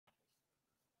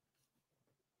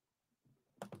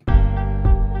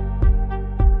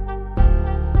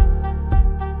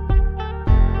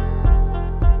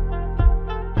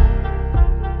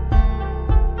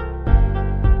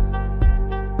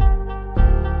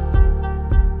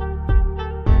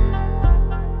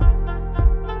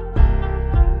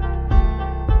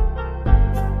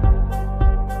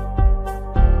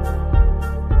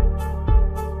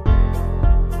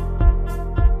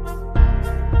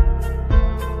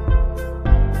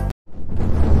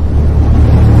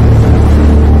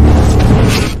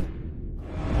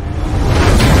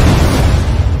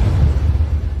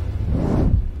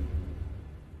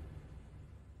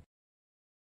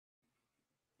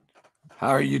How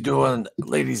are you doing,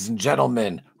 ladies and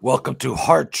gentlemen? Welcome to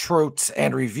Hard Truths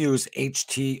and Reviews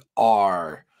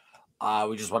HTR.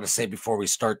 We just want to say before we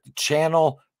start the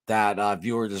channel that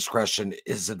viewer discretion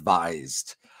is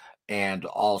advised. And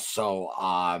also,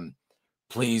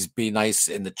 please be nice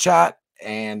in the chat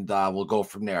and we'll go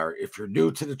from there. If you're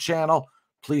new to the channel,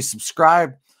 please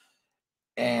subscribe.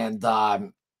 And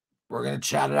we're going to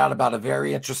chat it out about a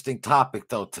very interesting topic,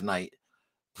 though, tonight.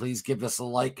 Please give us a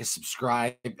like, a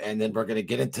subscribe, and then we're going to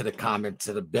get into the comments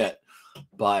in a bit.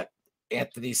 But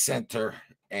Anthony Senter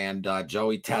and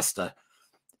Joey Testa,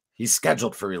 he's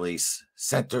scheduled for release.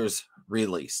 Senter's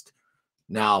released.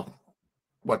 Now,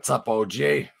 what's up,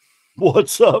 OG?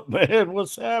 What's up, man?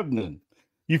 What's happening?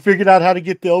 You figured out how to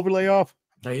get the overlay off?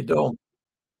 How you doing?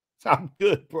 I'm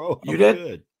good, bro. You did?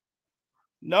 Good.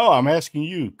 No, I'm asking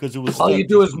you because it was. All you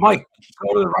do is, Mike,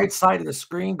 go to the right side of the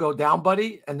screen, go down,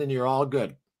 buddy, and then you're all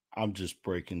good. I'm just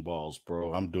breaking balls,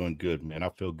 bro. I'm doing good, man. I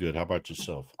feel good. How about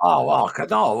yourself? Oh, well,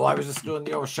 no, I was just doing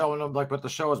showing them like what the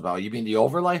show is about. You mean the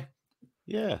overlay?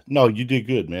 Yeah. No, you did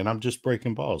good, man. I'm just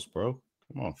breaking balls, bro.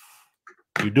 Come on.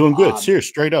 You're doing good. Serious,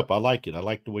 straight up. I like it. I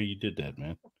like the way you did that,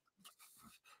 man.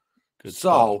 Good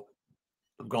stuff.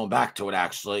 I'm going back to it,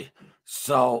 actually.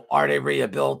 So, are they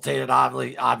rehabilitated?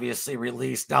 Obviously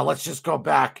released. Now, let's just go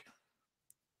back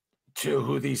to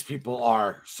who these people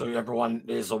are, so everyone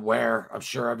is aware. I'm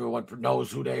sure everyone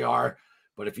knows who they are.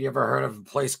 But if you ever heard of a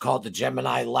place called the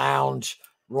Gemini Lounge,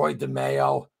 Roy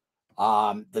Demeo,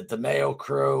 the Demeo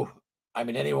Crew, I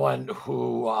mean, anyone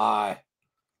who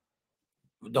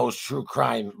knows true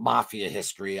crime mafia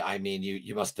history, I mean,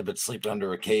 you must have been sleeping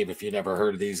under a cave if you never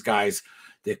heard of these guys.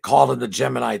 They called them the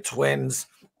Gemini Twins.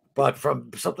 But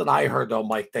from something I heard, though,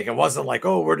 Mike, it wasn't like,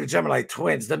 oh, we're the Gemini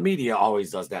Twins. The media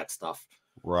always does that stuff.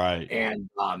 Right. And,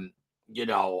 I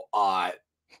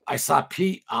saw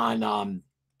Pete on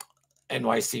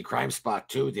NYC Crime Spot,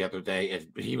 too, the other day. And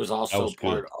he was also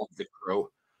part of the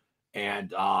crew.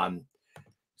 And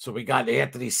so we got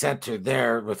Anthony Senter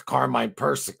there with Carmine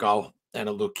Persico and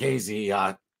a Lucchese.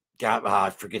 I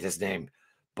forget his name,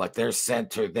 but there's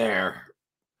Senter there.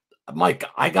 Mike,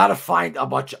 I got to find a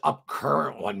much up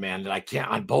current one, man, that I can't.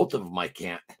 On both of them, I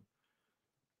can't.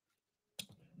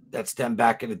 That's them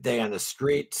back in the day on the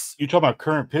streets. You talking about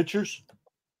current pictures?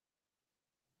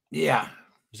 Yeah.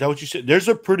 Is that what you said? There's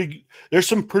some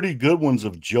pretty good ones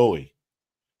of Joey.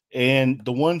 And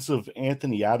the ones of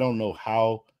Anthony, I don't know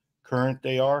how current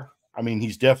they are. I mean,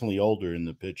 he's definitely older in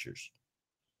the pictures,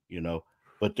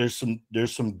 but there's some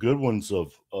good ones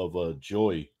of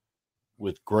Joey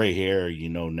with gray hair,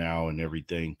 now and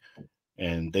everything.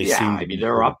 And they seem to be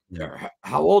they're up there.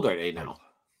 How old are they now?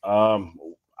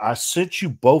 I sent you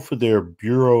both of their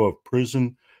Bureau of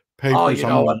Prison papers. Oh, you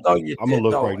know what? Though you I'm gonna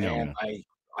look right now. Man.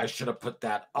 I should have put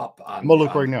that up on. I'm gonna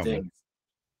look right now. Man.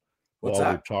 What's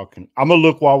while that? We're talking, I'm gonna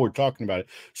look while we're talking about it.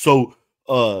 So,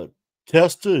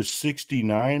 Testa is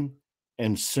 69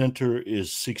 and Senter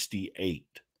is 68.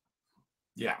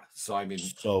 Yeah. So I mean,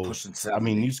 pushing 70. I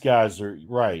mean, these guys are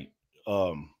right.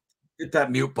 Hit that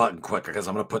mute button quick because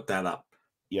I'm gonna put that up.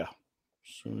 Yeah.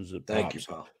 As soon as it Thank pops.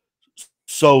 you, pal.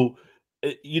 So,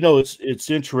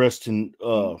 it's interesting.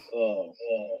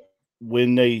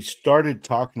 When they started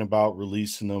talking about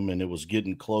releasing them, and it was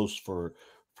getting close for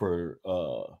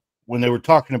when they were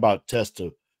talking about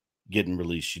Testa getting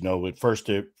released. At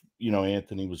first,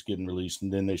 Anthony was getting released,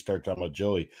 and then they started talking about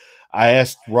Joey. I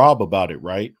asked Rob about it,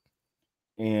 right?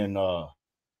 And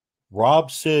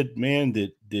Rob said, "Man,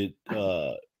 that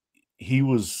he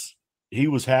was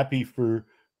happy for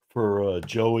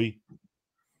Joey,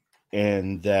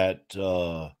 and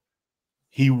that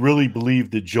he really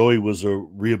believed that Joey was a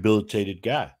rehabilitated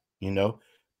guy,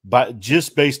 but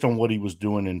just based on what he was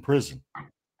doing in prison.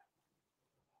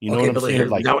 You know what I'm saying?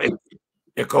 Like now it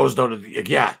goes though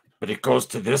to but it goes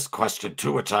to this question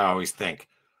too, which I always think: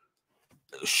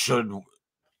 should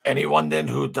anyone then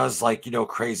who does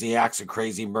crazy acts and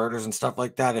crazy murders and stuff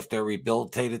like that, if they're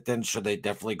rehabilitated, then should they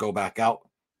definitely go back out?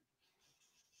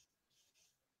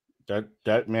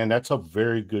 Man, that's a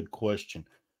very good question.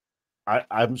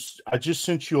 I just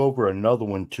sent you over another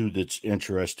one too that's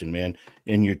interesting, man,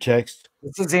 in your text.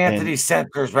 This is Anthony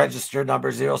Senter's registered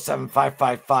number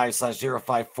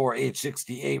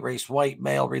 07555/054H68, race white,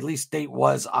 male. Release date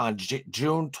was on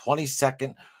June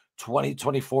 22nd,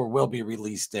 2024. Will be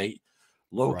release date.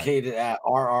 Located at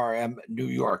RRM, New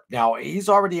York. Now, he's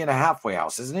already in a halfway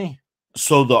house, isn't he?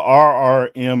 So the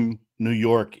RRM New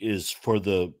York is for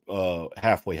the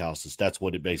halfway houses. That's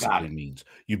what it basically means.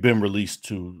 You've been released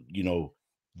to,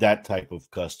 that type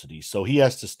of custody. So he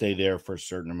has to stay there for a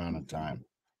certain amount of time.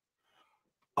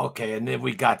 Okay, and then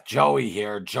we got Joey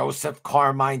here. Joseph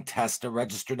Carmine Testa,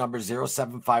 register number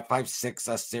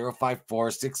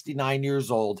 07556S054, 69 years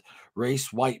old,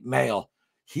 race white male.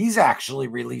 He's actually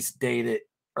release dated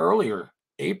earlier,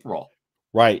 April.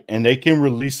 Right, and they can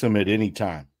release him at any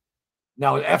time.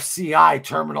 Now FCI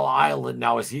Terminal Island.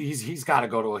 Now he's got to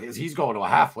go to he's going to a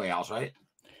halfway house, right?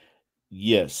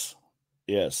 Yes,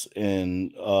 yes,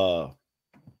 and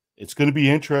it's going to be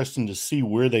interesting to see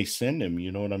where they send him.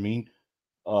 You know what I mean?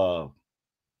 Uh,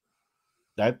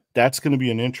 that's going to be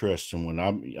an interesting one.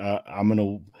 I'm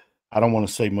gonna. I don't want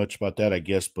to say much about that, I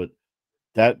guess, but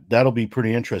that'll be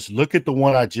pretty interesting. Look at the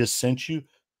one I just sent you.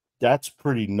 That's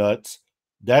pretty nuts.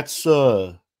 That's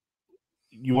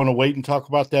you want to wait and talk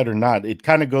about that or not? It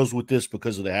kind of goes with this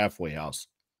because of the halfway house.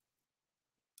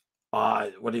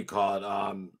 What do you call it?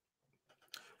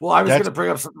 Well, I was going That's to bring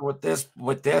up something with this,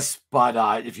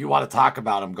 but if you want to talk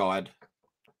about them, go ahead.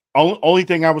 only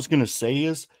thing I was going to say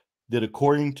is that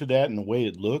according to that and the way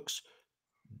it looks,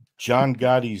 John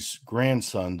Gotti's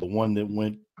grandson, the one that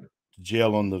went to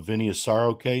jail on the Vinny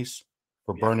Asaro case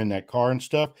for burning that car and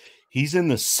stuff, he's in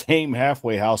the same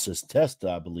halfway house as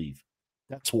Testa, I believe.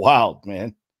 That's wild,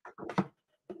 man.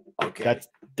 Okay.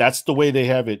 That's the way they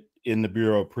have it in the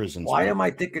Bureau of Prisons. Why am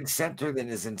I thinking Senter then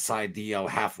is inside the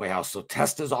halfway house? So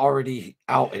Testa's already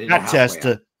out in Not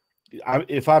Testa.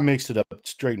 If I mix it up,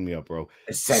 straighten me up, bro.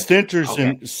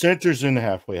 Center's in the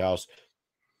halfway house.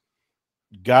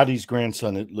 Gotti's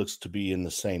grandson, it looks to be in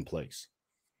the same place,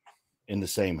 in the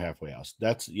same halfway house.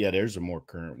 There's a more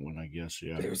current one, I guess.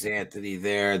 Yeah, there's Anthony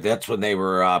there. That's when they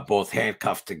were both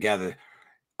handcuffed together.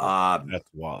 That's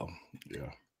wild. Yeah,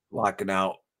 locking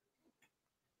out.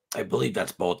 I believe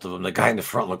that's both of them. The guy in the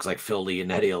front looks like Phil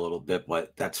Leonetti a little bit,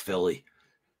 but that's Philly.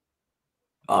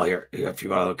 Oh, here, if you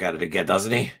want to look at it again,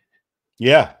 doesn't he?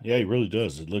 Yeah, he really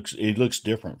does. It looks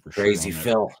different for sure. Crazy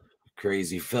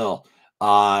Phil.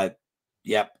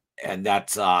 Yep, and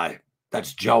that's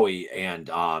Joey and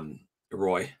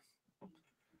Roy.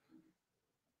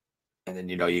 And then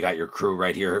you got your crew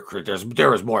right here.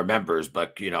 There was more members,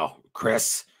 but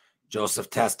Chris, Joseph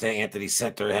Testa, Anthony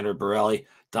Senter, Henry Borelli,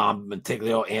 Dom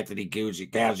Montiglio, Anthony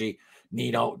Gaggi,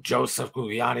 Nino, Joseph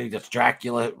Gugliani, that's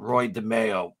Dracula, Roy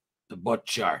Demeo, the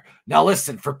Butcher. Now,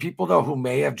 listen, for people though who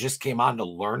may have just came on to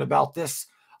learn about this,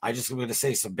 I just am going to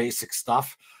say some basic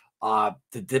stuff. The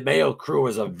Demeo Crew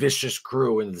is a vicious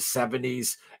crew in the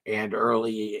 70s and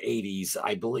early 80s.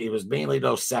 I believe it was mainly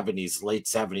those 70s, late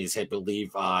 70s, I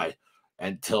believe,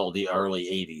 until the early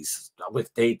 80s.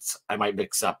 With dates, I might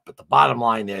mix up, but the bottom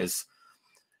line is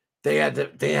they had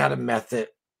a method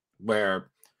where,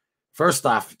 first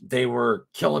off, they were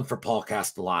killing for Paul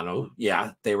Castellano.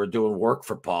 Yeah, they were doing work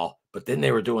for Paul, but then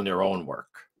they were doing their own work.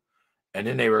 And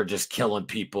then they were just killing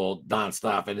people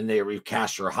nonstop. And then they were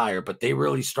cash or hire, but they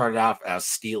really started off as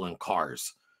stealing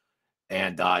cars.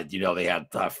 And, they had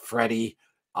Freddie.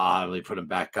 Let me put him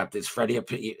back up. There's Freddie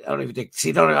up. I don't even think.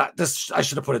 See, this. I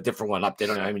should have put a different one up. They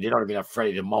don't even have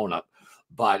Freddie to moan up,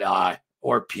 but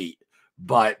or Pete.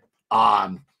 But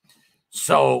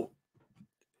so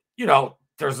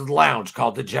there's a lounge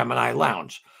called the Gemini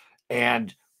Lounge,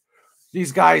 and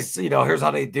these guys, here's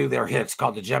how they do their hits,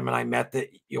 called the Gemini method.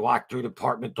 You walk through the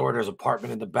apartment door. There's an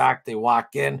apartment in the back. They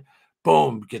walk in.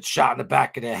 Boom, gets shot in the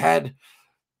back of the head.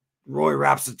 Roy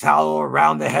wraps a towel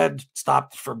around the head,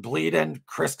 stopped for bleeding.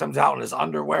 Chris comes out in his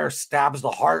underwear, stabs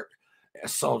the heart.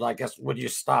 So I guess when you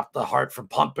stop the heart from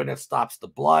pumping, it stops the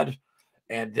blood.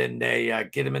 And then they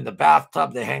get him in the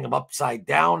bathtub. They hang him upside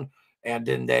down, and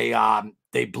then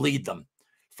they bleed them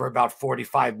for about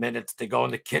 45 minutes. They go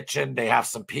in the kitchen. They have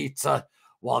some pizza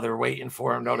while they're waiting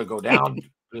for him to go down.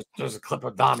 There's a clip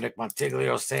of Dominic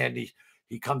Montiglio saying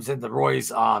he comes into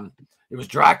Roy's it was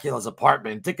Dracula's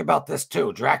apartment. And think about this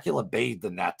too. Dracula bathed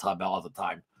in that tub all the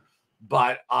time.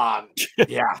 But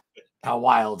yeah, how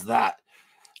wild's that?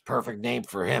 Perfect name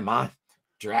for him, huh?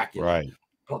 Dracula. Right.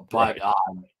 But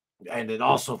and then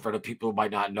also for the people who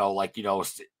might not know,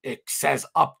 it says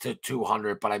up to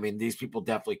 200, but I mean, these people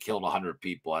definitely killed 100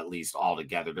 people at least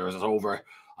altogether. There was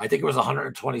I think it was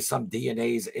 120 some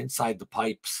DNAs inside the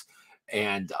pipes,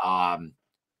 and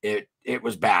it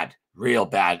was bad, real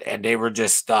bad, and they were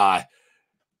just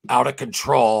out of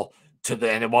control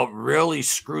and what really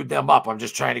screwed them up. I'm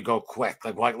just trying to go quick.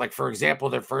 Like for example,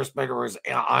 their first member was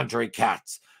Andre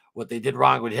Katz. What they did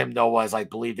wrong with him, though, was I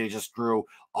believe they just threw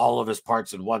all of his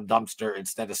parts in one dumpster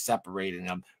instead of separating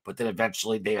them. But then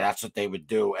eventually that's what they would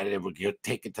do. And it would get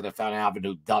taken to the Fountain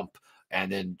Avenue dump and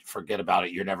then forget about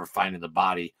it. You're never finding the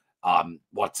body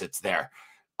once it's there.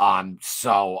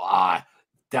 So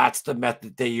that's the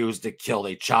method they use to kill.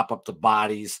 They chop up the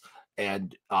bodies,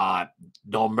 and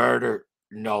no murder,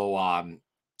 no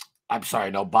I'm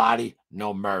sorry, no body,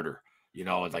 no murder. You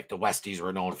know, like the Westies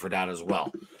were known for that as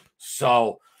well.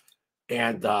 So,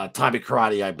 and Tommy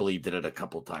Karate, I believe, did it a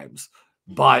couple times.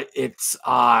 But it's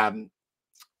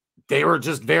they were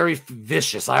just very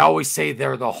vicious. I always say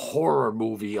they're the horror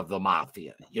movie of the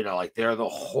mafia. You know, like they're the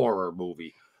horror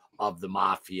movie of the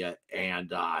mafia.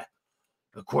 And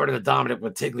according to Dominic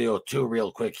Montiglio too,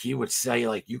 real quick, he would say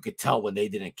like you could tell when they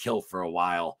didn't kill for a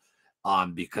while,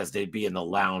 because they'd be in the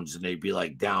lounge and they'd be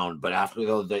like down. But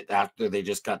after they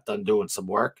just got done doing some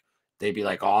work, they'd be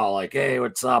like all like, "Hey,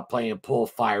 what's up?" Playing pool,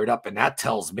 fired up, and that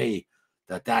tells me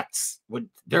that that's what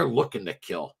they're looking to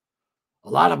kill. A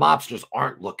lot of mobsters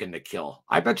aren't looking to kill.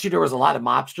 I bet you there was a lot of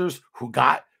mobsters who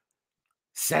got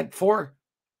sent for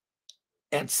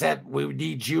and said, "We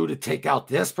need you to take out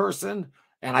this person."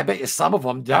 And I bet you some of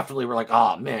them definitely were like,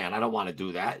 "Oh man, I don't want to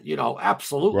do that." You know,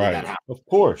 absolutely that Right. happened. Of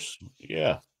course.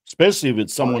 Yeah. Especially if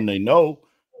it's But someone they know.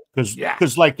 Because yeah,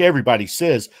 like everybody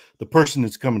says, the person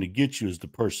that's coming to get you is the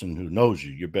person who knows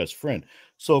you, your best friend.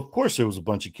 So of course there was a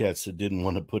bunch of cats that didn't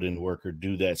want to put in work or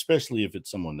do that, especially if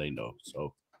it's someone they know.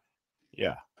 So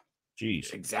yeah.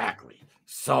 Jeez. exactly.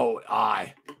 So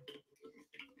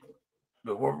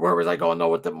where was I going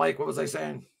though with the mic? What was I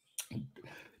saying?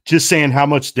 Just saying how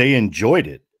much they enjoyed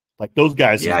it. Like those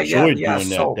guys enjoyed Yeah. doing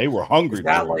that. So They were is hungry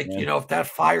that for it, like, man. if that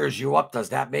fires you up, does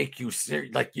that make you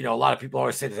like, a lot of people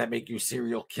always say, does that make you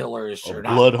serial killers Or or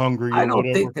not? blood hungry I or don't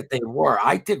whatever. think that they were.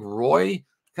 I think Roy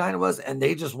kind of was, and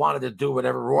they just wanted to do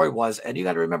whatever Roy was. And you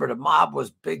got to remember, the mob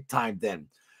was big time then.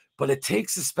 But it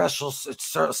takes a special,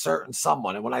 certain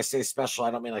someone. And when I say special,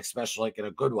 I don't mean like special, like in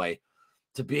a good way,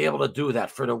 to be able to do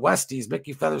that. For the Westies,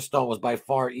 Mickey Featherstone was by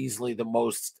far easily the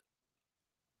most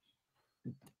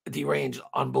deranged,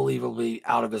 unbelievably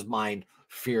out of his mind,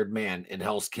 feared man in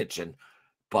Hell's Kitchen.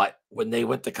 But when they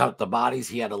went to cut the bodies,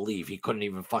 he had to leave. He couldn't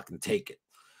even fucking take it.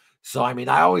 So I mean,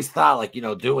 I always thought like,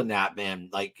 doing that, man,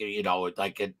 like,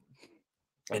 like it,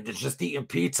 and it's just eating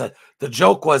pizza. The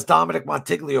joke was Dominic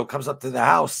Montiglio comes up to the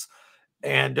house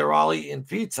and they're all eating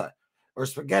pizza or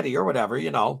spaghetti or whatever,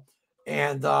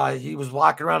 And he was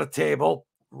walking around a table.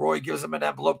 Roy gives him an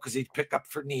envelope because he'd pick up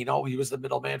for Nino. He was the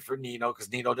middleman for Nino because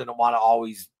Nino didn't want to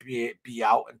always be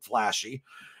out and flashy.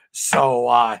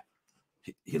 So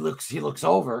he looks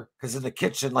over because in the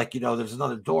kitchen, like, there's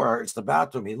another door. It's the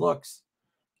bathroom. He looks.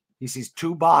 He sees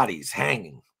two bodies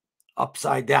hanging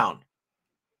upside down.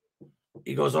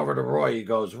 He goes over to Roy. He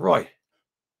goes, "Roy,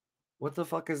 what the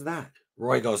fuck is that?"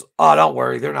 Roy goes, "Oh, don't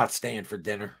worry. They're not staying for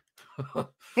dinner."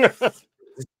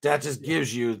 That just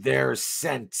gives you their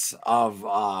sense of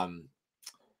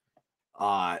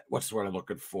what's the word I'm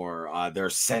looking for? Their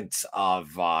sense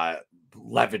of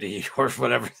levity or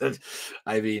whatever.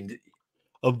 I mean,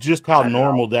 Of just how I don't know.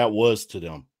 normal that was to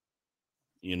them.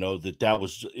 It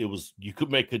was, you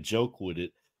could make a joke with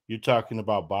it. You're talking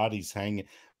about bodies hanging.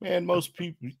 Man, most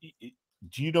people,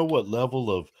 do you know what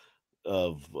level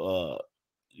of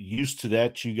used to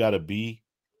that you got to be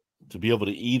able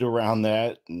to eat around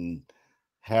that and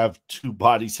have two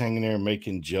bodies hanging there and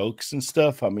making jokes and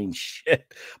stuff? I mean,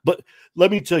 shit. But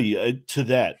let me tell you, to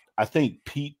that, I think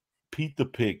Pete the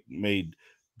Pig made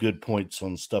good points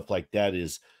on stuff like that.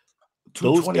 Is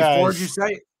those 224, did you guys?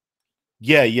 say?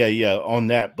 Yeah, on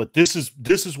that. But this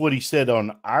is what he said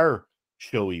on our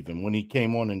show, even when he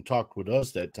came on and talked with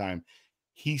us that time.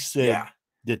 He said Yeah.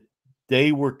 that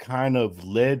they were kind of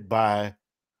led by,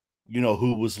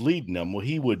 who was leading them. Well,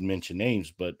 he wouldn't mention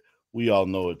names, but we all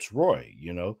know it's Roy.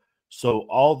 So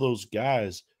all those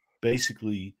guys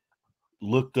basically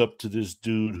looked up to this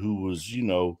dude who was,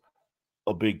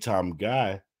 a big time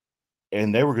guy,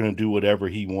 and they were going to do whatever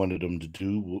he wanted them to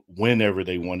do whenever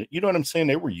they wanted. You know what I'm saying?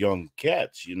 They were young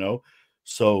cats.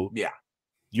 So Yeah.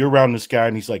 you're around this guy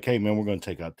and he's like, "Hey man, we're going to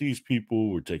take out these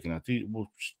people. We're taking out these."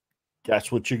 Well,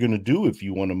 that's what you're going to do if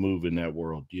you want to move in that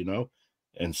world.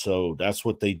 And so that's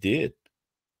what they did.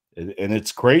 And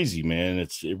it's crazy, man.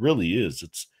 It really is.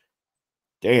 It's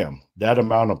damn, that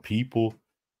amount of people,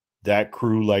 that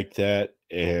crew like that.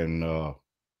 And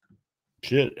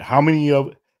shit, how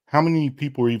many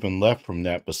people are even left from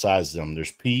that besides them?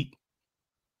 There's Pete.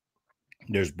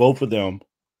 There's both of them.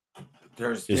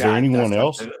 Is there anyone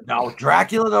else? Now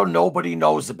Dracula though, nobody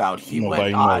knows about. He went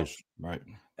Nobody knows, right?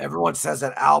 everyone says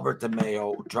that Albert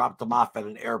Demeo dropped him off at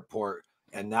an airport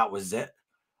and that was it.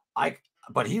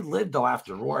 But he lived though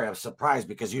after Roy. I'm surprised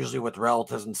because usually with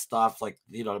relatives and stuff, like,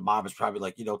 the mob is probably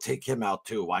like, take him out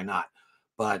too. Why not?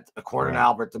 But according to Right.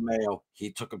 Albert Demeo,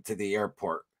 he took him to the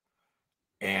airport.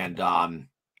 And I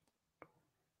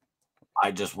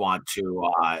just want to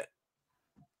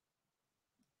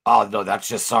oh no,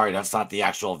 that's not the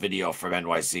actual video from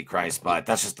NYC Christ, but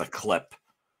that's just a clip.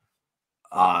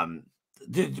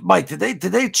 Mike, did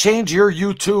they change your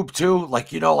YouTube too?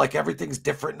 Like, like everything's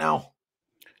different now.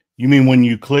 You mean when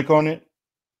you click on it?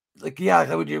 Like,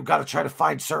 yeah, you've got to try to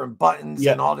find certain buttons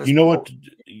Yeah, and all this. you know what?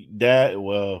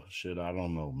 Well, shit, I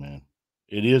don't know, man.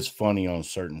 It is funny on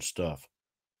certain stuff,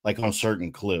 like on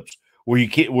certain clips where you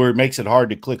can't, where it makes it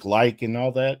hard to click like and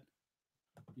all that.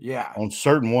 Yeah, on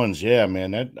certain ones, yeah,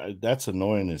 man, that's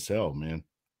annoying as hell, man.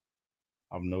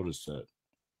 I've noticed that.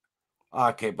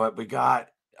 Okay, but we got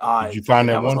Did you find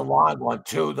that that was a one? long one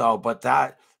too, though. But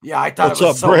I thought it What's was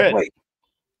up, so Brett? great.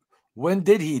 When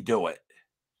did he do it?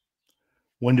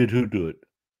 When did who do it?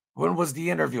 When was the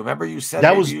interview? Remember you said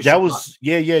That maybe was you that should was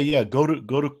yeah. Go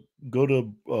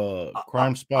to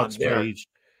Crime Spot's there. page,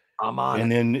 I'm on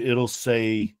and it. then it'll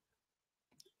say,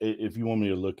 if you want me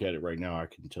to look at it right now, I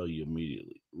can tell you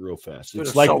immediately, real fast. Dude,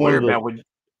 It's it's like so one of weird, the. man.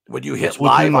 When you hit It's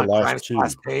within live the on last Crime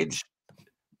Spot's two. page,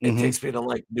 it takes me to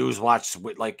like News Watch.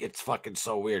 Like it's fucking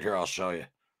so weird. Here, I'll show you.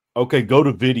 Okay, go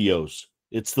to videos.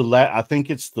 It's the I think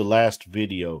it's the last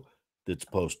video that's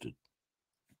posted.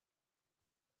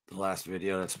 The last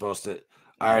video that's posted.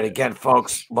 All right, again,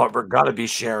 folks, what we're gonna be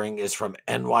sharing is from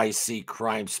NYC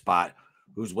Crime Spot,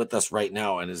 who's with us right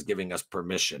now and is giving us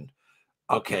permission.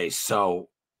 Okay, so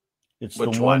It's the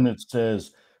which one one? that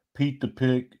says Pete the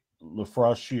Pig,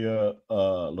 Lafrosia,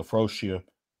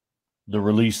 the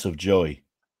release of Joey.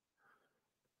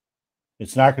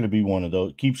 It's not going to be one of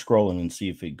those. Keep scrolling and see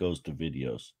if it goes to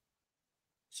videos.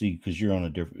 See, because you're on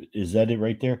a different. Is that it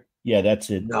right there? Yeah,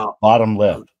 that's it. No, Bottom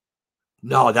left.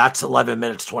 no, that's 11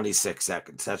 minutes 26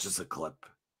 seconds. That's just a clip.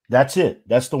 That's it.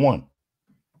 That's the one.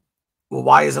 Well,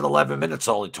 why is it 11 minutes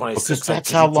only 26? Because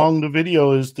that's how long the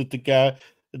video is that the guy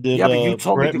that Yeah, but you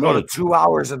told me Brett to go to made. 2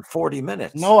 hours and 40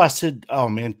 minutes. No, I said, oh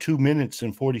man, 2 minutes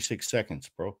and 46 seconds,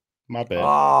 bro. My bad. Oh,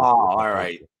 all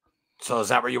right. So is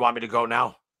that where you want me to go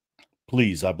now?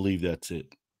 Please, I believe that's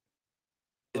it.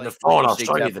 In the phone, I'll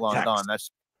show you the text.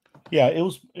 That's yeah, it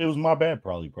was my bad,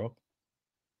 probably, bro.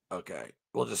 Okay,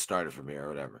 we'll just start it from here or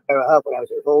whatever. Up when I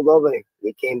was in holdover,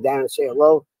 you came down and say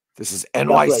hello. This is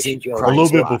NYC. A little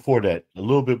bit before that. A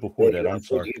little bit before that. I'm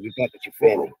sorry. You back with your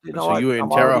family. You know So what? you were in I'm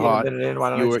Terre already a Haute. minute in. Why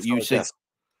don't I just You go with said this?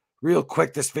 Real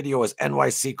quick, this video is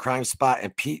NYC Crime Spot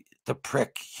and Pete the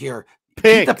Prick here.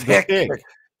 Pete the Pick.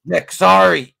 Nick,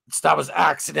 sorry. That was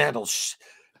accidental.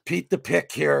 Pete the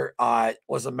Pick here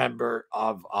was a member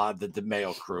of the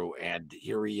Demeo Crew, and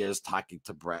here he is talking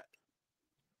to Brett.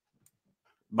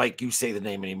 Mike, you say the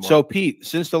name anymore. So, Pete,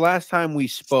 since the last time we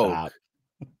spoke,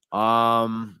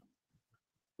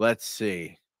 let's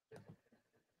see.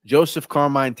 Joseph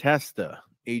Carmine Testa,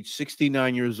 age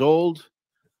 69 years old,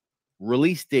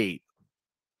 release date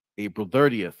April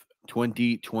 30th,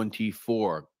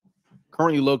 2024.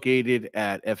 Currently located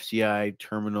at FCI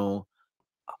Terminal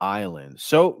Island.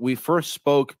 So we first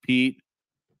spoke, Pete,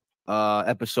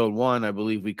 episode 1, I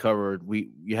believe we covered,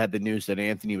 you had the news that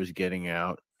Anthony was getting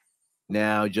out.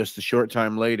 Now, just a short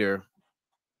time later,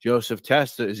 Joseph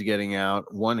Testa is getting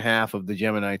out, one half of the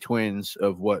Gemini Twins,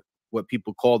 of what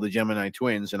people call the Gemini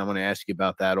Twins, and I'm going to ask you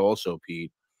about that also,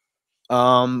 Pete.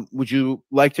 Would you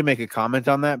like to make a comment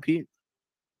on that, Pete?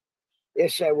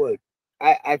 Yes, I would.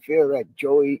 I feel that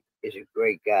Joey is a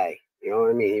great guy. You know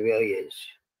what I mean? He really is.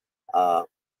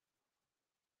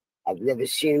 I've never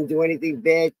seen him do anything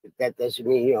bad, but that doesn't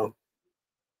mean, in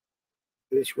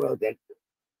this world that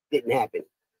didn't happen.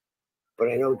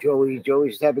 But I know Joey's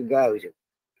the type of guy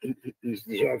he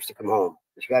deserves to come home.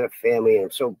 He's got a family, and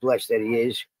I'm so blessed that he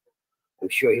is. I'm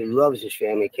sure he loves his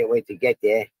family. Can't wait to get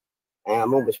there. And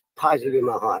I'm almost positive in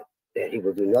my heart that he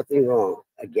will do nothing wrong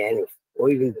again, or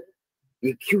even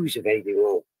be accused of anything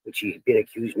wrong, which he's been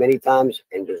accused many times,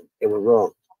 and they were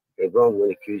wrong. They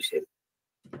wrongly accused him.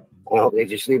 I hope they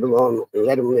just leave him alone and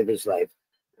let him live his life.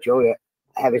 Joey,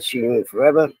 I haven't seen you in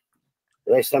forever.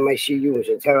 The last time I see you was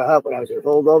in Terre Haute when I was in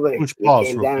holdover. You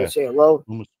came down and say hello.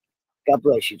 God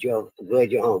bless you, Joe. I'm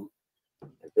glad you're home. I'm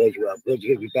glad you are. I'm glad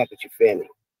you get back with your family.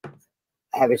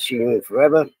 I haven't seen you in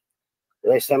forever. The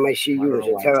last time I see you was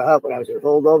in Terre Haute when I was in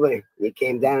holdover. You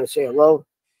came down and say hello.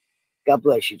 God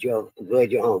bless you, Joe. I'm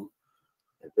glad you're home.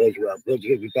 I'm glad you are. I'm glad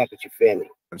you get back with your family.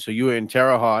 And so you were in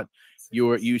Terre Haute.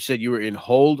 You said you were in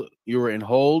hold. You were in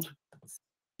hold.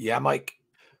 Yeah, Mike.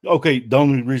 Okay, the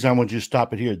only reason I want you to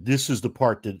stop it here, this is the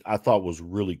part that I thought was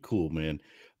really cool, man,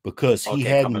 because he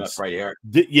hadn't coming up right here.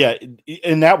 Yeah,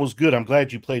 and that was good. I'm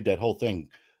glad you played that whole thing.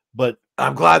 But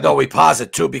I'm glad though we pause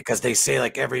it too, because they say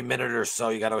like every minute or so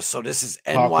you gotta. So this is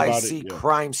NYC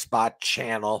Crime Spot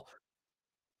channel,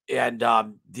 and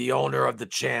the owner of the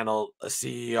channel, a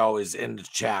CEO, is in the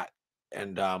chat,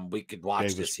 and we could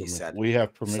watch this. He said we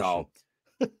have permission. So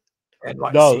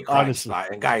NYC Crime honestly,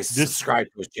 Spot. And guys, this subscribe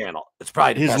to his channel. It's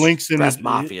probably the his best, links in best his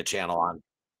mafia channel on.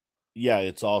 yeah,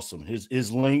 it's awesome.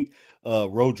 His link,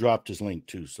 Ro dropped his link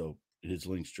too, so his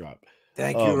links dropped.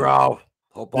 Thank you, Ro.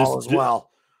 Hope all is well.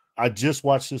 I just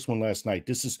watched this one last night.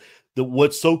 This is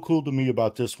what's so cool to me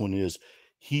about this one is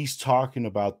he's talking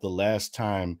about the last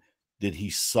time that he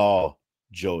saw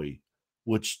Joey,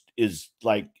 which is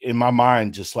like in my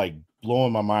mind, just like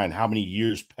blowing my mind how many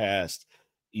years passed,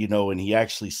 you know, and he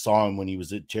actually saw him when he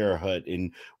was at Terror Hut.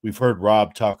 And we've heard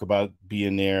Rob talk about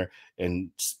being there. And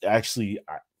actually,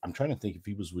 I'm trying to think if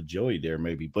he was with Joey there,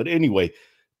 maybe. But anyway,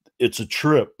 it's a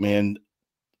trip, man.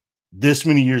 This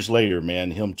many years later,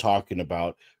 man, him talking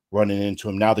about running into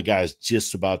him. Now the guy's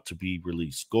just about to be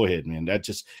released. Go ahead, man.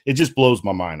 It just blows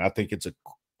my mind. I think it's a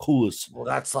coolest. Well,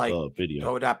 that's like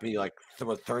video. Would that be like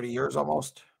 30 years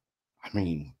almost? I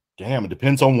mean, damn, it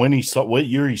depends on when what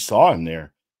year he saw him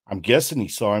there. I'm guessing he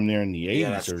saw him there in the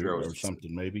 80s or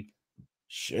something, maybe.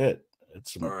 Shit,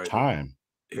 it's some time.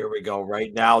 Here we go.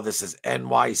 Right now, this is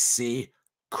NYC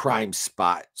Crime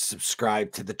Spot.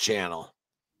 Subscribe to the channel.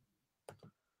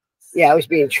 Yeah, I was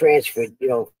being transferred, you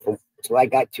know, so I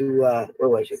got to where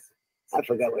was it? I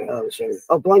forgot what I was saying.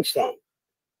 Oh, Bluntstown.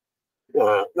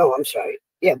 No, I'm sorry.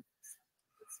 Yeah,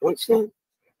 Bluntstown.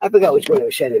 I forgot which one I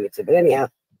was sending it to, but anyhow,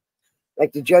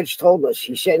 like the judge told us,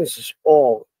 he sentenced us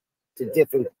all to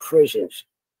different prisons.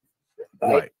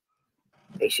 Right?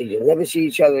 They said you'll never see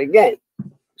each other again.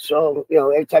 So, you know,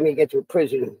 every time you get to a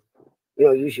prison, you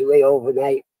know, usually lay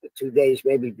overnight, 2 days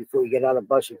maybe before you get on a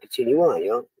bus and continue on, you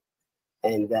know.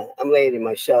 And I'm laying in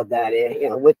my cell down there, you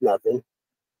know, with nothing.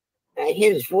 And I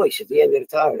hear his voice at the end of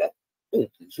the corridor. He's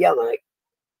yelling. Like,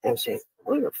 and I'm saying,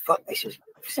 what the fuck? I says,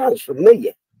 sounds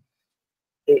familiar.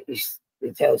 He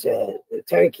tells the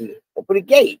turnkey, open the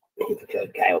gate.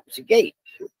 The guy opens the gate.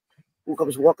 Who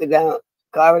comes walking down the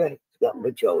corridor? It's nothing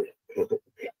but Joey. It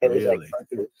was like,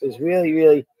 it was really,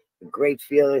 really a great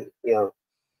feeling. You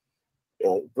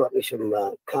know, brought me some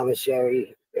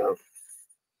commissary, you know.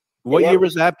 What year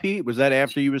was that, Pete? Was that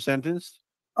after you were sentenced?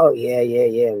 Oh, yeah.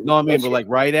 No, I mean, but like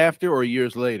right after or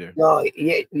years later? No,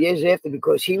 years after,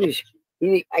 because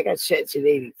I got sentenced in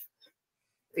 80, I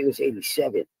think it was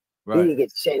 87. Right. He didn't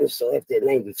get sentenced till after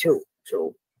 92.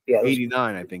 So, yeah.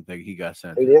 89, I think that he got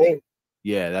sentenced. 89?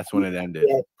 Yeah, that's when it ended.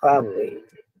 Yeah, probably.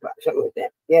 Something like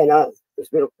that. Yeah, no, it's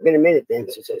been a minute then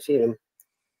since I've seen him.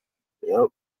 You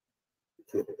know,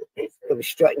 I was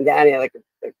strutting down there like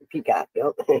a peacock,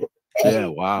 you know. Yeah,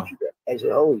 wow. I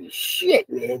said, holy shit,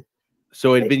 man.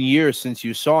 So it'd been years since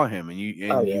you saw him and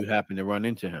you happened to run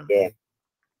into him. Yeah.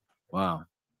 Wow.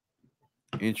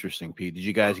 Interesting, Pete. Did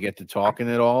you guys get to talking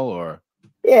at all or?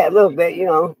 Yeah, a little bit, you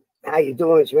know. How you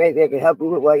doing? Is there anything I can help you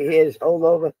with while you're here? This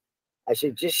holdover? I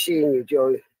said, just seeing you,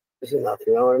 Joey, is enough,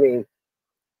 you know what I mean?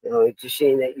 You know, just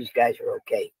seeing that these guys are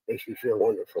okay makes me feel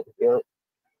wonderful, you know.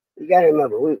 You got to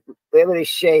remember, whatever they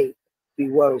say we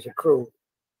were as a crew,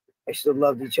 I still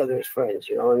loved each other as friends,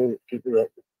 you know what I mean? People that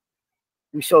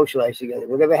we socialized together.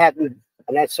 Whatever happened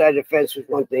on that side of the fence was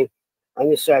one thing. On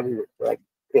this side, we were like,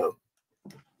 you know,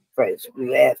 friends. We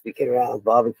laughed, we kid around,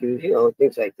 barbecues, you know,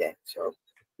 things like that. So it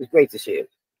was great to see him.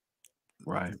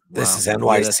 Right. This is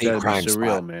NYC Crime Spot,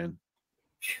 surreal, man.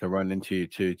 To run into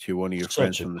one of your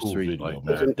friends from the street video, like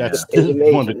man. that. That's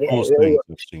amazing. one of the coolest things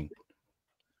I've seen.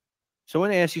 So I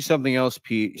want to ask you something else,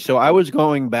 Pete. So I was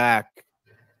going back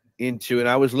into, and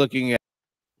I was looking at.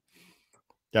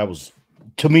 That was,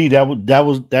 to me,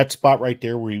 that spot right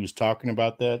there where he was talking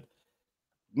about that.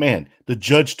 Man, the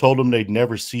judge told him they'd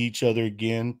never see each other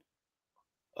again.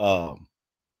 Running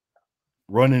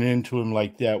into him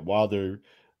like that while they're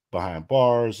behind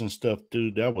bars and stuff,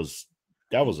 dude. That was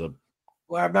a.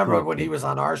 Well, I remember when he was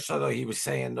on our show, though, he was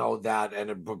saying, that,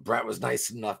 and Brett was nice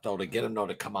enough, though, to get him,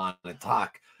 to come on and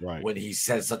talk. Right. When he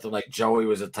said something like Joey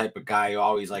was the type of guy who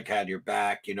always, like, had your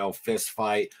back, you know, fist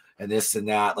fight and this and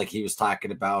that. Like, he was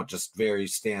talking about just very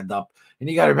stand up. And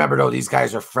you got to remember, though, these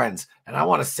guys are friends. And I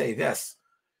want to say this.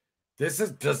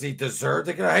 Does he deserve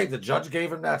to get, hey, the judge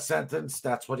gave him that sentence.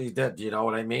 That's what he did. You know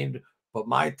what I mean? But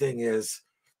my thing is,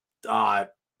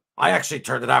 I actually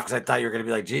turned it off because I thought you were going to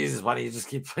be like, Jesus, why don't you just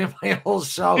keep playing my whole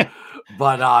show?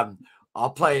 But I'll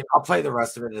play the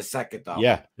rest of it in a second, though.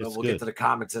 Yeah, we'll get to the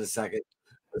comments in a second.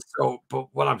 So, but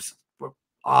what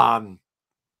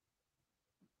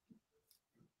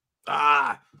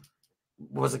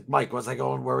was it, Mike? Was I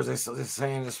going? Where was I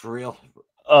saying this for real?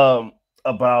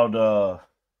 About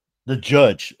the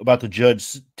judge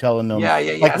telling them,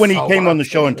 like when he came on the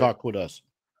show and talked with us.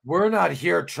 We're not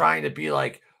here trying to be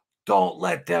like, don't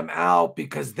let them out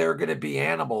because they're going to be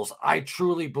animals. I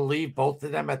truly believe both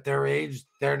of them at their age,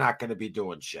 they're not going to be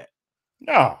doing shit.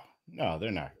 No, No,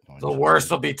 they're not going The to. worst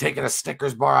will be taking a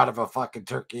Snickers bar out of a fucking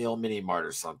Turkey Hill Mini Mart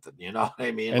or something. You know what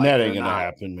I mean? And Like, that they're ain't gonna not.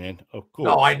 happen, man. Of course.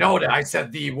 No, I know that. I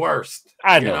said the worst.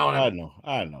 I You know, what I mean? know,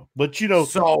 I know. But you know,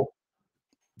 So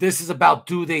this is about,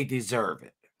 do they deserve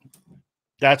it?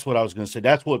 that's what I was gonna say.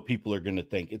 That's what people are gonna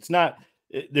think. It's not.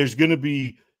 There's gonna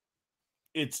be.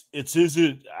 It's. Is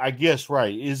it? I guess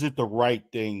right. Is it the right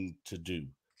thing to do?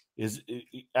 Is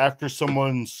after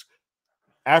someone's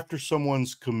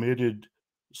committed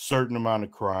certain amount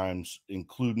of crimes,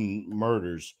 including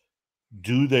murders,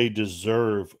 do they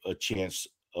deserve a chance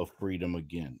of freedom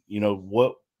again? You know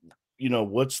what? You know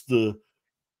what's the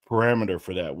parameter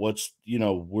for that? What's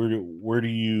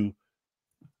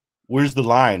where's the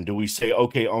line? Do we say,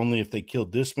 okay, only if they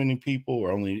killed this many people, or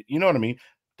only, you know what I mean?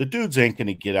 The dudes ain't going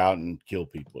to get out and kill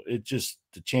people. It just,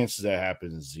 the chances that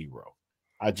happen is zero.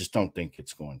 I just don't think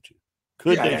it's going to.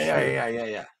 Could Yeah,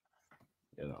 they? yeah.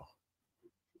 You know,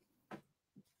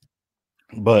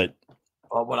 but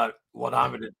Well, what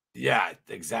I'm gonna, yeah,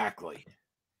 exactly.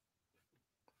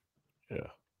 yeah.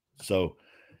 So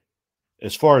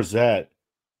as far as that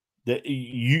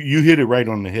you hit it right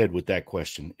on the head with that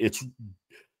question. It's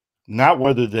not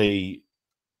whether they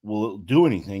will do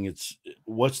anything. It's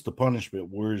what's the punishment?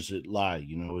 Where does it lie?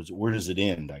 You know, where does it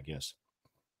end? I guess.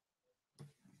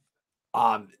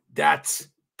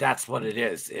 That's what it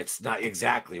is. It's not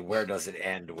exactly where does it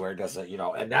end, where does it,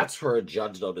 and that's for a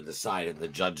judge though to decide, and the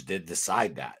judge did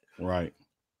decide that. Right.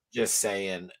 Just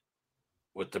saying,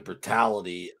 with the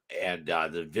brutality and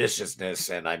the viciousness,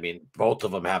 and I mean, both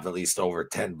of them have at least over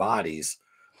 10 bodies.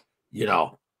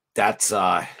 That's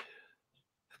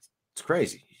it's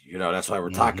crazy. That's why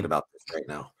we're talking about this right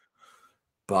now.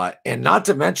 But, and not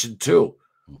to mention too,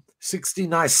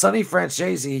 69 Sonny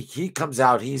Francese, he comes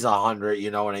out, he's 100.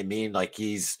 You know what I mean? Like,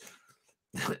 he's,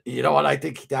 you know what, I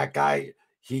think that guy,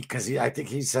 I think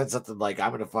he said something like,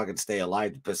 I'm gonna fucking stay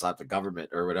alive to piss off the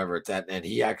government or whatever it's at, and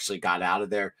he actually got out of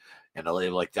there. And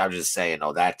like, I'm just saying,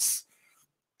 that's,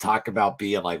 talk about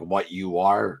being like what you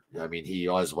are. I mean, he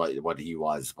was what he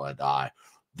was. But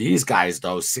these guys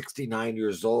though, 69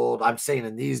 years old, I'm saying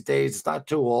in these days, it's not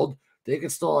too old. They can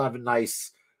still have a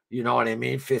nice, you know what I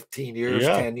mean, 15 years,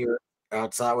 Yeah. 10 years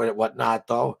outside with it, whatnot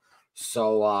though.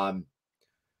 So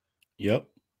yep.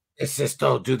 it's just,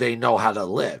 though, do they know how to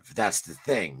live? That's the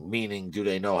thing. Meaning, do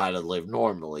they know how to live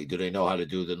normally? Do they know how to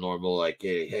do the normal, like,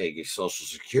 hey, get Social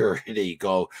Security,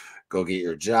 go get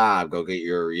your job, go get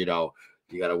your, you got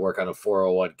to work on a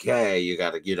 401k, you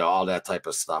got to, all that type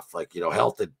of stuff, like,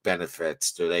 health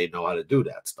benefits. Do they know how to do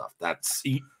that stuff? That's,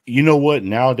 you know what?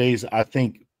 Nowadays, I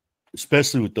think,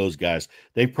 especially with those guys,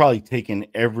 they've probably taken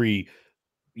every,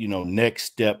 next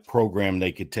step program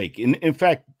they could take. In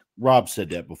fact, Rob said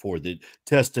that before, that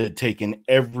Testa had taken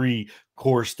every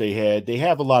course they had. They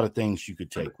have a lot of things you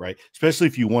could take, right? Especially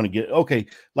if you want to get, okay,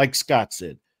 like Scott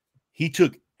said, he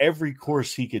took every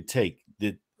course he could take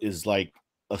that is like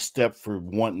a step for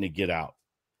wanting to get out.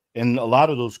 And a lot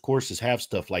of those courses have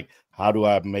stuff like, how do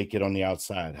I make it on the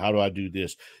outside? How do I do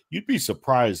this? You'd be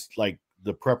surprised, like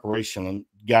the preparation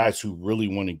guys who really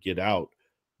want to get out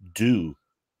do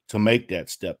to make that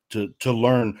step, to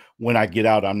learn, when I get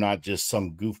out, I'm not just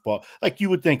some goofball. Like, you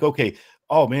would think, okay,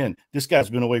 oh man, this guy's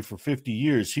been away for 50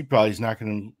 years. He probably is not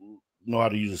going to know how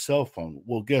to use a cell phone.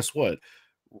 Well, guess what?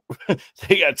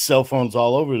 They got cell phones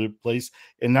all over the place.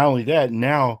 And not only that,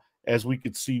 now, as we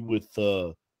could see with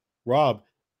Rob,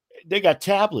 they got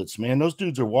tablets, man. Those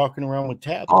dudes are walking around with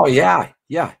tablets. oh yeah.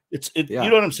 Yeah. You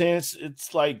know what I'm saying?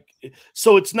 It's like,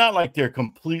 so it's not like they're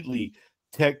completely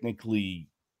technically,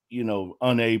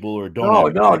 unable or don't.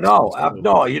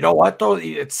 No. You know what though?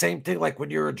 It's same thing like when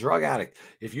you're a drug addict.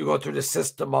 If you go through the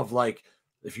system of, like,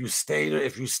 if you stay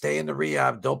in the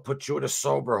rehab, they'll put you in a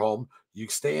sober home. You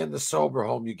stay in the sober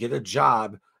home, you get a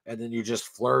job, and then you just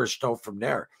flourish though from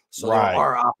there. So there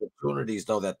are opportunities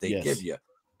though that they give you.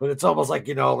 But it's almost like,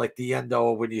 like the end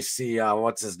though, when you see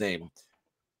what's his name?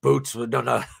 Boots.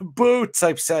 No, Boots.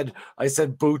 I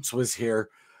said Boots was here.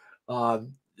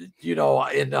 In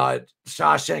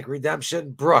Shawshank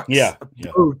Redemption, Brooks.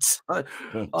 Boots.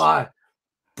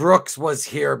 Brooks was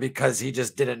here because he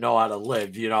just didn't know how to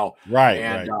live, Right.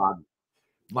 And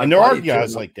and there are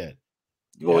guys like that.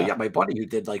 Well, yeah, my buddy who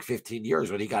did like 15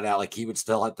 years, when he got out, like, he would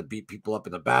still have to beat people up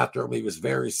in the bathroom. He was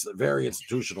very, very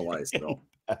institutionalized.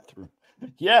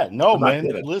 Yeah, no, man.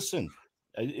 Kidding. Listen,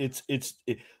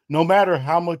 no matter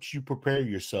how much you prepare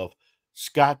yourself,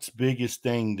 Scott's biggest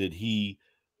thing that he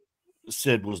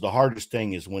said was the hardest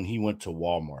thing is when he went to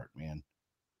Walmart, man.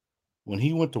 When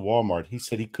he went to Walmart, he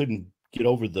said he couldn't get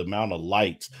over the amount of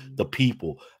lights, the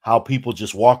people, how people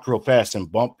just walk real fast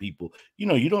and bump people. You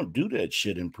know, you don't do that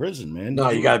shit in prison, man. No,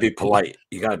 you got to be polite.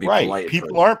 You got to be right. polite.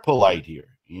 People aren't polite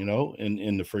here, you know,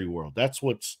 in the free world. That's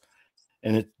what's,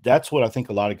 and that's what I think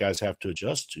a lot of guys have to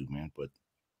adjust to, man. But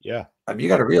yeah. I mean, you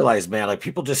got to realize, man, like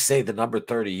people just say the number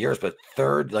 30 years, but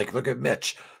like, look at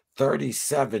Mitch,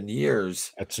 37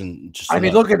 years. That's just I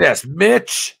mean, look at this.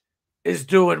 Mitch is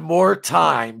doing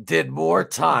did more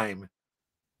time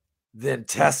than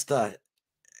Testa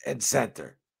and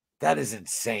Senter. That is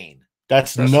insane.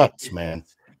 That's nuts, man.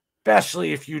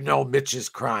 Especially if you know Mitch's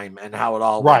crime and how it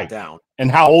all went down. And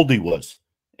how old he was.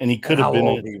 And he could have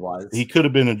been he could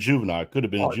have been a juvenile. Could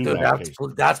have been a juvenile case.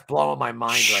 That's blowing my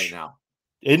mind right now.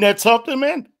 Isn't that something,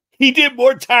 man? He did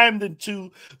more time than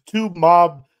two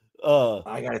mob.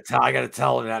 I gotta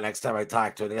tell him that next time I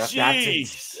talk to him. That's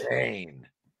insane.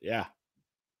 Yeah.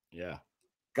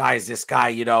 Guys, this guy,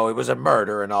 you know, it was a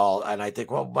murder and all. And I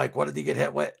think, well, Mike, what did he get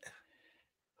hit with?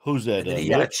 Who's that? And he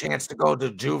had a chance to go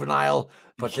to juvenile,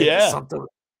 but then something.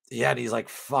 Yeah, and he's like,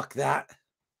 "Fuck that."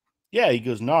 Yeah, he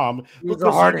goes, "No, he was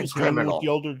a hardened criminal." With the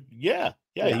older, yeah,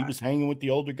 he was hanging with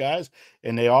the older guys,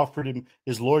 and they offered him.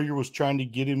 His lawyer was trying to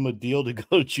get him a deal to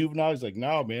go to juvenile. He's like,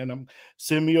 "No, man,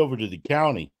 send me over to the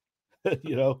county."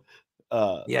 You know.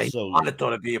 He wanted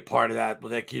though to be a part of that,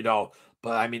 like, you know.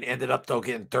 But I mean, ended up though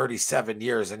getting 37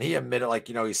 years, and he admitted, like,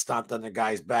 you know, he stomped on the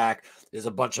guy's back. There's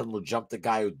a bunch of them who jumped the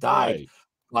guy who died. Right.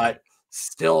 But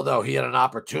still, though, he had an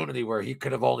opportunity where he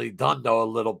could have only done, though, a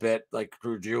little bit, like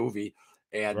through juvie.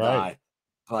 And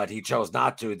but he chose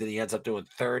not to. Then he ends up doing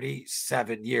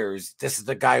 37 years. This is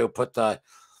the guy who put the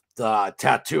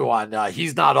tattoo on.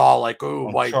 He's not all like,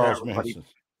 ooh, white. Charles Manson.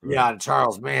 Right. Yeah, and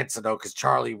Charles Manson, though, because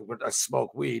Charlie would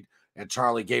smoke weed, and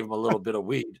Charlie gave him a little bit of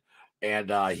weed.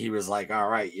 And he was like, all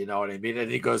right, you know what I mean?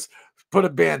 And he goes, put a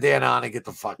bandana on and get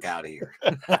the fuck out of here.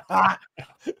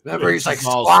 Remember, he's like,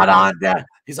 squat on down.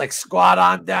 He's like, squat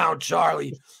on down,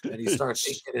 Charlie. And he starts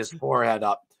shaking his forehead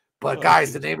up. But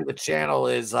guys, the name of the channel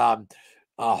is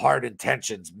Hard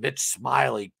Intentions. Mitch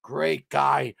Smiley, great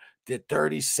guy, did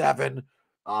 37,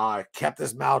 kept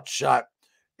his mouth shut.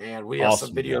 And we have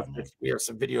some videos. We have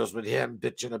some videos with him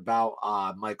bitching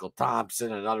about Michael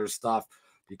Thompson and other stuff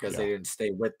because they didn't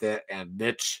stay with it. And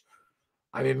Mitch,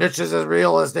 I mean, Mitch is as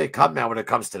real as they come now when it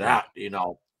comes to that, you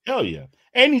know. Hell yeah.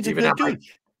 And he's even a good dude.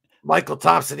 Michael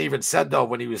Thompson even said, though,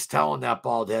 when he was telling that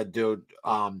bald head dude,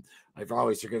 I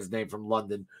always forget his name, from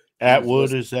London.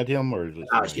 Atwood, is that him? Or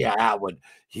yeah, Atwood.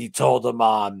 He told him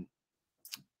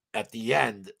at the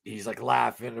end, he's like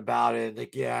laughing about it.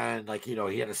 Like, yeah, and like, you know,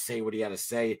 he had to say what he had to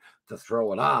say to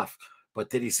throw it off. But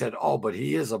then he said, oh, but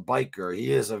he is a biker.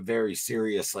 He is a very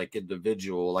serious, like,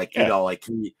 individual. Like, you know, like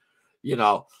he, you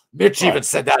know, Mitch even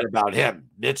said that about him.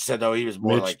 Mitch said, though, he was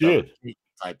more like the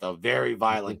type, though, very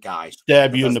violent guy.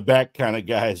 Stab you in the back kind of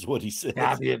guy is what he said.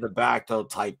 Stab you in the back, though,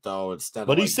 type, though, instead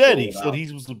but of. He said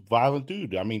he was a violent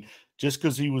dude. I mean, just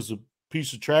because he was a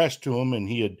piece of trash to him and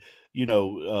he had, you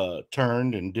know,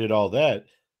 turned and did all that,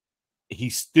 he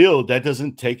still, that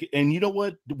doesn't take it. And you know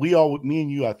what? Me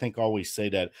and you, I think, always say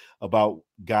that about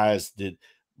guys that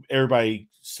everybody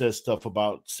says stuff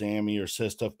about Sammy or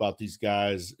says stuff about these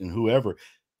guys and whoever.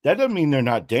 That doesn't mean they're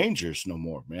not dangerous no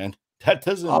more, man. That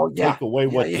doesn't take away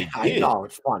what they did. No,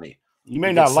 it's funny. You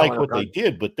may not like what they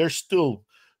did, but they're still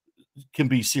can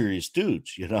be serious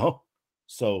dudes, you know?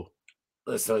 So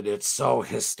listen, it's so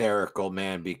hysterical,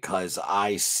 man, because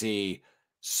I see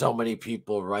so many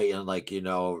people writing, like, you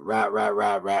know, rat.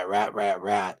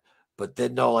 But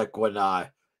then, no, like, when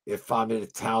if I'm in a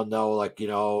town, though, like, you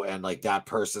know, and like that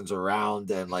person's around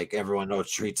and like everyone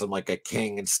knows, treats them like a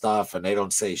king and stuff, and they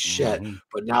don't say shit.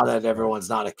 But now that everyone's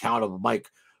not accountable, Mike,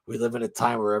 we live in a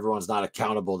time where everyone's not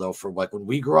accountable, though, for like when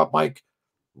we grew up, Mike,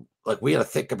 like we had to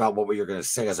think about what we were going to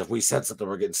say, as if we said something,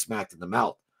 we're getting smacked in the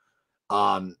mouth.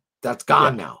 That's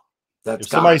gone now. That's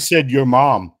if somebody said your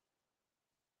mom,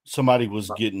 somebody was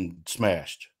getting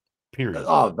smashed. Period.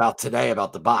 Oh, about today,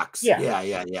 about the box. Yeah.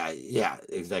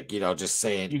 It's like, you know, just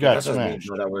saying you got that doesn't smashed.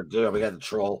 mean that we're doing. We got the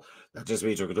troll. That just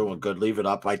means we're doing good. Leave it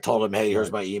up. I told him, hey,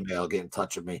 here's my email. Get in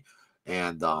touch with me,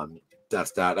 and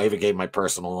that's that. I even gave my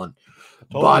personal one.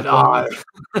 But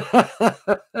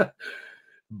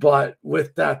but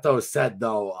with that though said,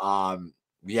 though,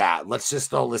 yeah, let's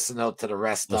just go listen out to the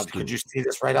rest of. Could you see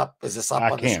this right up? Is this up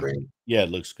on the screen? Yeah,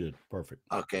 it looks good. Perfect.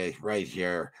 Okay, right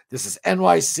here. This is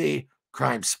NYC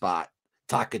Crime Spot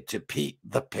talking to Pete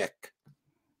the Pick.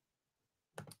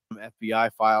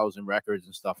 FBI files and records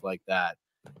and stuff like that.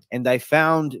 And I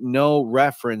found no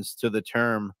reference to the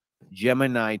term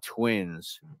Gemini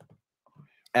Twins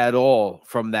at all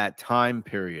from that time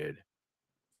period.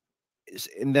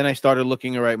 and then I started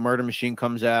looking. All right, Murder Machine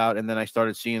comes out, and then I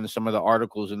started seeing some of the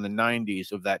articles in the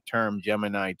 '90s of that term,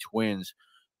 Gemini Twins.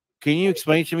 Can you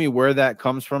explain to me where that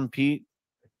comes from, Pete?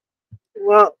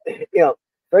 Well,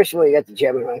 first of all, you got the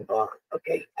Gemini bar.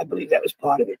 Okay, I believe that was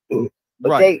part of it. But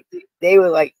Right. they were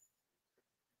like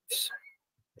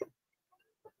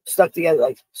stuck together,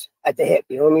 like at the hip.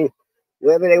 You know what I mean?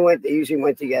 Wherever they went, they usually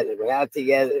went together. Went out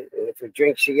together, and for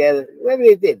drinks together. Whatever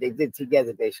they did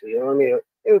together, basically. You know what I mean?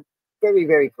 They were very,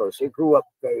 very close. They grew up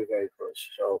very, very close.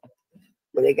 So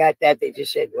when they got that, they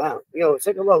just said, "Wow, it's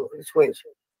like a logo, the Twins."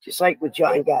 Just like with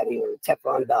John Gotti or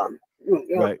Teflon Don.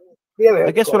 Right.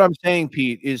 I guess what I'm saying,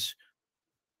 Pete, is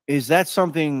that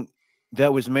something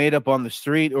that was made up on the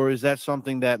street, or is that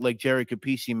something that like Jerry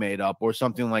Capisi made up, or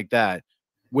something like that?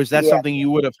 Was that something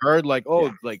you would have heard? Like,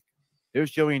 oh, like there's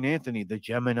Joey and Anthony, the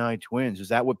Gemini Twins. Is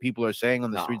that what people are saying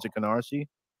on the streets of Canarsie?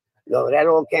 No, that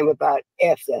all came about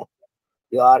after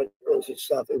the articles and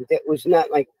stuff. It was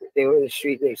not like they were in the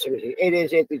street. It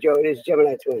is Anthony Joe. It is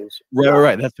Gemini Twins.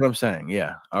 Right. That's what I'm saying.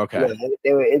 Yeah. Okay. Yeah,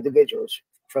 they were individuals.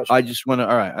 Trust me. I just want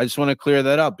to clear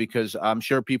that up because I'm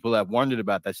sure people have wondered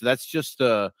about that. So that's just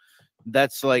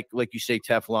that's like you say,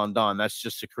 Teflon Don. That's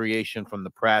just a creation from the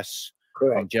press,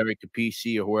 from Jerry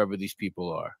Capisi or whoever these people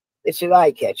are. It's an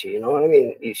eye catcher, you know what I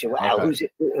mean? You say, wow, who's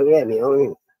it? You know what I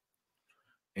mean?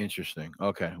 Interesting.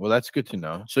 Okay. Well, that's good to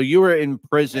know. So you were in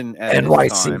prison at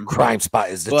NYC Crime Spot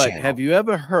is the channel. Have you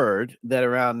ever heard that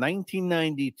around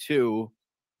 1992,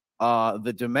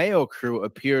 the Demeo Crew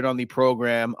appeared on the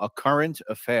program A Current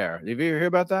Affair? Did you ever hear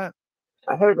about that?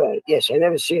 I heard about it. Yes, I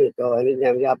never seen it though. I didn't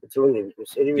have the opportunity.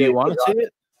 Do you want to see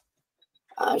it?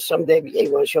 Someday,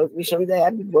 you want to show it to me someday?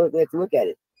 I'd be more glad to look at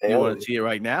it. You want to see it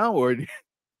right now, or you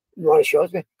want to show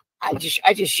it to me? I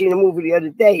just seen a movie the other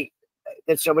day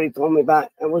that somebody told me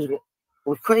about. It was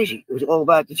crazy. It was all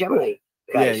about the Gemini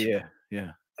guys. Yeah.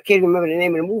 I can't remember the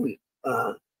name of the movie.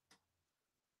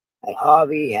 Had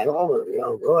Harvey, had all of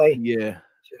them, Roy. Yeah.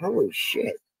 Holy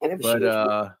shit. I never seen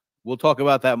it. We'll talk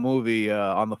about that movie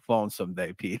on the phone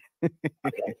someday, Pete.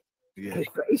 Okay. Yeah. It's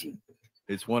crazy.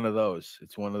 It's one of those.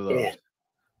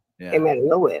 Yeah. Came out of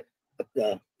nowhere.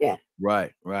 But yeah.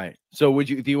 Right. So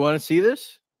do you want to see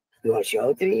this? You want to show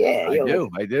it to me? Yeah.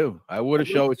 I do. I would have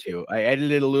showed it to you. I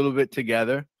edited a little bit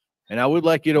together, and I would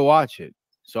like you to watch it.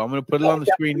 So I'm going to put it on the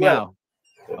screen now.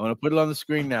 I'm going to put it on the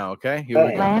screen now, okay? Here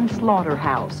we go. Land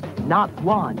slaughterhouse. Not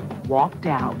one walked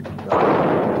out.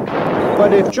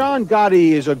 But if John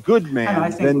Gotti is a good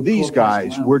man, then these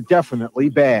guys were definitely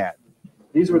bad.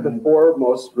 These were the four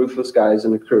most ruthless guys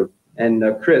in the crew. And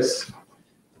Chris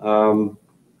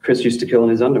used to kill in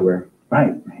his underwear.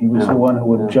 Right. He was the one who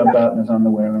would jump out in his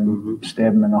underwear and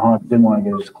stab him in the heart. Didn't want to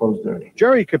get his clothes dirty.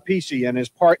 Jerry Capisi and his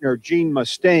partner Gene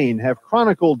Mustaine have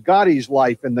chronicled Gotti's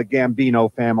life in the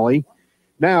Gambino family.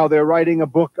 Now they're writing a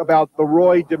book about the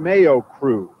Roy Demeo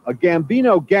Crew, a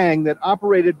Gambino gang that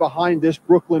operated behind this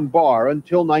Brooklyn bar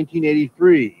until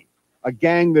 1983, a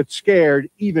gang that scared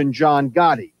even John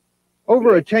Gotti.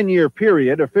 Over a 10-year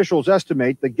period, officials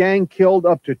estimate the gang killed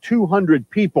up to 200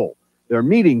 people. Their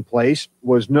meeting place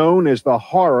was known as the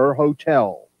Horror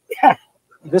Hotel.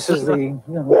 This is the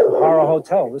Horror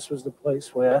Hotel. This was the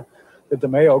place where the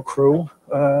Demeo Crew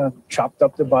chopped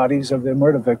up the bodies of their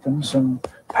murder victims and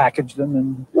packaged them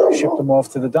and shipped them off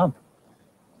to the dump.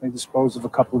 They disposed of a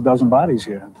couple of dozen bodies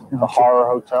here. The Horror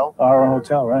Hotel? Horror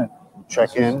Hotel, right.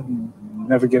 Check in.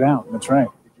 Never get out. That's right.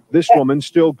 This woman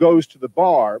still goes to the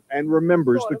bar and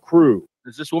remembers the crew.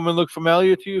 Does this woman look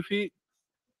familiar to you, Pete?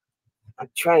 I'm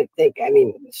trying to think. I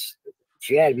mean,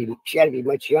 she had to be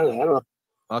much younger. I don't know.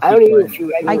 I don't even know if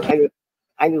you.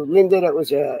 I knew Linda. That was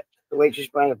the waitress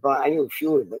by the bar. I knew a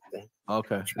few of them.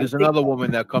 Okay. There's another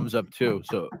woman that comes up too.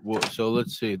 So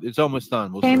let's see. It's almost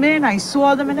done. Came in, I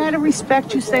saw them, and out of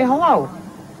respect, you say hello.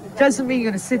 Doesn't mean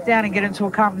you're going to sit down and get into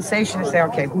a conversation and say,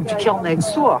 okay, who'd you kill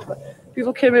next door?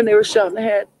 People came in, they were shot in the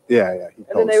head. Yeah. And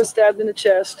then they were stabbed in the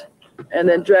chest and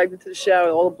then dragged into the shower.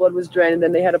 All the blood was drained. And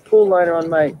then they had a pool liner on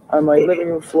my living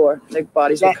room floor. Their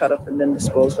bodies were cut up and then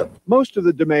disposed of. Most of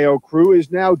the Demeo crew is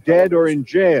now dead or in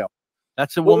jail.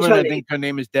 That's a woman, I think her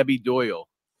name is Debbie Doyle.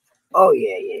 Oh,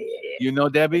 yeah. You know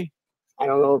Debbie? I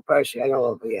don't know her personally. I know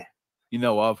of her, yeah. You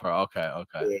know of her. Okay.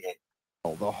 Yeah.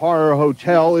 The Horror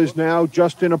Hotel is now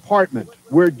just an apartment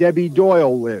where Debbie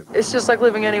Doyle lived. It's just like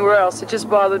living anywhere else. It just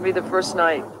bothered me the first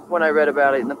night when I read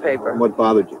about it in the paper. What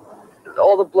bothered you?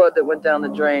 All the blood that went down the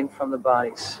drain from the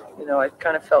bodies. I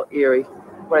kind of felt eerie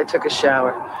when I took a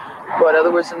shower. But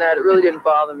other words than that, it really didn't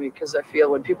bother me because I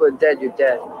feel when people are dead, you're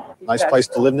dead. Nice place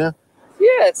to live now?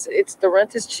 Yeah, it's the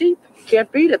rent is cheap. You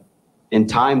can't beat it. In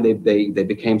time, they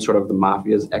became sort of the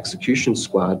mafia's execution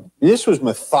squad. This was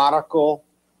methodical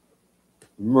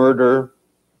murder,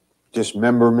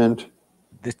 dismemberment.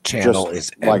 This channel Just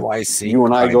is like NYC. you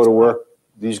and I Crime go to Spot. work.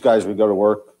 These guys would go to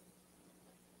work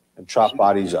and chop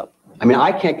bodies up. I mean,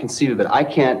 I can't conceive of it. I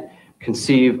can't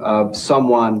conceive of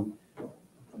someone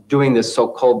doing this so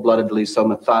cold-bloodedly, so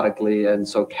methodically, and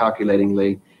so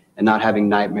calculatingly, and not having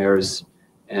nightmares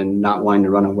and not wanting to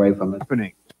run away from it.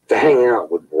 To hang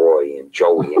out with Roy and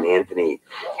Joey and Anthony,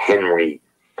 Henry,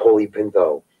 Paulie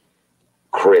Pinto,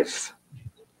 Chris,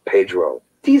 Pedro.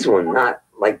 These were not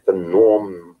like the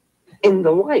norm in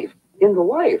the life.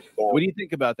 What do you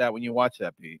think about that when you watch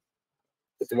that, Pete?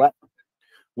 What?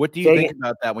 What do you think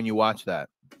about that when you watch that?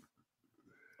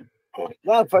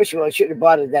 Well, first of all, I shouldn't have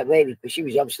bothered that lady because she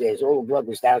was upstairs. All the blood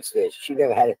was downstairs. She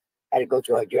never had to go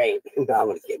through her drain.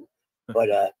 No, I'm kidding. But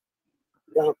you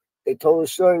know, they told the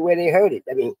story where they heard it.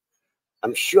 I mean,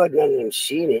 I'm sure none of them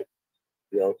seen it,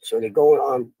 you know. So they're going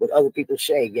on what other people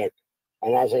say again.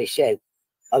 And as I said,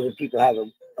 other people have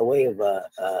a way of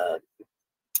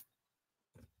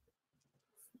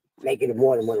making it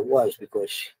more than what it was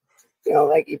because, you know,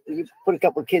 like if you put a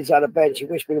couple of kids on a bench, you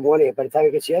whisper in one ear, by the time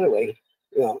it gets the other way,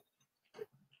 you know,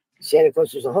 Santa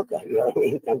Claus is a hooker, you know what I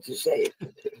mean? I'm just saying.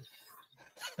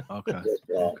 Okay.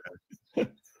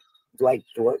 But,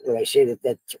 would I say that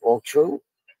that's all true?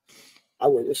 I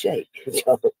wouldn't say.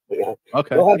 So, you know,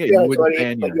 Okay. don't have Yeah, you feelings wouldn't on it,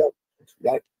 ban but, you.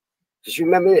 you know, just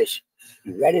remember this.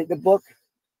 You read it in the book,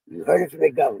 you heard it from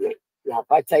the government. Now,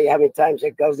 if I tell you how many times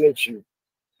that government should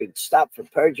been stopped for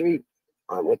perjury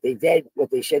on what they did,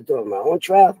 what they said during my own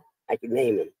trial, I can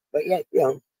name them. But yet, you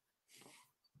know.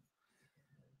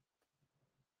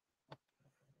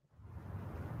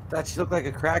 Thought she looked like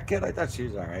a crack kid. I thought she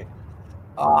was all right.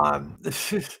 I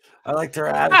liked her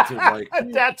attitude. Like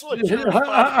that's what you're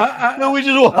no, we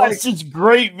just watched this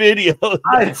great video.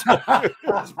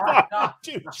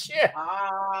 Dude, shit.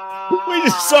 We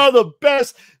just saw the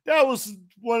best. That was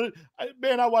one.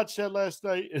 Man, I watched that last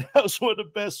night, and that was one of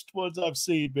the best ones I've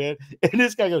seen, man. And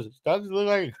this guy goes, "Does it look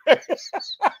like?"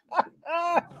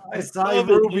 I saw you,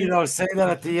 Rubio, say that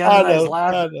at the end.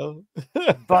 I know.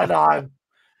 But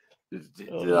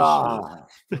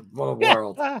what a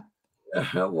world!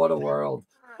 What a world!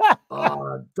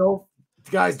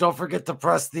 Don't forget to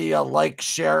press the like,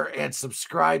 share, and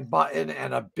subscribe button,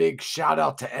 and a big shout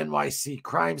out to NYC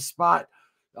Crime Spot.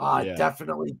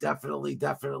 Definitely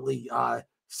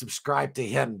subscribe to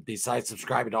him besides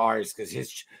subscribing to ours because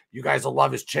you guys will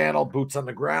love his channel, Boots on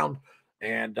the Ground,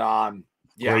 and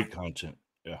great content.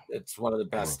 Yeah, it's one of the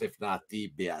best, if not the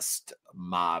best,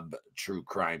 mob true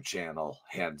crime channel,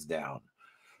 hands down.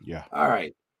 Yeah. All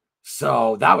right.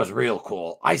 So that was real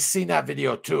cool. I seen that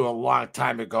video too a long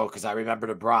time ago because I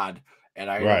remembered abroad and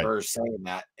I remember saying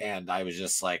that and I was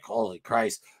just like, holy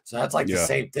Christ. So that's like the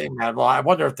same thing, man. Well, I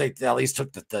wonder if they at least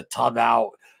took the tub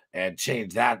out and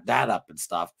changed that up and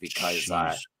stuff because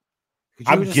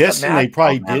I'm guessing they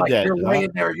probably did that. You're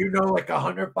laying there, you know, like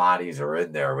 100 bodies are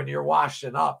in there when you're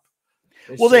washing up.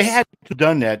 Well, they had to have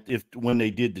done that when they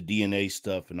did the DNA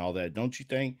stuff and all that, don't you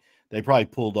think? They probably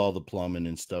pulled all the plumbing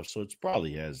and stuff, so it's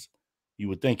probably you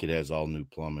would think it has all new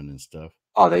plumbing and stuff.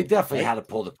 Oh, they definitely had to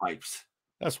pull the pipes.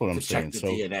 That's what I'm saying. Check the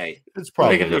DNA. It's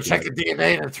probably going to go check the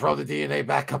DNA and throw the DNA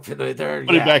back up into there.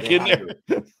 Put it back in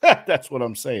there. That's what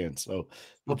I'm saying. So,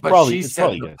 but probably, she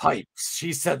said the pipes.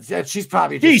 She said that she's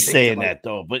probably she's saying that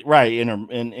though, but in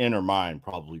her mind,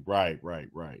 probably right.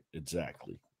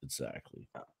 Exactly.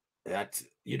 That's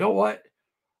you know what.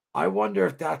 I wonder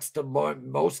if that's the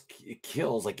most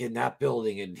kills like in that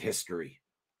building in history.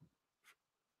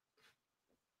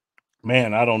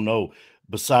 Man, I don't know.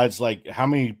 Besides, like, how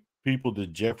many people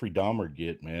did Jeffrey Dahmer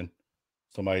get, man?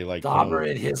 Somebody like Dahmer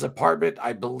in his apartment,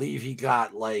 I believe he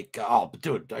got like, oh,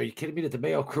 dude, are you kidding me? That the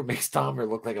Demeo Crew makes Dahmer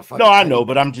look like a fucking. No, I know,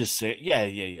 but I'm just saying,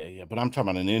 yeah. But I'm talking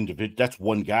about an individual. That's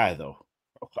one guy, though.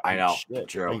 I know. Shit.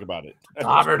 True. Think about it.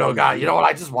 Dahmer, no guy. You know what?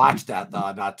 I just watched that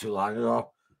not too long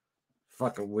ago.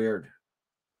 Fucking weird.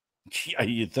 Yeah,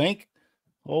 you think?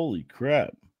 Holy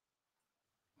crap.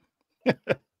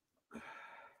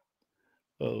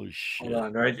 Oh, shit.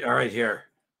 Hold on. All right here.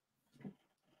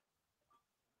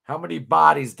 How many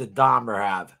bodies did Dahmer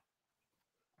have?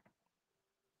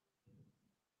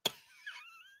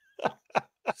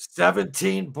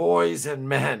 17 boys and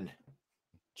men.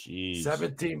 Jeez.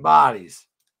 17 bodies.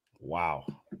 Wow.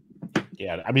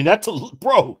 Yeah, I mean, that's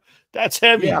that's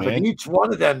heavy, yeah, man. But each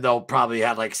one of them, though, probably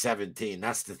had like 17.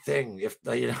 That's the thing. If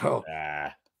you know.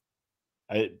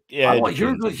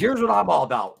 Here's what I'm all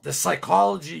about. The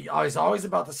psychology. I was always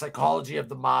about the psychology of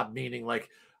the mob, meaning like,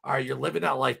 all right, you're living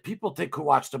that life. People think who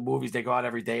watch the movies, they go out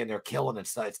every day and they're killing and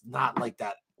stuff. It's not like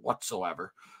that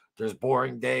whatsoever. There's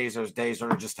boring days. There's days when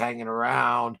they're just hanging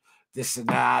around. this and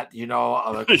that, you know,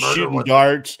 like shooting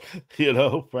darts, you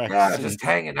know, practicing, just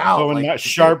hanging out, like not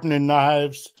sharpening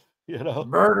knives, you know.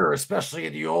 Murder, especially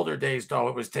in the older days, though,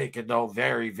 it was taken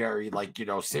very, very, like, you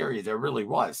know, serious. There really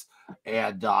was.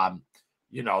 And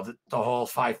you know, the whole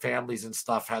 5 families and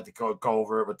stuff had to go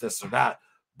over it with this or that.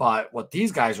 But what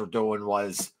these guys were doing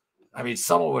was, I mean,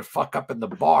 someone would fuck up in the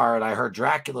bar, and I heard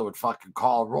Dracula would fucking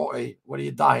call Roy, "What are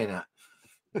you dying at?"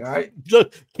 All right.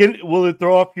 Will it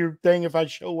throw off your thing if I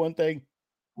show one thing?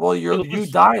 Well, you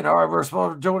dying. All right, we're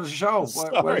supposed to do a show.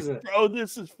 What is it? Bro,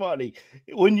 this is funny.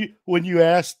 When you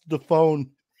asked the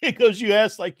phone, it goes, you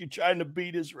asked like you're trying to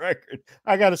beat his record.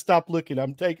 I got to stop looking.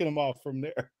 I'm taking them off from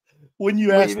there. When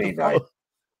you asked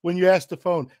the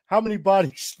phone, how many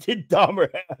bodies did Dahmer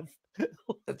have?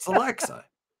 It's Alexa.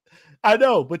 I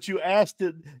know, but you asked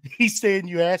it. He's saying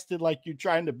you asked it like you're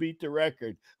trying to beat the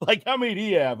record. Like, how many do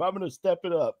you have? I'm going to step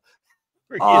it up.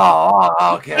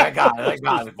 Oh, okay. I got it.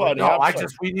 Funny. No,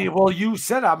 well, you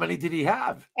said how many did he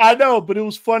have? I know, but it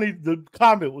was funny. The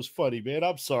comment was funny, man.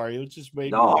 I'm sorry. It was just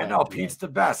made me laugh. I know. Pete's the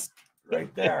best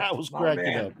right there. I was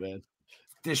cracking up, man.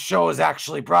 This show is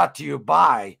actually brought to you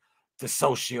by the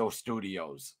Socio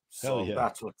Studios. So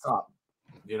that's what's up.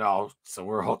 You know, so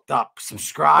we're hooked up.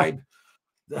 Subscribe.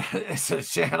 It's a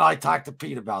channel. I talked to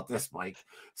Pete about this, Mike.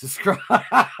 Subscribe.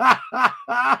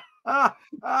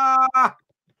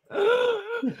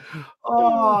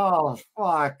 Oh,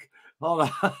 fuck. Hold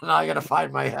on. Now I got to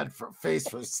find my face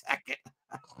for a second.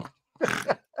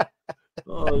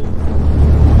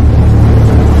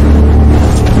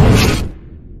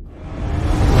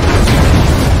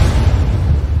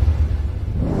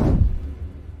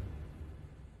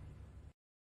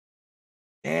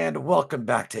 And welcome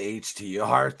back to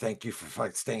HTR. Thank you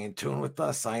for staying in tune with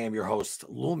us. I am your host,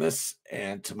 Loomis,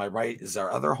 and to my right is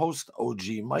our other host,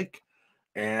 OG Mike.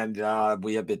 And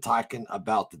we have been talking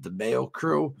about the Demeo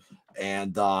Crew,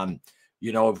 and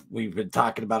you know, we've been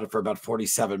talking about it for about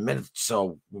 47 minutes,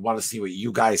 so we want to see what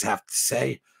you guys have to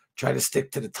say. Try to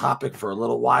stick to the topic for a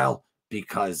little while,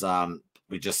 because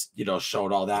we just, you know,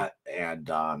 showed all that, and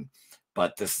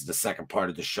but this is the second part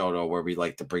of the show, though, where we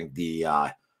like to bring the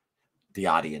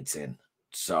audience in.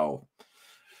 So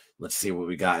let's see what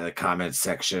we got in the comment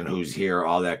section. Who's here?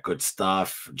 All that good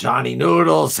stuff. Johnny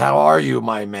Noodles, how are you,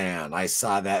 my man? I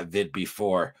saw that vid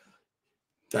before.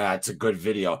 That's a good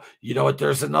video. You know what?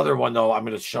 There's another one, though, I'm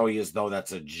going to show you as though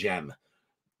that's a gem.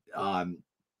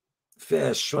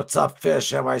 Fish, what's up,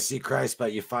 Fish? MIC Christ,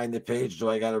 but you find the page. Do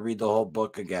I got to read the whole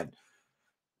book again?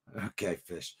 Okay,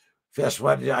 Fish. Fish,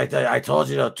 what did I told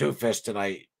you, though, too, Fish,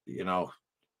 tonight, you know,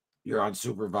 you're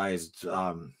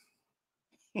unsupervised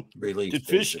release. Did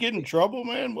Fish get in trouble,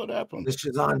 man? What happened? This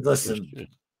is on. Listen,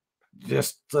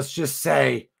 let's just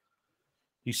say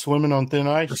he's swimming on thin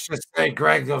ice. Let's just say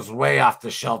Greg goes way off the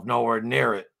shelf, nowhere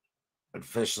near it, and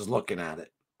Fish is looking at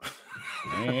it.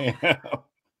 Man,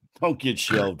 don't get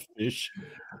shelved, Fish.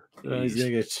 He's gonna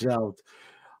get shelved.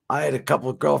 I had a couple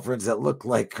of girlfriends that looked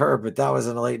like her, but that was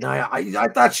in a late night. I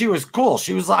thought she was cool.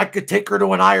 She was like, I could take her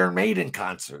to an Iron Maiden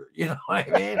concert. You know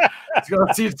what I mean?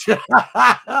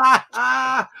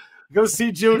 Go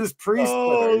see Judas Priest.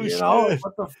 Oh, with her, you know?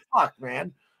 What the fuck,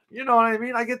 man? You know what I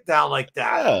mean? I get down like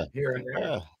that here and there.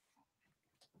 Yeah.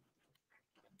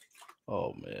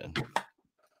 Oh, man.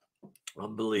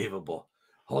 Unbelievable.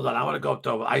 Hold on. I want to go up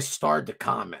to, I starred the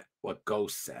comment, what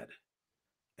Ghost said.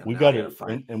 We got to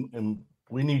find and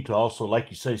we need to also, like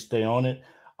you say, stay on it.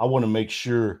 I want to make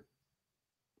sure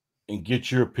and get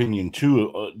your opinion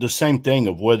too. The same thing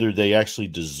of whether they actually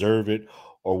deserve it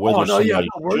or whether we're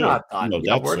not done.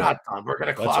 No, we're not done. We're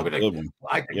gonna close.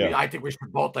 I think we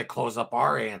should both like close up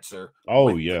our answer.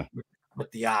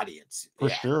 With the audience for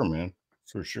sure, man.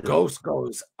 For sure. Ghost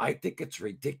goes. I think it's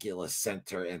ridiculous.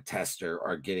 Senter and Testa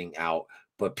are getting out,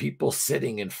 but people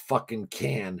sitting in fucking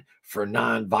can for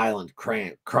non-violent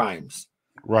crimes.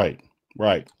 Right.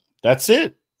 That's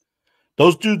it.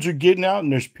 Those dudes are getting out,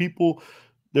 and there's people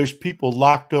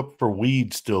locked up for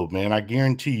weed still, man. I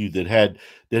guarantee you that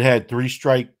had 3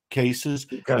 strike cases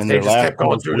because they just kept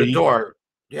going through the door.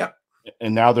 Yep.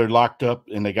 And now they're locked up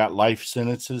and they got life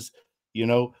sentences. You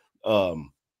know,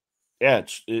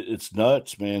 it's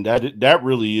nuts, man. That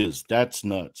really is. That's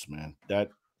nuts, man.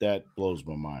 That blows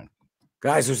my mind.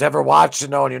 Guys, who's ever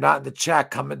watching, and you're not in the chat,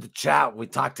 come in the chat. We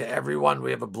talk to everyone. We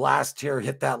have a blast here.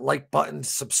 Hit that like button.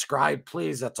 Subscribe,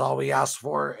 please. That's all we ask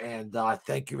for. And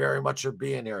thank you very much for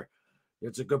being here.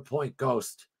 It's a good point,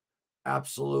 Ghost.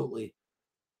 Absolutely.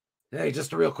 Hey,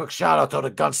 just a real quick shout out to the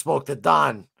Gunsmoke to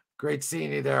Don. Great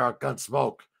seeing you there,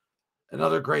 Gunsmoke.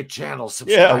 Another great channel.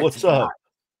 Subscribe. Yeah, what's up?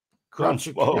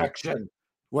 Crunchy Connection.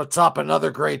 What's up?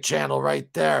 Another great channel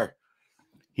right there.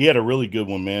 He had a really good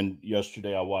one, man.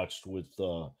 Yesterday I watched with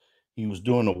he was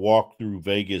doing a walk through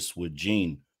Vegas with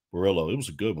Gene Barillo. It was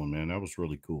a good one, man. That was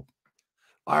really cool.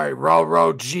 All right,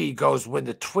 Ro G goes, when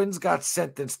the Twins got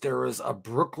sentenced, there was a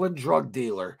Brooklyn drug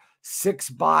dealer,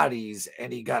 6 bodies,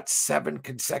 and he got 7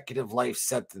 consecutive life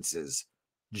sentences.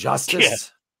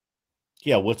 Justice?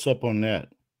 Yeah, what's up on that?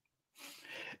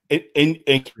 And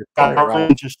can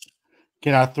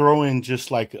I throw in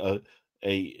just like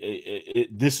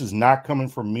this is not coming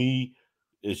from me.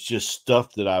 It's just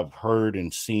stuff that I've heard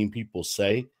and seen people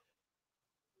say.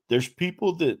 There's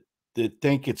people that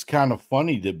think it's kind of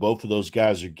funny that both of those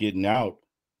guys are getting out,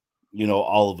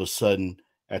 all of a sudden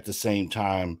at the same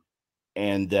time,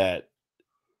 and that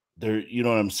they're, you know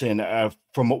what I'm saying,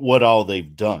 from what all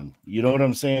they've done. You know what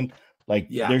I'm saying? Like,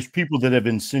 there's people that have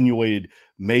insinuated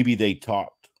maybe they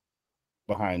talked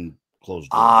behind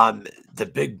closed doors. The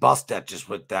big bust that just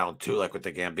went down too, like with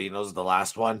the Gambinos, the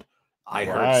last one. I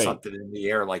heard something in the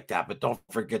air like that, but don't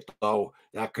forget though,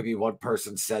 that could be one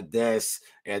person said this,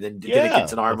 and then it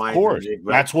gets in our mind. Of course,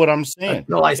 that's what I'm saying.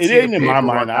 It ain't in my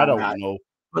mind. I don't know.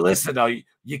 But listen, though,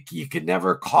 you can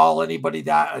never call anybody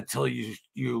that until you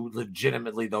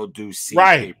legitimately though do see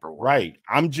paperwork. Right.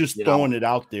 I'm just throwing it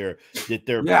out there that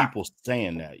there are people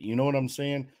saying that. You know what I'm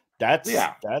saying?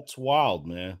 That's wild,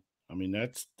 man. I mean,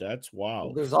 that's wild.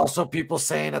 Well, there's also people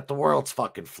saying that the world's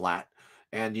fucking flat.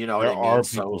 And you know there what I mean? are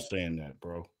people saying that,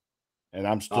 bro. And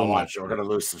I'm still not sure. We're gonna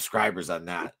lose subscribers on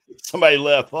that. Somebody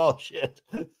left. Oh shit.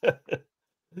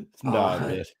 Nah,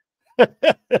 man.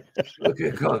 Look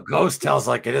at Ghost tells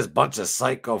like it is a bunch of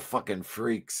psycho fucking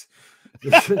freaks.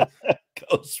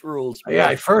 Ghost rules. Man.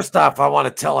 Yeah, first off, I want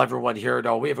to tell everyone here,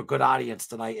 though, we have a good audience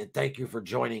tonight, and thank you for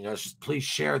joining us. Please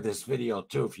share this video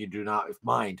too if you do not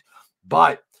mind.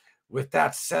 But with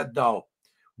that said, though,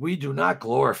 we do not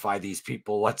glorify these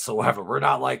people whatsoever. We're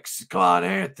not like, come on,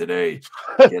 Anthony,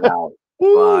 get out.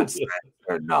 Come on,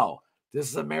 no, this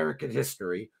is American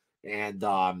history, and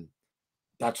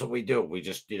that's what we do. We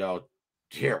just,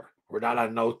 here, we're not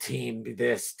on no team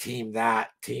this, team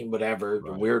that, team whatever,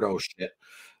 the weirdo shit,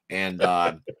 and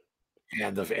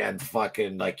and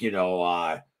fucking like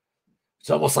it's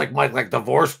almost like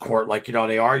divorce court, like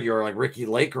they argue or like Ricky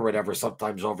Lake or whatever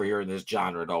sometimes over here in this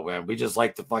genre, though, man. We just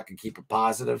like to fucking keep it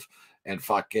positive and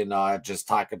fucking just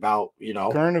talk about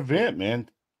current event, man.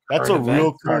 That's a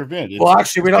real current event. Well,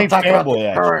 actually, we don't talk about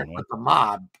the current with the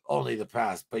mob, only the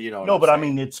past. But no, but I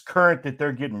mean, it's current that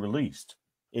they're getting released.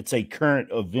 It's a current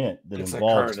event that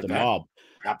involves the mob.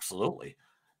 Absolutely.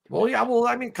 Well, yeah. Well,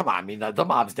 I mean, come on. I mean, the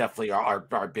mob's definitely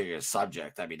our biggest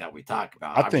subject. I mean, that we talk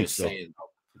about. I'm just saying.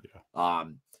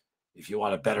 If you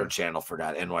want a better channel for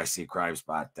that, NYC Crime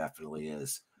Spot definitely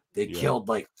is. They killed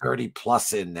like 30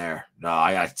 plus in there. No,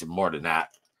 I got more than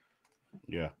that.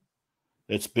 Yeah,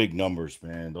 it's big numbers,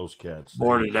 man. Those cats.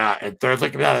 More than that, and they're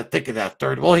looking at it, thinking that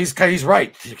 30. Well, he's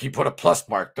right. He put a plus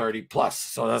mark, 30 plus.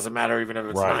 So it doesn't matter even if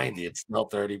it's 90. It's still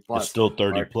 30 plus. It's still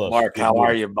 30 plus. Mark, how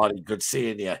are you, buddy? Good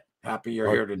seeing you. Happy you're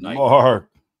here tonight. Mark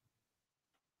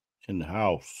in the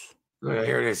house.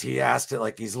 Here it is. He asked it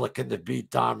like he's looking to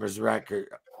beat Dahmer's record.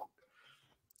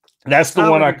 That's the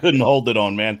one I couldn't hold it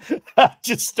on, man. I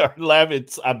just started laughing.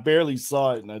 I barely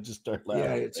saw it, and I just started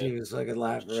laughing. Yeah, he was fucking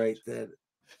laughing right then.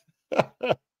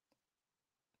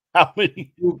 How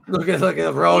many? Look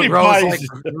at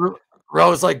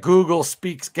Rose like Google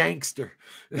speaks gangster.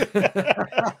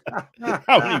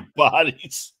 How many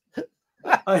bodies?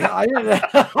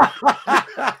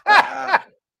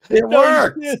 It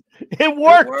worked. It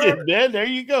worked, man. There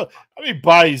you go. How many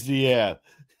bodies do you have?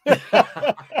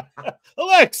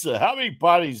 Alexa, how many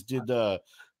bodies did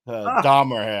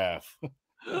Dahmer have?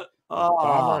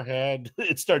 Dahmer had.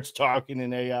 It starts talking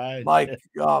in AI. Mike,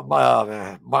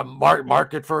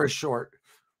 mark it for a short.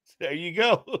 There you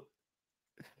go.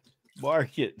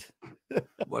 Mark it.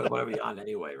 What are we on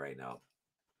anyway right now?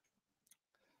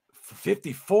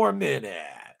 54 minutes.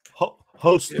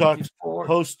 Host talks.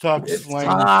 It's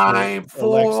time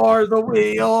for the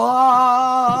wheel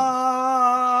of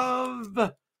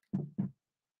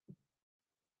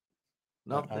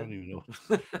nothing. I don't even know.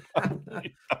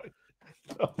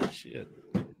 Oh shit!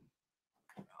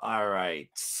 All right,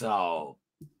 so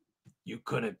you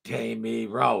couldn't pay me,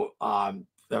 bro.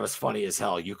 That was funny as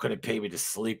hell. You couldn't pay me to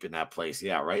sleep in that place.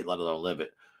 Yeah, right. Let alone live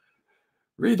it.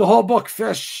 Read the whole book,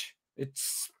 fish.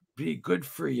 It's be good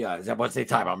for you. Is that what they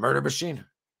talk about? Murder Machine?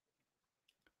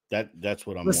 That's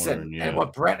what I'm wondering. Yeah. And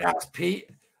what Brett asked Pete,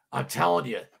 I'm telling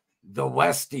you, the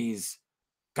Westies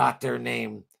got their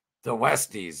name. The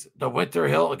Westies, the Winter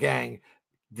Hill gang,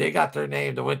 they got their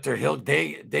name. The Winter Hill.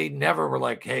 They never were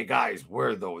like, hey guys,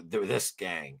 we're this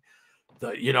gang.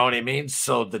 You know what I mean?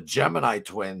 So the Gemini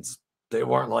Twins, They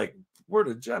weren't like, we're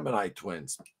the Gemini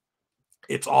Twins.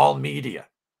 It's all media.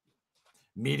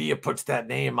 Media puts that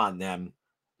name on them,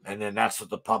 and then that's what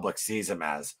the public sees them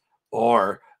as.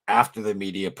 Or after the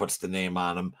media puts the name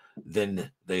on them,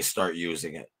 then they start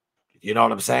using it. You know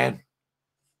what I'm saying?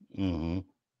 Mm-hmm.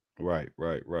 Right.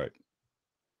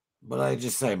 But I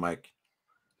just say, Mike.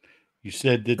 You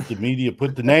said that the media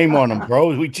put the name on them,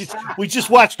 bro. We just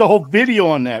watched the whole video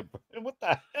on that. What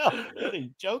the hell? Are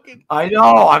you joking? I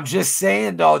know. I'm just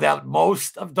saying, though, that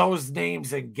most of those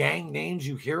names and gang names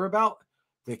you hear about,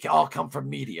 they all come from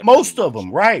media. Most of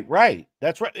them, right.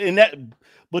 That's right. And that,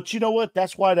 but you know what?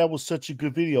 That's why that was such a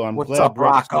good video. I'm What's glad up,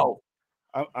 Rocco?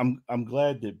 I'm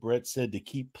glad that Brett said to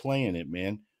keep playing it,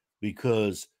 man,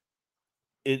 because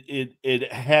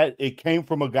it came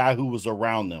from a guy who was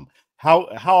around them. How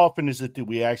often is it that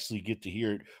we actually get to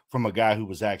hear it from a guy who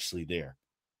was actually there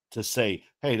to say,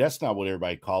 hey, that's not what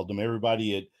everybody called them.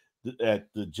 Everybody at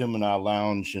the Gemini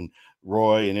Lounge and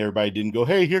Roy and everybody didn't go,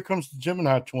 hey, here comes the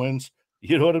Gemini Twins.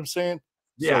 You know what I'm saying?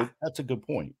 Yeah. So that's a good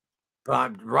point.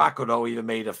 Rocco, though, even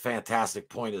made a fantastic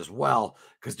point as well,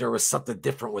 because there was something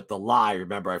different with the lie.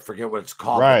 Remember, I forget what it's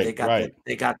called. Right, but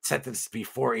they got sentenced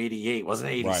before 88. Wasn't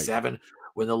it 87? Right.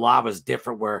 When the law was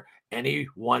different, where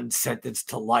anyone sentenced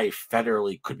to life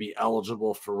federally could be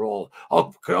eligible for parole.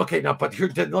 Oh, okay. Now, but here,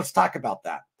 let's talk about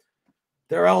that.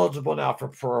 They're eligible now for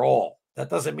parole. That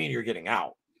doesn't mean you're getting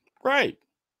out. Right.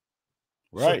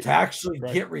 So to actually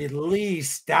get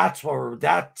released, that's what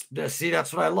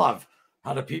I love.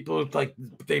 How the people, like,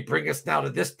 they bring us now to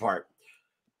this part.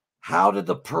 How did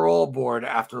the parole board,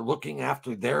 after looking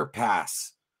after their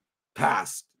past,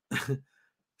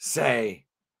 say,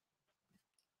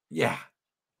 yeah,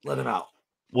 let him out?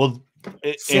 Well,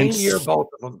 same year, both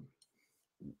of them.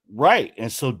 Right.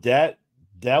 And so that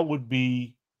would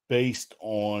be based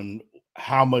on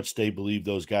how much they believe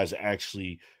those guys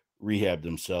actually rehab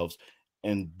themselves.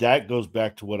 And that goes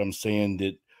back to what I'm saying,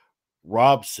 that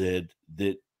Rob said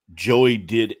that Joey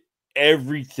did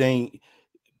everything.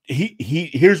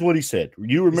 Here's what he said.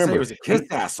 You remember, he was a kiss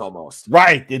ass almost.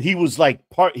 Right. That he was like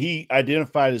he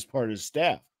identified as part of the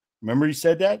staff. Remember he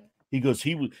said that? He goes,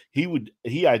 he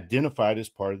identified as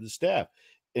part of the staff.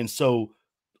 And so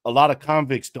a lot of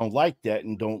convicts don't like that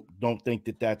and don't think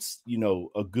that that's,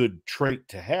 a good trait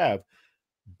to have.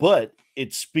 But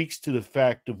it speaks to the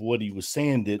fact of what he was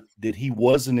saying, that he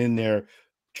wasn't in there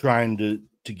trying to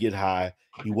get high.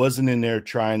 He wasn't in there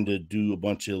trying to do a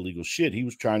bunch of illegal shit. He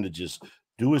was trying to just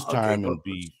do his time and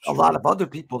be a lot of other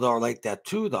people though are like that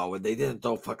too, though, and they didn't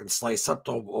fucking slice up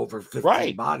over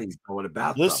 15 bodies going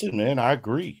about. Listen, man, I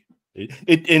agree.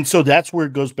 And so that's where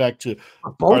it goes back to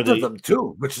both of them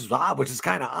too, which is odd, which is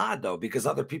kind of odd though, because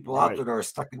other people out there are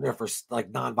stuck in there for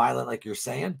like nonviolent, like you're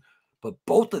saying, but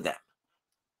both of them.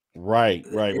 Right.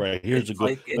 Here's a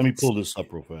good. Let me pull this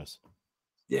up real fast.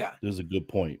 Yeah, there's a good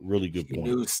point. Really good point.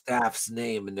 New staff's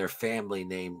name and their family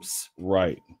names.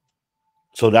 Right.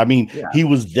 So I mean, he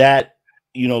was that,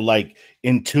 like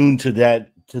in tune to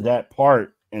that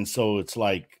part, and so it's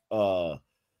like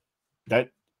that.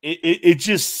 It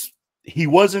just, he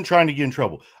wasn't trying to get in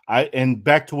trouble. And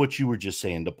back to what you were just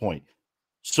saying, the point.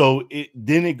 So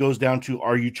then it goes down to: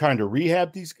 are you trying to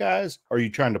rehab these guys? Or are you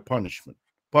trying to punish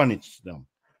them?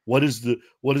 What is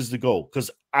the goal?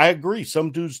 Because I agree,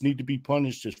 some dudes need to be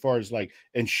punished as far as like,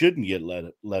 and shouldn't get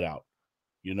let out.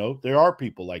 There are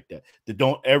people like that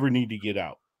don't ever need to get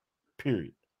out.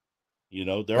 Period.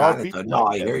 There are people. No,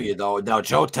 I hear you though. Now,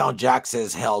 Joetown Jack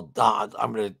says, "Hell, Don."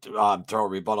 I'm going to throw a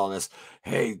rebuttal on this.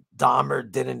 Hey, Dahmer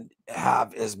didn't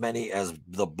have as many as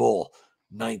the Bull,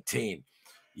 19.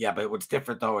 Yeah, but what's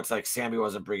different though, it's like Sammy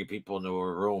wasn't bringing people into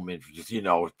a room and just,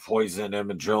 poisoning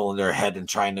them and drilling their head and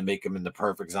trying to make them into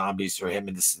perfect zombies for him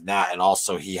and this and that. And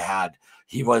also he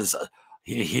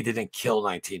didn't kill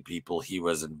 19 people. He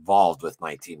was involved with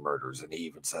 19 murders, and he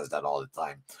even says that all the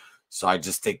time. So I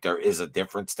just think there is a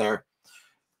difference there.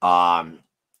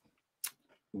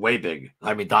 Way big.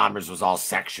 I mean, Dahmer's was all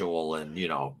sexual and,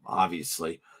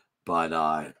 obviously,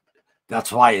 but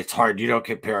that's why it's hard. You don't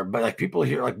compare, but like people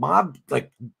here, like mob,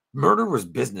 like murder was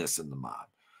business in the mob.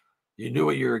 You knew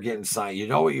what you were getting signed. You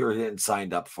know what you were getting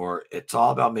signed up for. It's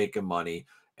all about making money.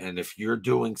 And if you're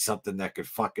doing something that could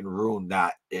fucking ruin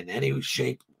that in any way,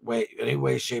 shape,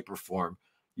 or form,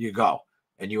 you go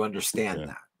and you understand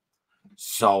that.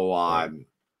 So,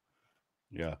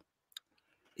 yeah,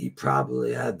 he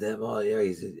probably had them. Oh yeah,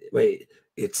 wait.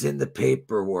 It's in the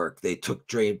paperwork. They took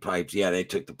drain pipes. Yeah, they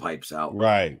took the pipes out.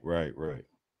 Right.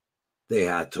 They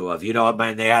had to have,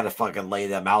 they had to fucking lay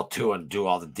them out too and do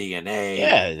all the DNA.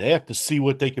 Yeah, they have to see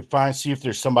what they could find, see if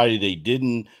there's somebody they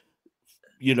didn't,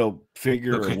 you know,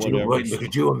 figure or whatever.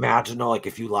 Could you imagine though, like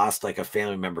if you lost like a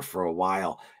family member for a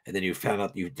while and then you found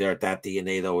out that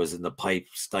DNA though was in the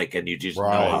pipes, like, and you just know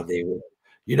how they were.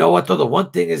 You know what though? The one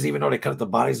thing is, even though they cut the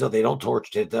bodies though, they don't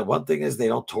torture. The one thing is they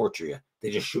don't torture you. They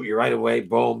just shoot you right away.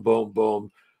 Boom, boom,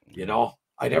 boom. You know,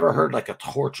 I never heard like a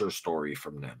torture story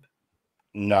from them.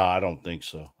 No, I don't think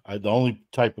so. The only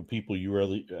type of people you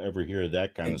really ever hear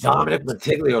that kind of Dominic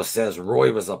Montiglio says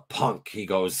Roy was a punk. He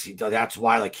goes, that's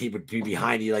why like he would be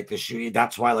behind you like the shooting.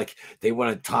 That's why like they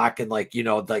wouldn't talk and like, you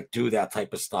know, like do that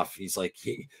type of stuff. He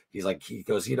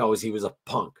goes, he knows he was a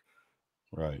punk.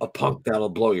 Right. A punk that'll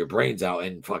blow your brains out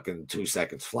in fucking 2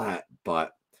 seconds flat.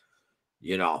 But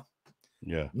you know,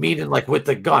 yeah, meaning like with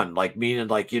the gun, like meaning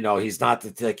like, you know, he's not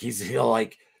he'll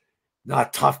like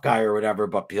not tough guy or whatever,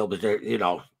 but he'll be, you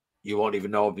know, you won't even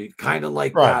know. It'd be kind of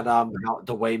like that.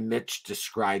 The way Mitch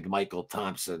described Michael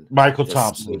Thompson.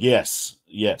 Yes.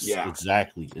 Yeah.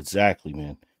 Exactly,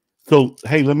 man. So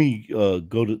hey, let me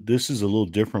go to this. Is a little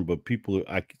different, but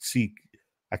I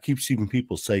keep seeing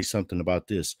people say something about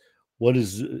this.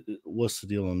 What's the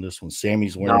deal on this one?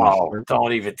 Sammy's wearing a shirt.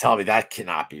 Don't even tell me that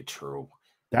cannot be true.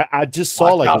 I just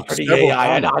saw like for the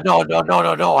AI.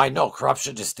 No. I know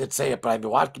corruption just did say it, but I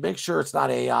mean, make sure it's not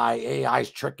AI.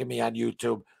 AI's tricking me on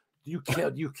YouTube. You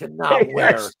cannot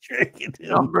wear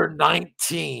number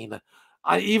 19.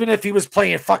 Even if he was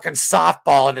playing fucking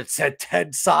softball and it said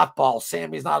 10 softball,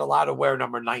 Sammy's not allowed to wear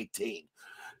number 19.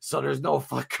 So there's no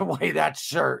fucking way that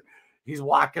shirt. He's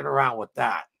walking around with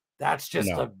that. That's just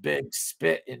a big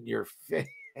spit in your face.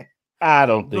 I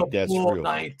don't think that's real.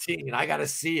 19. I got to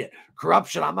see it.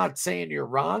 Corruption. I'm not saying you're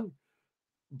wrong,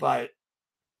 but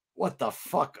what the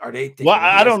fuck are they thinking? Well,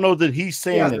 I don't know that he's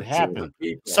saying it happened.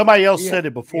 Somebody else said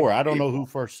it before. I don't know who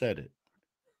first said it.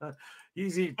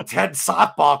 He's Ted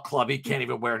softball club. He can't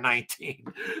even wear 19.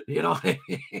 You know,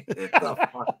 the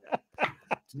fuck?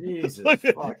 Jesus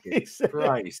fucking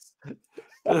Christ.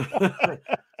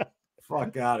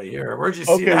 Fuck out of here. Where'd you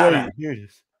see that? Wait, here it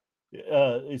is.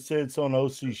 It said it's on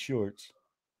OC Shorts.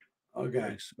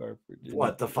 Okay.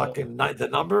 What the fucking the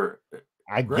number?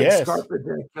 Greg guess Scarper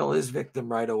didn't kill his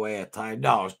victim right away at time.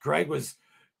 No, Greg was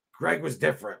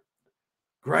different.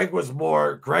 Greg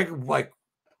like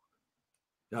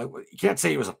you can't say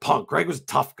he was a punk. Greg was a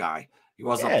tough guy. He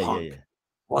wasn't a punk.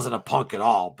 Wasn't a punk at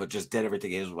all, but just did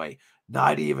everything his way.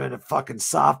 Not even a fucking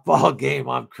softball game.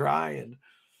 I'm crying.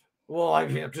 Well, I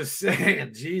mean, I'm just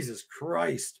saying, Jesus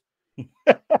Christ.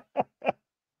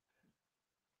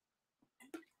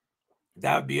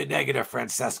 That would be a negative,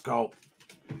 Francesco.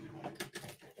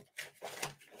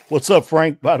 What's up,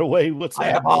 Frank? By the way, I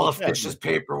have all of Fish's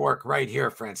paperwork right here,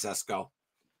 Francesco.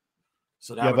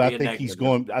 So that would be I a think negative. he's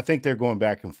going. I think they're going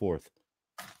back and forth.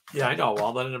 Yeah, I know. Well,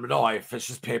 I'm letting him know I have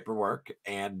Fish's paperwork,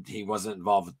 and he wasn't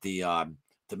involved with the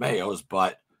Demeos,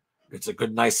 but it's a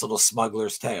good, nice little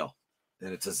smuggler's tale,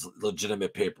 and it's his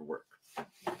legitimate paperwork.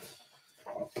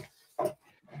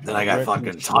 Then I got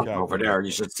fucking Tongue over there. You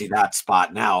should see that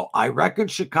spot now. I reckon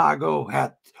Chicago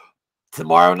had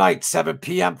tomorrow night, 7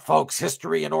 p.m., folks,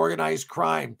 history and organized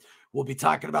crime. We'll be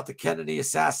talking about the Kennedy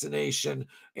assassination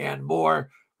and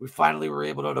more. We finally were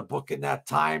able to book in that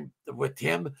time with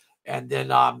him. And then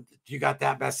you got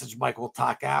that message, Mike. We'll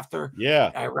talk after. Yeah.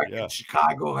 I reckon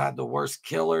Chicago had the worst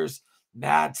killers.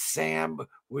 Mad Sam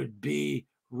would beat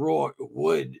Roy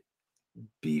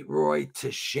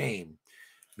to shame.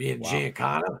 Me and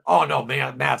Giancana. Oh no,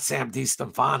 man, Mad Sam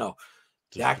DiStefano.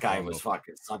 That guy was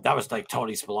fucking. That was like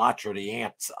Tony Spilotro, the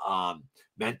Ant's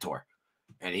mentor,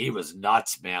 and he was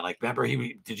nuts, man. Like, remember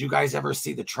did you guys ever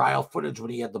see the trial footage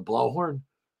when he had the blowhorn?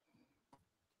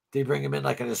 They bring him in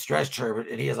like in a stretcher,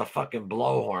 and he has a fucking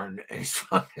blowhorn. And he's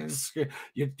fucking.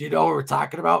 You know what we're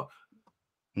talking about?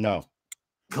 No.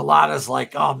 Colada's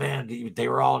like, oh man, they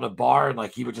were all in a bar, and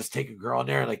like he would just take a girl in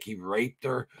there, and like he raped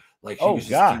her. Like, he was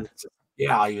God.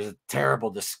 Yeah, he was a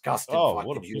terrible, disgusting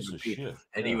fucking human being.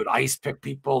 And he would ice pick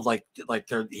people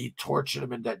he tortured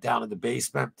them down in the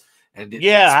basement. And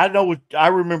I know I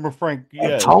remember Frank.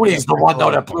 Yeah, Tony's the one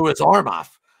though that blew his arm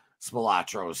off,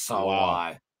 Spilotro.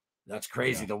 So that's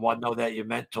crazy. The one though that your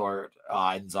mentor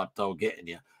ends up though getting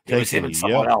you. It was him and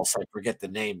someone else. I forget the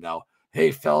name though.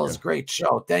 Hey fellas, great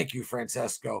show. Thank you,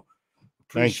 Francesco.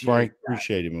 Thanks, Frank.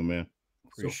 Appreciate it, my man.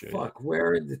 Appreciate it.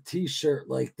 Wearing the t-shirt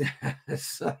like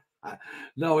that.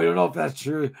 No, we don't know if that's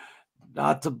true.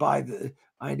 Not to buy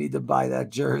I need to buy that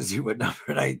jersey with number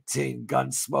 19.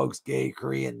 Gun smokes, gay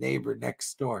Korean neighbor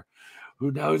next door.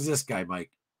 Who knows this guy, Mike?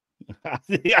 I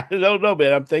don't know,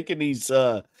 man. I'm thinking he's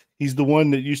the one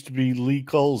that used to be Lee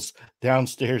Cole's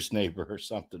downstairs neighbor or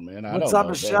something, man. What's up,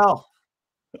 Michelle?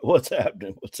 What's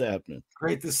happening?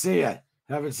 Great to see you.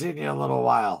 Haven't seen you in a little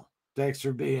while. Thanks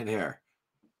for being here.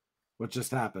 What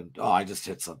just happened? Oh, I just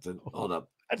hit something. Hold up.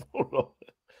 I don't know.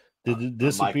 Did it On my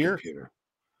disappear? computer.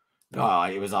 No,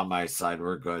 it was on my side.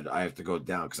 We're good. I have to go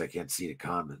down because I can't see the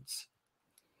comments.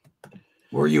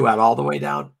 Where are you at? All the way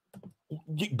down?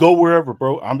 Go wherever,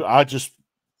 bro. I just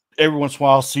every once in a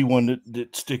while I'll see one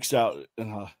that sticks out.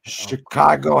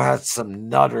 Chicago has some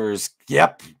nutters.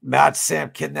 Yep. Mad Sam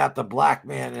kidnapped a black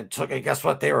man and took, and guess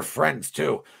what? They were friends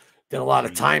too. Did a lot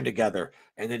of time together.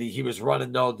 And then he was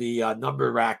running the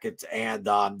number rackets, and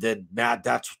then Matt.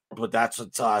 That's what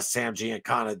Sam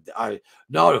Giancana.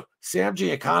 No, Sam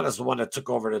Giancana is the one that took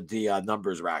over the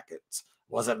numbers rackets.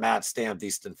 It wasn't Matt Stam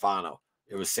DiStefano.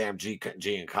 It was Sam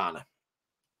Giancana.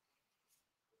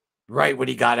 Right when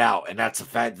he got out, and that's a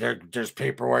fact. There's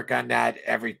paperwork on that.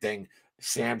 Everything.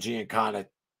 Sam Giancana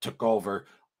took over.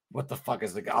 What the fuck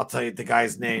is the guy? I'll tell you the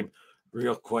guy's name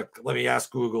real quick. Let me ask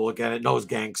Google again. It knows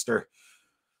gangster.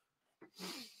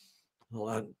 Hold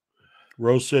on.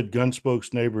 Rose said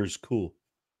Gunsmoke's neighbor is cool.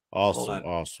 Awesome,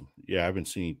 awesome. Yeah, I haven't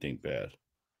seen anything bad.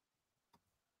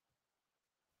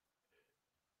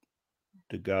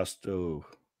 DeGasto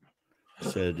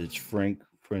said it's Frank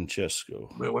Francesco.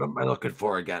 Wait, what am I looking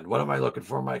for again? What am I looking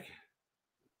for, Mike?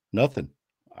 Nothing.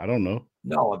 I don't know.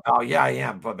 No, about I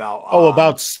am about.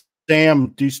 About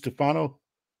Sam DiStefano.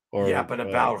 Yeah, but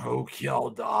about who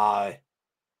killed?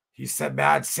 He said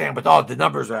Mad Sam, but the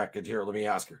numbers racket here. Let me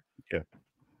ask her. Yeah,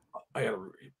 I gotta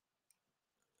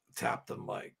tap the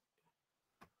mic.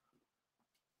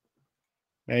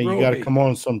 Man, you got to come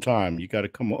on sometime. You got to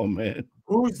come on, man.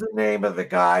 Who's the name of the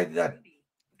guy that?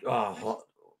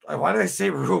 Why did I say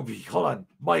Ruby? Hold on,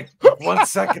 Mike. 1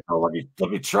 second. Let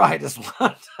me try this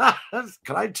one.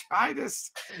 Can I try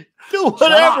this? Do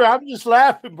whatever. I'm just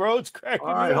laughing, bro. It's cracking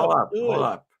me up. Hold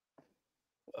up.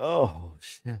 Oh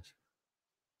shit,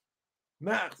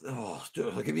 Matt. Oh,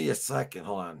 dude, give me a second.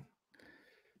 Hold on.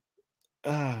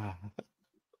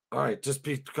 All right, just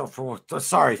be comfortable.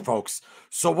 Sorry, folks.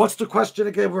 So, what's the question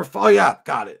again?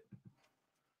 Got it.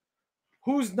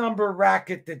 Whose number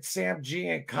racket did Sam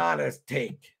Giancana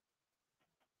take?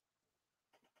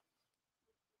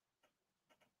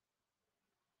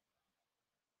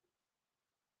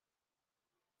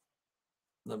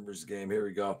 Numbers game. Here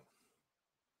we go.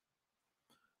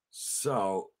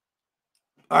 So,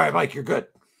 all right, Mike, you're good.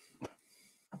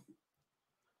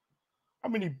 How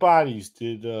many bodies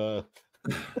did that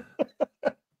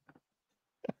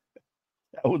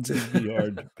one's gonna be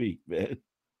hard to beat, man.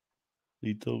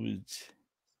 He told me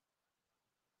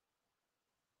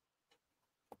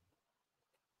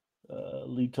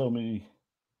Lee told me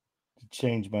to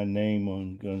change my name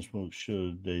on Gunsmoke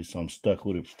Show today, so I'm stuck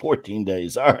with it 14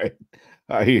 days. All right.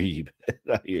 I hear you,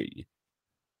 man. I hear you.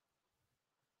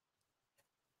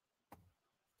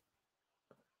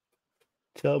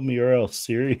 Tell me or else,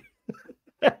 Siri.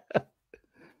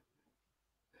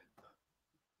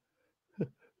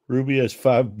 Ruby has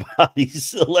 5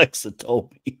 bodies, Alexa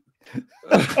told me.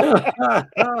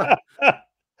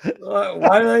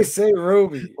 Why did I say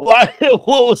Ruby? What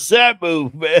was that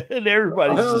move, man?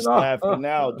 Everybody's just laughing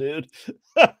now, dude.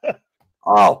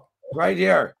 Oh, right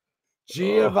here.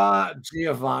 Giovanni.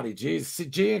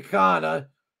 Giancana.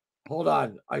 Hold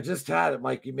on. I just had it,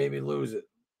 Mike. You made me lose it.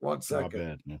 1 second. Not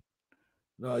bad, man.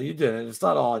 No, you didn't. It's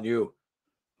not all on you.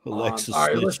 Alexa, all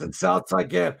right, listen. Southside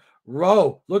Gam.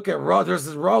 Roe. Look at Roe. There's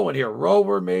this Roe in here. Roe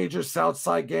were major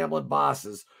Southside gambling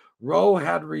bosses. Roe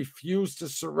had refused to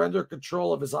surrender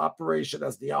control of his operation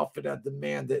as the outfit had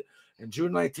demanded. On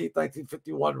June 19,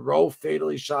 1951, Roe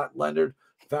fatally shot Leonard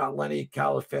Lenny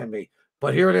Calafemi.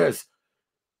 But here it is.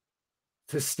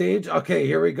 Okay,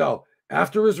 here we go.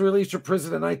 After his release from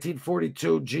prison in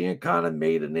 1942, Giancana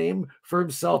made a name for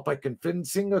himself by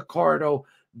convincing Accardo,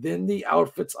 then the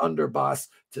outfit's underboss,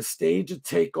 to stage a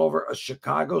takeover of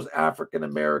Chicago's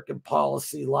African-American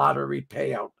policy lottery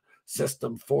payout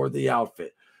system for the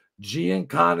outfit.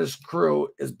 Giancana's crew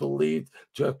is believed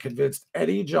to have convinced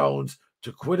Eddie Jones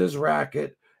to quit his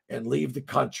racket and leave the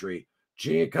country.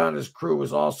 Giancana's crew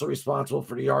was also responsible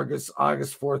for the August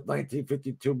 4th,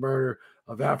 1952 murder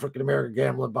of African-American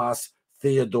gambling boss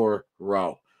Theodore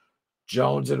Roe.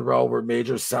 Jones and Roe were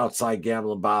major Southside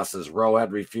gambling bosses. Roe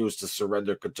had refused to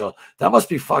surrender control. That must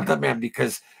be fucked up, man,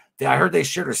 because I heard they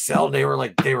shared a cell. And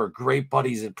they were great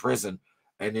buddies in prison.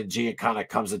 And then Giancana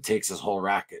comes and takes his whole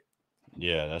racket.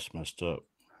 Yeah, that's messed up.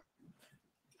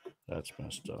 That's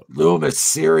messed up. Loomis,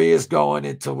 Siri is going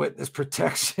into witness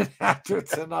protection after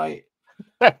tonight.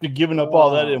 After giving up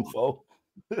all that info.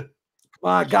 Come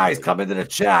on, guys, come into the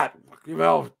chat.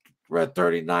 We're at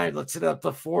 39. Let's hit up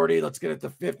to 40. Let's get it to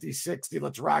 50, 60.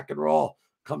 Let's rock and roll.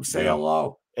 Come say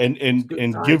hello. And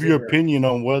give your opinion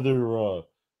on whether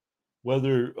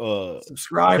whether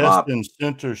subscribe Testa up. and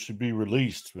Senter should be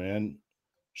released, man.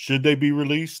 Should they be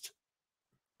released?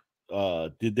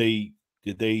 Did they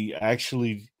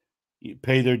actually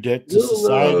pay their debt to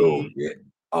society? Yeah.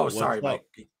 Oh, What's sorry, up? Mike.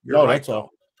 You're No, right, that's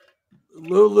all.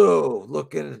 Lulu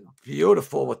looking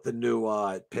beautiful with the new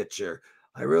picture.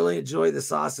 I really enjoy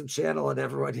this awesome channel and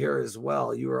everyone here as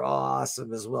well. You are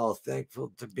awesome as well.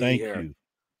 Thankful to be Thank here. you.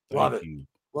 Love Thank it. you.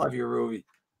 Love you,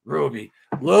 Ruby.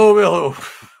 Lulu.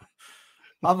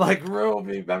 I'm like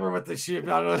Ruby. Remember what the sheep?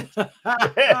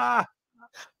 Wow.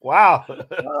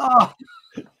 Oh,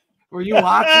 were you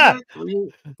watching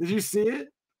it? Did you see it?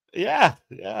 Yeah.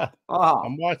 Oh.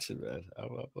 I'm watching, man.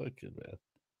 I'm looking, man.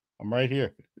 I'm right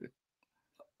here.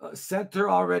 Senter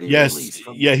already Yes. released.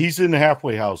 Yeah, he's in the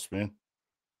halfway house, man.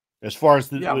 As far as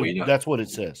that's what it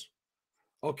says.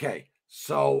 Okay.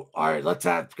 So, all right, let's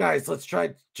try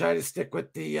to stick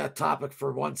with the topic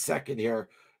for 1 second here.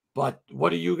 But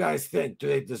what do you guys think? Do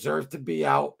they deserve to be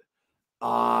out?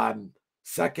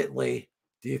 Secondly,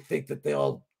 do you think that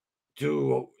they'll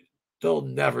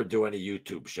never do any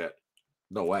YouTube shit?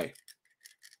 No way.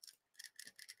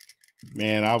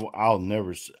 Man, I'll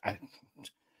never.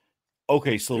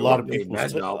 Okay, so They a lot of weren't made people men,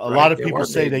 say, though, a right? lot of They people weren't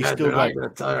say made they men. still got.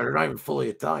 They're not even fully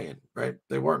Italian, right?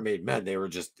 They weren't made men. They were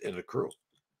just in a crew.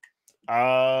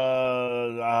 Man,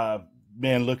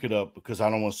 look it up because I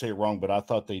don't want to say it wrong, but I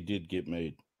thought they did get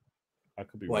made. I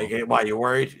could be wrong. Why you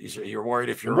worried? You're worried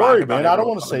if you're I'm worried, wrong, man. I don't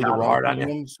want to say the wrong. I don't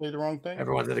want to say the wrong thing.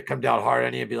 Everyone's gonna come down hard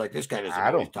on you and be like, "This guy doesn't."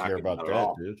 I don't care about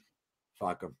that, dude.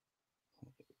 Fuck him.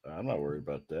 I'm not worried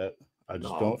about that. I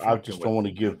just No, don't. I just don't want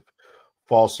to give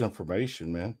false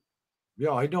information, man.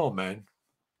 Yeah, I know, man.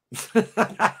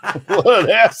 What an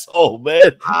asshole,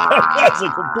 man. That's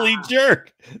a complete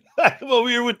jerk. I come over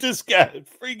here with this guy,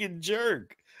 freaking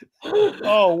jerk.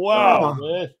 Oh, wow,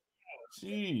 man.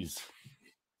 Jeez.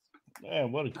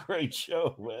 Man, what a great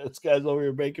show, man. This guy's over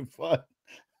here making fun.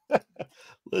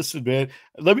 Listen, man.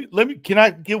 Can I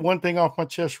get one thing off my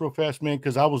chest real fast, man?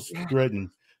 Because I was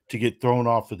threatening to get thrown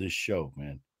off of this show,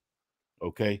 man.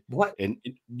 Okay. What? And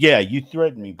yeah, you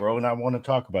threatened me, bro, and I want to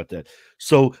talk about that.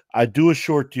 So I do a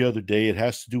short the other day. It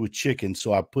has to do with chicken.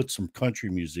 So I put some country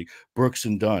music, Brooks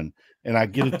and Dunn, and I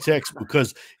get a text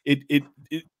because it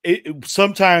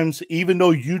sometimes, even though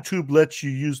YouTube lets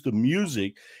you use the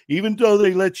music, even though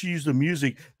they let you use the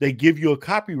music, they give you a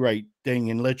copyright thing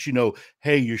and let you know,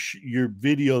 hey, your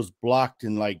video's blocked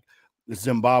in like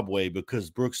Zimbabwe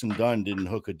because Brooks and Dunn didn't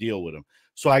hook a deal with them.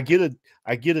 So I get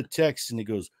a text and it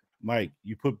goes, Mike,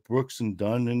 you put Brooks and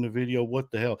Dunn in the video. What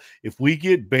the hell? If we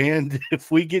get banned, if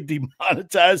we get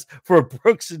demonetized for a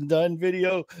Brooks and Dunn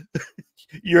video,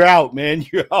 you're out, man.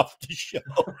 You're off the show.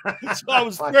 So I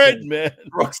was threatened, man.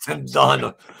 Brooks and Dunn.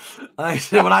 When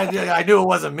I knew it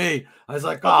wasn't me. I was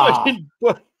like, oh,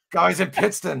 guys in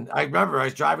Pittston. I remember I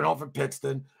was driving home from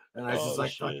Pittston, and I was just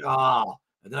like, oh.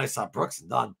 And then I saw Brooks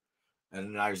and Dunn.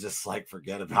 And I was just like,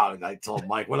 forget about it. I told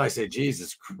Mike, what did I say?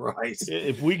 Jesus Christ.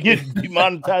 If we get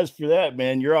demonetized for that,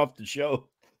 man, you're off the show.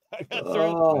 I got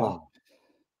thrown.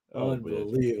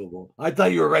 Unbelievable. I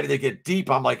thought you were ready to get deep.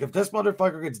 I'm like, if this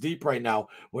motherfucker gets deep right now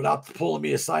without pulling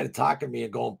me aside and talking to me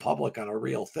and going public on a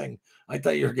real thing, I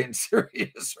thought you were getting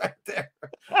serious right there.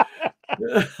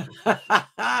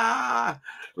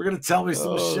 We're going to tell me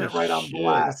some shit right on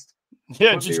blast.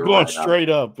 Yeah, just going straight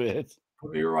up, man.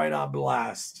 Put me right on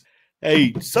blast.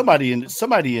 Hey, somebody in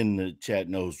the chat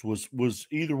knows, was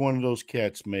either one of those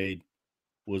cats made?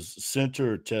 Was Senter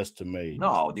or Testa made?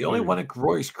 No, the only one in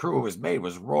Roy's crew was made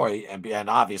was Roy, and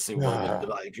obviously,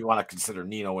 if you want to consider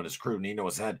Nino and his crew, Nino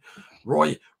was head.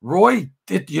 Roy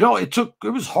did, it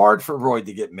was hard for Roy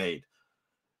to get made,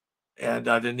 and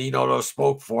then Nino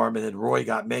spoke for him, and then Roy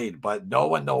got made, but no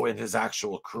one in his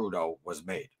actual crew though was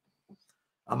made.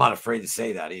 I'm not afraid to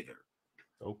say that either.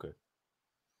 Okay.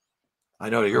 I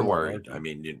know that you're worried. I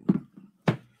mean,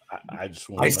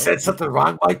 I said something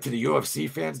wrong, Mike, to the UFC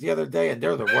fans the other day, and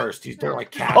they're the worst. They're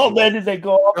like casual. Oh, man, did they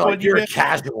go off on like, you're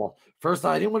casual? First,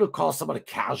 I didn't want to call somebody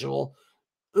casual.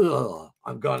 Ugh,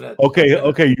 I'm gonna. Okay.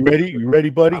 You ready? You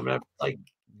ready, buddy? I'm gonna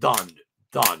done.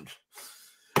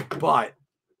 But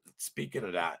speaking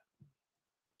of that,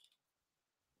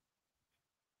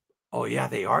 oh yeah,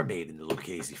 they are made in the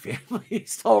Lucchese family.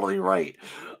 He's totally right.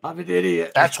 I'm an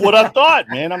idiot. That's what I thought,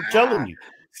 man. I'm telling you.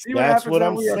 See that's what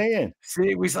I'm saying.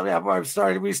 See, we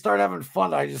start having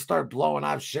fun. I just start blowing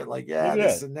off shit like,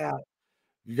 this and that.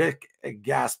 Vic and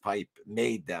Gas Pipe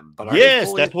made them, but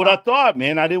yes, that's what I thought,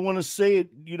 man. I didn't want to say it,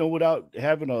 without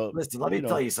having a. Listen, let me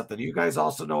tell you something. You guys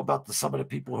also know about some of the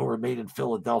people who were made in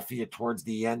Philadelphia towards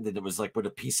the end, and it was like with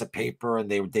a piece of paper, and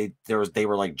they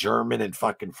were like German and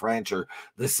fucking French or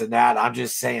this and that. I'm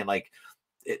just saying, like,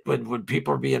 when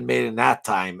people are being made in that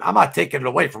time, I'm not taking it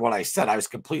away from what I said. I was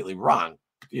completely wrong.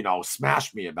 You know,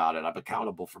 smash me about it. I'm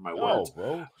accountable for my words.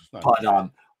 Bro.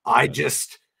 But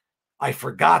I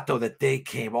forgot though that they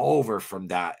came over from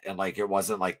that, and like it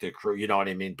wasn't like the crew, you know what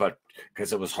I mean? But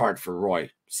because it was hard for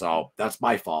Roy, so that's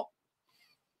my fault.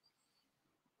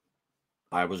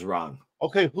 I was wrong.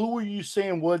 Okay, who were you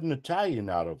saying wasn't Italian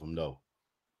out of them though?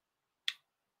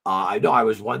 I know. I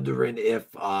was wondering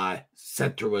if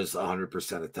Senter was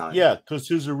 100% Italian. Yeah, because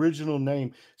his original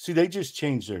name. See, they just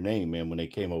changed their name, man, when they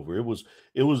came over. It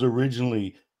was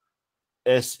originally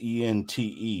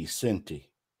Sente, Senti.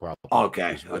 Probably.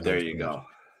 Okay, there you go.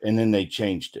 And then they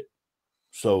changed it.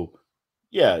 So,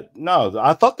 yeah, no,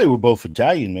 I thought they were both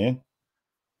Italian, man.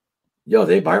 Yo,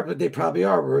 they probably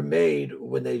were made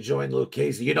when they joined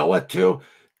Lucchese. You know what, too?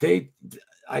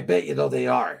 I bet you know they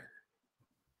are.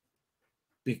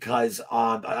 Because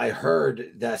I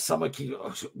heard that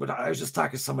when I was just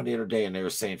talking to someone the other day, and they were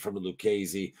saying from the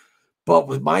Lucchese,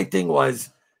 but my thing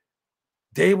was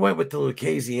they went with the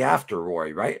Lucchese after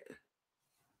Roy, right?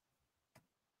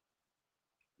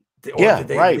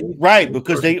 Right.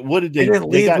 Because they didn't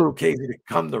leave Lucchese to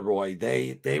come to Roy.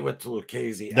 They went to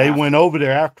Lucchese. They went over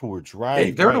there afterwards,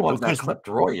 right? They're the ones that clipped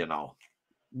Roy, you know.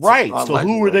 Right. So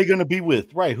who were they going to be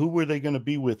with? Right. Who were they going to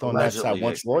be with on that side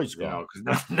once Roy's gone? You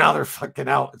know, now they're fucking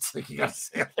out. It's like you got to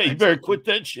say, hey, you better quit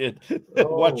that shit.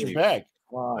 Watch your back.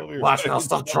 Watch now.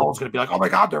 Some troll's going to be like, oh my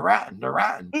God, they're ratting. They're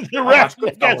ratting. They're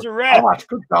ratting.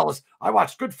 I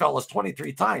watched Goodfellas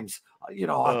 23 times. You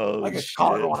know, I get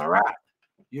called on a rat.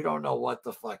 You don't know what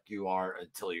the fuck you are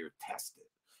until you're tested.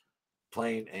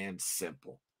 Plain and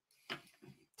simple.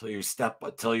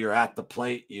 Until you're at the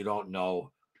plate, you don't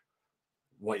know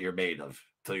what you're made of.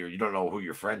 You don't know who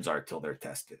your friends are till they're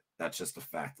tested. That's just a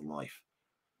fact of life.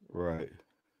 Right.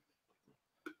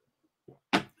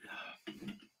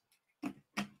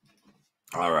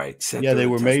 All right. Yeah, they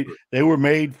were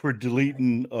made for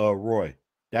deleting Roy.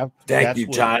 Thank you,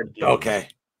 John. Okay.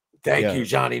 Thank you,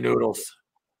 Johnny Noodles.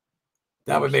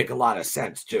 That would make a lot of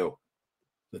sense too.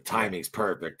 The timing's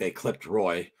perfect. They clipped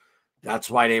Roy.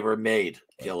 That's why they were made,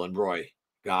 killing Roy.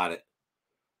 Got it.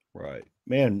 Right.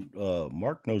 Man,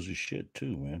 Mark knows his shit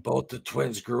too, man. Both the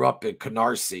twins grew up in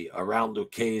Canarsie, around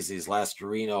Lucchese's,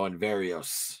 Lastorino, and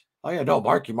Varios. Oh, yeah, no,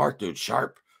 Mark, dude,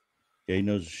 sharp. Yeah, he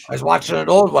knows his shit. I was watching an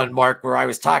old one, Mark, where I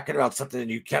was talking about something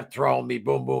and you kept throwing me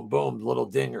boom, boom, boom, little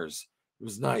dingers. It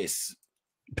was nice.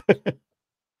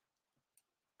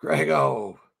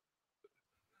 Grego.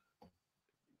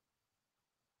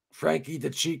 Frankie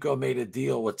DeChico made a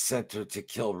deal with Senter to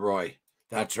kill Roy.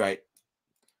 That's right.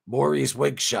 Maury's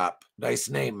Wig Shop. Nice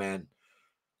name, man.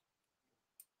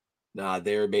 Nah,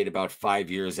 they were made about 5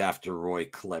 years after Roy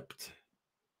clipped.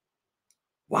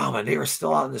 Wow, man, they were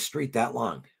still out in the street that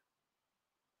long.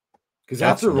 Because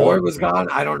after Roy was gone,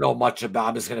 I don't know much about.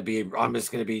 I'm just gonna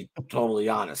be totally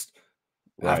honest.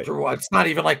 Right. After Roy, it's not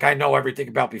even like I know everything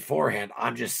about beforehand.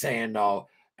 I'm just saying, no.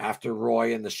 After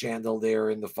Roy and the chandelier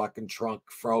in the fucking trunk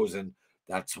frozen,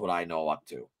 that's what I know up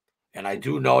to. And I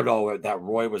do know, though, that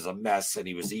Roy was a mess and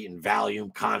he was eating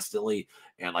Valium constantly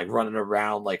and like running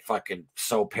around like fucking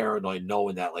so paranoid,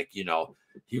 knowing that, like, you know,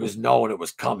 he was knowing it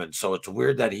was coming. So it's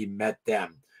weird that he met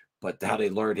them, but how they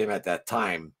lured him at that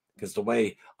time, because the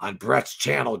way on Brett's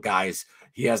channel, guys,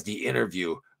 he has the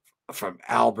interview from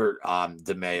Albert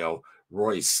Demeo,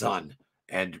 Roy's son.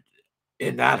 And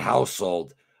in that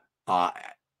household,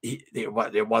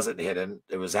 it wasn't hidden.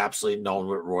 It was absolutely known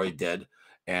what Roy did.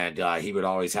 And he would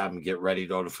always have him get ready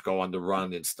to go on the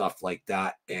run and stuff like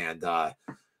that. And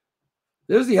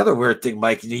there's the other weird thing,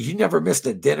 Mike. He never missed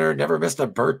a dinner, never missed a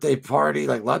birthday party,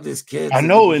 like loved his kids. I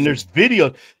know, and there's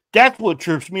videos. That's what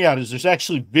trips me out is there's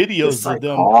actually videos of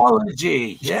them.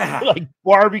 Psychology, yeah. Like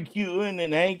barbecuing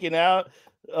and hanging out.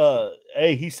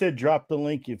 Hey, he said drop the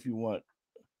link if you want.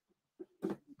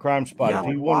 Crime Spot. Yeah, if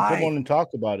you want to come on and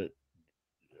talk about it.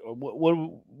 What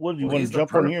do you want to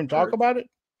jump on here and talk about it?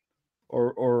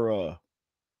 Or what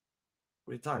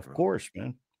are you talking about? Of course,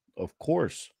 man. Of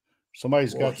course.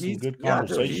 Somebody's got some good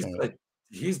conversation. Dude,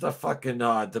 he's the fucking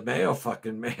Demeo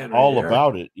fucking man. All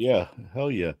about it. Yeah.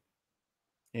 Hell yeah.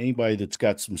 Anybody that's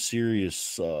got some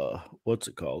serious what's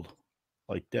it called?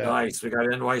 Like that. Nice. We got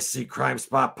NYC Crime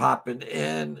Spot popping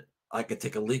in. I could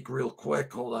take a leak real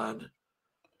quick. Hold on.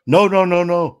 No.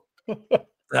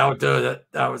 That would do it.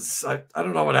 That was I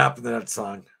don't know what happened to that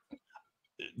song.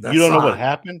 You don't know what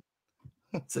happened?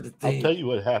 To the I'll tell you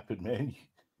what happened, man.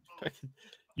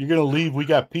 You're gonna leave. We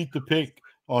got Pete the Pig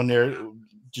on there.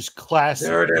 Just classic.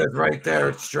 There it is, right there.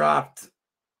 It's dropped.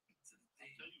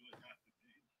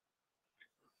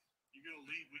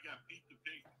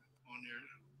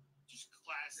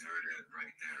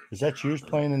 Is that yours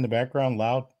playing in the background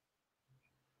loud?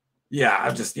 Yeah,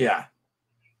 I'm just, yeah.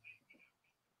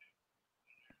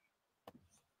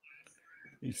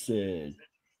 He said,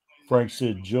 Frank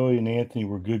said Joey and Anthony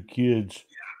were good kids.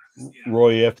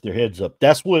 Roy F their heads up.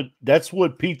 That's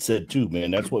what Pete said too,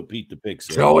 man. That's what Pete the Pig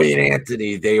said. Joey and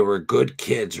Anthony, they were good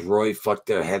kids. Roy fucked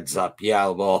their heads up. Yeah,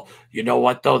 well, you know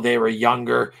what though? They were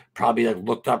younger, probably like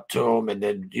looked up to him, and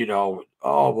then oh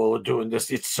well, we're doing this.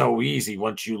 It's so easy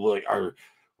once you look or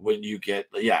when you get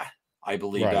I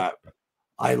believe that.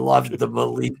 I loved the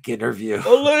Malik interview.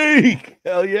 Malik,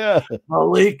 hell yeah.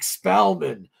 Malik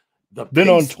Spellman. Been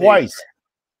on twice.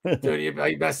 Dude,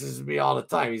 he messages me all the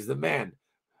time. He's the man.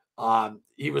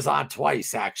 He was on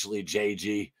twice, actually,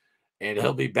 JG, and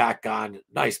he'll be back on.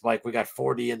 Nice, Mike. We got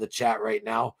 40 in the chat right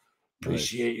now.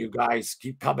 Appreciate you guys.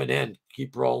 Keep coming in.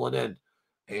 Keep rolling in.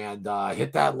 And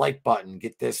hit that like button.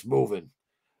 Get this moving.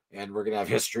 And we're going to have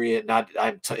history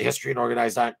and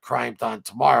organized crime on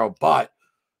tomorrow, but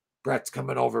Brett's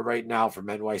coming over right now from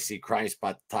NYC Crime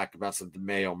Spot to talk about some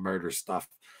Demeo murder stuff.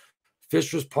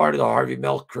 Fish was part of the Harvey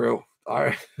Milk crew. All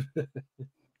right.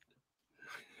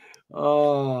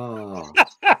 Oh,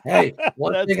 hey,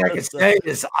 one thing I can say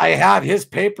is I have his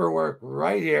paperwork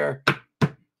right here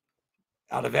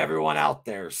out of everyone out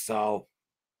there. So,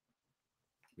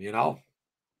 Jeff.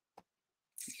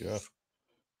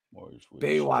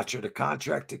 Baywatcher, the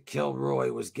contract to kill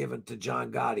Roy was given to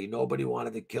John Gotti. Nobody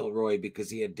wanted to kill Roy because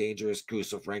he had dangerous crew.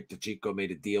 So Frank DeChico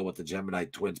made a deal with the Gemini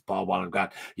Twins. Paul wanted him gone.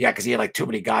 Yeah, because he had like too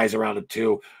many guys around him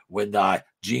too. When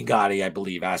Gene Gotti, I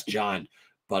believe, asked John.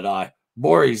 But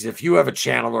Maurice, if you have a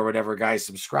channel or whatever, guys,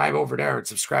 subscribe over there and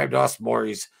subscribe to us,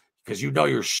 Maurice, because you know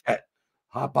your shit.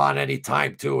 Hop on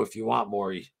anytime too if you want,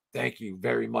 Maurice. Thank you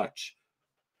very much.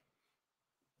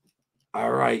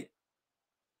 All right.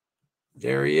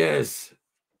 There he is.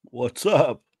 What's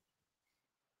up?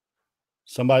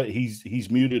 Somebody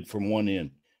he's muted from one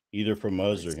end, either from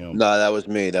us or him. No, that was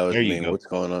me. That was me. Go. What's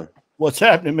going on? What's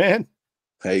happening, man?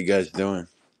 How you guys doing?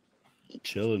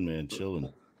 Chilling, man. Chilling.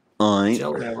 All right.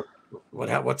 Chilling.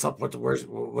 What's up?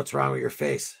 What's wrong with your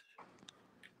face?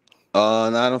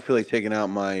 No, I don't feel like taking out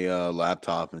my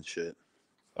laptop and shit.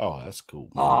 Oh, that's cool.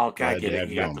 Man. Oh, okay, I get it.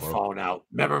 You got the phone out.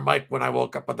 Remember, Mike, when I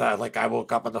woke up with that, like I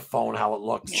woke up on the phone, how it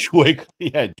looks. Did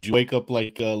you wake up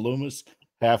like Loomis,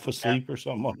 half asleep or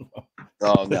something?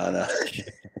 Oh, no.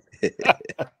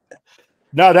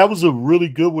 No, that was a really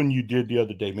good one you did the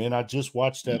other day, man. I just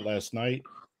watched that last night,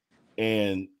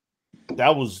 and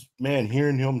that was, man,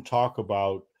 hearing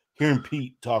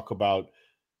Pete talk about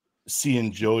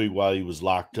seeing Joey while he was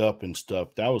locked up and stuff.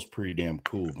 That was pretty damn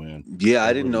cool, man. Yeah,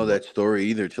 I didn't know that story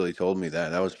either till he told me that.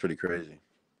 That was pretty crazy.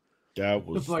 That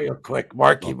was real quick,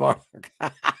 Marky Mark.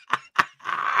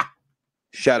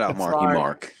 Shout out, Marky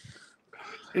Mark.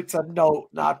 It's a note,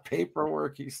 not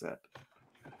paperwork, he said.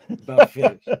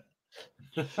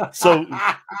 So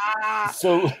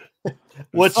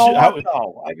what's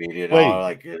how, I mean,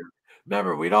 like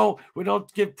remember, we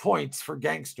don't give points for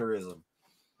gangsterism.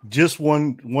 Just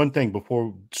one thing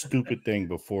before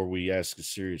we ask a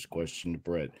serious question to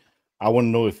Brett. I want to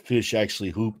know if Fish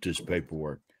actually hooped his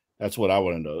paperwork. That's what I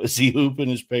want to know. Is he hooping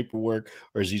his paperwork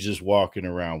or is he just walking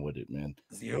around with it, man?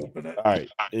 Is he hooping it? All right.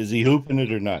 Is he hooping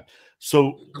it or not?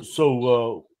 So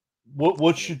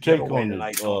what's your take on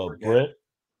it, Brett?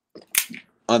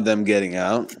 On them getting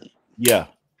out? Yeah.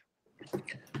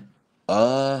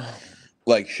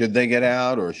 Like, should they get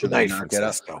out or should they not get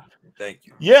out? Thank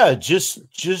you. Yeah, just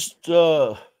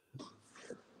you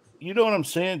know what I'm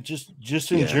saying?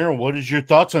 Just in general, what is your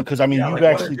thoughts on? Because I mean, you've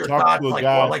actually talked to a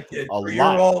guy a lot.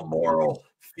 Your own moral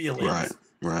feelings,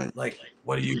 right. Like,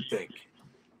 what do you think?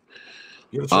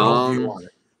 Give us your own view on it.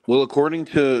 Well, according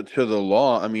to the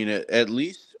law, I mean, at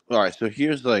least. All right. So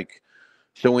here's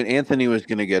so when Anthony was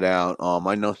going to get out,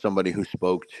 I know somebody who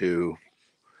spoke to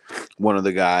one of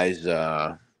the guys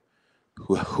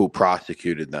who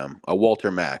prosecuted them, Walter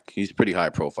Mack. He's pretty high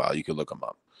profile. You could look him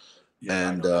up.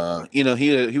 Yeah, and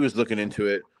he was looking into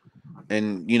it,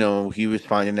 and he was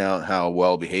finding out how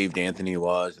well behaved Anthony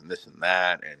was, and this and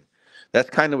that, and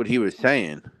that's kind of what he was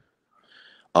saying.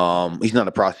 He's not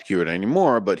a prosecutor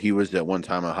anymore, but he was at one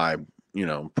time a high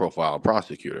profile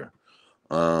prosecutor.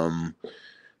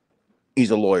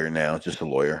 He's a lawyer now, just a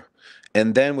lawyer.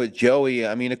 And then with Joey,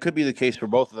 I mean, it could be the case for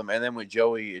both of them. And then with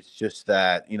Joey, it's just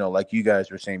that, like you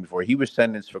guys were saying before, he was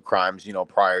sentenced for crimes,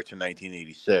 prior to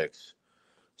 1986.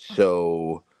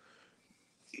 So,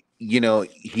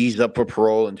 he's up for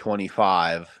parole in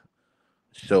 25.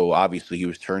 So obviously he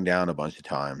was turned down a bunch of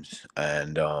times,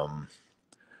 and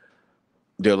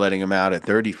they're letting him out at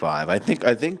 35. I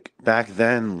think back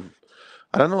then,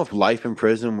 I don't know if life in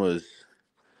prison was.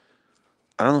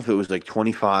 I don't know if it was like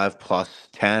 25 plus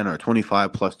 10 or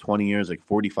 25 plus 20 years, like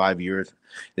 45 years.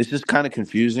 It's just kind of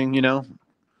confusing, you know.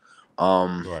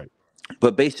 Right.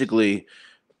 But basically,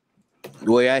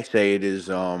 the way I say it is,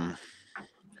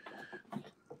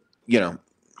 you know,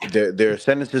 their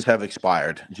sentences have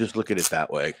expired. Just look at it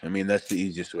that way. I mean, that's the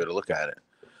easiest way to look at it.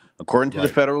 According to the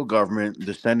federal government,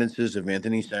 the sentences of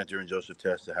Anthony Senter and Joseph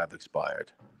Testa have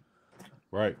expired.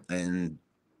 Right. And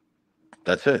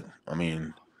that's it. I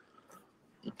mean,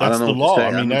 that's I don't know the what law. to say.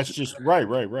 I mean, that's just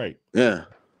right. Yeah.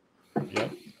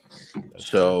 Yep.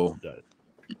 So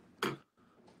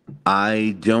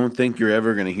I don't think you're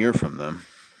ever going to hear from them.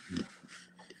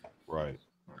 Right.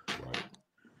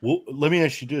 Well, let me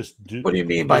ask you this. What do you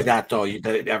mean by that, though? You're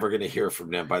never going to hear from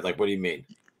them? By like, what do you mean?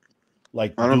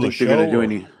 Like, I don't think they're going to do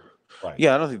any. Right.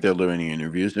 Yeah, I don't think they'll do any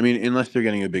interviews. I mean, unless they're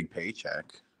getting a big paycheck.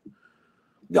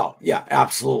 No, yeah,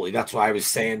 absolutely. That's why I was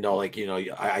saying, though, like, you know,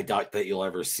 I doubt that you'll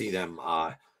ever see them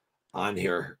on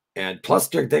here. And plus,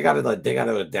 they got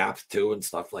to adapt too and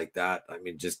stuff like that. I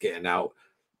mean, just getting out.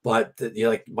 But you know,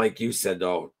 like Mike, you said,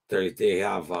 though, they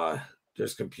have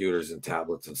there's computers and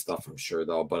tablets and stuff, I'm sure,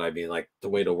 though. But I mean, like the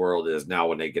way the world is now,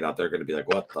 when they get out, they're going to be like,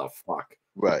 what the fuck?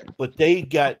 Right. But they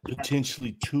got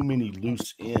potentially too many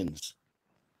loose ends,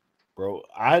 bro.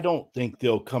 I don't think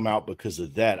they'll come out because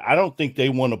of that. I don't think they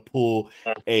want to pull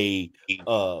a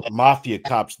mafia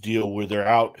cops deal where they're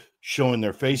out showing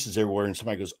their faces everywhere and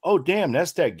somebody goes, oh, damn,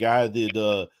 that's that guy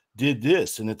that did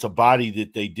this. And it's a body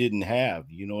that they didn't have.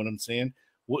 You know what I'm saying?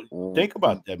 Think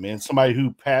about that, man. Somebody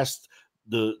who passed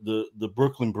the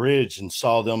Brooklyn Bridge and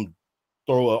saw them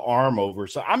throw an arm over.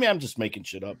 So I mean, I'm just making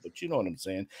shit up, but you know what I'm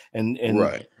saying. And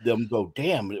them go,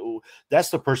 damn, that's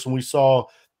the person we saw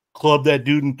club that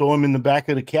dude and throw him in the back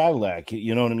of the Cadillac.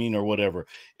 You know what I mean, or whatever.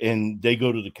 And they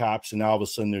go to the cops, and all of a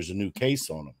sudden there's a new case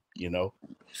on them. You know,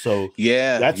 so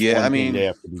that's one I thing mean, they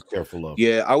have to be careful of.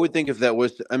 Yeah, I would think if that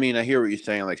was, I mean, I hear what you're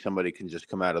saying. Like somebody can just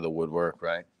come out of the woodwork,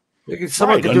 right?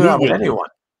 Somebody can do that with anyone.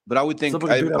 But I would think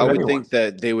think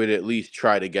that they would at least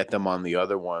try to get them on the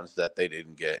other ones that they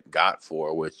didn't got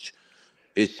for, which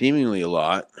is seemingly a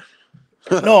lot.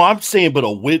 No, I'm saying, but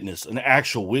a witness, an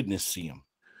actual witness, see him.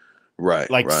 Right.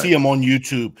 Like see them on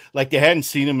YouTube. Like they hadn't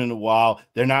seen them in a while.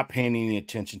 They're not paying any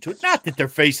attention to it. Not that their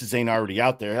faces ain't already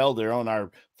out there. Hell, they're on our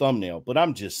thumbnail. But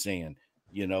I'm just saying,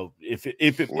 you know, if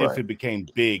it became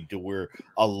big to where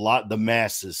the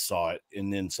masses saw it,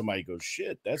 and then somebody goes,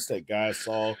 shit, that's that guy I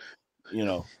saw. You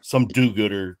know, some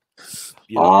do-gooder.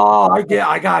 You know. Oh,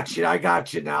 I got you.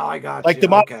 Now I got like you. The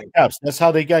mafia cops. That's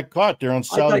how they got caught. They're on.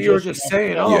 I thought you were just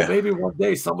saying, maybe one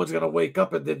day someone's gonna wake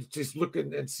up and then just look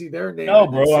and see their name. No,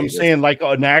 bro, I'm saying like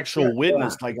an actual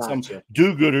witness, like some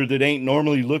do-gooder that ain't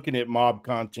normally looking at mob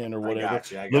content or whatever.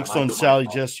 Looks on Sally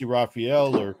Jesse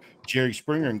Raphael or Jerry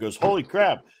Springer and goes, "Holy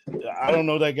crap! I don't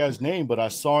know that guy's name, but I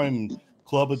saw him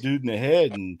club a dude in the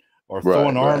head or throw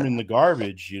an arm in the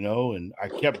garbage, you know." And I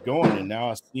kept going, and now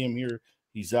I see him here.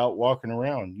 He's out walking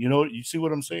around. You know, you see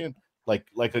what I'm saying? Like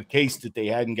a case that they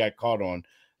hadn't got caught on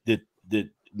that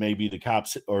maybe the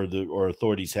cops or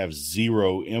authorities have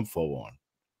zero info on.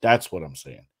 That's what I'm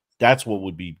saying. That's what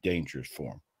would be dangerous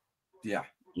for them. Yeah.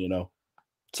 You know?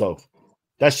 So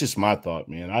that's just my thought,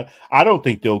 man. I don't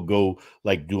think they'll go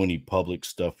like do any public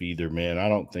stuff either, man. I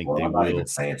don't think they I'm will. not even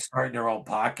saying starting their own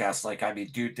podcast. Like, I mean,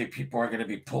 do you think people are going to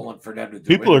be pulling for them to do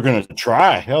People are going to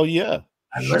try. Hell yeah.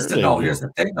 And listen, though, here's the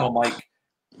thing, though, Mike.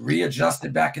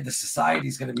 Readjusting back into society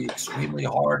is going to be extremely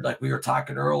hard. Like we were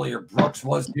talking earlier, Brooks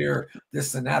was here,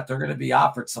 this and that. They're going to be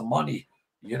offered some money.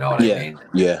 You know what I mean?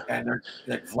 Yeah. And they're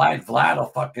like Vlad will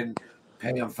fucking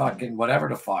pay him fucking whatever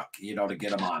the fuck, you know, to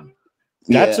get him on.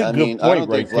 That's a good point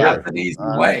right there. That's an easy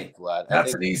way.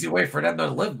 That's an easy way for them to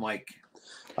live, Mike.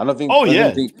 I don't think. Oh yeah,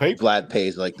 I don't think Vlad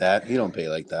pays like that. He don't pay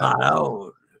like that.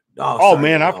 No. Oh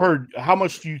man, I've heard. How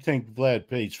much do you think Vlad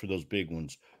pays for those big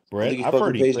ones? Brett, I've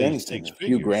heard he pays anything. A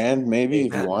few grand, maybe,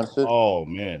 if he wants it. Oh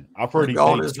man, I've heard he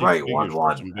pays six right. figures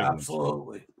One. for some big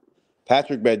Absolutely. Ones.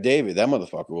 Patrick Bet David, that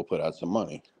motherfucker will put out some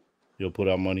money. He'll put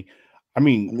out money. I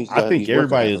mean, I think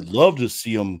everybody would love to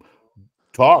see him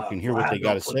talk and hear what they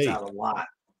got to say. Out a lot.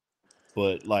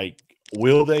 But like,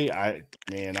 will they? I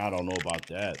don't know about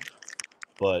that.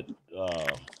 But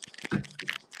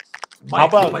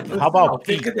Mike, how about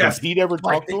Pete? Does Pete ever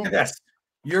talk to him?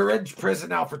 You're in prison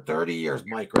now for 30 years,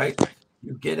 Mike, right?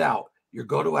 You get out. You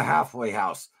go to a halfway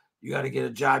house. You got to get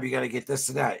a job. You got to get this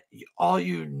and that. All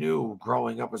you knew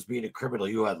growing up was being a criminal.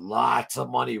 You had lots of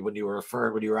money when you were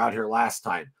out here last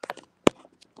time.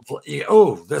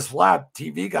 Oh, this Vlad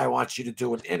TV guy wants you to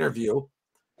do an interview.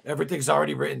 Everything's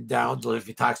already written down. If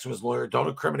he talks to his lawyer, don't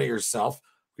incriminate yourself.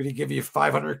 We're going to give you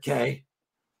 $500K.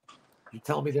 You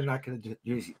tell me they're not going to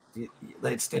use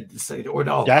instead say, or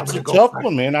no? That's a tough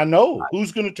one, man. I know.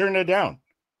 Who's going to turn that down?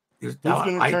 Who's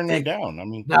going to turn that down? I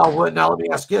mean, now let me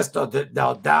ask you this though.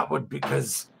 Now that would,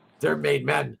 because they're made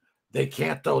men, they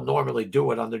can't though normally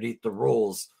do it underneath the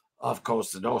rules of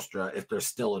Cosa Nostra if they're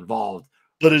still involved.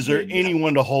 But is there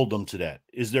anyone to hold them to that?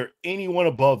 Is there anyone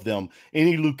above them,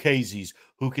 any Lucchese's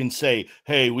who can say,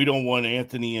 "Hey, we don't want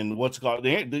Anthony and what's got,"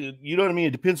 you know what I mean?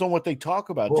 It depends on what they talk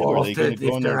about too. Are they going to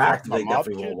go in there? They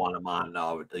definitely won't want them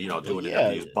on, doing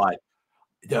interviews. But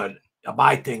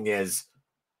my thing is,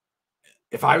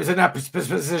 if I was in that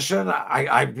position,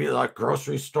 I'd be like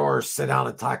grocery store, sit down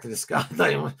and talk to this guy,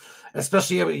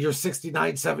 especially when you're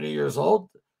 69, 70 years old.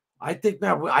 I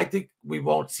think we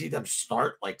won't see them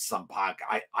start like some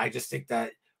podcast. I just think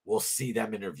that we'll see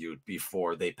them interviewed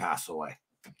before they pass away.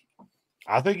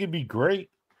 I think it'd be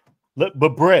great.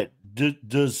 But Brett,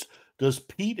 does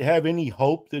Pete have any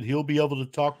hope that he'll be able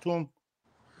to talk to him?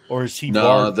 Or is he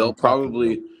No, they'll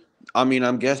probably, I mean,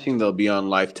 I'm guessing they'll be on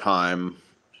lifetime,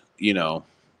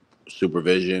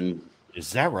 supervision.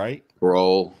 Is that right?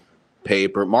 Parole,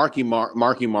 paper. Marky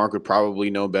Mark would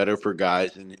probably know better for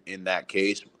guys in that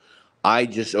case. I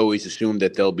just always assume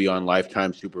that they'll be on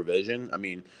lifetime supervision. I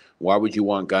mean, why would you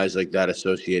want guys like that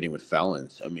associating with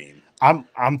felons? I mean,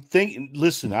 I'm thinking.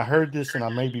 Listen, I heard this, and I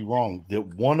may be wrong. That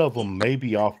one of them may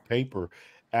be off paper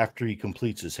after he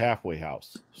completes his halfway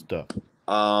house stuff.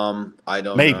 I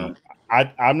don't know.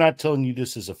 I'm not telling you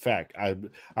this is a fact.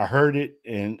 I heard it,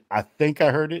 and I think I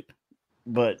heard it,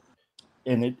 but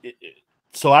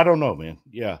so I don't know, man.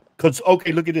 Yeah, because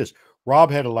okay, look at this. Rob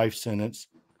had a life sentence.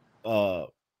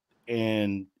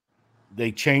 And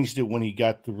they changed it when he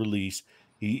got the release.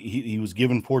 He was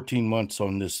given 14 months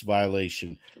on this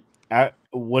violation.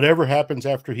 Whatever happens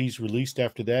after he's released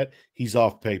after that, he's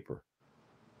off paper.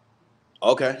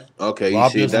 Okay. You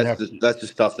see, that's the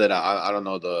stuff that I don't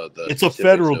know the it's a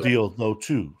federal deal though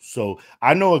too. So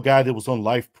I know a guy that was on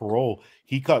life parole.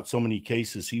 He caught so many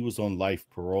cases. He was on life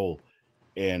parole,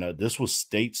 and this was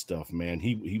state stuff, man.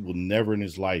 He will never in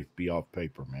his life be off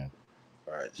paper, man.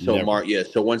 All right. So never.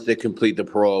 So once they complete the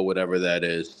parole, whatever that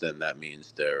is, then that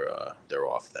means they're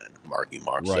off. Then Mark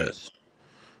says.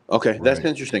 Okay, that's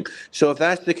interesting. So if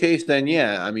that's the case, then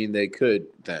yeah, I mean they could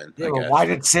then. Yeah, but why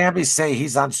did Sammy say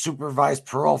he's on supervised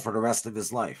parole for the rest of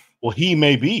his life? Well, he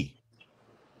may be.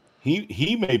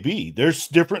 He may be. There's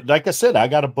different. Like I said, I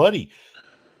got a buddy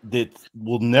that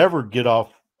will never get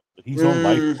off. He's on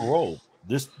life parole.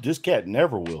 This cat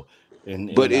never will.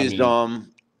 But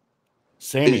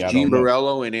Sammy, is Gene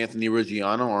Borello and Anthony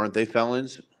Ruggiano, aren't they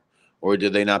felons? Or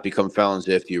did they not become felons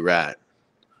after you rat?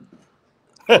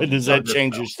 Does that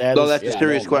change your status? No, that's a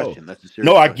serious question. That's a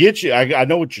serious question. I get you. I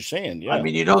know what you're saying. Yeah. I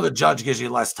mean, the judge gives you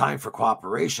less time for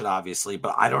cooperation, obviously,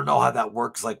 but I don't know how that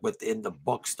works like within the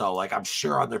books, though. Like I'm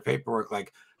sure on their paperwork,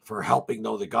 like for helping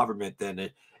the government,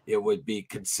 then it would be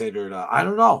considered. I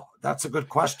don't know. That's a good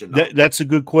question. That's a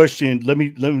good question. Let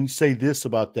me say this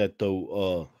about that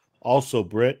though. Also,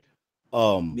 Brett.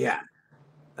 Yeah.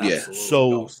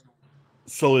 So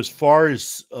as far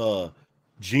as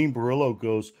Gene Borello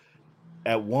goes,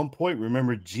 at one point,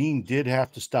 remember, Gene did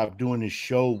have to stop doing his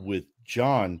show with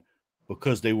John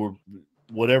because they were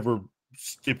whatever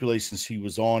stipulations he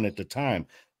was on at the time.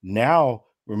 Now,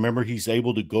 remember, he's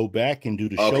able to go back and do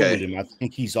the show with him. I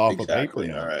think he's off of paper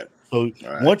now. All right. So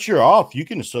once you're off, you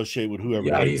can associate with whoever.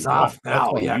 Yeah, he's off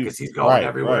now. Yeah, because he's going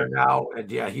everywhere now.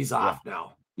 And yeah, he's off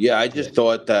now. Yeah, I just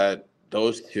thought that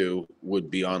those two would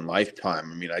be on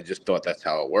lifetime. I mean, I just thought that's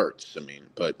how it works. I mean,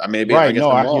 but maybe I guess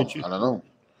I'm wrong. I don't know.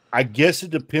 I guess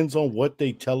it depends on what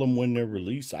they tell them when they're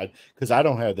released. Because I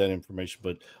don't have that information,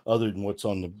 but other than what's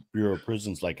on the Bureau of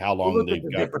Prisons, like how long they've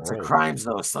got. Difference in crimes,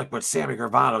 though, it's like what Sammy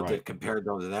Gravano did compared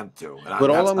to them two. But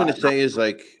all I'm going to say is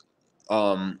like,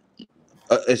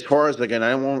 as far as like, and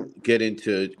I won't get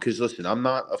into, because listen, I'm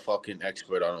not a fucking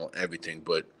expert on everything,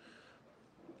 but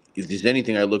if there's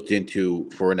anything I looked into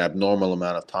for an abnormal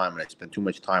amount of time and I spent too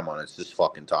much time on it, it's this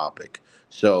fucking topic.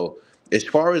 So as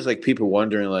far as like people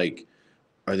wondering like,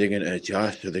 are they going to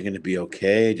adjust? Are they going to be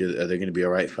okay? Are they going to be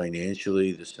all right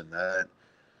financially? This and that.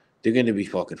 They're going to be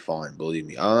fucking fine, believe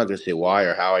me. I'm not going to say why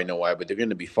or how I know why, but they're going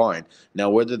to be fine.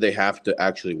 Now, whether they have to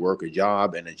actually work a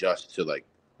job and adjust to like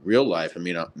real life, I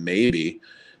mean, maybe.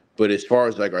 But as far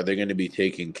as like, are they going to be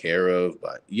taken care of?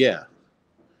 But yeah.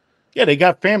 Yeah, they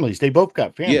got families. They both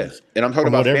got Yeah, families. and I'm talking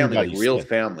from about what family, like everybody real said.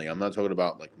 family. I'm not talking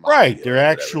about like Right, mafia they're or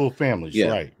whatever. actual families.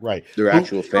 Yeah. Right. They're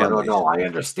actual No, families. no, I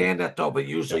understand that though, but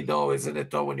usually though, isn't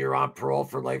it though when you're on parole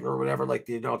for like or whatever, like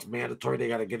it's mandatory they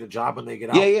got to get a job when they get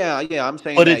out. Yeah. I'm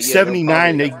saying But that. at Yeah, they'll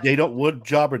 79, probably- they don't. What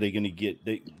job are they going to get?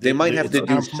 They might have it's to do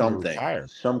time for them to something, retire.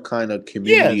 some kind of Yeah,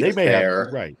 community they may have affair,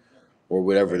 right. or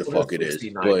whatever the Well, fuck it is.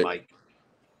 69, But Mike.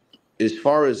 as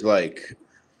far as like,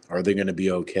 are they going to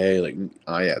be okay? Like,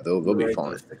 yeah, they'll be Right,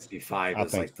 fine. 65 I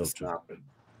is think like the so, too. stopping.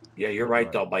 Yeah, you're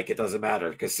right though, Mike. It doesn't matter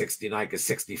because 69, because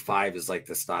 65 is like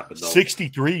the stopping.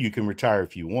 63, you can retire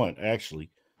if you want. Actually,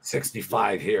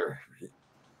 65 here.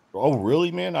 Oh, really,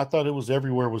 man? I thought it was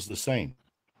everywhere was the same.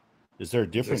 Is there a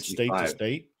different state to 65.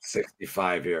 state?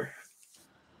 65 here.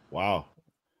 Wow,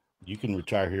 you can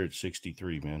retire here at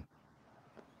 63, man.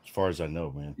 As far as I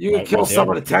know, man. You can kill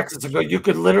someone in Texas and go. You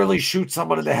could literally shoot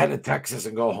someone in the head in Texas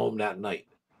and go home that night.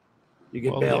 You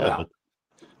get bailed out.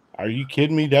 Are you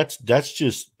kidding me? That's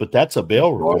just, but that's a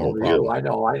bail reform problem. I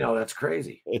know. That's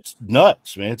crazy. It's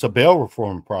nuts, man. It's a bail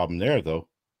reform problem there, though.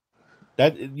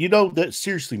 That that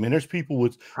seriously, man. There's people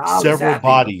with several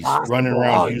bodies running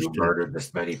around Houston. You murdered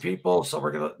this many people, so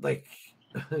we're gonna like.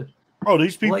 Bro,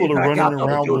 these people are running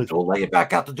around with. We'll lay it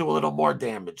back out to do a little more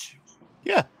damage.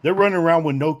 Yeah, they're running around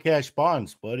with no cash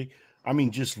bonds, buddy. I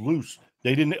mean, just loose.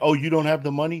 They didn't. Oh, you don't have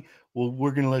the money? Well, we're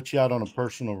gonna let you out on a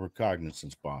personal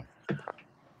recognizance bond.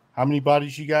 How many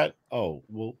bodies you got? Oh,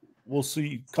 we'll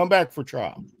see. Come back for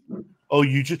trial. Oh,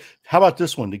 how about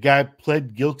this one? The guy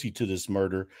pled guilty to this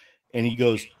murder, and he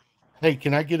goes, "Hey,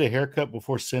 can I get a haircut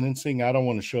before sentencing? I don't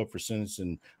want to show up for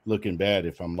sentencing looking bad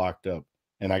if I'm locked up,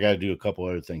 and I got to do a couple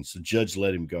other things." The judge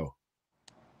let him go.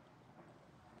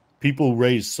 People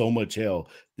raised so much hell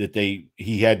that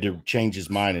he had to change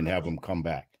his mind and have him come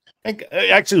back. And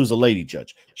actually, it was a lady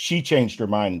judge. She changed her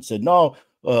mind and said, "No,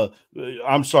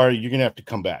 I'm sorry, you're gonna have to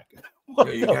come back."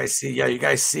 You guys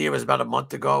see it was about a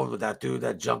month ago with that dude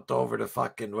that jumped over to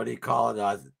fucking, what do you call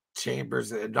it?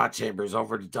 Chambers, not Chambers,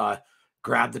 over to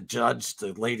grab the judge,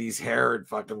 the lady's hair, and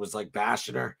fucking was like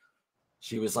bashing her.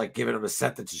 She was like giving him a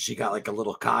sentence, and she got like a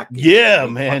little cocky. Yeah,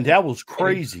 man, that was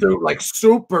crazy. Dude, like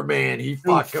Superman, he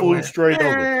fucking flew went straight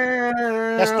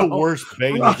over. That's the worst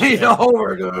baby. Right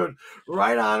over, dude.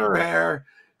 Right on her hair.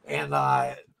 And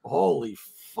holy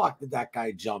fuck, did that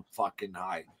guy jump fucking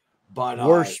high. But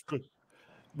worst.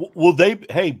 Will they?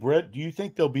 Hey, Brett, do you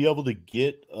think they'll be able to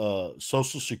get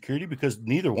Social Security, because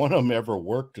neither one of them ever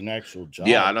worked an actual job?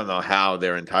 Yeah, I don't know how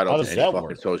they're entitled to any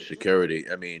fucking Social Security.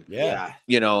 I mean,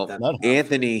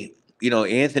 Anthony.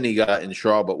 Anthony got in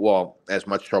trouble. Well, as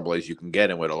much trouble as you can get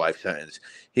in with a life sentence.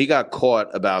 He got caught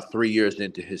about 3 years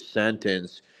into his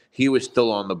sentence. He was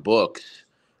still on the books,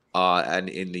 and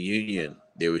in the union,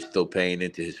 they were still paying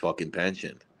into his fucking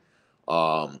pension.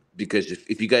 Because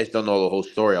if you guys don't know the whole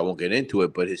story, I won't get into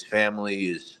it, but his family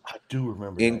is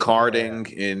in carding,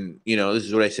 and this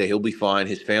is what I say, he'll be fine.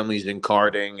 His family's in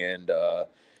carding, and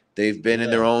they've been in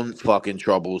their own fucking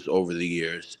troubles over the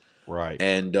years. Right.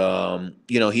 And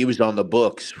he was on the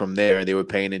books from there, and they were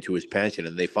paying into his pension,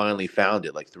 and they finally found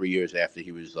it like 3 years after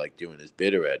he was like doing his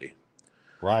bid already.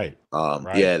 Right.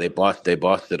 Yeah, they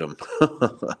busted him.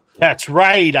 That's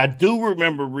right. I do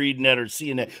remember reading that or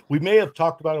seeing that. We may have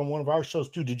talked about it on one of our shows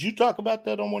too. Did you talk about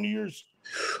that on one of yours?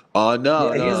 No.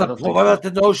 What about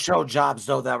the no-show jobs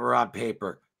though that were on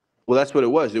paper? Well, that's what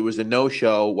it was. It was a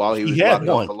no-show while he was locked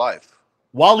up for life.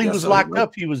 While he was locked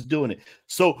up, he was doing it.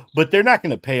 So, but they're not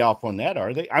going to pay off on that,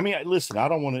 are they? I mean, listen, I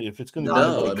don't want to. If it's going to,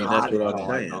 no, I mean that's what I'm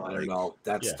saying. I know.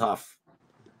 That's tough.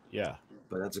 Yeah,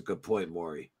 but that's a good point,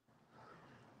 Maury.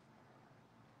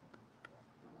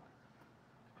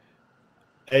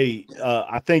 Hey,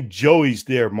 I think Joey's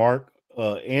there, Mark.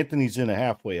 Anthony's in a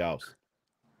halfway house.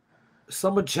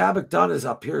 Someone Chabak Dunn is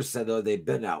up here said they've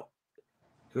been out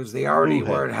because they already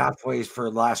were at halfways for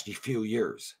the last few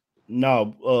years.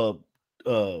 No,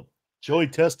 Joey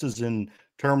Testa's in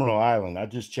Terminal Island. I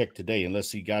just checked today, unless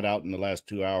he got out in the last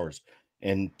 2 hours.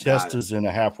 And Testa's in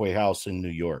a halfway house in New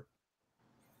York.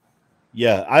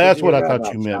 Yeah, that's what I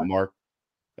thought you meant, Mark.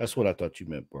 That's what I thought you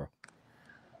meant, bro.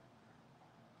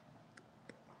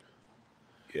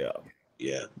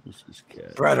 Yeah. This is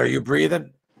Brett, are you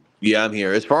breathing? Yeah, I'm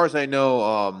here. As far as I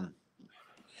know,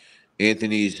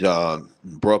 Anthony's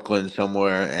Brooklyn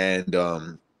somewhere,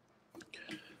 and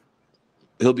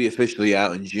he'll be officially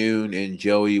out in June, and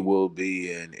Joey will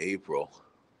be in April.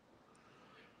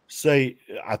 I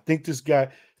think this guy,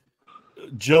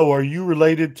 Joe, are you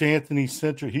related to Anthony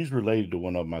Senter? He's related to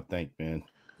one of them, I think, man.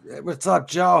 Hey, what's up,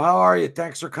 Joe? How are you?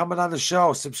 Thanks for coming on the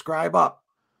show. Subscribe up.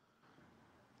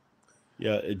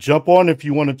 Yeah, jump on if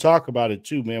you want to talk about it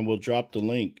too, man. We'll drop the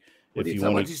link if you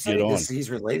want to get on. He's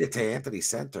related to Anthony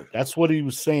Senter. That's what he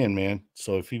was saying, man.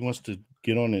 So if he wants to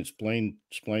get on and explain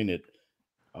it,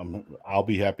 I'll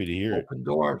be happy to hear it. Open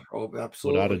door. Oh,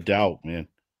 absolutely. Without a doubt, man.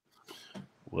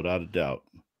 Without a doubt.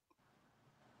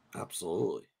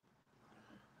 Absolutely.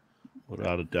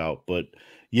 Without a doubt. But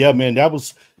yeah, man,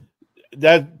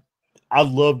 that I'd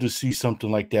love to see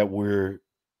something like that where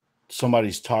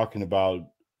somebody's talking about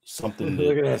something.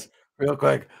 Look at this. Real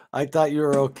quick. I thought you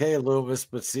were okay, Loomis,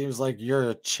 but seems like you're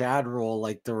a Chad roll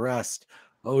like the rest.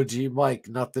 OG Mike,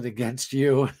 nothing against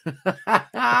you.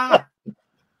 What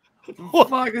the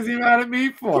fuck is he mad at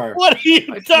me for? What are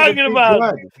you talking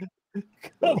about?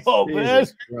 Come on, man.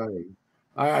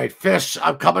 All right, Fish,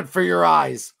 I'm coming for your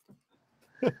eyes.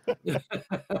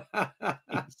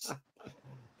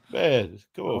 Man,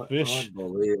 come on, Fish.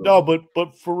 No,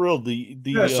 but for real, the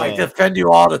Fish, I defend you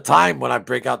all the time when I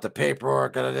break out the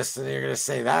paperwork and this, and you're gonna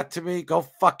say that to me. Go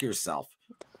fuck yourself.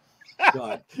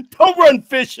 Don't run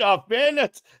Fish off, man.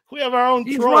 We have our own.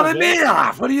 He's troll, running man. me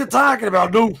off. What are you talking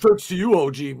about? No offense to you,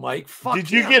 OG Mike. Fuck.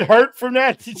 Did you get hurt from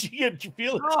that? Did you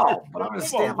feel it? No, but I'm gonna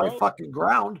stand my fucking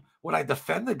ground when I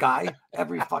defend the guy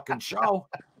every fucking show.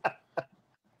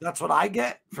 That's what I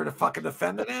get for the fucking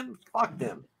defending him. Fuck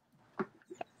him.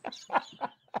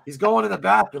 He's going in the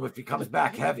bathroom if he comes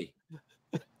back heavy.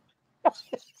 Oh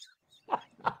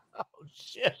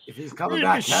shit! If he's coming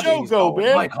back heavy, show go,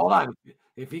 man. Mike, hold on.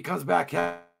 If he comes back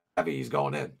heavy, he's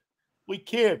going in. We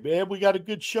can't, man. We got a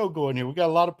good show going here. We got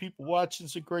a lot of people watching.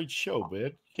 It's a great show,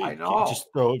 man. I know. Can't just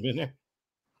throw him in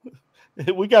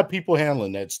there. We got people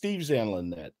handling that. Steve's handling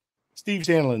that. In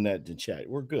the chat.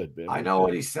 We're good, man. I know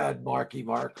what he said, Marky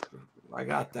Mark. I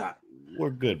got that. We're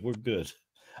good. We're good.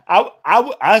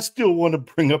 I still want to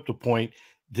bring up the point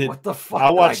that what the fuck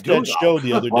I watched that show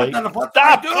the other day. Stop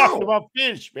talking about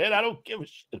Fish, man. I don't give a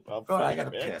shit about Fish. I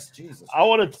gotta piss. Jesus. I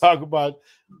want to talk about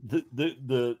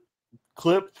the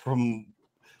clip from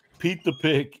Pete the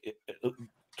Pig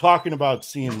talking about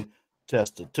seeing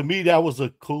Testa. To me, that was the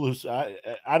coolest. I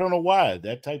don't know why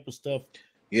that type of stuff.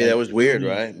 Yeah, that was weird,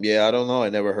 right? Yeah, I don't know. I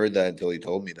never heard that until he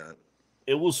told me that.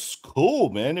 It was cool,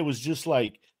 man. It was just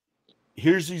like,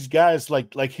 here's these guys,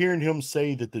 like hearing him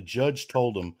say that the judge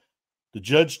told him,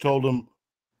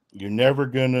 you're never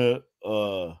gonna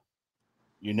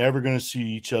see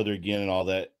each other again and all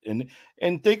that.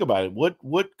 And think about it.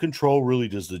 What control really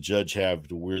does the judge have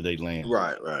to where they land?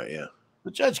 Right, yeah.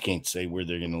 The judge can't say where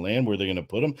they're gonna land, where they're gonna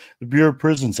put them. The Bureau of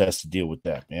Prisons has to deal with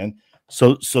that, man.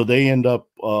 So they end up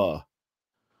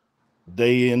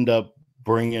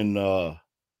bringing them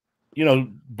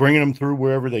through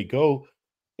wherever they go.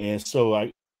 And so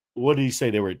what did he say?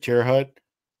 They were at Terre Haute,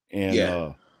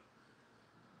 and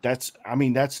that's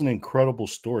an incredible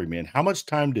story, man. How much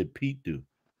time did Pete do?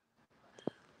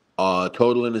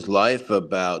 Total in his life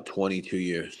about 22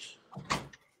 years.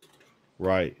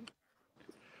 Right.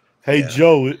 Hey,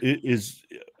 Joe,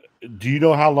 do you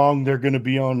know how long they're going to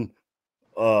be on?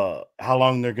 How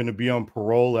long they're going to be on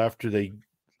parole after they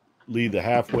leave the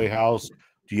halfway house?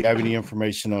 Do you have any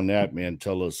information on that, man?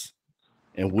 Tell us.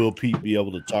 And will Pete be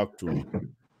able to talk to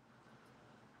him?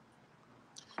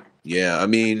 Yeah, I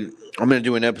mean, I'm going to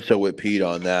do an episode with Pete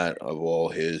on that, of all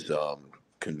his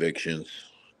convictions.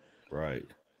 Right.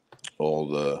 All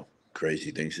the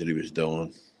crazy things that he was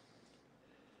doing.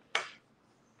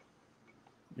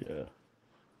 Yeah.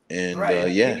 And Brett,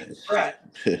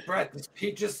 is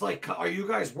Pete just like, are you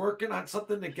guys working on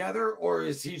something together, or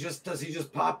does he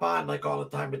just pop on like all the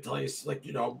time and tell you like,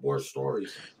 more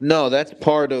stories? No, that's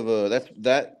part of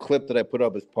that clip that I put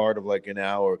up is part of like an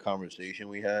hour conversation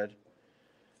we had.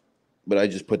 But I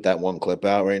just put that one clip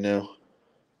out right now.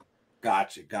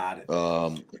 Gotcha, got it.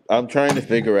 I'm trying to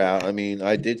figure out. I mean,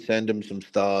 I did send him some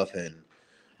stuff, and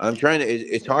I'm trying to.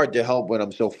 It's hard to help when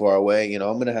I'm so far away.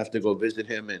 I'm gonna have to go visit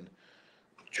him and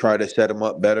try to set him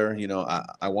up better.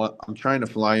 I'm trying to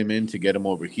fly him in to get him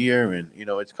over here, and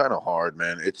it's kind of hard,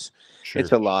 man. It's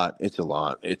a lot.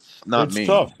 It's not me.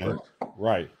 Tough, man.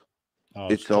 Right.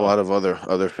 It's a lot of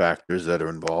other factors that are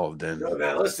involved. And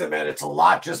man, listen, man, it's a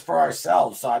lot just for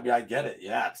ourselves. So I mean, I get it.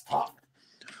 Yeah, it's tough.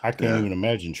 I can't even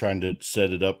imagine trying to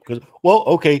set it up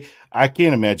I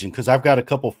can't imagine because I've got a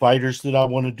couple fighters that I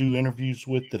want to do interviews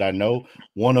with that I know,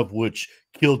 one of which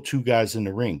killed 2 guys in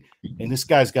the ring, and this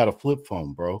guy's got a flip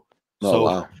phone, bro.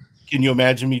 So can you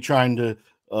imagine me trying to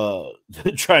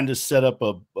set up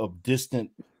a distant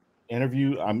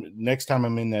interview? Next time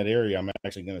I'm in that area, I'm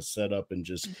actually going to set up and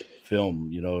just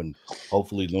film, and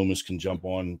hopefully Loomis can jump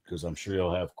on because I'm sure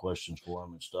he'll have questions for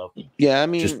him and stuff. Yeah, I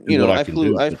mean, I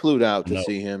flew out to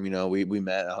see him. We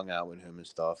met, hung out with him and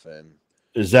stuff. And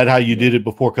is that how you did it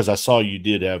before? Because I saw you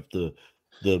did have the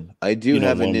I do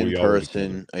have an one where y'all were together.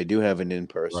 in-person. I do have an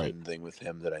in-person Right. thing with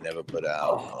him that I never put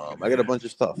out. I got a bunch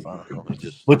of stuff. I don't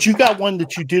know. But you got one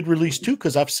that you did release too,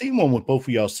 because I've seen one with both of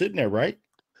y'all sitting there, right?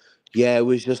 Yeah, it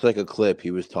was just like a clip.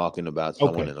 He was talking about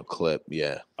someone in a clip.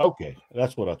 Yeah. Okay,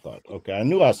 that's what I thought. Okay, I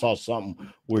knew I saw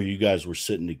something where you guys were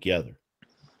sitting together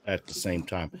at the same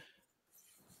time.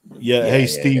 Yeah. Hey,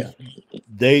 Steve.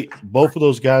 Yeah. Both of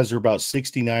those guys are about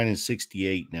 69 and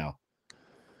 68 now.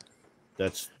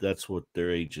 That's what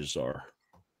their ages are.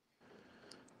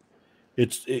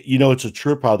 It's it's a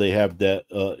trip how they have that.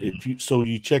 If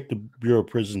you check the Bureau of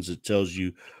Prisons, it tells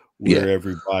you where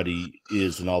everybody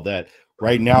is and all that.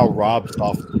 Right now, Rob's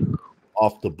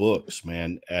off the books,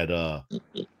 man. At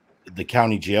the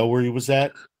county jail where he was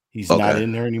at, he's not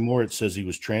in there anymore. It says he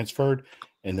was transferred,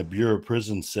 and the Bureau of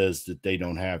Prisons says that they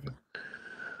don't have him.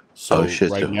 So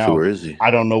right now, so where is he? I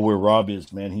don't know where Rob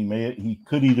is, man. He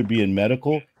could either be in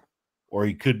medical, or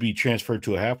he could be transferred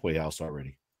to a halfway house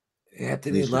already.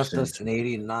 Anthony left us in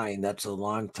 89. That's a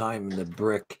long time in the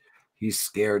brick. He's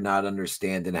scared, not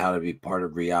understanding how to be part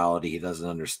of reality. He doesn't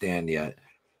understand yet.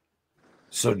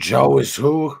 So Joe is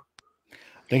who? I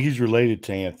think he's related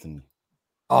to Anthony.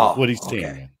 Oh, that's what he's saying,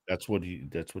 man. That's what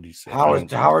he said.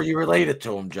 How are you related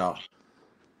to him, Joe?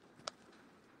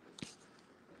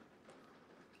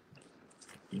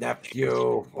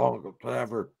 Nephew,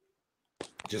 whatever.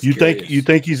 Just you curious.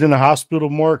 think he's in the hospital,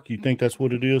 Mark? You think that's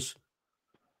what it is?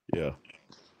 Yeah.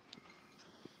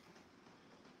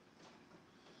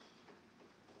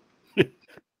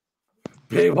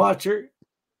 Baywatcher?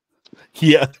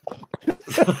 Yeah.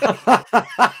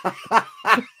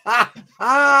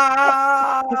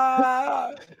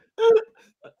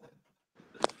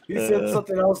 He said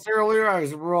something else earlier. I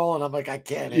was rolling. I'm like, I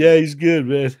can't. Yeah, he's good,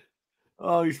 man.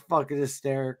 Oh, he's fucking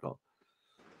hysterical.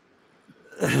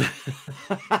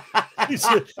 he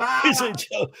said,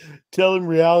 tell him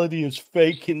reality is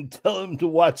fake and tell him to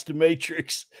watch The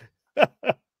Matrix.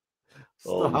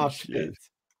 Oh shit.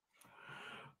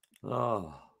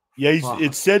 Oh yeah,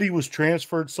 it said he was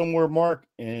transferred somewhere, Mark,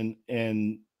 and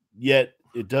yet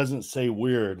it doesn't say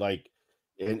where. Like,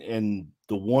 and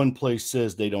the one place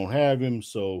says they don't have him.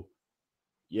 So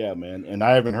yeah, man. And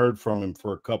I haven't heard from him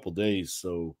for a couple days.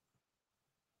 So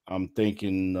I'm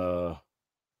thinking the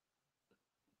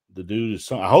dude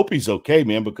is. I hope he's okay,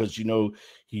 man, because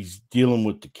he's dealing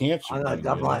with the cancer. You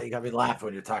gotta be laughing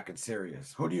when you're talking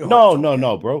serious. Who do you?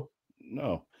 No, bro.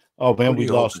 No. Oh man, we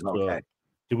lost. Okay.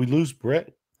 Did we lose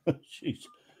Brett? Jeez.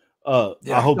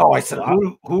 Yeah, I hope. No, I said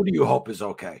who do you hope is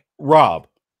okay? Rob.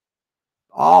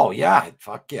 Oh yeah,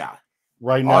 fuck yeah.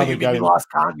 Right now, you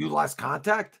lost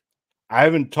contact. I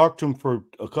haven't talked to him for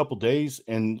a couple days,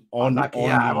 and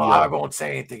I won't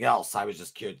say anything else. I was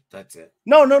just curious. That's it.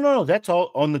 No. That's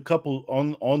all on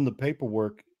the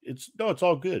paperwork. It's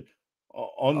all good.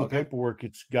 On the paperwork,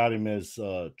 it's got him as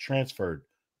transferred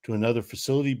to another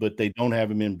facility, but they don't have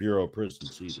him in Bureau of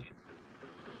Prisons either.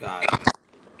 Got it.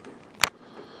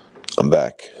 I'm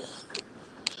back.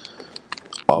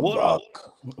 What up?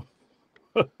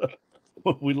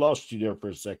 We lost you there for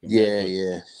a second.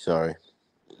 Yeah. Sorry.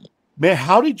 Man,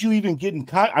 how did you even get in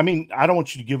contact? I mean, I don't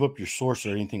want you to give up your source or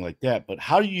anything like that, but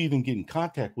how do you even get in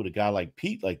contact with a guy like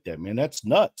Pete like that, man? That's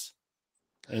nuts.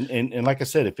 And like I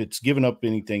said, if it's giving up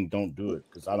anything, don't do it,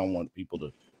 because I don't want people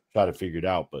to try to figure it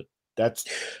out. But that's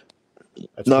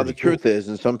no. The truth is,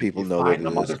 and some people know that the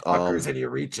motherfuckers and you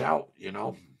reach out.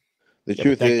 The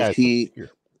truth is, he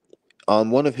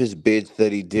on one of his bids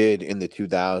that he did in the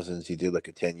 2000s, he did like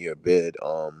a 10-year bid.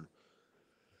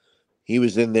 He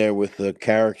was in there with a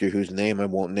character whose name I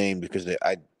won't name because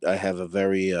I have a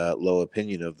very low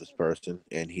opinion of this person,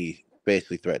 and he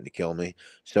basically threatened to kill me.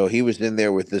 So he was in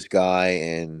there with this guy,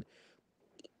 and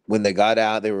when they got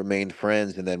out, they remained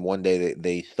friends, and then one day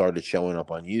they started showing up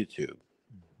on YouTube.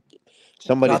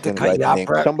 Somebody's going to write the name.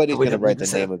 Somebody's going to write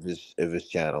the name of his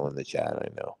channel in the chat. I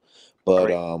know,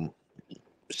 but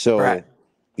so Brett.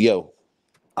 Yo,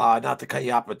 not to cut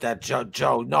you off, but that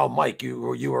Joe. No, Mike, you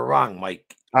were wrong,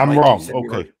 Mike. I'm wrong.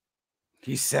 Okay.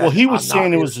 He said. Well, he was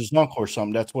saying it was his uncle or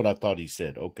something. That's what I thought he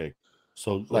said. Okay.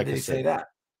 So, like, did he say that?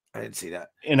 I didn't see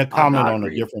that. In a comment on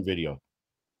a different video.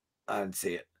 I didn't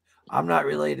see it. I'm not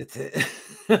related to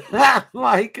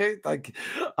Mike. Like,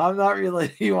 I'm not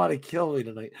related. You want to kill me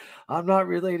tonight? I'm not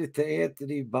related to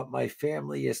Anthony, but my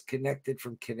family is connected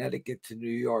from Connecticut to New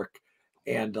York,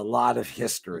 and a lot of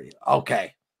history.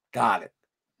 Okay, got it.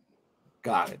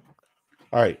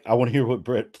 All right, I want to hear what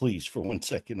Brett, please, for 1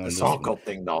 second on this uncle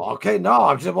thing, though. Okay, no,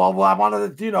 I'm just I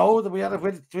wanted to, that we had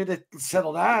to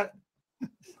settle that.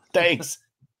 Thanks.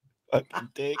 Fucking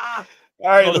dick. All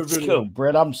right, let's go,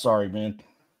 Brett. I'm sorry, man.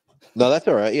 No, that's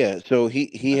all right. Yeah. So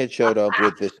he had showed up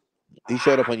with this. He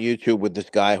showed up on YouTube with this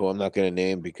guy who I'm not going to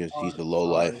name because he's a low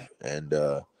life and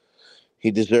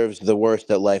he deserves the worst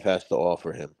that life has to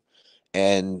offer him.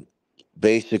 And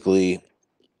basically,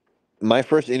 my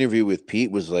first interview with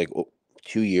Pete was like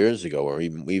 2 years ago, or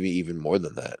even maybe even more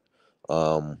than that.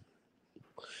 Um,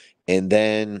 and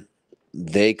then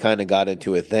they kind of got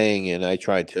into a thing, and I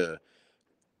tried to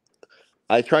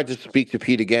speak to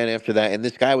Pete again after that, and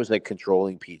this guy was like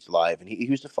controlling Pete's life, and he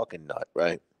was a fucking nut,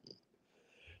 right?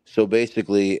 So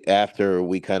basically, after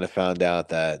we kind of found out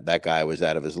that that guy was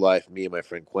out of his life, me and my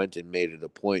friend Quentin made it a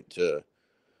point to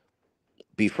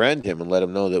befriend him and let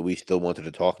him know that we still wanted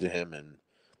to talk to him and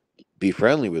be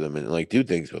friendly with him and like do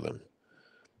things with him.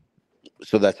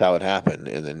 So that's how it happened,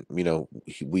 and then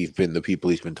we've been the people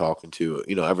he's been talking to,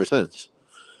 ever since.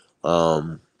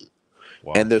 Um,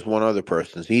 Wow. and there's one other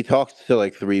person. So he talks to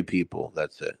like 3 people.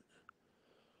 That's it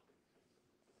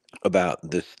about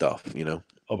this stuff.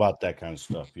 About that kind of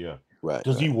stuff, yeah. Right.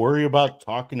 Does right. he worry about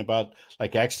talking about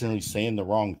like accidentally saying the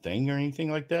wrong thing or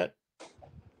anything like that?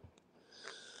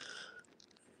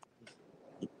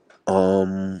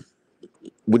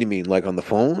 What do you mean, like on the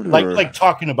phone? Like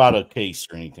talking about a case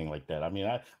or anything like that? I mean,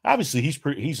 obviously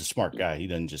he's a smart guy. He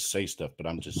doesn't just say stuff, but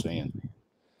I'm just saying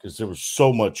because there was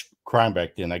so much crime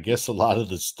back then. I guess a lot of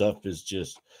the stuff is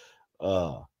just.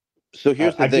 So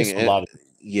here's the I thing. guess a lot of.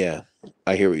 Yeah,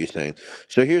 I hear what you're saying.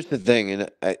 So here's the thing, and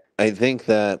I think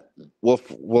that well,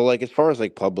 like as far as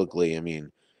like publicly, I mean,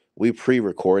 we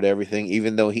pre-record everything.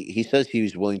 Even though he says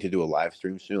he's willing to do a live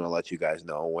stream soon, I'll let you guys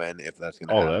know when if that's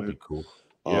gonna happen. That'd be cool.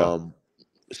 Yeah.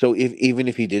 So even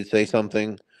if he did say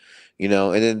something,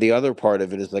 and then the other part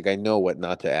of it is like I know what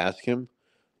not to ask him.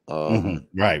 Right.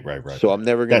 So I'm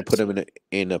never gonna put him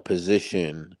in a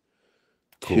position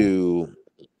to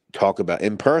talk about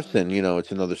in person.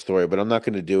 It's another story, but I'm not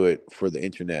gonna do it for the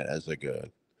internet as like a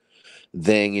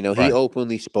thing. He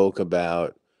openly spoke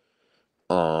about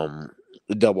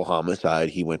the double homicide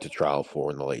he went to trial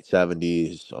for in the late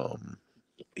 70s.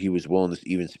 He was willing to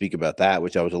even speak about that,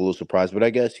 which I was a little surprised, but I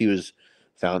guess he was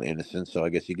found innocent, so I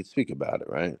guess he could speak about it,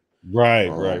 right?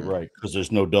 Right. Because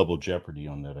there's no double jeopardy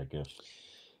on that, I guess.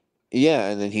 Yeah,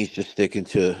 and then he's just sticking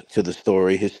to the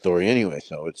story, his story anyway.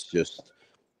 So it's just,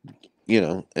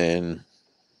 and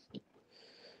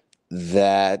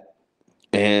that,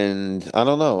 and I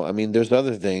don't know. I mean, there's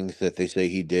other things that they say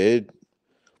he did,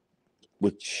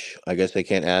 which I guess I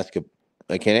can't ask him.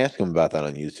 I can't ask him about that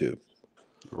on YouTube.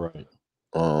 Right.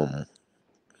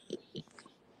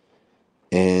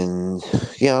 And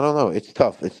yeah, I don't know. It's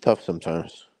tough. It's tough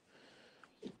sometimes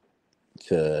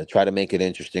to try to make it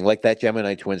interesting. Like that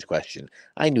Gemini Twins question.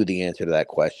 I knew the answer to that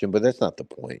question, but that's not the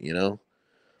point,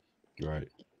 Right.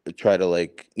 Try to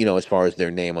as far as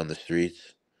their name on the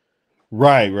streets.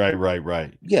 Right.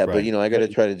 Yeah, but I got to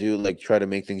try to do try to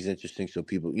make things interesting so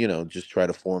people, just try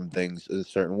to form things a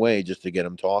certain way just to get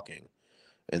them talking.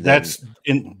 And that's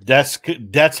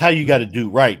how you got to do.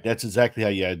 Right. That's exactly how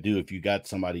you got to do. If you got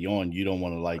somebody on, you don't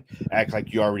want to act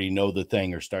like you already know the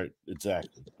thing or start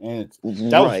exactly. And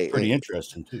that was pretty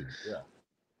interesting too. Yeah.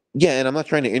 Yeah, and I'm not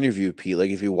trying to interview Pete. Like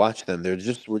if you watch them, we're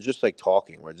just like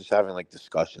talking. We're just having like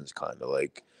discussions, kind of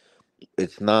like.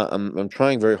 It's not. I'm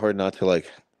trying very hard not to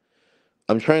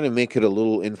I'm trying to make it a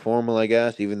little informal, I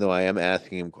guess, even though I am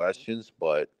asking him questions.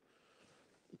 But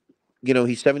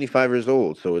he's 75 years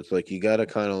old, so it's like you gotta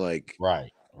kind of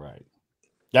right.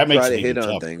 That makes try it to hit on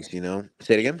tougher. things.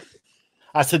 Say it again.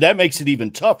 I said that makes it even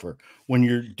tougher when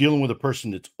you're dealing with a person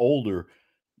that's older,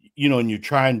 and you're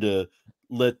trying to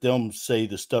let them say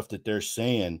the stuff that they're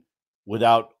saying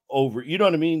without over. You know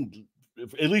what I mean?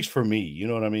 At least for me, you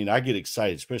know what I mean? I get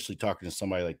excited, especially talking to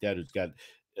somebody like that who's got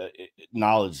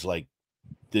knowledge like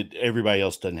that everybody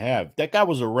else doesn't have. That guy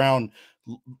was around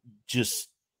just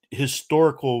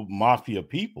historical mafia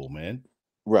people, man.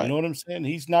 Right. You know what I'm saying?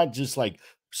 He's not just like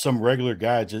some regular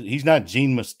guy. He's not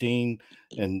Gene Mustaine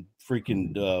and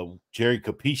freaking Jerry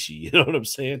Capisci. You know what I'm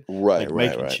saying? Right.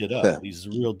 Making shit up. He's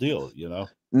the real deal,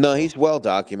 No, he's well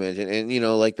documented,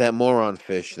 and like that moron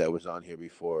Fish that was on here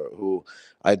before, who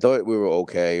I thought we were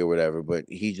okay or whatever, but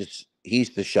he's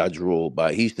the Chudge Rule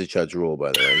by the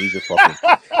way. He's a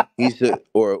fucking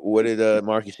or what did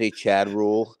Marky say? Chad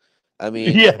Rule. I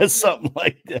mean, yeah, something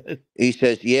like that. He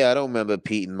says, "Yeah, I don't remember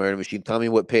Pete and Murder Machine. Tell me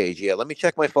what page. Yeah, let me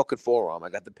check my fucking forearm. I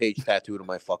got the page tattooed on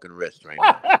my fucking wrist right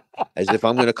now, as if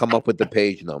I'm gonna come up with the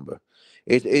page number."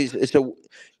 It's a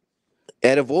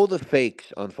out of all the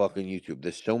fakes on fucking YouTube,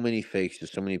 there's so many fakes.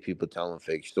 There's so many people telling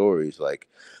fake stories. Like,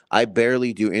 I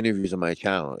barely do interviews on my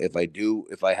channel. If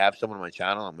I have someone on my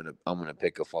channel, I'm gonna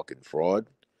pick a fucking fraud.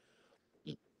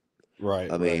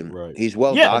 Right. I mean, right. he's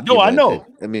well Yeah, documented. no, I know.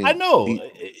 I mean, I know.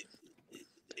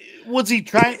 Was he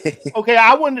trying? Okay,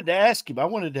 I wanted to ask him. I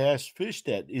wanted to ask Fish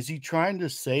that. Is he trying to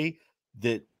say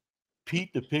that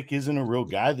Pete the Pick isn't a real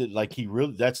guy? That like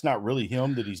that's not really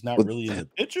him. That he's not really in the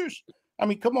pictures. I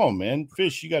mean, come on, man,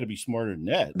 Fish. You got to be smarter than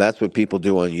that. That's what people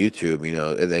do on YouTube, you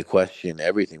know, and they question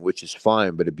everything, which is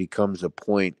fine, but it becomes a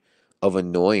point of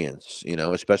annoyance, you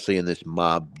know, especially in this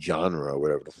mob genre or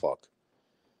whatever the fuck.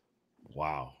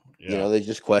 Wow. Yeah. You know, they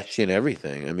just question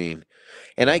everything. I mean,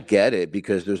 and I get it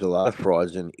because there's a lot of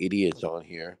frauds and idiots on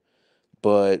here,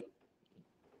 but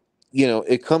you know,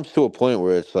 it comes to a point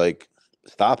where it's like,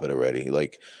 stop it already.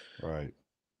 Like, right.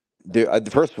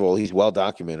 First of all, he's well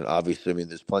documented. Obviously, I mean,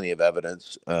 there's plenty of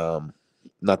evidence.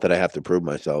 Not that I have to prove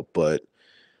myself, but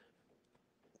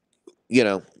you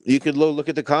know, you could look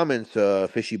at the comments,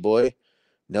 Fishy Boy.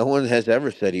 No one has ever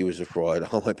said he was a fraud.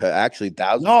 Oh my! Actually,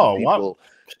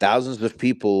 thousands of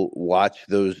people watch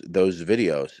those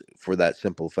videos for that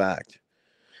simple fact.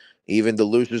 Even the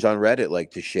losers on Reddit like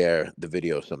to share the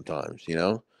video sometimes, you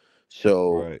know.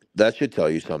 So that should tell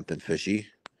you something, Fishy.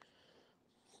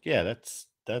 Yeah, that's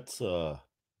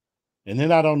and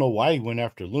then I don't know why he went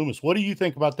after Loomis. What do you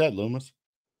think about that, Loomis?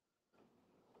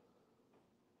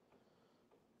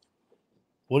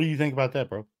 What do you think about that,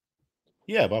 bro?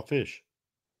 Yeah, about Fish.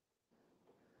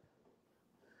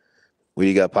 Well,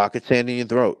 you got pocket sand in your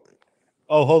throat.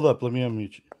 Oh, hold up. Let me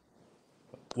unmute you.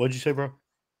 What'd you say, bro?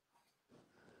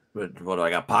 What do I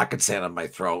got? Pocket sand in my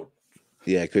throat.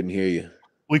 Yeah, I couldn't hear you.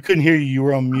 We couldn't hear you. You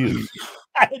were on mute.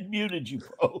 I had muted you,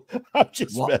 bro. I'm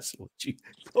just messing with you.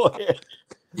 Go ahead.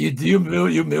 You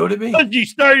muted me? You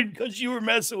started because you were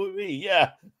messing with me.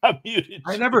 Yeah, I muted you.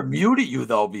 I never muted you,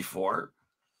 though, before.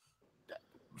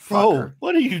 Bro,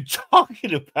 what are you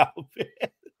talking about, man?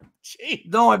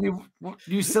 Jeez. No, I mean,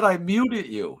 you said I muted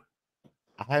you.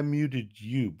 I muted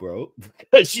you, bro,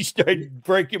 because you started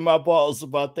breaking my balls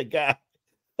about the guy,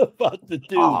 about the dude,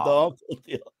 the uncle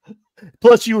deal.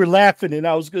 Plus, you were laughing, and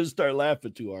I was going to start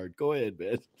laughing too hard. Go ahead,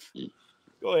 man.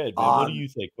 Go ahead, man. What do you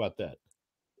think about that?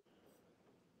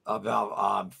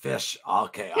 About Fish?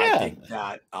 Okay, yeah. I think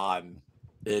that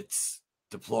it's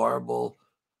deplorable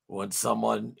when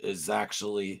someone is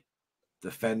actually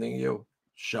defending you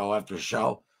show after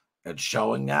show and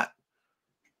showing that,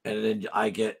 and then I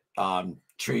get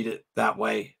treated that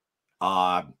way.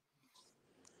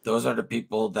 Those are the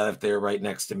people that if they were right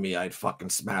next to me, I'd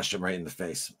fucking smash them right in the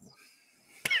face.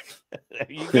 There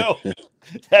you go.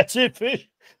 That's it, Fish.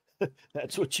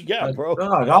 That's what you got, bro. No,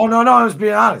 I was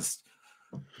being honest.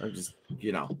 I'm just,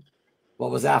 you know,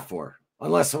 what was that for?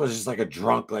 Unless it was just like a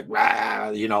drunk, like,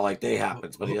 you know, like they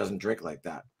happens, but he doesn't drink like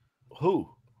that. Who?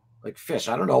 Like Fish.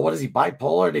 I don't know. What is he,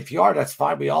 bipolar? And if you are, that's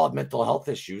fine. We all have mental health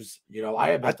issues. You know, I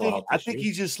have mental health issues. I think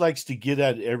he just likes to get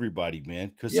at everybody, man.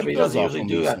 Because he doesn't usually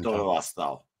do that to us,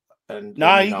 though. And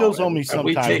he goes on me sometimes.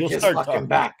 We take He'll his fucking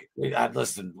back.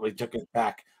 Listen, we took it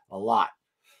back a lot.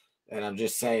 And I'm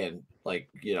just saying, like,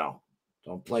 you know,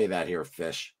 don't play that here,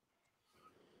 Fish.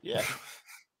 Yeah.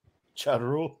 Chad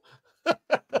rule.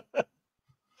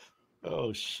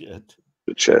 Oh shit.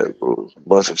 The Chad rules.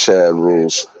 Bunch of Chad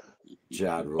rules.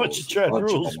 Chad rules. Bunch of Chad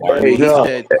rules.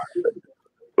 Hey,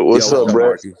 what's up,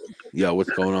 bro? Yeah, what's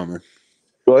going on, man?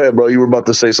 Go ahead, bro. You were about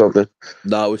to say something.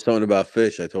 No, I was talking about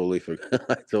Fish. I totally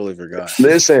forgot.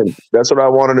 Listen, that's what I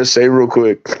wanted to say real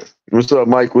quick. What's up,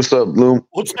 Mike? What's up, Bloom?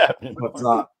 What's happening? What's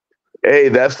up? Hey,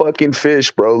 that fucking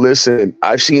Fish, bro. Listen,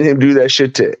 I've seen him do that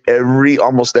shit to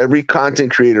almost every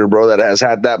content creator, bro, that has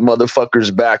had that motherfucker's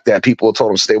back. That people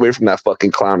told him stay away from that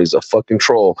fucking clown. He's a fucking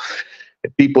troll.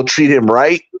 If people treat him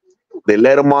right, they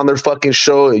let him on their fucking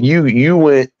show. You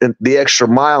went the extra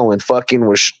mile and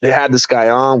fucking they had this guy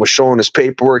on, was showing his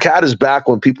paperwork, had his back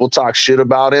when people talk shit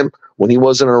about him when he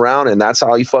wasn't around, and that's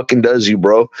how he fucking does you,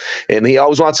 bro. And he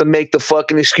always wants to make the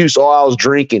fucking excuse, oh, I was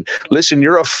drinking. Listen,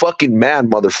 you're a fucking man,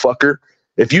 motherfucker.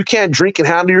 If you can't drink and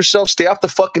handle yourself, stay off the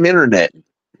fucking internet.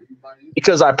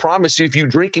 Because I promise you, if you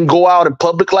drink and go out in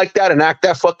public like that and act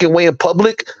that fucking way in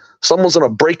public, someone's gonna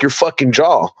break your fucking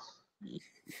jaw.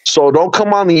 So don't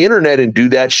come on the internet and do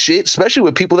that shit, especially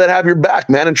with people that have your back,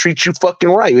 man, and treat you fucking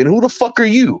right. And who the fuck are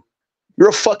you? You're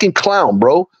a fucking clown,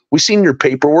 bro. We seen your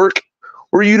paperwork.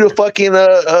 Were you to fucking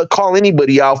call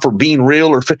anybody out for being real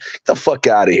or get the fuck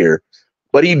out of here?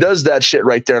 But he does that shit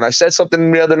right there. And I said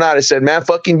something the other night. I said, man,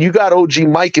 fucking, you got OG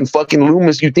Mike and fucking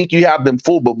Loomis. You think you have them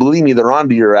full, but believe me, they're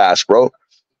onto your ass, bro.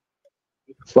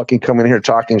 Fucking coming here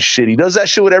talking shit. He does that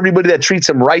shit with everybody that treats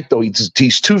him right, though.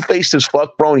 He's two-faced as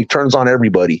fuck, bro, and he turns on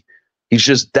everybody. He's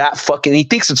just that fucking, he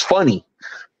thinks it's funny.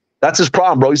 That's his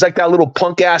problem, bro. He's like that little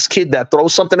punk ass kid that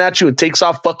throws something at you and takes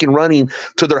off fucking running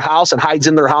to their house and hides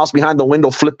in their house behind the window,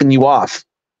 flipping you off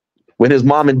when his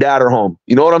mom and dad are home.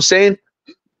 You know what I'm saying?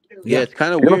 Yeah, it's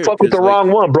kind of You're weird. gonna fuck with the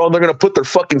wrong one, bro. They're gonna put their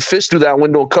fucking fist through that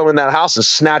window and come in that house and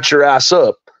snatch your ass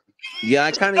up. Yeah,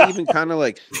 I kind of even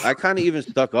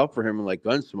stuck up for him in like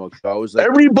Gunsmoke. So I was like,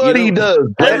 everybody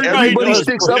does. Everybody does,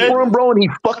 sticks bro. up for him, bro, and he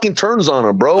fucking turns on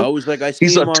him, bro. I was like,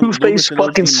 he's a him on two-faced Lewis and OG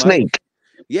fucking Mike. snake.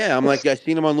 Yeah, I'm like, I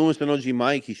seen him on Lewis and OG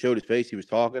Mike. He showed his face. He was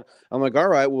talking. I'm like, all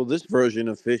right, well, this version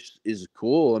of Fish is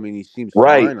cool. I mean, he seems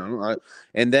fine.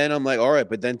 And then I'm like, all right,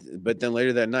 but then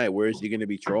later that night, where is he going to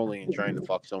be trolling and trying to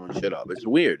fuck someone's shit up? It's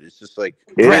weird. It's just like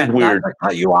it's weird. Not to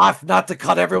cut you off, not to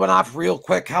cut everyone off real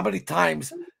quick. How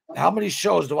many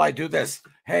shows do I do this?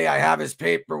 Hey, I have his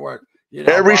paperwork. You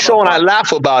know, every show, and I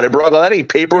laugh about it, bro. That ain't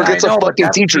paperwork. Yeah, it's a fucking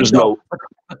teacher's note.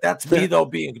 But that's me though,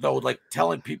 being like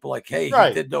telling people like, hey,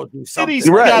 he did do something. He's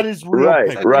got his real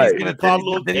picture. Right.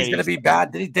 Then he's gonna be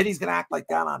bad. Then he's gonna act like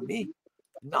that on me.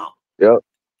 No. Yep.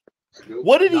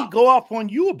 What did he go off on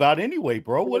you about anyway,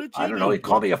 bro? What did you I don't know. He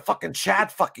called me a fucking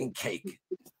Chad fucking cake.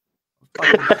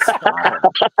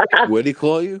 What did he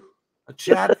call you? A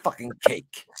Chad fucking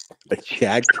cake. A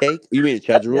Chad cake? You mean a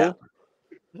Chad's rule?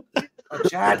 Yeah. A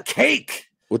Chad cake.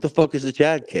 What the fuck is a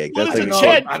Chad cake? That's like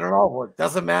Chad? I don't know. It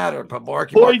doesn't matter. But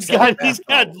he's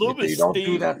got Loomis. You don't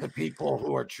do that to people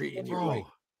who are treating you right.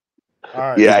 All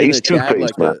right. Yeah, he's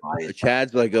two-faced, man. A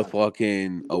Chad's like a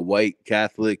white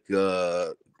Catholic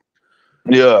boy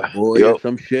or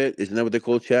some shit. Isn't that what they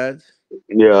call Chads?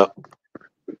 Yeah.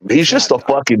 He's just a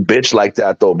fucking bitch like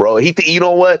that, though, bro. You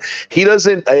know what? He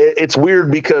doesn't. It's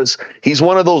weird because he's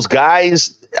one of those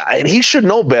guys, and he should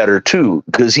know better too,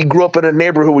 because he grew up in a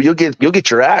neighborhood where you'll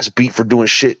get your ass beat for doing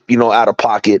shit, out of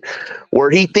pocket. Where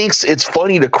he thinks it's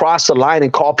funny to cross the line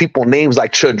and call people names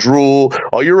like Chadrul,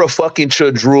 or you're a fucking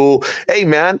Chadrul. Hey,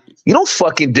 man, you don't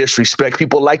fucking disrespect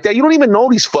people like that. You don't even know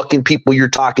these fucking people you're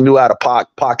talking to out of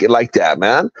pocket like that,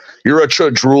 man. You're a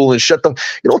Chadrul and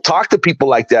you don't talk to people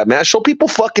like that, man. Show people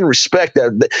fucking respect.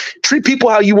 Treat people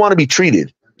how you want to be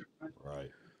treated. Right.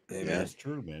 Yeah, that's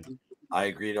true, man. I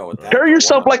agree though with that. Carry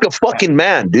yourself like a fucking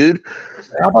man, dude.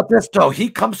 How about this though? He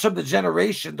comes from the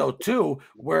generation though too,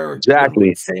 where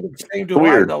exactly same to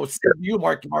I though. Same you,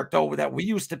 Mark though, that we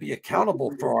used to be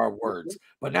accountable for our words,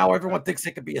 but now everyone thinks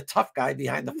they could be a tough guy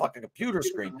behind the fucking computer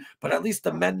screen. But at least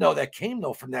the men know that came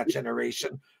though from that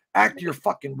generation. Act your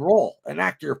fucking role and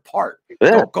act your part.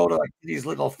 Yeah. Don't go to like these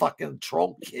little fucking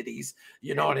troll kiddies.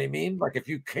 You know what I mean? Like if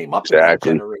you came up in that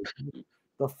generation,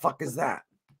 the fuck is that?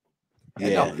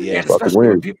 Yeah. And especially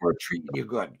when people are treating you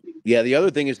good. Yeah, the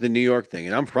other thing is the New York thing,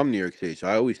 and I'm from New York City, so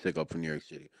I always stick up for New York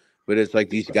City. But it's like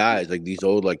these guys, like these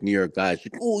old like New York guys.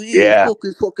 Like, oh yeah,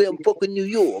 I'm fucking New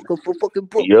York. I'm from fucking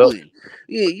Brooklyn. Yep.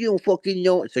 Yeah, you don't fucking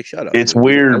know. It's like shut up. It's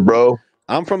weird, bro.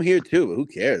 I'm from here too. Who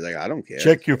cares? Like I don't care.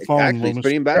 Check your phone. Actually, it's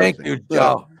pretty embarrassing. Thank you,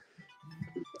 Joe.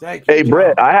 Thank you. Hey, Joe.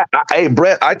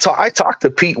 Brett. I talked to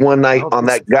Pete one night on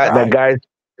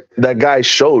that guy's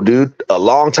show, dude. A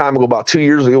long time ago, about 2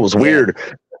 years ago. It was weird.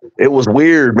 It was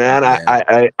weird, man.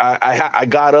 I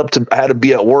got up I had to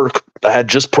be at work. I had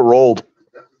just paroled,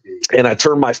 and I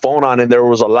turned my phone on, and there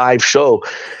was a live show.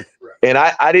 And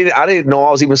I didn't know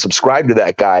I was even subscribed to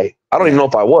that guy. I don't even know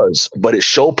if I was, but his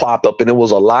show popped up, and it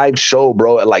was a live show,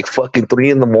 bro, at like fucking 3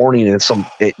 a.m.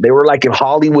 And they were like in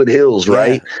Hollywood Hills,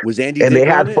 right? Was Andy? And Dick they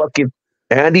had fucking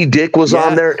Andy Dick was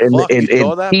on there, and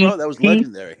saw that, bro? That was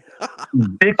legendary.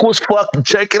 Dick was fucking,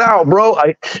 check it out, bro.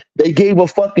 They gave a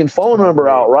fucking phone number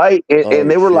out, right?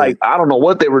 And they were like, I don't know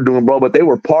what they were doing, bro, but they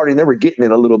were partying. They were getting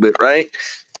it a little bit, right?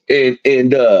 And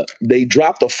they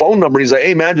dropped the phone number. He's like,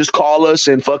 hey, man, just call us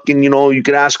and fucking, you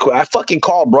can ask. I fucking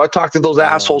called, bro. I talked to those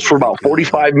assholes for about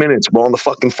 45 minutes, bro, on the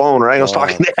fucking phone, right? I was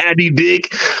talking to Andy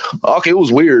Dick. Okay, it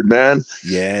was weird, man.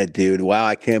 Yeah, dude. Wow,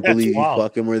 I can't believe you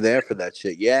fucking were there for that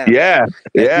shit. Yeah. Yeah.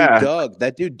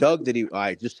 That dude, Doug,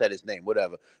 I just said his name,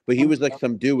 whatever. But he was like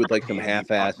some dude with like some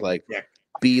half-ass, like,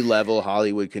 B-level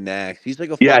Hollywood connects. He's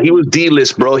like he was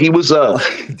D-list, bro. He was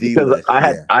D-list,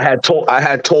 I had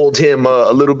told him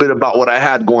a little bit about what I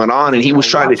had going on, and he was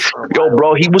trying to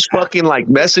bro. He was fucking like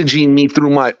messaging me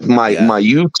through my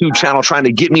YouTube channel, trying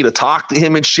to get me to talk to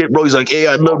him and shit, bro. He's like, hey,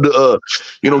 I'd love to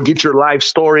get your life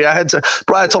story. I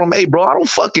told him, hey, bro, I don't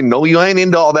fucking know you. I ain't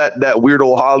into all that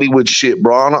weirdo Hollywood shit,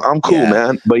 bro. I'm cool,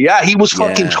 man. But yeah, he was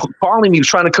fucking calling me. He was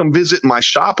trying to come visit my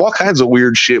shop, all kinds of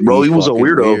weird shit, bro. He was a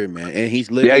weirdo, weird, man. And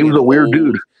he's he was a weird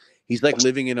dude. He's like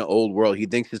living in an old world. He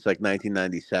thinks it's like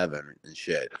 1997 and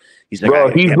shit. He's like, bro,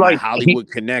 he's like Hollywood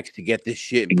connects to get this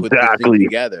shit and put this thing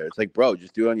together. It's like, bro,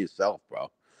 just do it on yourself, bro.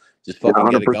 Just fucking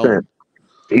get it going.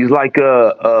 He's like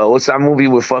what's that movie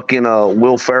with fucking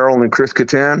Will Ferrell and Chris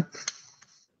Kattan?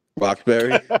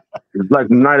 Roxbury. It's like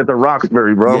Night at the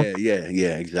Roxbury, bro.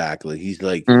 Yeah, exactly. He's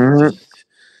like, Mhm.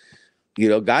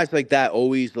 just, guys like that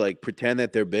always like pretend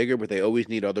that they're bigger, but they always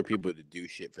need other people to do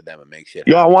shit for them and make shit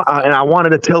Yo, happen. I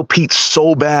wanted to tell Pete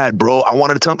so bad, bro. I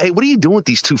wanted to tell him, hey, what are you doing with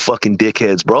these two fucking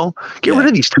dickheads, bro? Get rid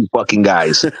of these two fucking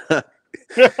guys.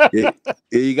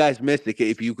 You guys missed it.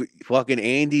 If you fucking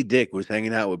Andy Dick was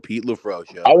hanging out with Pete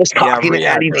LaFrosia. I was talking to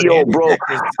Andy Yo, bro.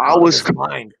 I was.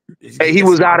 Hey, he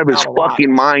was out of his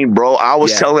fucking mind, bro. I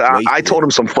was telling. I told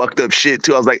him some fucked up shit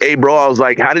too. I was like, "Hey, bro," I was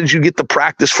like, "How did you get the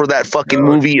practice for that fucking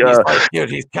movie?"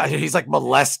 He's like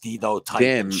molesty though. Type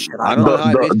Damn, shit. I don't know how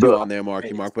I missed you on there,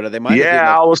 Marky Mark, but they might.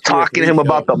 Yeah, I was talking to him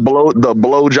about the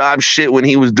blow job shit when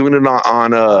he was doing it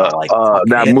on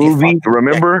that movie.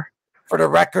 Remember? For the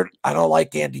record, I don't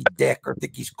like Andy Dick or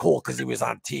think he's cool because he was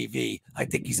on TV. I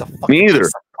think he's a fucking Me either.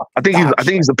 I think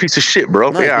he's a piece of shit, bro.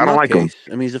 No, yeah, I don't like him.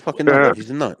 I mean, he's a fucking nut. He's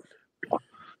a nut.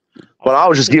 But I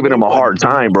was just giving him a hard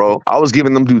time, bro. I was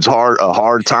giving them dudes a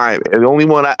hard time. And the only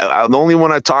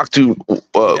one I talked to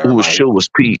who was chill was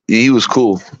Pete. He was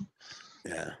cool.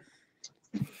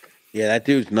 Yeah, that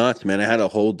dude's nuts, man. I had a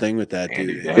whole thing with that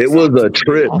dude. It was a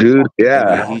trip, dude. Yeah,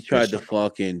 I mean, he tried to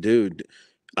fucking dude.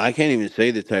 I can't even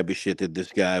say the type of shit that this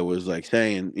guy was like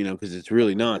saying, because it's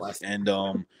really nuts. And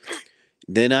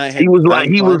then he was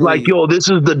like, yo, this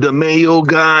is the Demeo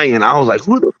guy, and I was like,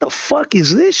 who the fuck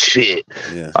is this shit?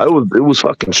 Yeah, it was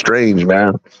fucking strange,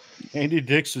 man. Andy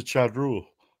Dick's a Chadru.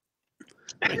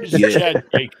 Yeah,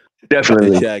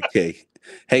 definitely Chad cake.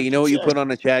 Hey, you know what you put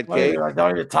on a Chad cake? I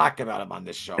don't even talk about him on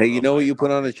this show. Hey, you know what you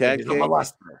put on a Chad cake?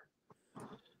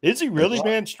 Is he really,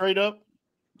 man? Straight up?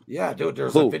 Yeah, dude,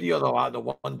 there's a video though. The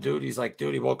one dude, he's like,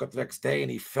 dude, he woke up the next day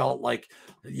and he felt like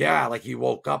he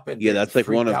woke up and that's like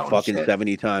one of fucking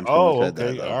 70 times. Oh, said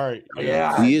okay, that, all right.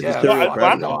 Yeah, he is the serial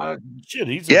predator.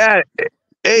 Shit,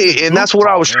 Hey, and that's what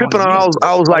I was tripping on.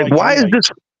 I was like,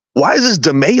 why is this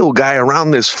Demeo guy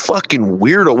around this fucking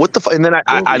weirdo? What the fuck? And then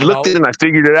I looked at it and I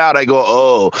figured it out. I go,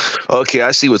 oh, okay,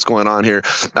 I see what's going on here.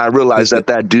 I realized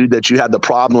that dude that you had the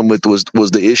problem with was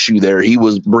the issue there. He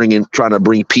was trying to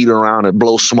bring Pete around and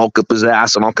blow smoke up his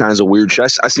ass and all kinds of weird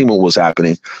shit. I seen what was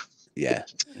happening. Yeah.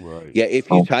 Right. Yeah, if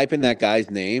you type in that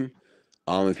guy's name,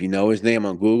 if you know his name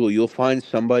on Google, you'll find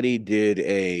somebody did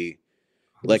an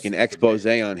expose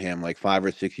on him like 5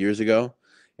 or 6 years ago.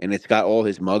 And it's got all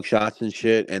his mugshots and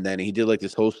shit. And then he did like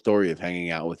this whole story of hanging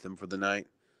out with him for the night.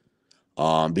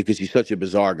 Because he's such a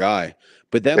bizarre guy.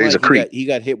 But then he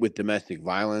got hit with domestic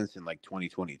violence in like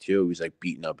 2022. He was like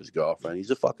beating up his girlfriend.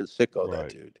 He's a fucking sicko, that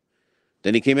dude.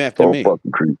 Then he came after me.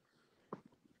 Fucking creep.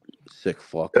 Sick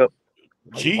fuck. Yep.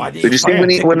 Did you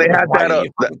see when they had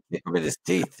that with his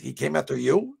teeth? He came after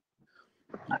you?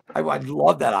 I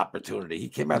love that opportunity. He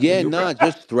came after you.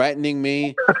 Just threatening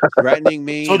me.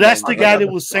 So that's the guy that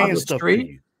was saying stuff to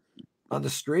you. On the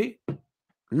street?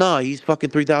 No, he's fucking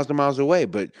 3,000 miles away,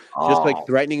 but just like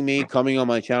threatening me, coming on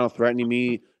my channel, threatening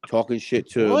me, talking shit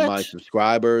to my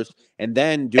subscribers, and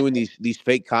then doing these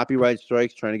fake copyright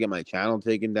strikes, trying to get my channel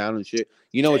taken down and shit.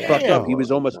 It's fucked up. He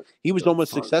was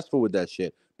almost successful with that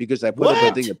shit because I put up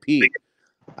a thing of Pete.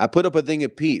 I put up a thing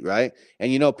of Pete, right?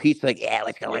 And Pete's like, yeah,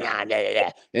 what's going on?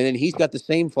 And then he's got the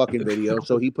same fucking video.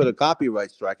 So he put a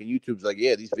copyright strike, and YouTube's like,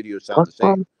 yeah, these videos sound the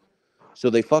same. So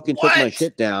they fucking took my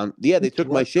shit down. Yeah, they took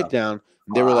my shit down.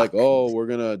 And they were like, oh, we're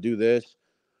going to do this.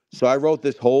 So I wrote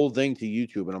this whole thing to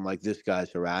YouTube, and I'm like, this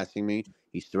guy's harassing me.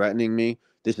 He's threatening me.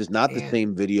 This is not the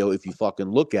same video. If you fucking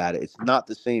look at it, it's not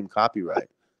the same copyright.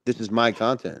 This is my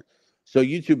content. So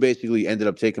YouTube basically ended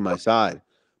up taking my side.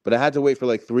 But I had to wait for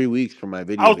like 3 weeks for my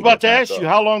video. I was about to ask you,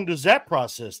 how long does that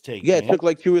process take? Yeah, it took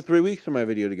like 2 or 3 weeks for my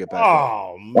video to get back.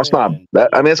 Oh, man. That's not bad.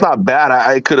 I mean, it's not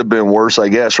bad. It could have been worse, I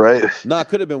guess, right? No, it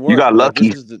could have been worse. You got lucky.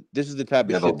 This is the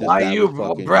type of shit.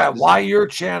 Why your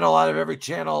channel out of every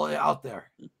channel out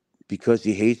there? Because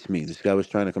he hates me. This guy was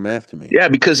trying to come after me. Yeah,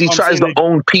 because he tries to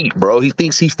own Pete, bro. He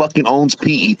thinks he fucking owns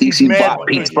Pete. He thinks he bought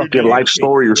Pete's fucking life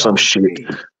story or some shit.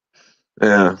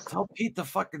 Yeah. Tell Pete to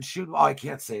fucking shoot. Oh, I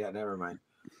can't say that. Never mind.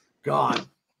 Gone.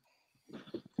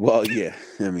 Well, yeah.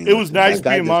 I mean, it was nice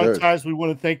being monetized. We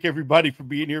want to thank everybody for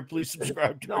being here. Please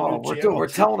subscribe to our channel. We're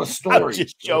telling a story. I'm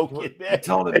just joking, man.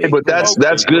 Hey, but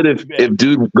that's good if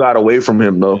dude got away from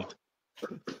him though.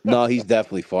 No, he's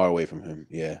definitely far away from him.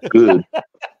 Yeah. Good.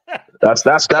 That's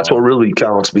what really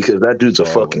counts because that dude's a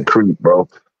fucking creep, bro.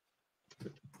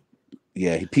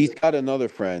 Yeah, Pete's got another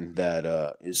friend that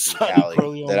is in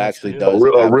Cali that actually does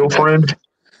a real friend.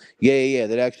 Yeah.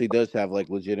 That actually does have like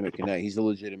legitimate connect. He's a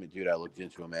legitimate dude. I looked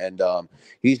into him, and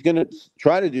he's gonna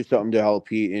try to do something to help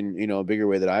Pete in a bigger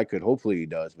way that I could. Hopefully he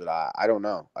does, but I don't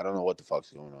know. I don't know what the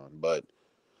fuck's going on, but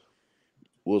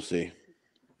we'll see.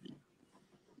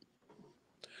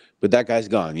 But that guy's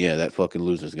gone. Yeah, that fucking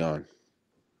loser's gone.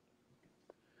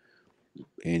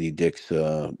 Andy Dick's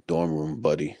dorm room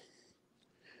buddy.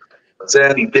 It's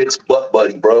Andy Dick's butt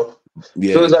buddy, bro.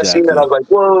 Yeah, as soon as I seen that, I was like,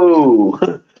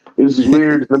 whoa. This is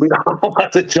weird. I mean, I don't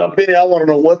want to jump in. I want to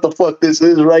know what the fuck this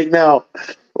is right now.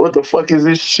 What the fuck is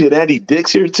this shit? Andy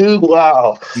Dick's here too?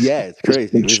 Wow. Yeah, it's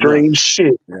crazy. Strange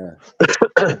shit. Yeah.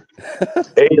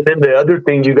 Hey, and then the other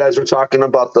thing you guys were talking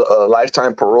about, the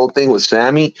lifetime parole thing with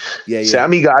Sammy. Yeah.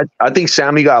 I think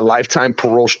Sammy got lifetime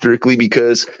parole strictly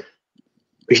because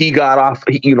he got off.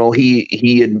 He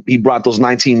brought those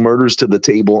 19 murders to the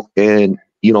table, and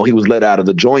he was let out of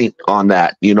the joint on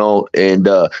that. And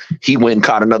he went and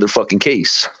caught another fucking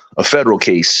case, a federal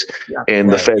case,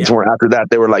 and the feds weren't after that.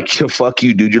 They were like, "Fuck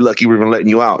you, dude. You're lucky we're even letting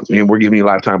you out. I mean, we're giving you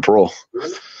lifetime parole."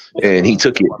 And he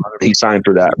took it. He signed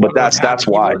for that. But that's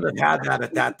why. He would have had that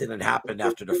if that didn't happen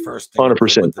after the first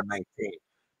 100%.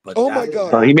 But oh my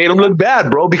god, he made him look bad,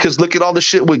 bro. Because look at all the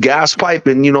shit with gas pipe,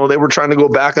 and they were trying to go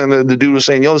back, and the dude was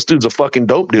saying, "Yo, this dude's a fucking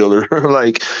dope dealer."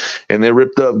 And they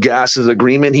ripped up Gas's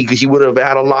agreement. He would have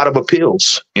had a lot of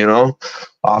appeals,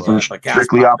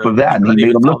 strictly off of that, and he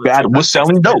made him look bad with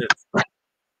selling dope.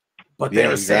 But they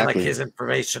were saying like his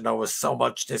information was so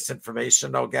much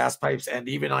disinformation, gas pipes, and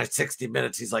even on 60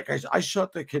 Minutes, he's like, I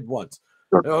shot the kid once.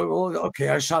 Well, okay,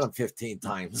 I shot him 15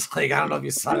 times. Like, I don't know if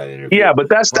you saw that interview. Yeah, but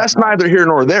that's neither here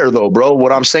nor there, though, bro.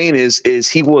 What I'm saying is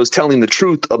he was telling the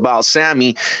truth about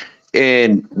Sammy,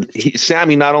 and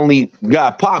Sammy not only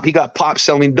got popped, he got popped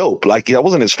selling dope. Like, that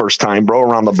wasn't his first time, bro,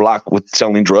 around the block with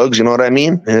selling drugs. You know what I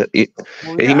mean? And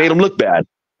he made him look bad.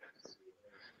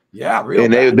 Yeah, really.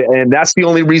 And that's the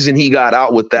only reason he got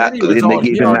out with that. And they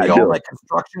gave him that deal. Like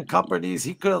construction companies,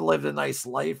 he could have lived a nice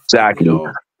life. Exactly.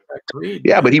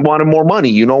 Yeah, but he wanted more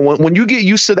money. When you get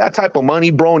used to that type of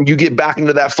money, bro, and you get back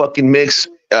into that fucking mix,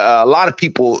 a lot of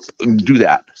people do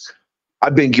that.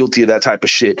 I've been guilty of that type of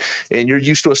shit. And you're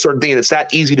used to a certain thing, and it's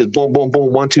that easy to boom, boom,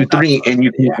 boom, 1, 2, 3, and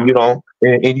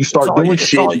and you start doing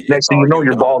shit. Next thing you know,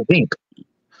 you're balls deep.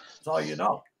 That's all you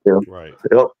know. Yeah. Right.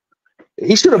 Yep.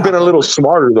 He should have been a little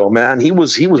smarter, though, man. He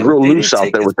was real loose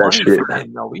out there with that shit.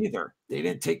 Either they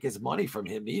didn't take his money from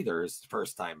him either. His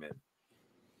first time in.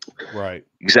 Right.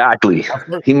 Exactly.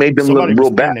 He made them look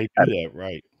real bad. They do that,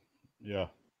 right? Yeah.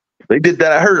 They did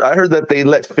that. I heard that they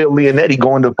let Phil Leonetti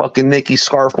go into fucking Nicky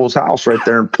Scarfo's house right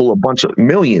there and pull a bunch of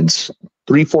millions,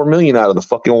 3-4 million out of the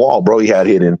fucking wall, bro. He had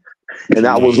hidden. And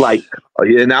that was like,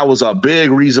 and that was a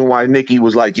big reason why Nicky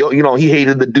was like, yo, he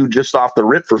hated the dude just off the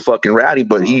rip for fucking ratty,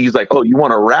 but he's like, oh, you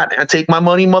want a rat and take my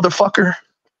money, motherfucker?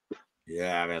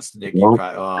 Yeah, that's Nicky. You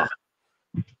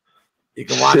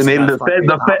can watch. And then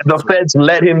the feds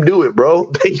let him do it,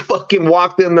 bro. They fucking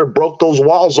walked in there, broke those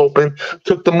walls open,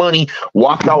 took the money,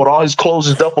 walked out with all his clothes,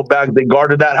 his duffel bag. They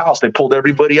guarded that house. They pulled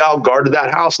everybody out, guarded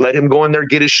that house, let him go in there,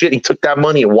 get his shit. He took that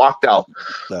money and walked out.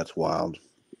 That's wild.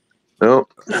 Can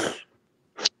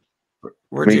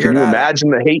you imagine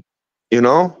the hate?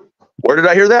 Where did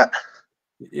I hear that?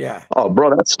 Yeah. Oh,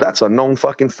 bro, that's a known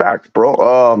fucking fact,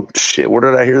 bro. Shit, where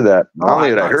did I hear that? Not only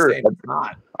did I hear it,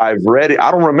 I've read it. I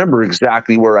don't remember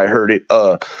exactly where I heard it.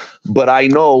 But I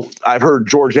know I've heard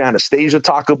George Anastasia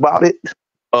talk about it.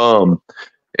 And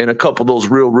a couple of those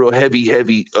real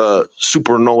heavy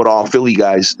super know-it-all Philly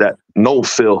guys that know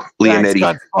Phil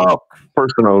Leonetti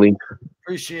personally.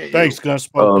 Appreciate you. Thanks,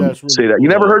 Gunsmoke. That's really say that. cool, You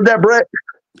never heard that, Brett?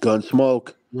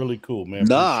 Gunsmoke. Really cool, man.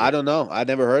 Nah, I don't know. I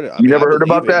never heard it. You never heard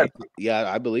about that?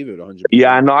 Yeah, I believe it 100%.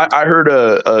 Yeah, I know. I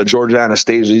heard George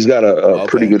Anastasia. He's got a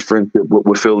pretty good friendship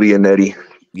with Phil Leonetti.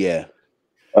 Yeah.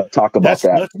 Talk about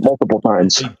that multiple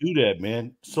times. They do that,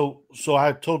 man. So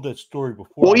I told that story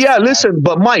before. Well, yeah,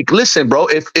 but Mike, listen, bro.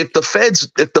 If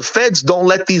the feds don't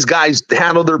let these guys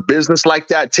handle their business like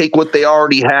that, take what they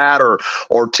already had,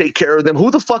 or take care of them,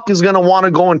 who the fuck is gonna want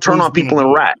to go and turn on people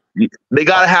and rat? They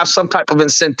gotta have some type of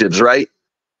incentives, right?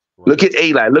 Look at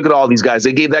Eli. Look at all these guys.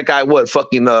 They gave that guy what,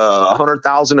 fucking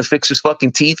 $100,000 to fix his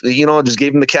fucking teeth. Just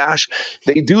gave him the cash.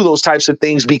 They do those types of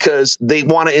things because they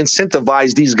want to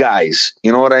incentivize these guys.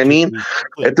 You know what I mean?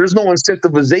 If there's no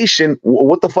incentivization,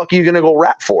 what the fuck are you gonna go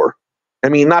rap for? I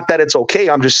mean, not that it's okay.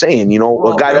 I'm just saying,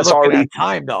 a guy that's already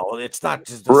time though. It's not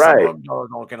just right.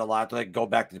 Don't get allowed to go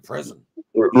back to prison.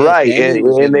 Right,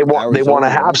 and they want to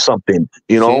have something.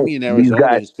 Sammy in Arizona,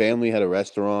 guys, his family had a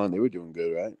restaurant. They were doing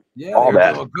good, right? Yeah, all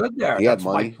that doing good there. That's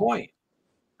my point.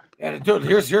 And dude,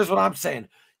 here's what I'm saying.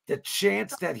 the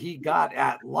chance that he got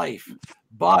at life.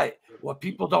 But what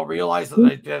people don't realize,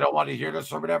 they don't want to hear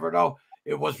this or whatever, no,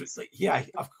 it was, yeah,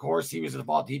 of course he was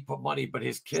involved. He put money, but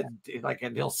his kid, like,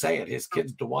 and he'll say it, his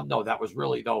kid's the one, though, that was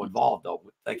really, though, involved, though.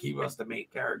 Like, he was the main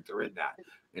character in that.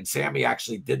 And Sammy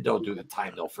actually did, though, do the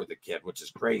time, though, for the kid, which is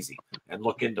crazy. And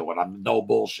look into it. I'm no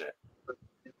bullshit.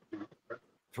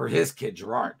 For his kid,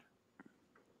 Gerard.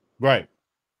 Right.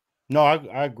 No,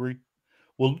 I agree.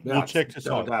 We'll check this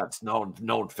out. That's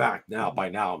known fact now. By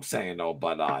now, I'm saying, though,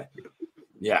 but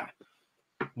yeah.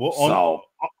 Well,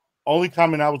 only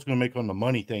comment I was going to make on the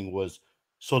money thing was,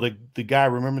 so the guy,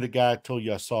 remember the guy I told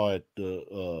you I saw at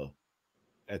the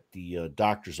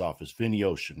doctor's office, Vinny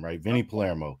Ocean, right? Vinny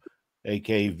Palermo,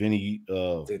 aka Vinny.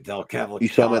 Del Cavalcante. You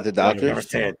saw him at the doctor's?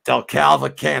 Del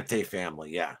Cavalcante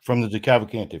family, yeah. From the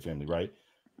Cavalcante family, right?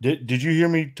 Did you hear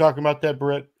me talking about that,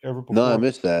 Brett, ever before? No, I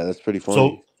missed that. That's pretty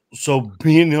funny. So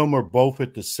me and him are both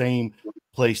at the same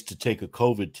place to take a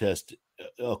COVID test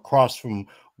across from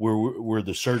where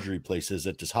the surgery place is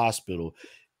at this hospital.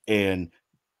 And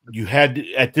you had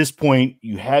to, at this point,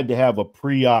 you had to have a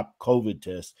pre-op COVID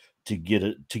test to get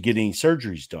any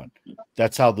surgeries done.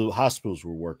 That's how the hospitals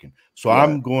were working. So yeah.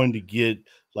 I'm going to get,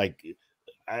 like,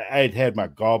 I had my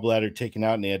gallbladder taken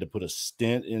out and they had to put a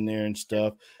stent in there and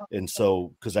stuff. And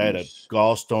so, because I had a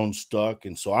gallstone stuck.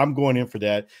 And so I'm going in for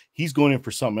that. He's going in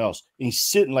for something else. And he's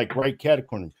sitting like right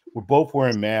catty-corner. We're both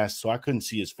wearing masks, so I couldn't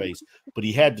see his face. But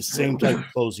he had the same type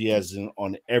of clothes he has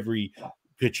on every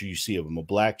picture you see of him, a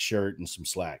black shirt and some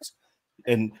slacks.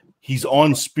 And he's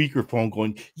on speakerphone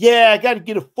going, yeah, I got to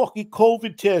get a fucking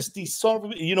COVID test. These son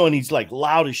of a, and he's like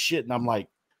loud as shit. And I'm like,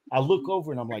 I look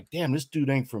over and I'm like, damn, this dude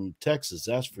ain't from Texas,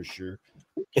 that's for sure.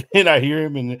 And I hear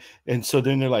him, and so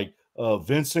then they're like,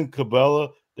 Vincent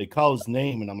Cabela, they call his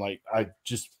name, and I'm like,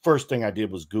 first thing I did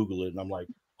was Google it, and I'm like,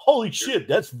 holy shit,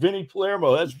 that's Vinny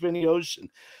Palermo, that's Vinny Ocean.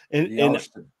 And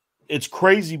it's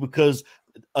crazy because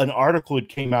an article had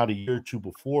came out a year or two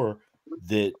before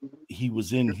that he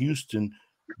was in Houston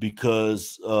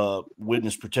because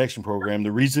witness protection program.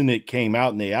 The reason it came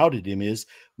out and they outed him is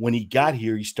when he got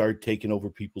here, he started taking over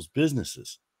people's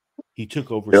businesses. He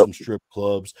took over some strip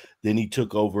clubs. Then he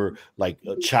took over like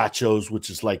Chacho's, which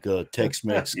is like a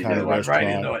Tex-Mex kind of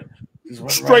restaurant.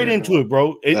 Straight into it,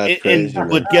 bro.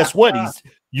 But guess what?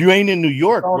 You ain't in New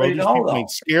York, bro. These people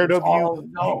ain't scared of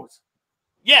you.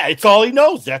 Yeah, it's all he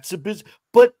knows. That's a business.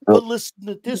 But listen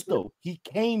to this though. He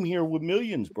came here with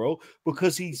millions, bro,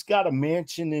 because he's got a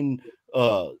mansion in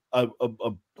a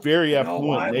very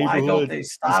affluent neighborhood.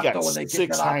 He's got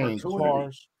 6 high-end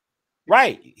cars.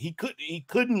 Right. He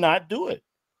could not do it.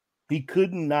 He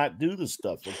could not do the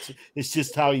stuff. It's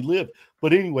just how he lived.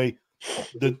 But anyway,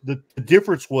 the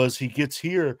difference was he gets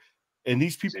here and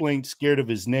these people ain't scared of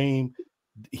his name.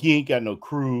 He ain't got no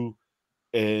crew.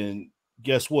 And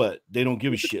guess what? They don't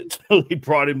give a shit. So they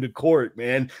brought him to court,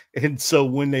 man. And so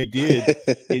when they did,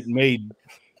 it made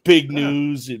big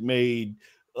news. It made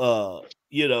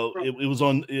it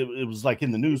was like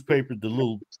in the newspaper, the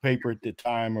little paper at the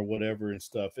time or whatever and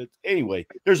stuff. Anyway,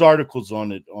 there's articles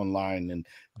on it online, and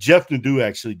Jeff Nadeau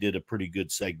actually did a pretty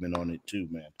good segment on it too,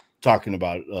 man. Talking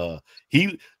about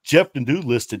Jeff Nadeau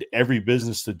listed every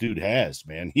business the dude has,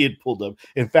 man. He had pulled up.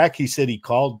 In fact, he said he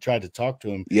called, tried to talk to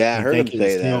him. Yeah, I heard him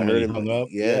say that. I heard him hung up.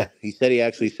 Yeah, he said he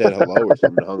actually said hello or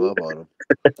something, hung up on him.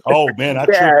 Oh man, I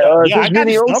got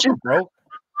his number, bro.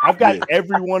 I've got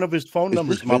every one of his phone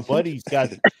numbers. My buddy's got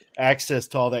access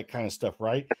to all that kind of stuff,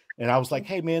 right? And I was like,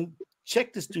 hey, man,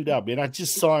 check this dude out, man. I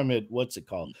just saw him at what's it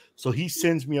called? So he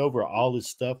sends me over all his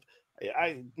stuff.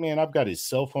 I've got his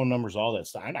cell phone numbers, all that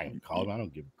stuff. I'm not even calling him. I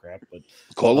don't give a crap. But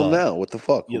call him now. What the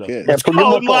fuck? Let's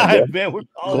call him live, man. We're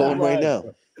calling him right now.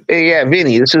 Hey, yeah,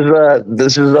 Vinny. This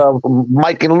is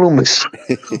Mike and Loomis.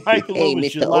 Mike and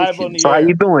Loomis, you're live on the air. How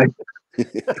you doing?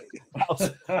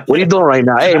 What are you doing right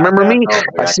now? Hey, remember me?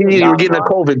 I seen you were getting a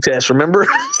COVID test, remember?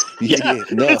 Yeah,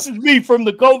 no. This is me from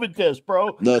the COVID test,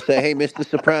 bro. No, say, hey, Mr.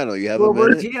 Soprano, you have a minute?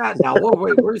 Where's he at now?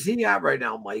 Where's he at right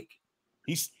now, Mike?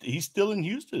 He's still in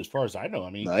Houston, as far as I know. I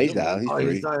mean, no, he's out.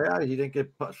 He's not out. He didn't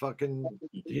get fucking.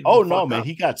 Man,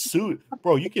 he got sued,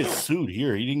 bro. You get sued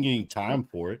here. He didn't get any time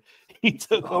for it. He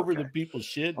took over the people's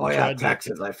shit. Oh yeah,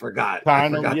 Texas. I forgot.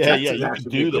 Yeah, you can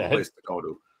do that. Place to go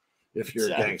to if you're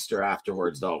a gangster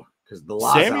afterwards, though, because the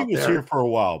laws. Sammy was here for a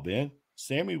while, man.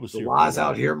 Sammy was here. The laws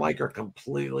out here, Mike, are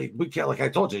completely. We can't, like I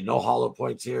told you, no hollow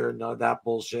points here, none of that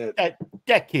bullshit.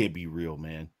 That can't be real,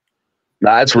 man.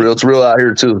 Nah, it's real. It's real out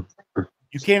here too.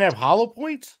 You can't have hollow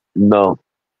points? No.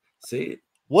 See,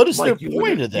 what is the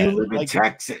point of that? You live in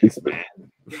Texas, man.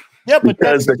 Yeah, but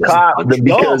because the cop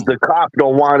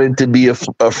don't want it to be a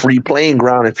free playing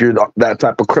ground. If you're that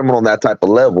type of criminal, that type of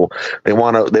level, they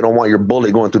don't want your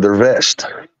bullet going through their vest.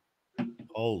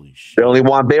 Holy shit! They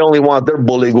only want their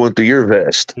bullet going through your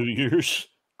vest. 2 years,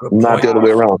 not the other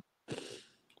way around.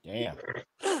 Damn,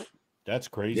 that's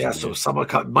crazy. Yeah. Man. So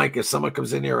Mike, if someone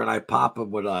comes in here and I pop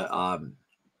them with a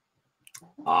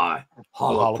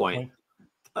hollow point.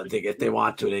 I think if they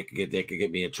want to, they could get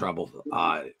me in trouble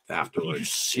afterwards. Are you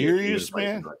serious,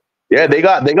 man? Yeah, they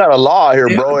got a law here,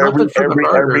 bro. Nothing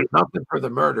for the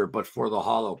murder, but for the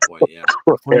hollow point. Yeah,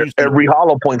 every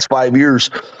hollow point's 5 years.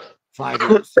 5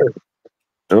 years.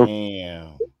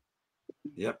 Damn.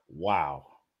 Yep. Wow.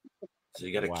 So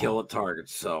you got to kill a target.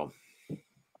 So.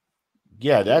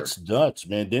 Yeah, that's nuts,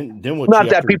 man. Then what? Not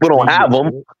that people don't have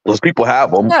them; those people have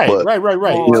them. Right, but,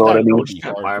 right. You know what I mean?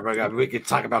 We could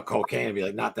talk about cocaine and be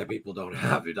like, not that people don't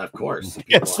have it, of course.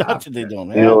 It's not that they don't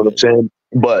have it. You know what I'm saying?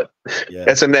 But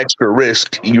that's an extra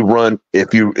risk you run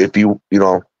if you're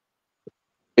on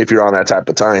that type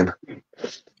of time.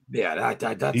 Yeah,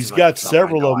 that's he's got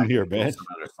several of them here, man.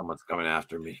 Someone's coming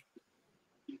after me.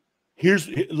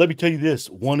 Let me tell you this: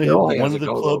 one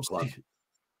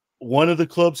of the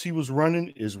clubs he was running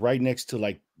is right next to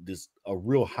like a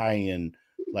real high end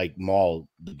like mall,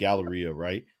 the Galleria,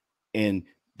 right? And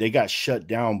they got shut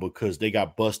down because they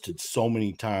got busted so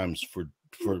many times for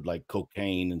like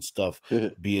cocaine and stuff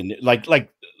being like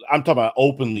I'm talking about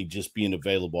openly just being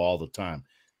available all the time.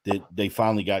 That they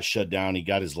finally got shut down. He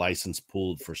got his license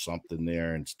pulled for something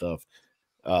there and stuff.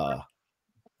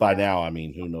 By now, I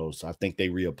mean, who knows? I think they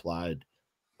reapplied,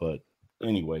 but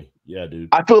anyway, yeah, dude.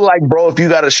 I feel like, bro, if you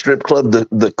got a strip club,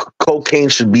 the cocaine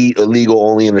should be illegal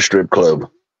only in a strip club.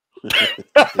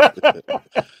 Am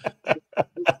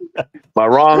I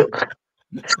wrong?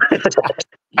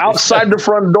 Outside the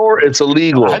front door, it's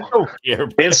illegal. I don't care.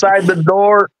 Inside the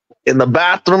door, in the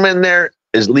bathroom, in there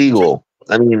is legal.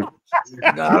 I mean,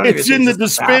 it's in the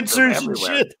dispensers and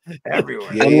shit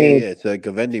everywhere. Yeah, it's like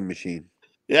a vending machine.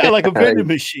 Yeah, like a vending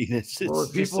machine.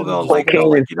 People don't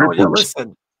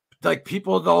listen. Like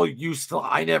people though used to,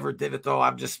 I never did it though.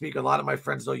 I'm just speaking. A lot of my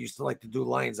friends though used to like to do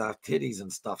lines off titties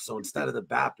and stuff. So instead of the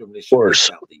bathroom, they should make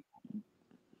that legal.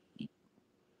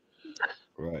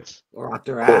 Right. Or off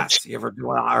their ass. You ever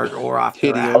do it or off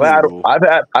their ass?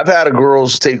 I've had a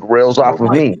girls take rails off of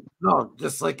me. No,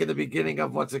 just like in the beginning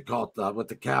of what's it called with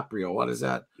DiCaprio. What is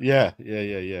that? Yeah.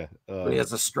 He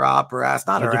has a straw up her ass,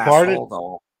 not her asshole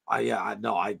though. I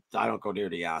don't go near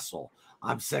the asshole.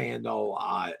 I'm saying though,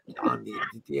 on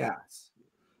the ass.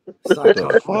 What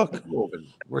the fuck?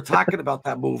 We're talking about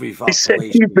that movie. He said,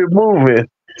 "Keep it moving."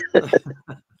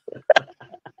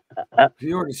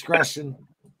 Viewer discretion.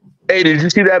 Hey, did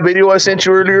you see that video I sent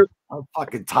you earlier? I'm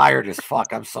fucking tired as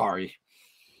fuck. I'm sorry.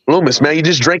 Loomis, man, you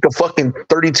just drank a fucking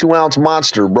 32-ounce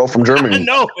monster, bro, from Germany.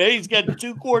 No, man, he's got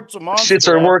 2 quarts of monster. Shits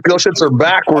are working. Those shits are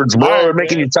backwards, bro. They're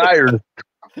making you tired.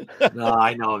 No,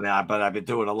 I know that, but I've been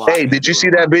doing a lot. Hey, did you see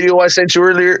that video I sent you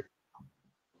earlier?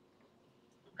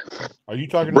 Are you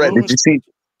talking to Brett? Loomis? Did you see?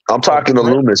 I'm talking to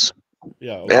Loomis.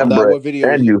 Yeah. And Brett. What video?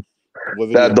 And you. What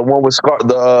video? The one with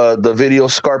the video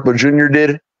Scarpa Jr.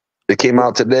 did. It came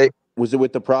out today. Was it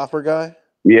with the Proffer guy?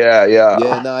 Yeah.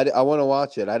 Yeah, no, I want to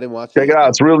watch it. I didn't watch it. Check it out.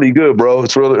 It's really good, bro.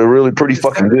 It's really pretty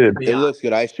fucking good. It looks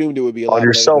good. I assumed it would be a lot on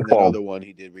your better cell than the phone. other one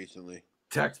he did recently.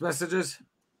 Text messages?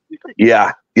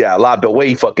 Yeah, a lot, but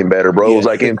way fucking better, bro. It was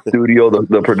like in studio.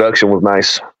 The production was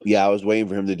nice. Yeah, I was waiting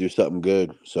for him to do something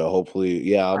good. So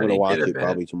hopefully, I'm gonna watch it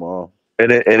probably tomorrow.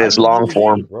 And it's long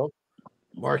form.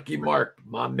 Marky Mark,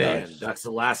 my man. Nice. That's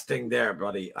the last thing there,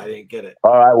 buddy. I didn't get it.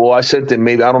 All right. Well, I sent it.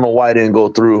 Maybe I don't know why it didn't go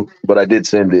through, but I did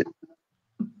send it.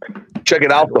 Check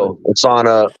it out though. It's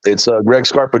on. It's Greg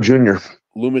Scarpa Jr.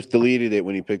 Loomis deleted it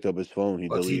when he picked up his phone.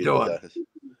 What's he doing?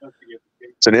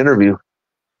 It's an interview.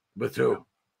 With who?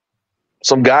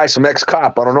 Some guy, some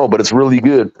ex-cop. I don't know, but it's really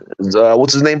good.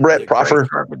 What's his name, Brett? Proffer?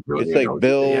 It's like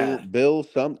Bill,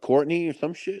 Courtney or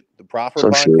some shit. The Proffer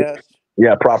podcast. Shit.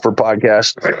 Yeah, Proffer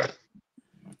podcast.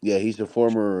 Yeah, he's a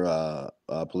former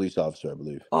police officer, I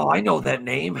believe. Oh, I know that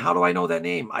name. How do I know that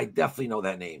name? I definitely know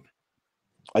that name.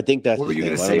 I think that's what were you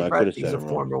going to say, Brett? He's a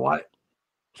former what?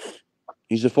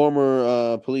 He's a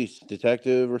former police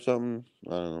detective or something.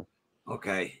 I don't know.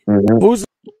 Okay. Mm-hmm. Who's?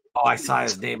 Oh, I saw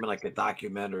his name in like a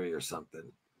documentary or something.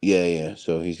 Yeah.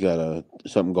 So he's got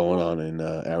something going on in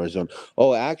Arizona.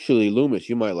 Oh, actually, Loomis,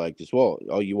 you might like this. Well,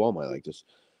 you all might like this.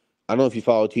 I don't know if you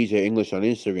follow TJ English on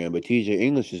Instagram, but TJ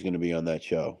English is going to be on that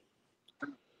show.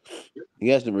 He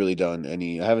hasn't really done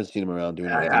any. I haven't seen him around doing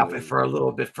anything. For a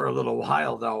little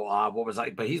while though. What was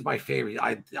I? But he's my favorite.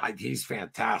 He's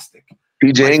fantastic.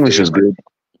 TJ English is good.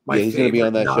 Yeah, he's going to be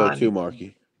on that show too,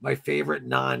 Marky. my favorite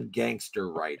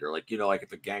non-gangster writer. Like, you know, like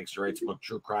if a gangster writes about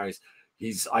true crimes,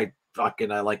 I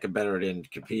like him better than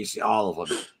Capisi, all of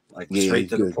them. Like Yeah, straight he's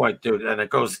to the good. point, dude. And it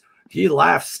goes, he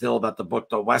laughs still about the book,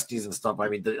 the Westies and stuff. I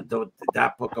mean,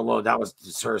 that book alone, that was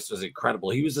incredible.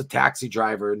 He was a taxi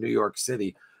driver in New York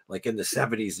City, like in the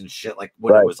 70s and shit, like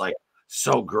when it was like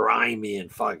so grimy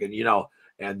and fucking, you know,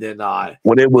 and then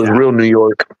when it was real New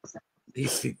York.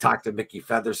 He talked to Mickey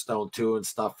Featherstone too and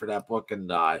stuff for that book.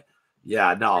 And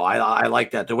yeah, no, I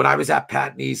like that. When I was at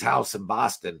Pat Nee's house in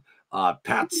Boston,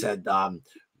 Pat said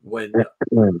when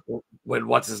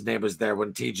what's his name was there,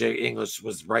 when TJ English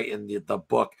was writing the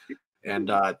book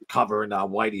and covering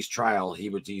Whitey's trial, he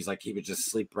would just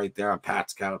sleep right there on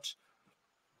Pat's couch.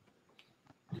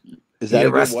 Is that a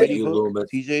good arrested Whitey you, book, Loomis?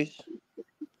 TJ's?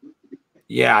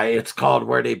 Yeah, it's called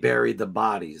Where They Buried the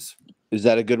Bodies. Is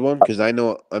that a good one? Because I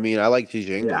know, I mean, I like TJ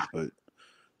English, but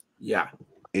yeah,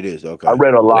 it is okay. I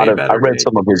read I read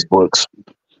some of his books.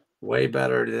 Way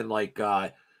better than like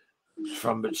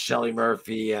from Shelley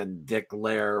Murphy and Dick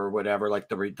Lair or whatever, like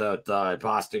the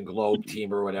Boston Globe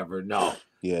team or whatever. No.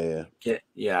 Yeah.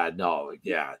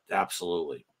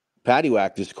 Absolutely.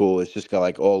 Paddywhack is cool. It's just got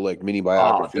like all like mini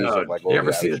biographies of like all you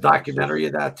ever see the documentary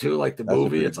of that too? Like the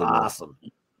movie? It's awesome.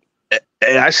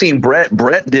 Hey, I seen Brett.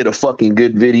 Brett did a fucking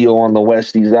good video on the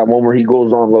Westies. That one where he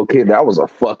goes on location. That was a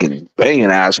fucking banging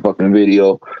ass fucking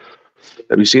video.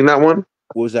 Have you seen that one?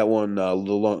 What was that one? The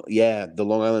Long Island.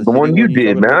 The City one you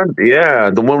did, man.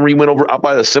 Yeah, the one where you went over up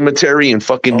by the cemetery and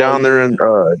fucking down there, and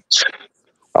that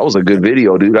was a good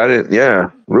video, dude. Real Thanks,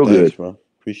 good, bro.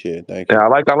 Appreciate it. Thank you. Yeah, I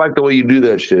like the way you do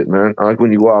that shit, man. I like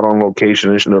when you go out on location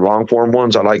and the long form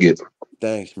ones. I like it.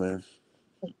 Thanks, man.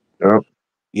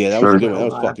 Yeah, that was a good one. That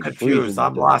was I'm fucking confused. freezing.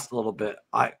 I'm lost a little bit.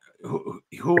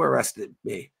 Who arrested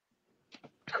me?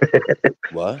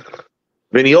 What?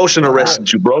 Vinny Ocean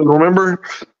arrested you, bro. You remember?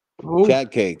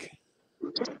 Chad Cake.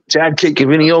 Chad Cake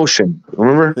and Vinny Ocean.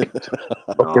 Remember? That's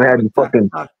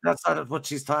not what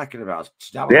she's talking about.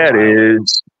 Yeah, it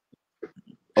is.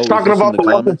 She's talking about the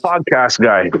local podcast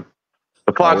guy.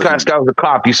 The podcast guy was a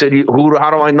cop. You said, how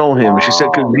do I know him? She said,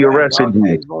 because he arrested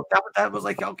you. Well, that was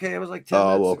like, okay, it was like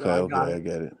 10 minutes ago. I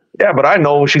get it. Yeah, but I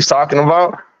know what she's talking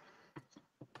about.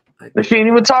 She ain't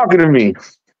even talking to me.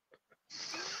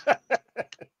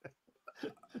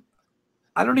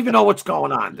 I don't even know what's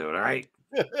going on, dude. All right.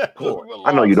 Cool.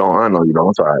 I know you don't.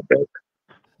 It's all right, babe.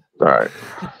 All right.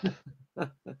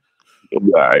 You'll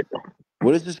be all right.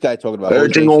 What is this guy talking about?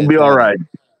 Everything gonna be all right.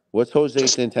 What's Jose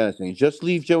Santana saying? Just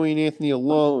leave Joey and Anthony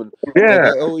alone.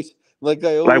 Yeah. Like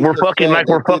we're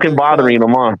fucking bothering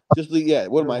them, huh? Just leave. Yeah.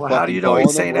 What am I? How do you know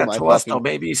he's saying that to us, though?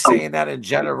 Maybe he's saying that in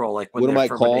general, like when what am I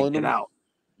calling him? Out.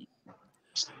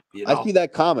 You know? I see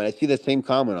that comment. I see that same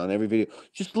comment on every video.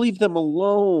 Just leave them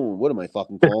alone. What am I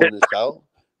fucking calling this out?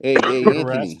 Hey,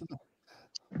 Anthony.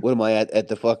 What am I at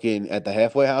the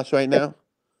halfway house right now?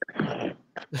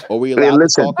 Are we allowed to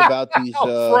talk about these?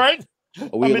 Are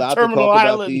we allowed to talk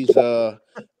about these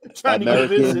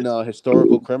American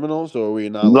historical criminals, or are we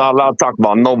not? Not allowed to talk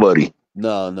about nobody.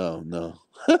 No.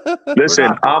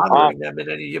 Listen,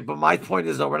 but my point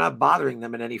is, though, we're not bothering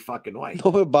them in any fucking way.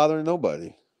 No, we're bothering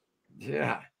nobody.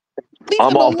 Yeah.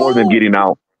 I'm all for them getting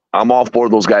out. I'm all for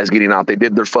those guys getting out. They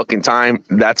did their fucking time.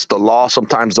 That's the law.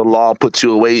 Sometimes the law puts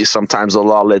you away. Sometimes the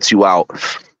law lets you out.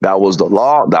 That was the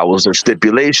law. That was their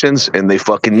stipulations, and they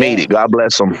fucking made it. God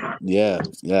bless them. Yeah.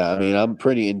 I mean, I'm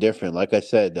pretty indifferent. Like I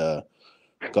said,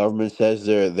 government says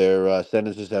their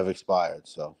sentences have expired.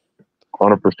 So,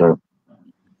 100%.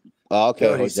 Okay,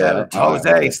 Dude,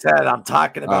 Jose said, "I'm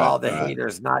talking about all the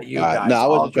haters, not you guys." No, I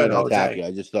wasn't trying to attack you.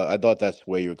 I thought that's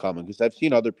where you were coming, because I've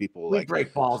seen other people like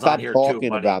break balls stop on here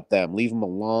talking too, about them. Leave them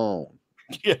alone.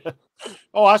 Yeah.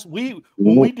 Oh, when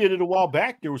we did it a while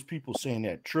back, there was people saying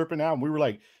that, tripping out, and we were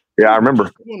like, "Yeah, I remember."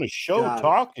 Just doing a show,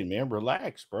 talking, man.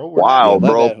 Relax, bro. Wow,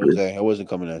 bro. Bad, Jose. I wasn't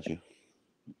coming at you.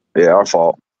 Yeah, our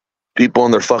fault. People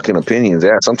and their fucking opinions.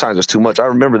 Yeah, sometimes it's too much. I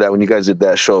remember that when you guys did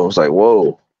that show. It was like,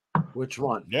 whoa. Which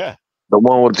one? Yeah. The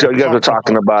one with you guys were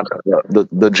talking about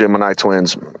the Gemini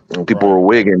Twins. And people were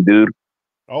wigging, dude.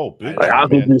 Oh, big like, how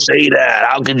could you say that?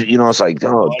 How could you? It's like,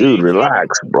 oh, dude,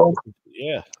 relax, bro.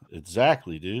 Yeah,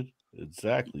 exactly, dude.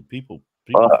 Exactly. People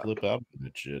flip out with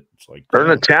that shit. It's like, turn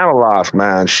the channel off,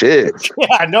 man. Shit. Yeah,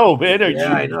 I know, man.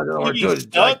 I know.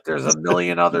 Dude, like, there's a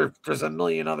million other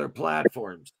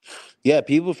platforms. Yeah,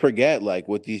 people forget like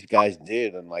what these guys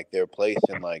did, and like their place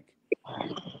in like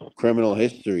criminal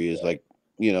history is like,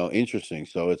 interesting.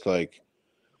 So it's like,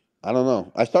 I don't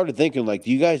know. I started thinking, like,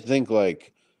 do you guys think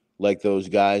like those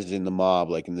guys in the mob,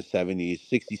 like in the 70s,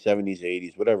 60s, 70s,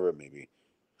 80s, whatever it may be,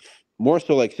 more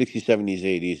so like 60s, 70s,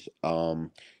 80s,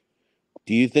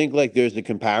 Do you think like there's a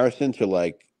comparison to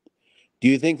like? Do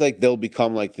you think like they'll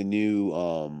become like the new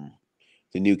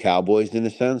Cowboys in a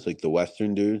sense, like the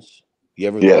Western dudes? You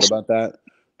ever thought Yes. about that?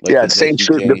 Like Yeah, the same Jesse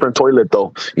shirt, J. different toilet,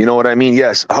 though. You know what I mean?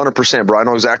 Yes, 100%, bro. I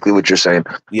know exactly what you're saying,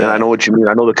 and I Yeah. know what you mean.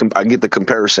 I know I get the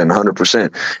comparison,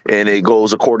 100%, and it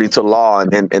goes according to law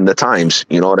and the times.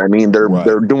 You know what I mean? They're Right.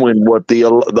 they're doing what the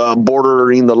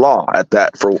bordering the law at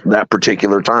that for that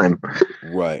particular time.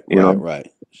 Right. You know?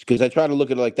 Right. Because I try to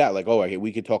look at it like that, like, oh, okay,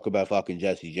 we could talk about fucking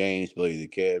Jesse James, Billy the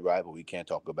Kid, right? But we can't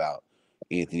talk about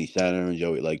Anthony Senter and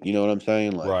Joey. Like, you know what I'm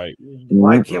saying? Like, Right.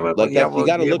 Why Mhm. can't we? like Yeah, that's you well,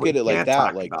 got to yeah, look we at it like can't that.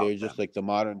 talk Like about they're them. just like the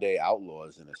modern day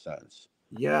outlaws in a sense.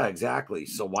 Yeah, exactly.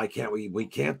 So why can't we? We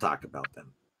can't talk about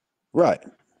them. Right.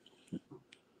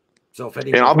 So if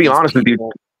any And one I'll of be these honest with you.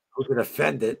 people who can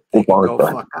offend it, they can go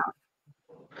fuck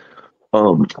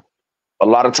out. A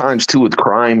lot of times too with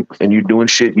crime and you doing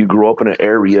shit, you grew up in an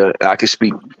area. I can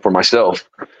speak for myself.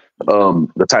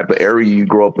 The type of area you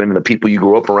grow up in and the people you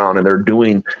grew up around, and they're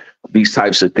doing these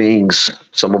types of things.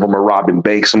 Some of them are robbing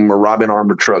banks, some of them are robbing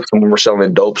armored trucks, some of them are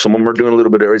selling dope, some of them are doing a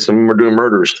little bit of everything, some of them are doing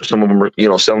murders, some of them are,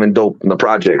 selling dope in the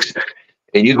projects.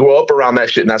 And you grow up around that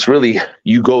shit, and that's really,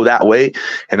 you go that way,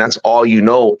 and that's all you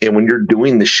know. And when you're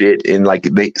doing the shit, and like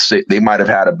they might have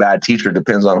had a bad teacher,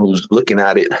 depends on who's looking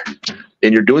at it,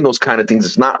 and you're doing those kind of things,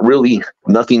 it's not really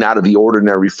nothing out of the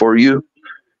ordinary for you,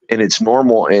 and it's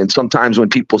normal. And sometimes when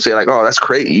people say like, oh, that's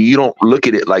crazy, you don't look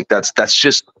at it like that's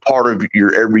just part of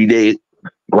your everyday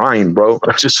grind, bro.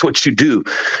 That's just what you do.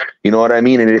 You know what I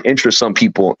mean? And it interests some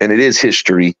people, and it is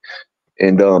history.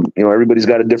 And everybody's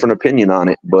got a different opinion on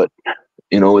it, but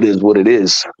it is what it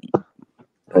is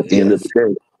at the end of the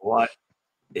day. What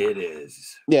it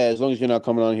is. Yeah, as long as you're not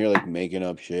coming on here like making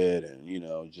up shit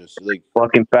and just like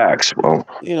fucking facts, bro.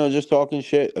 Just talking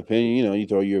shit, opinion. You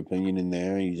throw your opinion in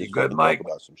there and you just good, fucking Mike? talk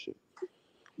about some shit.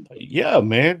 Yeah,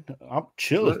 man, I'm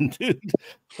chilling, dude.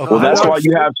 Well, that's why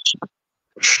you have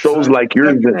shows like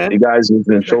yours, you guys,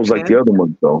 and shows like the other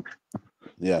ones, though.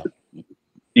 Yeah.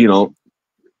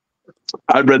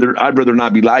 I'd rather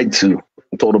not be lied to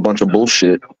and told a bunch of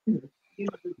bullshit.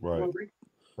 Right.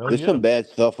 There's some bad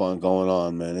stuff going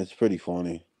on, man. It's pretty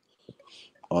funny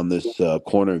on this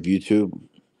corner of YouTube.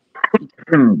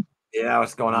 Yeah,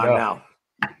 what's going on now?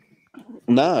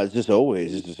 Nah, it's just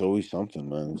always something,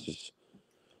 man. It's just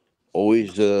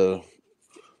always a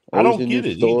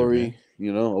new story,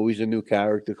 always a new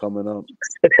character coming up.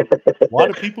 A lot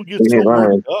of people get so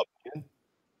worked up, man.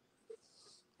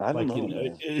 I don't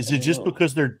know. Is it just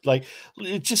because they're like,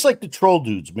 it's just like the troll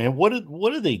dudes, man? What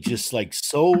are they just like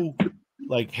so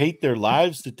like hate their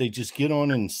lives that they just get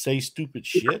on and say stupid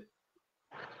shit?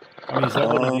 I mean, is that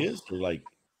what it is? Or like,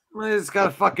 it's got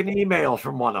a fucking email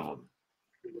from one of them.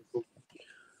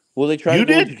 Well, they try to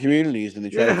go into communities and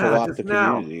they try to co-opt the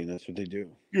now. community, and that's what they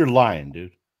do. You're lying,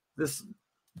 dude.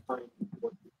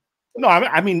 No,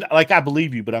 I mean, like, I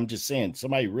believe you, but I'm just saying,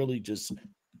 somebody really just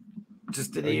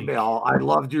an email. I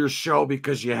loved your show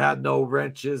because you had no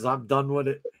wrenches. I'm done with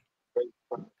it.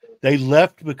 They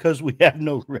left because we have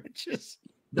no wrenches.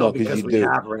 No, because we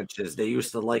have wrenches. They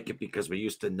used to like it because we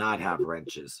used to not have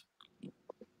wrenches.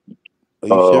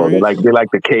 Oh, they like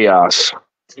the chaos.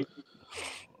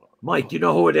 Mike, you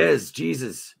know who it is?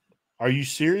 Jesus. Are you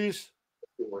serious?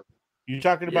 You're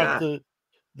talking about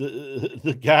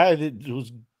the guy that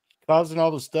was causing all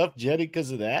the stuff, Jetty,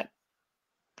 because of that?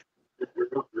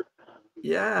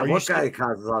 Yeah, what guy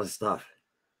causes all this stuff?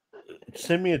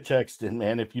 Send me a text in,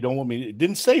 man, if you don't want me. It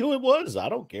didn't say who it was. I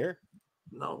don't care.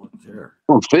 No, sure.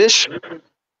 Fish?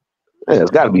 Yeah, it's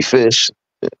got to be Fish.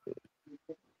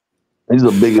 He's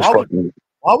the biggest fucking.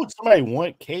 Why would somebody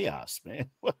want chaos, man?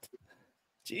 What?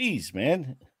 Jeez,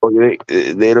 man.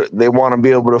 They want to be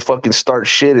able to fucking start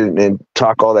shit and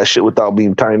talk all that shit without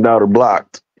being timed out or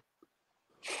blocked.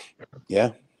 Yeah.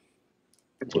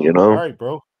 All right,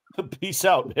 bro. Peace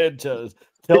out, man.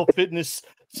 Tell Fitness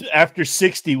after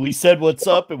 60, we said what's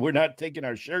up and we're not taking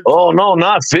our shirts off. No,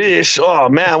 not Fish. Oh,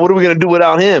 man, what are we going to do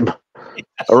without him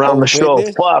around the show?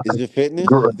 Fuck. Is it Fitness?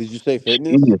 Did you say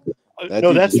Fitness?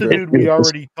 No, that's the dude we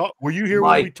already talked. Were you here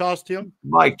when we tossed him?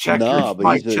 Mike, check your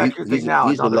thing now.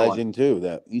 He's a legend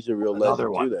too. He's a real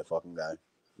legend too. That fucking guy.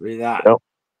 Read that. Yep.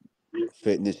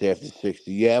 Fitness after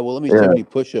 60. Yeah. Well, let me see how many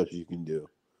push-ups you can do.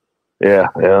 Yeah.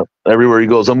 Everywhere he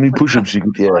goes, how many push-ups you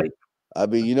can do? Yeah. I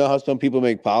mean, you know how some people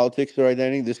make politics their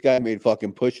identity? This guy made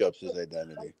fucking push-ups his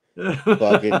identity.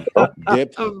 Fucking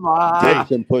dips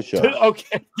and push-ups.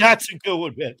 Okay, that's a good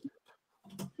one, man.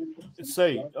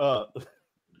 Say, oh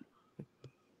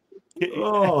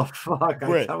fuck!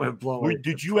 Brett, I went blowing.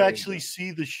 Did you actually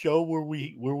see the show where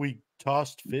we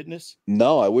tossed Fitness?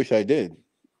 No, I wish I did.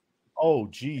 Oh,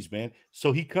 geez, man.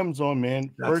 So he comes on,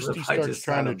 man. First, he starts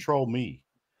trying to troll me.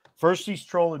 First, he's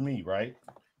trolling me, right?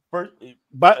 First,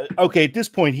 but okay, at this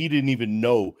point, he didn't even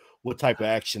know what type of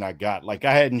action I got. Like,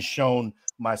 I hadn't shown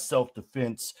my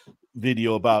self-defense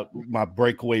video about my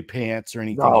breakaway pants or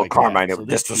anything like Carmine, that. So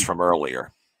this was from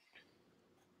earlier.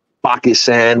 Pocket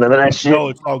sand, none of that shit. No,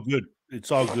 it's all good.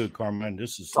 It's all good, Carmine.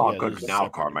 This is all good now,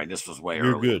 Carmine. This was way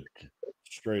earlier. You're good.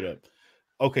 Straight up.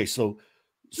 Okay, so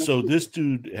this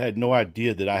dude had no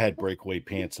idea that I had breakaway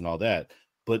pants and all that.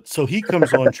 But so he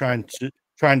comes on trying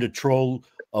to troll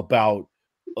about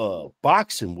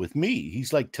boxing with me.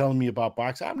 He's like telling me about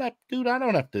boxing. I'm not, dude, I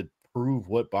don't have to prove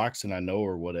what boxing I know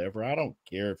or whatever. I don't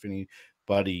care if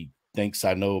anybody thinks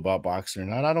I know about boxing or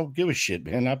not. I don't give a shit,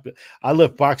 man. I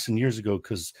left boxing years ago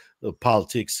because of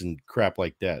politics and crap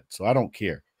like that. So I don't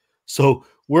care. So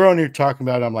we're on here talking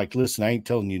about it. I'm like, listen, I ain't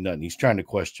telling you nothing. He's trying to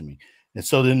question me. And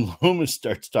so then Loomis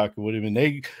starts talking with him,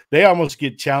 and they almost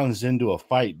get challenged into a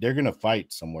fight. They're going to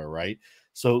fight somewhere, right?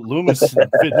 So Loomis and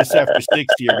Fitness After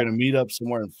 60 are going to meet up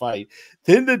somewhere and fight.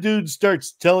 Then the dude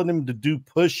starts telling him to do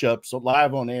push-ups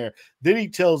live on air. Then he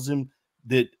tells him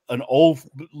that an old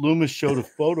Loomis showed a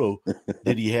photo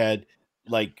that he had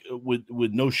like with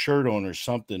no shirt on or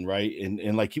something, right?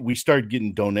 And like we started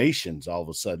getting donations all of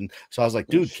a sudden. So I was like,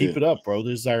 dude, keep it up, bro.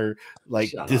 This is our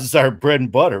is our bread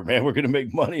and butter, man. We're gonna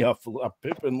make money off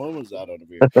pimping Loomis out on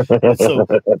here. And so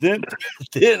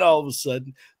then all of a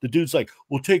sudden the dude's like,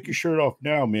 well, take your shirt off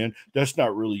now, man. That's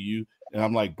not really you. And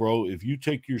I'm like, bro, if you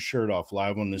take your shirt off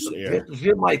live on this air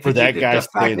for that guy's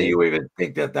fact that you even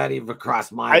think that even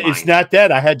crossed my mind. It's not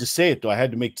that. I had to say it, though. I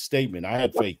had to make the statement. I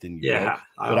had faith in you, bro.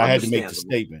 But I had to make the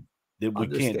statement that we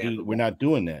can't do. We're not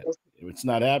doing that. It's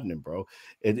not happening, bro.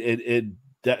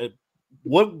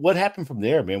 What happened from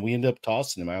there, man? We ended up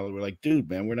tossing him out. We're like, dude,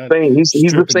 man, we're not. He's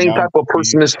the same type of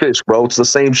person as Fish, bro. It's the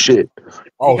same shit.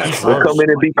 Oh, he'll come in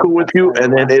and be cool with you,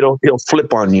 and then he'll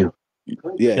flip on you.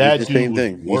 Yeah, he's the same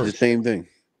thing. He's the same thing.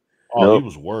 Oh, he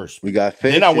was worse. We got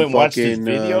Fish. Then I went and watched his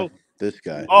video. This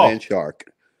guy, Land Shark.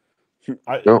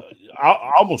 I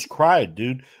almost cried,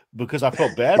 dude, because I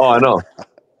felt bad. Oh, I know.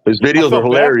 His videos are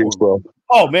hilarious, bro.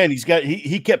 Oh man,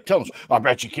 he kept telling us, I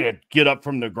bet you can't get up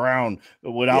from the ground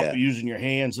without using your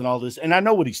hands and all this. And I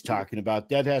know what he's talking about.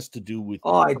 That has to do with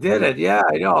I did it. Yeah,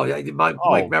 I know. Mike,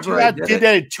 remember I did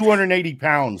that at 280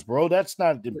 pounds, bro. That's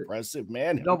not impressive,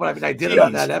 man. No, but I mean I did it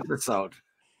on that episode.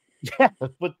 Yeah,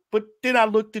 but then I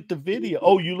looked at the video.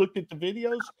 Oh, you looked at the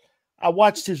videos? I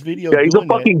watched his video. Yeah, he's a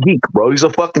fucking geek, bro. He's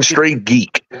a fucking straight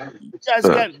geek. This guy's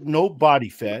got no body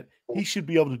fat. He should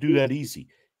be able to do that easy.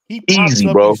 He pops easy,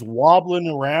 up, bro. He's wobbling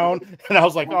around, and I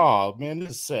was like, "Oh man, this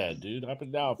is sad, dude."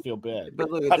 Now I feel bad.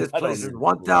 But look at this place is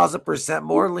 1,000%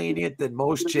 more lenient than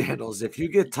most channels. If you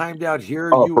get timed out here,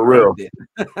 you for real, it.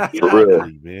 For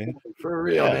real, man. For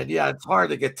real, man. Yeah, it's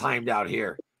hard to get timed out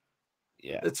here.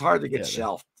 Yeah, it's hard to get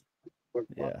shelved.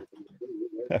 Yeah,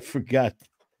 I forgot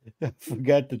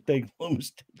to think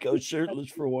Loomis did go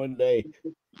shirtless for one day.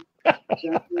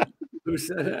 Who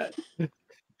said that?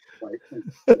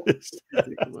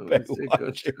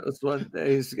 One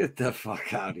day, get the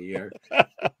fuck out of here.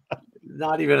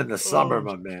 Not even in the summer,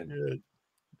 my man.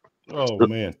 Oh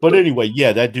man. But anyway,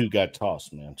 yeah, that dude got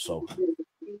tossed, man. So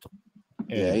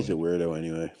yeah, he's a weirdo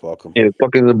anyway. Fuck him. Yeah,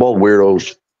 fucking the both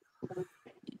weirdos.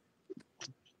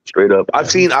 Straight up.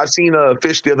 I've seen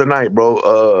Fish the other night,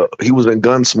 bro. He was in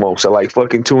Gunsmoke at like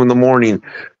fucking 2 a.m,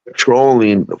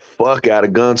 trolling the fuck out of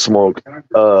Gunsmoke.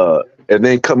 And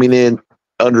then coming in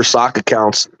under sock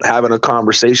accounts, having a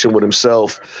conversation with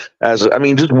himself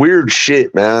just weird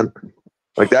shit, man.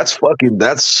 Like that's over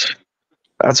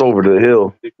the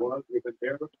hill.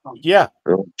 Yeah.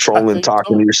 Trolling,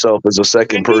 talking to yourself as a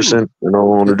second person,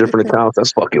 on a different account.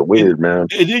 That's fucking weird, man.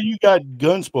 And then you got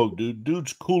Gunsmoke, dude.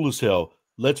 Dude's cool as hell.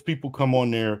 Lets people come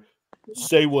on there,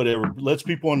 say whatever. Lets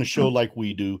people on the show like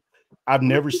we do. I've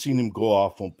never seen him go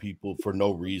off on people for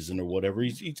no reason or whatever.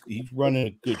 He's running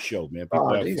a good show, man.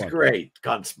 He's great.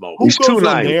 Gunsmoke. Who goes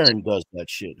on there and does that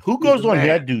shit? Who goes on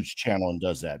that dude's channel and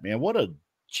does that, man?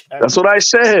 That's what I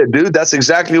said, dude. That's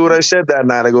exactly what I said that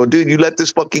night. I go, dude, you let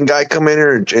this fucking guy come in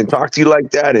here and talk to you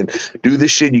like that and do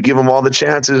this shit. You give him all the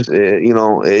chances.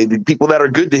 The people that are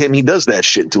good to him, he does that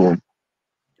shit to him.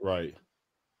 Right.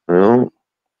 Yeah,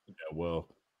 well,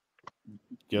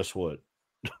 guess what?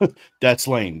 That's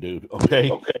lame, dude.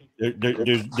 Okay.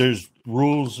 There's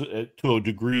rules to a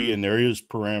degree, and there is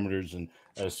parameters, and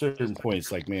at a certain point,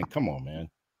 it's like, man, come on, man.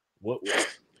 What?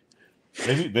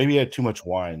 Maybe he had too much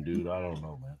wine, dude. I don't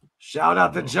know, man. Shout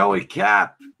out to Joey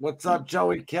Cap. What's up,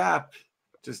 Joey Cap?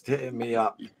 Just hitting me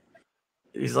up.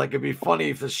 He's like, it'd be funny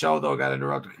if the show though got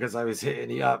interrupted because I was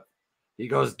hitting you up. He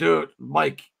goes, dude,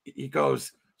 Mike. He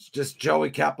goes, just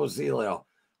Joey Capozilio.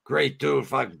 Great dude,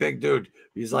 fucking big dude.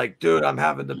 He's like, dude, I'm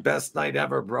having the best night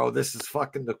ever, bro. This is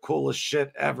fucking the coolest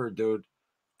shit ever, dude.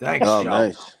 Thanks, Oh, Joe.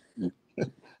 nice.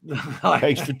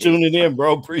 Thanks for tuning in,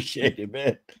 bro. Appreciate it,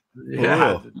 man.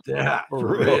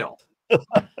 For real.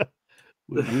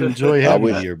 We enjoy having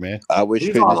you here, man. I wish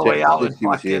he's all the way out in 60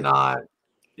 was here. fucking.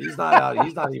 He's not out.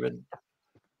 He's not even.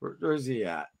 Where's he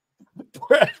at?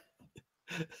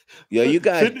 Yeah, you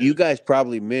guys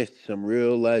probably missed some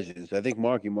real legends. I think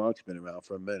Marky Mark's been around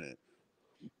for a minute.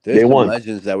 There's some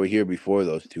legends that were here before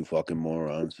those two fucking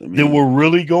morons. I mean, they were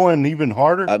really going even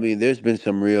harder. I mean, there's been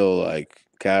some real like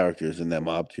characters in that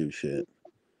Mob 2 shit.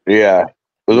 Yeah,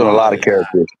 there's been a lot of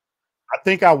characters. I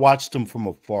think I watched them from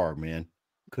afar, man.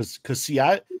 Cause see,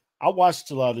 I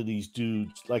watched a lot of these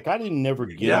dudes. Like I didn't never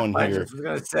get on Mike, here. I was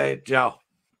gonna say, Joe.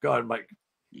 Go ahead, Mike.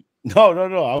 No.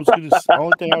 I was gonna. The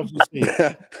only thing I was gonna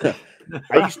say.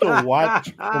 I used to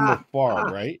watch from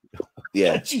afar, right?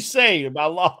 Yeah. What'd you say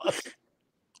about Lost?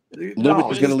 Loomis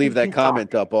was gonna leave that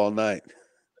comment up all night.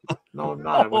 No, I'm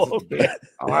not. It wasn't big.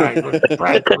 All right,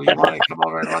 Brad, you want to come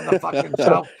over and run the fucking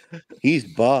show? He's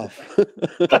buff.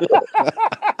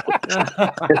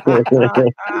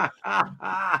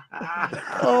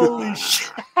 Holy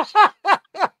shit.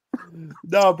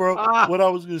 No, bro. What I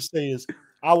was gonna say is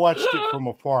I watched it from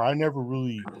afar. I never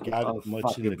really got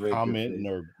much into commenting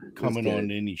or coming on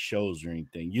any shows or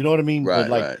anything. You know what I mean? Right, but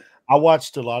like right. I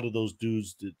watched a lot of those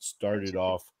dudes that started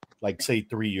off, like say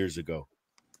 3 years ago,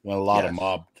 when a lot of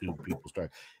Mob 2 people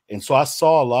started. And so I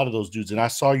saw a lot of those dudes, and I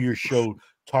saw your show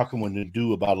talking with the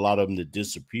dude about a lot of them that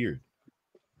disappeared.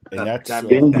 And that's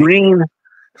Benny Green.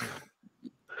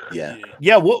 Yeah.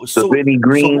 Yeah. What the Benny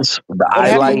Greens, the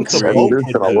highlights, and there's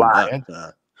been a lot.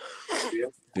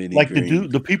 Like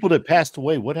the people that passed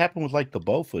away, what happened with like the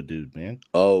Bofa dude, man?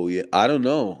 Oh yeah, I don't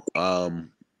know.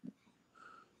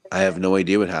 I have no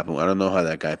idea what happened. I don't know how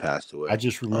that guy passed away. I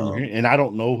just remember hearing, and I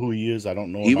don't know who he is. I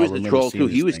don't know. He was the troll too.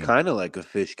 He was kind of like a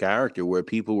Fish character where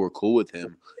people were cool with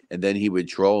him, and then he would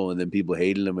troll, and then people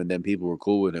hated him, and then people were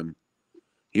cool with him.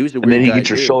 He was a weird guy. And then he'd get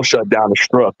your show shut down and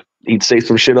struck. He'd say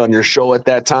some shit on your show at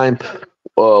that time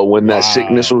when that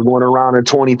sickness was going around in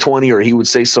 2020, or he would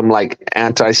say some like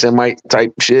anti-Semite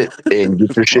type shit and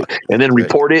get your shit and then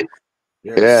report it.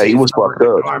 Yeah, he was fucked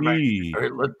up.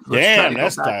 Damn,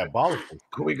 that's diabolical.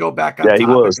 Can we go back on Yeah, he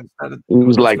was. He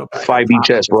was like 5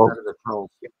 chess, bro.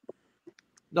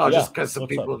 No, just because some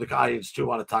people in the audience too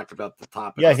want to talk about the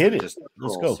topic. Yeah, hit it. Let's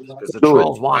go. Because the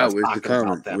trolls want us where's talking the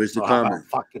comment? about them. Where's the So how about comment?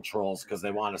 fuck the trolls because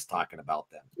they want us talking about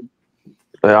them.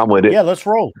 Yeah, I'm with it. Yeah, let's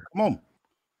roll. Come on.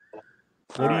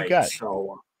 What do you got?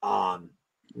 So,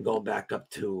 going back up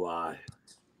to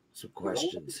some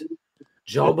questions.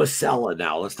 Joe Masella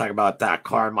now. Let's talk about that.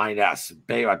 Carmine S.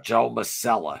 Joe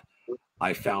Masella.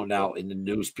 I found out in the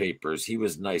newspapers. He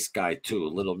was a nice guy too, a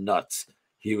little nuts.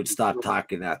 He would stop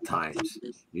talking at times.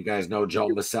 You guys know Joe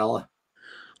Masella?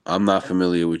 I'm not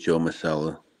familiar with Joe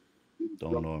Masella.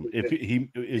 Don't know him.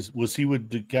 If was he with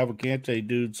the Cavalcante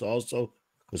dudes also?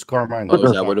 Because Carmine. Oh,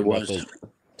 is that what it was?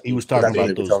 He was talking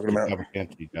about those talking about?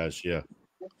 Cavalcante guys. Yeah.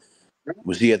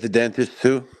 Was he at the dentist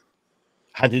too?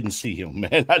 I didn't see him,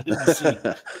 man. I didn't see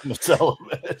Masella,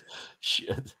 man.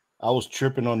 Shit. I was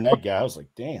tripping on that guy. I was like,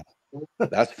 damn.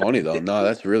 That's funny though. No,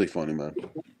 that's really funny, man.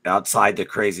 Outside the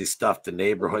crazy stuff, the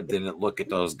neighborhood didn't look at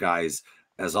those guys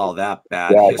as all that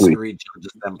bad. Exactly. History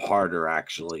judges them harder,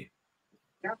 actually.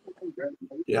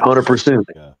 Yeah. 100%.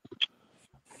 Yeah.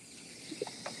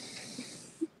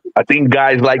 I think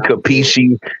guys like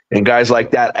Capisci and guys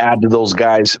like that add to those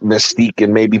guys' mystique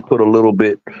and maybe put a little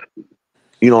bit,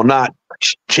 not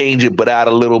change it, but add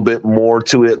a little bit more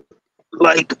to it.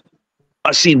 Like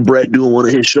I seen Brett doing one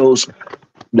of his shows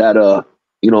that,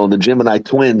 the Gemini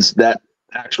Twins, that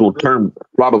actual term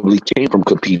probably came from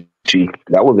Capisci.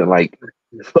 That wasn't like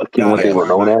fucking what they were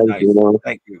known as. Nice.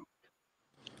 Thank you.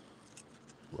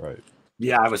 Right.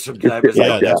 Yeah, I was from Yeah,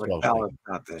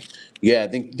 I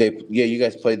think you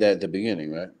guys played that at the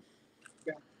beginning, right?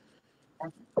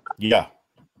 Yeah.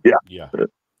 Yeah. Yeah.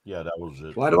 Yeah, that was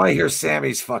it. Why do I hear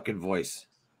Sammy's fucking voice?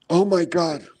 Oh my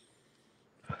god.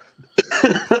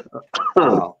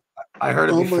 Oh, I heard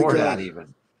it Oh my before God. that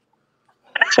even.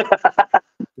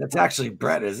 That's actually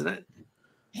Brett, isn't it?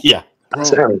 Yeah.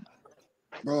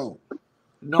 Bro.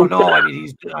 No, I mean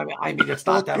it's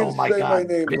not that. Oh my Fucking say god,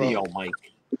 my name, video, bro. Mike.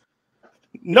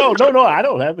 No, I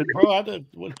don't have it, bro.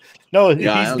 No,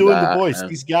 Yeah, I he's don't doing got the voice. it.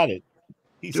 He's got it.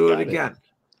 He's Do got it again.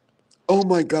 Oh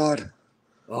my god.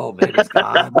 Oh, maybe it's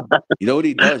God. You know what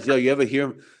he does? Yo, you ever hear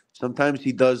him? Sometimes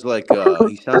he does like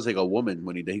he sounds like a woman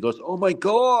when he goes, "Oh my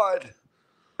god."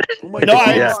 Oh my No, god.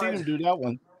 I haven't seen him do that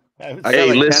one. I got Hey, like 10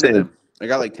 of listen. them. I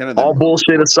got like 10 of them. All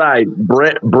bullshit aside,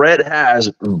 Brett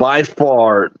has by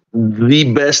far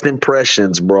the best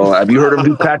impressions, bro. Have you heard him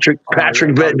do Patrick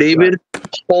Bet David?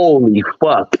 Holy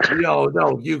fuck.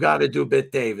 No, you got to do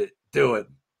Bet David. Do it.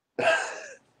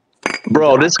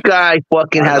 Bro, this guy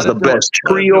fucking has the best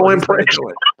trio impression.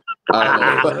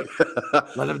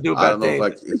 Let him do I don't know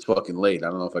David. if it's fucking late. I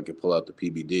don't know if I can pull out the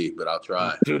PBD, but I'll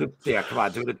try. Come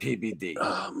on, do the PBD.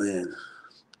 Oh man.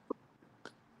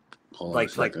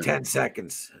 Like 10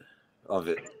 seconds of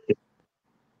it.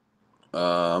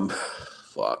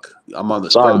 Fuck. I'm on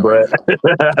the Sorry, spot Brett.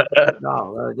 right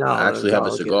now. No, I actually have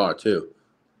a cigar too.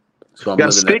 So I'm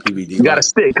got living that PBD. You got a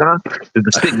stick, huh? Did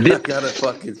the stick dip? I got a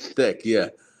fucking stick, yeah.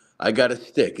 I got a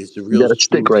stick. It's a You real got a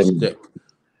stick right now. stick.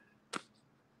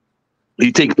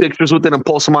 You take pictures with it and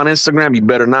post them on Instagram? You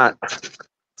better not.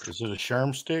 Is it a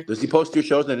Sherm stick? Does he post your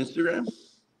shows on Instagram?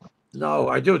 No,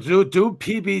 I do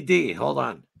PBD. Hold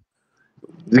on.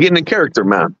 He's getting in character,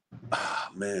 man. Oh,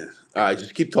 man. All right,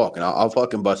 just keep talking. I'll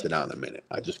fucking bust it out in a minute.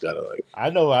 I just gotta I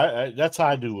know. I that's how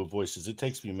I do with voices. It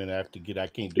takes me a minute. I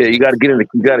can't do. Yeah, you got to get in.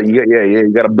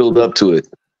 You got to build up to it.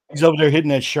 He's over there hitting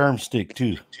that Sherm stick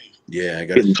too. Yeah, I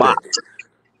got a stick.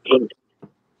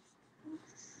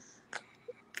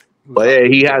 But yeah,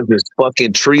 he has this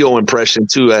fucking trio impression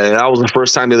too. And that was the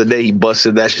first time the other day he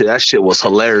busted that shit. That shit was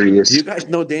hilarious. Do you guys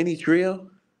know Danny Trio?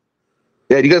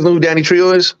 Yeah, do you guys know who Danny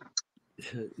Trio is?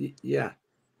 Yeah.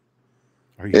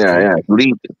 Yeah.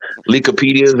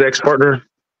 Leakopedia's ex-partner.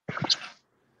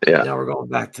 Yeah. Now we're going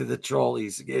back to the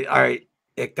trolleys. All right.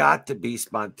 It got to be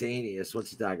spontaneous.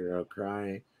 What's he talking about?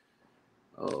 Crying.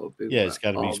 Oh, yeah, it's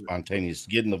got to be spontaneous.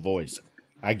 Get in the voice.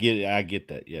 I get it. I get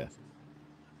that. Yeah.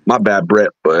 My bad, Brett.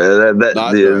 But they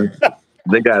got to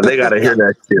hear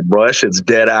that shit, bro. That shit's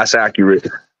dead ass accurate.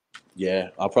 Yeah,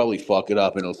 I'll probably fuck it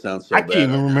up and it'll sound so I bad. can't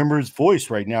even remember his voice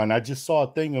right now, and I just saw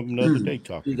a thing of him the other day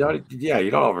talking. You don't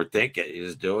overthink it. You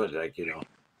just do it, like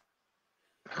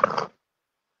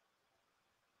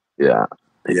Yeah.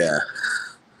 Yeah.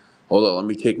 Hold on, let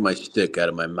me take my stick out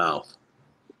of my mouth.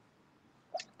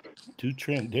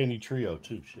 Danny Trio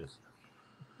too. Shit.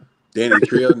 Danny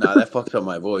Trio? Nah, that fucks up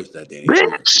my voice. That Danny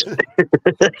Trio.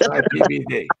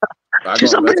 PBD. I go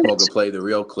on Red Smoke and play the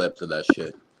real clips of that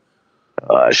shit.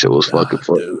 That shit was fucking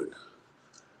fun. Dude.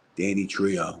 Danny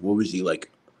Trio. What was he like?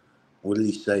 What did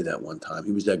he say that one time?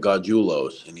 He was at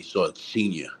Gargiulo's and he saw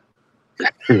Senior.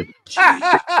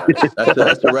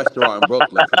 That's a restaurant in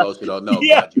Brooklyn, for those who don't know.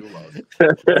 Yeah. Gargiulo's.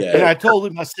 Yeah. And I told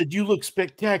him, I said, "You look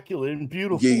spectacular and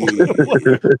beautiful." Yeah.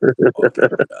 Okay,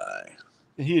 guy.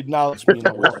 And he acknowledged me. And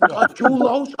I was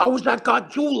Gargiulo's? I was at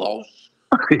Gargiulo's.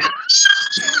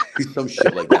 Some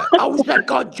shit like that. I was at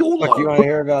Gargiulo's. What do you want to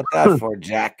hear about that for,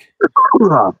 Jack?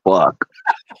 Oh, fuck.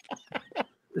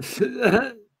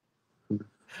 That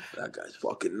guy's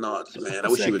fucking nuts, man. I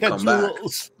wish he would come back.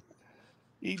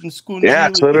 Eating school. Yeah,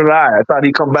 so did I. I thought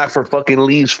he'd come back for fucking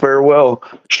Lee's farewell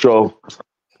show.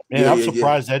 Man, I'm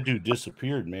surprised that dude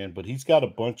disappeared, man. But he's got a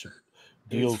bunch of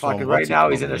deals. Fucking right now,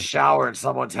 he's in a shower in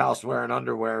someone's house wearing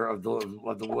underwear of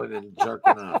the women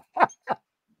jerking off.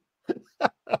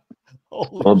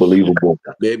 Unbelievable.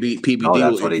 Maybe PBD. No,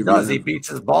 that's what he does. He beats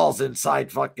his balls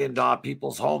inside fucking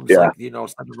people's homes. Yeah.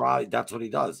 Like, that's what he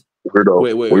does. Weirdo.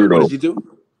 Wait. Weirdo. What does he do?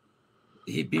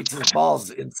 He beats his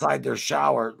balls inside their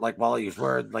shower, like while he's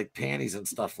wearing like panties and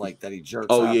stuff like that. He jerks.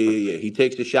 Oh off. yeah. He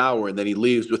takes a shower and then he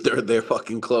leaves with their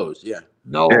fucking clothes. Yeah.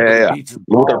 No, Yeah. He beats his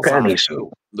balls on it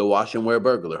too. The wash and wear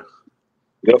burglar.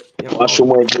 Yep. Yeah, Wash and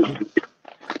wear.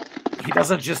 He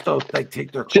doesn't just like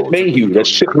take their Chip clothes. Mayhew. That's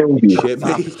Chip Mayhew. Chip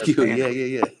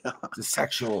Mayhew. Yeah. The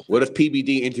sexual. What if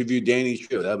PBD interviewed Danny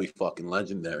Trio? That'd be fucking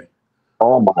legendary.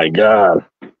 Oh my god.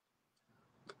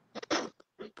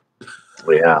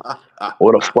 Yeah.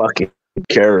 What a fucking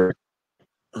character.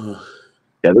 Yeah,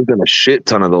 there's been a shit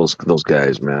ton of those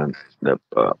guys, man.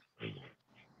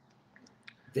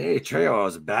 Danny Trio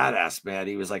was a badass, man.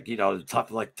 He was like,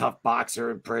 tough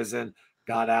boxer in prison,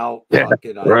 got out, Yeah,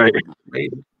 fucking right.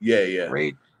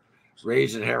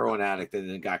 Raged and heroin addict, and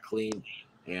then got clean.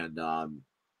 And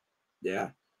yeah.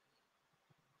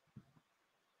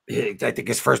 I think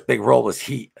his first big role was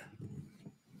Heat.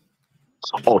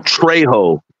 Oh,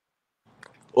 Trejo.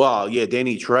 Well, yeah,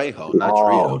 Danny Trejo, not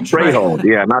Trio. Trejo,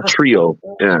 yeah, not Trio.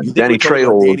 Yeah, Danny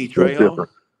Trejo. Danny Trejo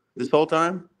this whole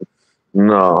time?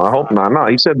 No, I hope not. No,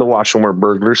 he said the wash and wear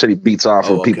burglar. Said he beats off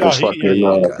of people's fucking.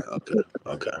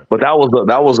 Okay. But that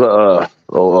was a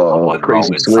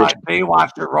crazy switch.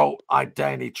 Baywatcher wrote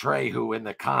Danny Trejo in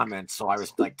the comments, so I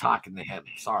was like talking to him.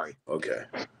 Sorry. Okay.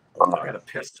 I got a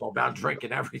pistol about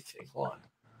drinking everything. Hold on.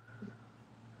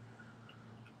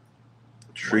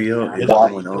 Trio is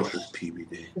everyone else's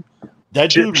PBD.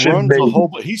 That dude Egyptian runs baby. a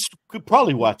whole. He's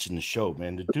probably watching the show,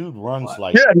 man. The dude runs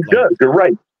like Yeah, he does. You're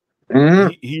right.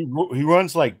 Mhm. He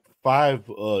runs like 5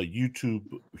 huge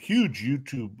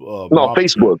YouTube No, mob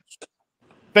Facebook. channels.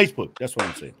 Facebook, that's what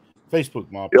I'm saying. Facebook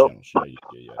mob Yep. channels.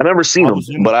 Yeah. I never seen them,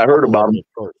 but I heard about them.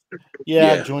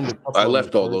 Yeah, I joined a couple. I of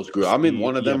left them all those first. groups. I'm in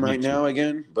one of them me right too. now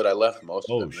again, but I left most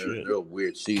of Oh, them. shit. They're a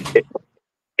weird season.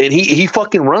 And he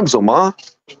fucking runs them, huh?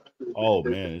 Oh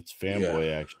man, it's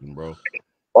fanboy action, bro.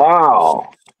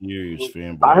 Wow. Serious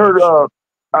fanboy.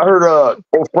 I heard old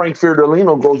Frank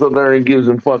Fiordolino goes up there and gives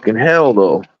him fucking hell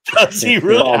though. Does he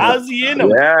really? How's he in them?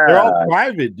 Yeah. They're all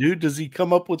private, dude. Does he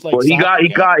come up with like? Well, he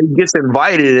gets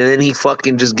invited and then he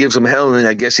fucking just gives him hell and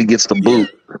I guess he gets the boot.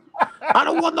 I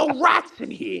don't want no rats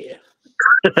in here.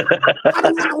 I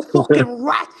don't want no fucking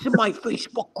rats in my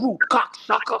Facebook group,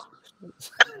 cocksucker.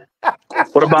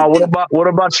 What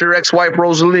about your ex-wife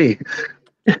Rosalie?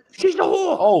 She's a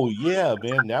whore. Oh yeah,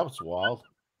 man, that was wild.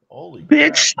 Holy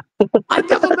bitch! I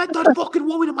never met that fucking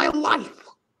woman in my life.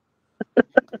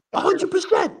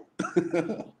 100%.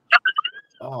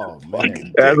 Oh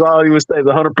man, that's all he was saying.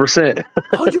 100%.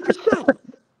 100%.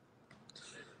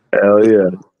 Hell yeah.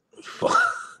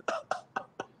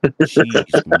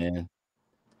 Jeez, man.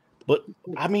 But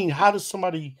I mean, how does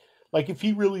somebody like if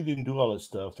he really didn't do all that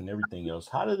stuff and everything else?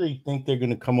 How do they think they're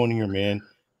gonna come on here, man,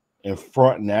 and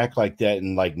front and act like that,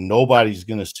 and like nobody's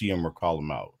gonna see him or call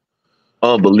him out?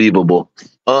 Unbelievable.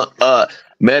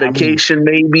 Medication,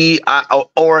 maybe,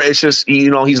 or it's just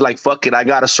he's like, fuck it, I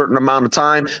got a certain amount of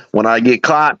time. When I get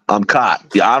caught, I'm caught.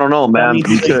 Yeah, I don't know, man. I mean,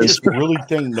 because they just really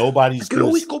think nobody's can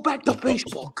always go back to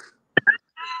Facebook.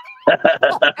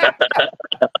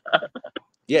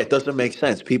 Yeah, it doesn't make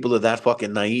sense. People are that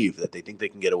fucking naive that they think they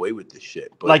can get away with this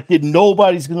shit. But like that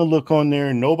nobody's gonna look on there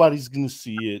and nobody's gonna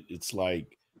see it. It's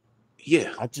like,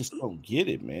 yeah, I just don't get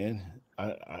it, man.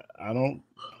 I don't.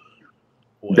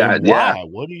 That, yeah. Why?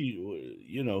 What do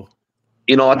you know?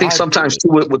 I think sometimes too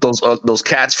with those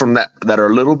cats from that are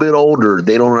a little bit older,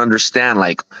 they don't understand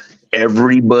like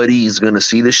everybody's gonna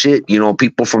see the shit.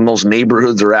 People from those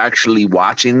neighborhoods are actually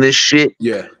watching this shit.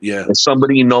 Yeah. And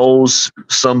somebody knows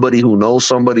somebody who knows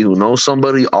somebody who knows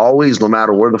somebody, always, no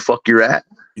matter where the fuck you're at.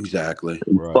 Exactly.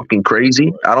 Right. Fucking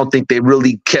crazy. I don't think they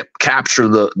really capture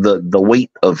the weight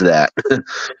of that.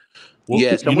 Well,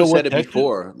 yeah, someone said it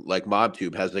before. Like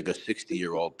MobTube has like a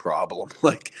 60-year-old problem.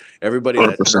 Like everybody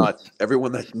 100%. that's nuts,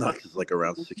 everyone that's nuts is like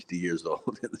around 60 years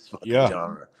old in this fucking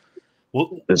genre.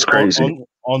 Well, it's crazy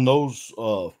on those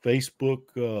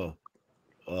Facebook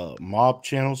mob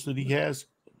channels that he has.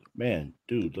 Man,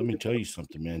 dude, let me tell you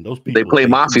something, man. Those people they play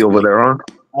mafia over there, huh?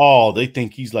 Oh, they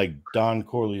think he's like Don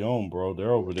Corleone, bro.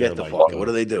 They're over there. Get the fuck. What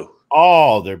do they do?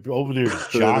 Oh, they're over there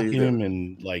jocking him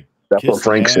and like. That's what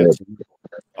Frank said.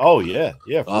 Oh yeah.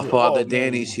 Father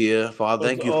Danny's here.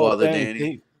 Thank you, Father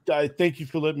Danny. Thank you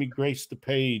for letting me grace the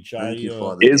page.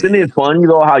 Isn't it funny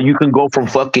though how you can go from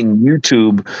fucking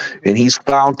YouTube and he's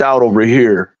found out over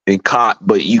here and caught,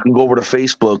 but you can go over to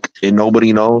Facebook and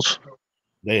nobody knows?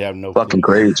 They have no fucking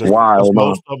crazy. Wild.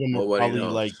 Most of them are probably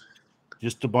like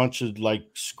just a bunch of like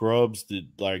scrubs that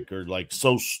like are like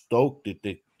so stoked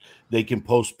that they can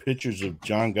post pictures of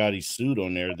John Gotti's suit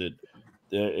on there that.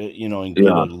 And get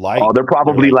a like. Oh, they're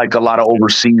probably like a lot of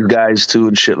overseas guys too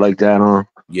and shit like that, huh?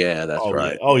 Yeah, that's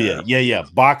right. Yeah.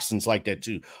 Boxing's like that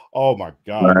too. Oh my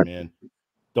god, man!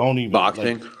 Don't even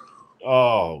boxing.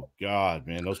 Oh god,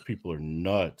 man, those people are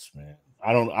nuts, man.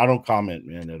 I don't comment,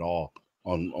 man, at all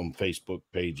on Facebook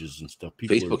pages and stuff.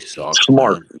 People Facebook sucks.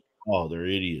 Smart. Man. Oh, they're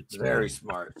idiots. Very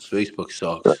smart. Facebook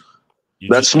sucks.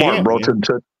 That's smart, bro.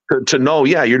 To know,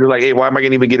 yeah, you're just like, hey, why am I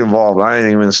gonna even get involved? I ain't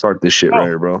even gonna start this shit right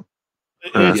here, bro.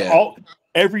 It's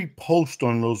every post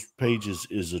on those pages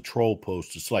is a troll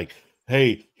post. It's like,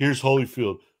 hey, here's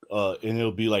Holyfield, and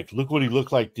it'll be like, look what he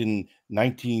looked like in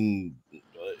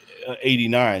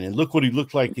 1989, and look what he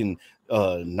looked like in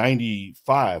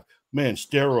 95. Man,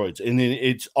 steroids, and then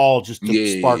it's all just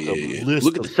to spark a list.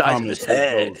 Look at the size of his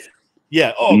head.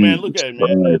 Yeah. Oh man, look at it,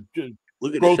 man. Look at it.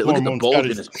 Look at the bulge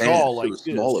in his pants. Like it was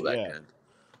smaller back then.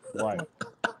 Right.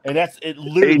 And that's it.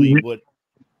 Literally what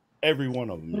every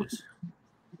one of them is.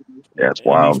 That's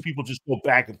wild. These people just go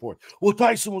back and forth. Well,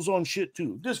 Tyson was on shit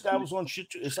too. This guy was on shit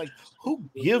too. It's like, who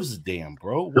gives a damn,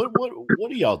 bro? What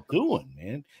are y'all doing,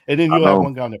 man? And then you have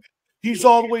one guy on there. He's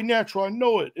all the way natural. I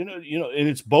know it. And and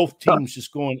it's both teams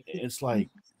just going. It's like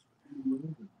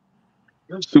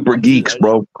super geeks,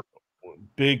 bro.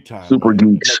 Big time. Super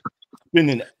geeks.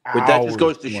 Spending but that just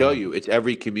goes to show you, it's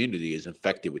every community is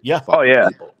infected with. Oh yeah.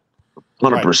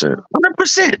 100%.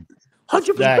 100%.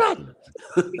 100%.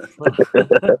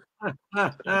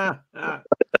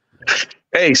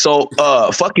 Hey, Hey, so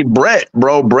fucking Brett,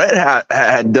 bro. Brett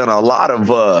had done a lot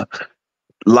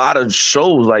of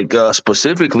shows like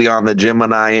specifically on the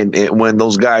Gemini, and when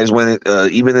those guys went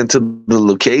even into the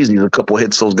Lucchese's, a couple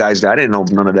hits those guys. I didn't know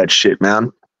none of that shit,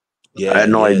 man. Yeah, I had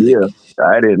no idea.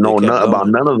 I didn't know about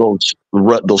none of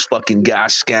those fucking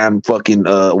gas scam fucking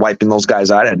wiping those guys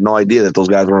out. I had no idea that those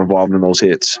guys were involved in those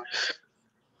hits.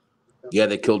 Yeah,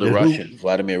 they killed a Russian,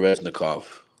 Vladimir Reznikov.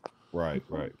 Right.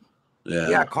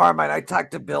 Yeah, Carmine, I talked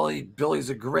to Billy.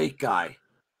 Billy's a great guy.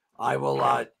 I will.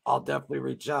 I'll definitely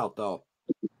reach out though.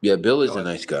 Yeah, Bill is a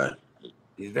nice guy.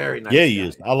 He's very nice. Yeah, he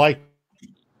is. I like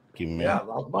him, man. Yeah,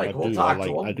 Mike, we'll talk to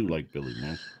him. I do like Billy,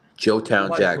 man.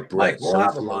 Joetown Jack, Brett. We'll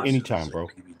have him on. Anytime, bro.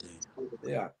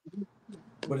 Yeah.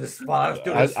 But his father,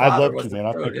 I'd love to, man.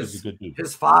 I think he's a good dude.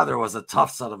 His father was a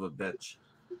tough son of a bitch.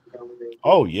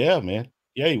 Oh yeah, man.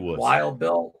 Yeah, he was. Wild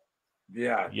Bill.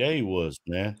 Yeah. Yeah, he was,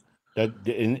 man.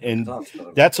 And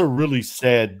that's a really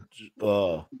sad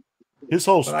his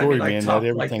whole story, man. That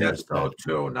everything was though,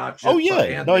 too, not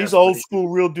just no, he's an old school,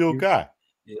 real deal guy.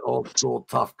 The old school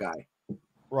tough guy.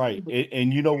 Right.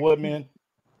 And you know what, man?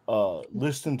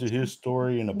 Listen to his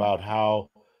story and about how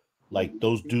like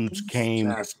those dudes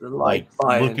came like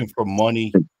looking for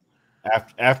money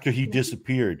after he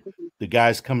disappeared. The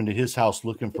guys coming to his house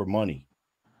looking for money,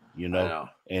 you know.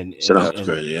 And that's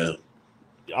crazy, yeah.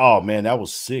 Oh man, that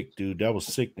was sick, dude. That was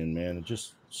sickening, man.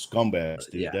 Just scumbags,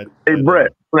 dude. Yeah. Hey,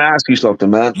 Brett, I'm gonna ask you something,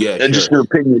 man. Yeah, and just your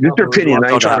opinion. Just your opinion.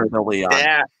 I ain't trying to.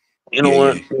 Yeah. You know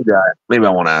what? Maybe I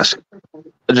want to ask.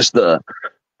 Just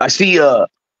I see Jimmy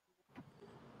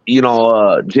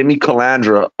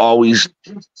Calandra always,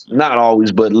 not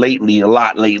always, but lately, a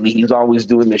lot lately, he's always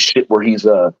doing this shit where he's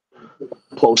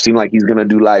posting like he's gonna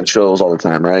do live shows all the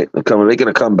time, right? They're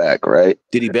gonna come back, right?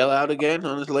 Did he bail out again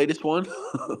on his latest one?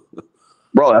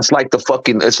 Bro, that's like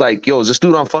it's like, yo, is this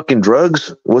dude on fucking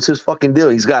drugs? What's his fucking deal?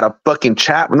 He's got a fucking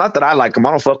chat. Not that I like him. I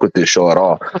don't fuck with this show at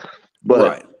all.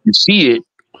 But you see it,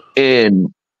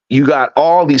 and you got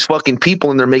all these fucking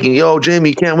people in there making, yo,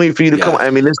 Jamie, can't wait for you to come. I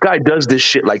mean, this guy does this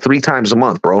shit like 3 times a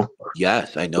month, bro.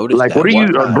 Yes, I noticed. Like, what are you,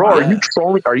 bro? Are you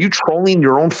trolling? Are you trolling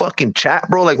your own fucking chat,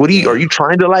 bro? Like, what are you? Are you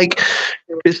trying to like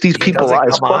piss these people out?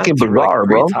 It's fucking bizarre,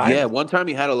 bro. Yeah, one time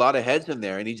he had a lot of heads in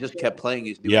there, and he just kept playing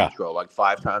his new intro like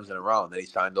 5 times in a row, and then he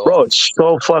signed off. Bro, it's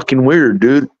so fucking weird,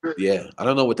 dude. Yeah, I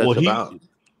don't know what that's about.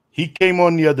 He came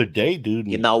on the other day, dude.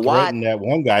 And you know what? That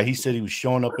one guy, he said he was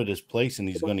showing up at his place and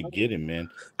he's going to get him, man.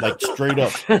 Like straight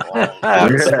up.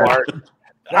 Smart.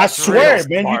 I swear,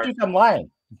 man. You think I'm lying?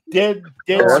 Dead.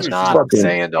 I'm not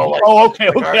saying though. Like, okay.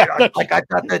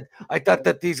 I thought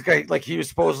that these guys, like he was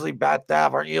supposedly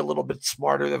bathtub. Aren't you a little bit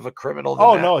smarter than a criminal?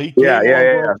 No, he complete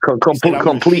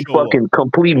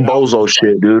bozo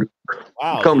shit, dude.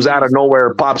 Wow, he comes out of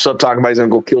nowhere, pops up talking about he's gonna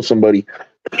go kill somebody.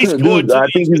 Dude, I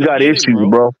think he's got issues,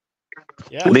 bro.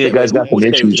 Yeah, I think the guy's got some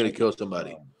issues. He's gonna kill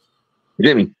somebody.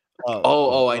 Jimmy. I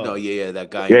know. Yeah,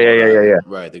 that guy. Yeah.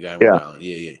 Right, the guy.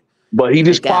 Yeah. But he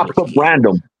just pops up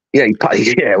random. Yeah,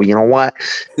 you know what?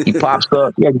 He pops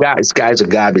up. Yeah, guys are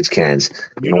garbage cans.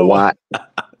 You know what?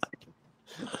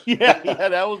 Yeah,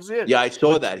 that was it. Yeah, I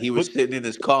saw that. He was sitting in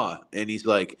his car, and he's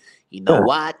like, you know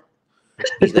what?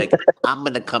 He's like, I'm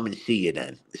gonna come and see you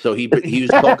then. So he was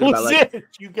talking about like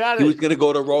you got he was gonna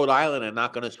go to Rhode Island and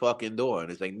knock on his fucking door,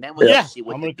 and it's like, now we'll see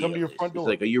what I'm gonna come to your front door. He's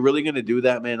like, are you really gonna do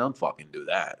that, man? Don't fucking do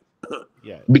that.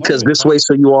 Yeah, because this way,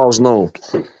 so you all know,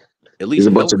 at least he's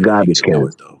a bunch of garbage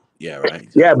cans. Yeah, right.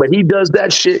 Yeah, but he does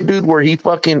that shit, dude, where he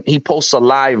posts a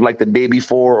live like the day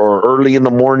before or early in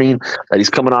the morning that he's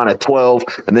coming on at 12,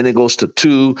 and then it goes to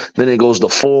 2, then it goes to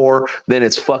 4, then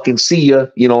it's fucking see ya,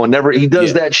 and he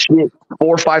does that shit 4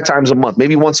 or 5 times a month,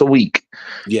 maybe once a week.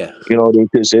 Yeah.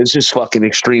 It's just fucking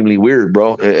extremely weird,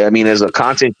 bro. I mean, as a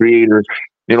content creator,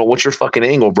 what's your fucking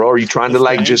angle, bro? Are you trying to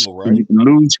like just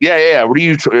lose? Yeah. What are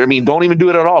you? Don't even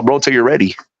do it at all, bro, till you're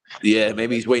ready. Yeah,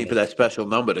 maybe he's waiting for that special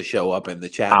number to show up in the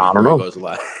chat. I don't know. Goes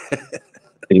live.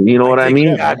 You know what I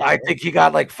mean? I think he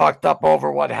got like fucked up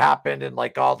over what happened and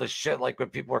like all the shit, like when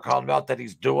people were calling about that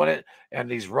he's doing it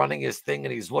and he's running his thing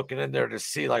and he's looking in there to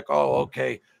see like, oh,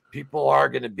 okay, people are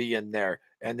going to be in there.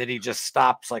 And then he just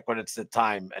stops like when it's the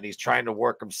time and he's trying to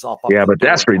work himself up. Yeah, but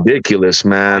that's ridiculous,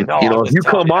 man. If you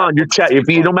come on, your chat,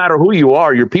 no matter who you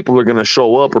are, your people are going to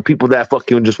show up, or people that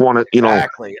fucking just want to,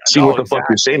 see what the fuck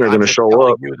you're saying are going to show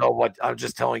up. I'm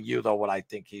just telling you though what I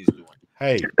think he's doing.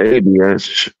 Hey, man,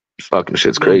 fucking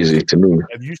shit's crazy to me.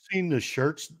 Have you seen the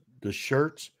shirts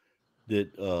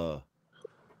that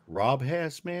Rob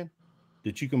has, man?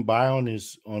 That you can buy on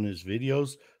his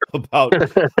videos about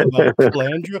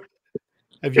Calandra?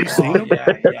 Have you seen them?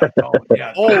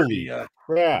 Holy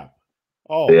crap!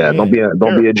 Oh yeah, man.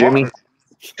 Don't be a Jimmy.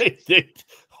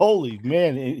 Holy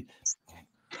man!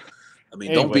 I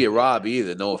mean, don't be a Rob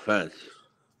either. No offense.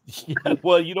 Yeah,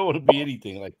 well, you don't want to be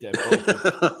anything like that,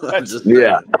 bro. I'm just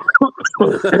Yeah.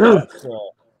 saying.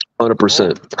 100%.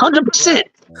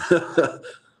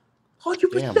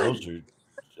 100%. Damn, those are.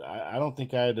 I don't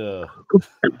think I'd.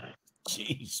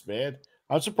 Jeez, man.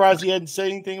 I'm surprised he hadn't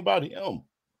said anything about him.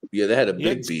 Yeah, they had a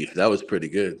big beef. That was pretty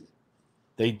good.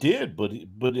 They did, but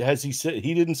has he said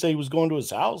he didn't say he was going to his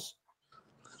house?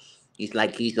 He's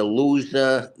like, he's a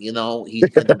loser, you know. He's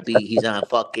on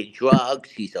fucking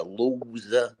drugs. He's a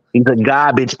loser. He's a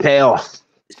garbage pail.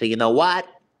 So you know what?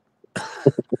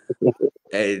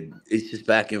 And it's just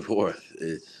back and forth.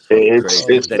 It's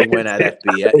crazy. Then he went at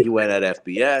FBS. He went at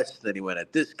FBS. Then he went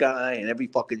at this guy, and every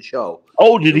fucking show.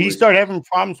 Oh, did he start having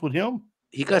problems with him?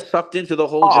 He got sucked into the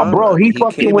whole genre. Bro, he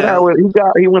fucking went at it.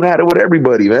 He went at it with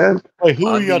everybody, man. Wait, who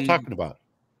are y'all talking about?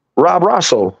 Rob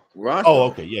Rosso. Oh,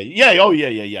 okay, yeah. Oh,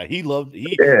 yeah. He loved.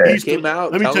 He came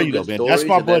out. Let me tell you though, man. That's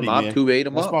my buddy, man. Mob 2 ate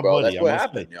him That's up, my bro. buddy. That's what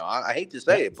happened. You know, I hate to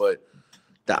say it, but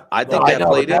I think that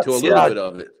played into a little bit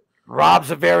of it.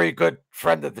 Rob's a very good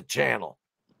friend of the channel.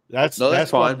 That's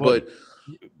fine, but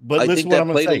I think that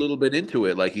played a little bit into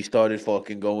it. Like he started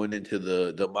fucking going into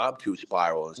the Mob 2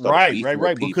 spiral and stuff. Right.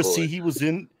 Because see,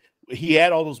 he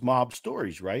had all those mob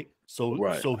stories, right?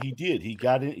 So he did. He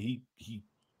got in. He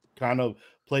kind of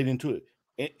played into it.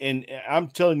 And I'm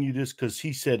telling you this because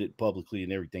he said it publicly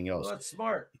and everything else. Well, that's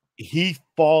smart. He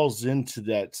falls into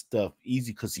that stuff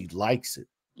easy because he likes it.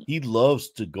 He loves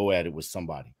to go at it with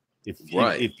somebody. If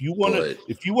you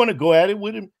want to go at it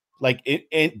with him,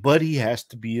 but he has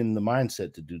to be in the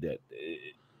mindset to do that.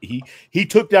 He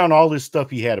took down all this stuff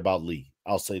he had about Lee.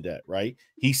 I'll say that, right?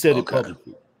 He said it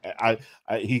publicly.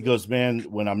 He goes, man,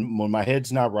 when my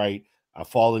head's not right, I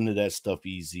fall into that stuff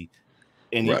easy.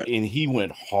 And he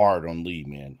went hard on Lee,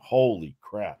 man. Holy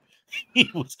crap.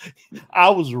 I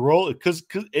was rolling because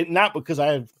not because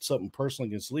I have something personal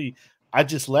against Lee. I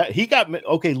just laughed. Lee got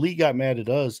mad at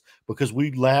us because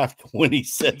we laughed when he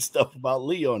said stuff about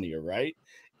Lee on here, right?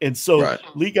 And so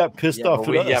Lee got pissed off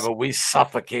at us. Yeah, but we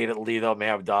suffocated Lee though,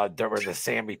 man. During the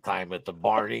Sammy time at the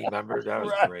Barney, remember that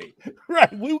was great.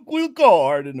 Right, we'll go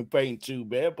hard in the paint too,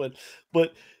 man.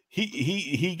 But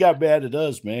he got mad at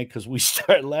us, man, because we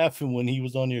started laughing when he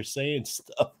was on here saying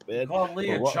stuff, man. I called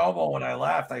Lee a chomo when I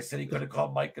laughed. I said he could have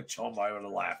called Mike a chomo. I would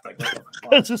have laughed.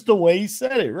 That's just the way he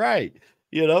said it, right?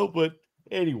 You know, but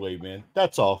anyway, man,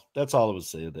 that's all. That's all I was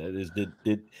saying. That is,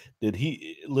 did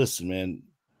he listen, man?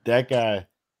 That guy,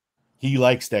 he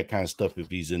likes that kind of stuff if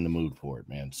he's in the mood for it,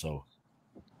 man. So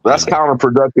that's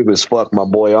counterproductive as fuck, my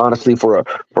boy. Honestly, for a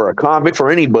convict, for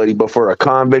anybody, but for a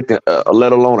convict,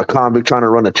 let alone a convict trying to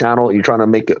run a channel, you're trying to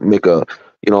make a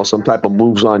some type of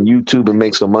moves on YouTube and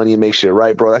make some money and make shit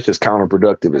right, bro. That's just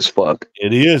counterproductive as fuck.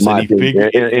 It is.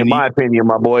 In my opinion,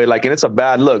 my boy, and it's a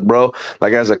bad look, bro.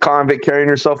 Like as a convict carrying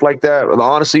yourself like that,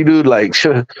 honestly, dude, I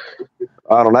don't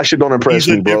know. That shit don't impress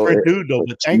me, bro. He's a different dude, though.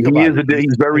 But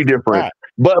he's very different.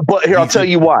 But here, I'll tell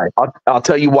you why. I'll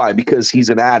tell you why. Because he's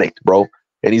an addict, bro,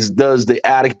 and he does the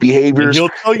addict behaviors, and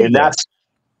that's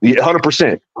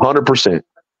 100%, 100%.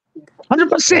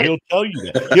 100%. He'll tell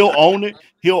you that. He'll own it.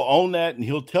 He'll own that, and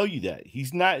he'll tell you that.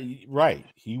 He's not right.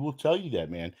 He will tell you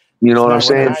that, man. You know what I'm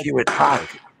saying? If you would talk,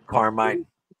 Carmine,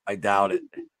 I doubt it.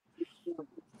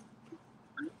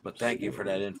 But thank you for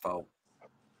that info.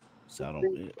 So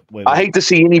I hate to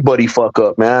see anybody fuck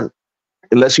up, man,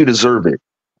 unless you deserve it.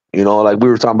 You know, like we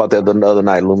were talking about that the other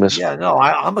night, Loomis. Yeah, no,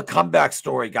 I'm a comeback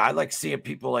story guy. I like seeing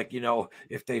people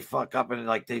if they fuck up and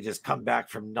they just come back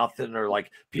from nothing, or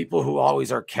people who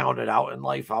always are counted out in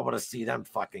life. I want to see them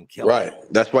fucking kill. Right.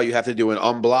 That's why you have to do an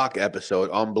unblock episode,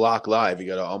 unblock live. You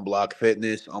got to unblock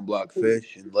fitness, unblock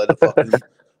fish, and let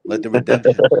the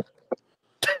redemption.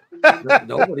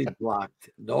 Nobody's blocked.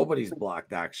 Nobody's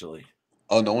blocked, actually.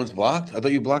 Oh, no one's blocked? I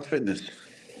thought you blocked fitness.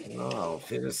 No,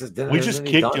 fitness is. We just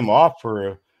kicked him off for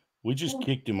a. We just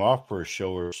kicked him off for a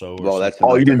show or so. Well, that's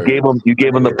you just gave him. You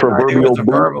gave him the proverbial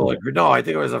verbal. No, I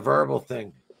think it was a verbal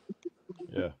thing.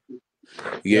 Yeah.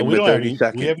 You gave him a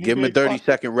 30-second. Give him a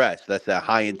 30-second rest. That's a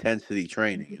high intensity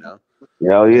training, you know.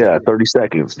 Hell yeah, 30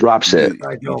 seconds drop set.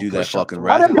 You do that fucking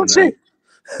rest. The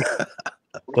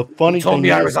funny he told thing me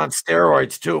is, I was on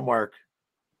steroids too, Mark.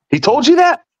 He told you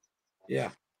that?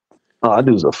 Yeah. Oh, that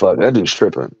dude's a fuck. That dude's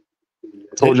tripping.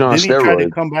 Told you on steroids. He tried to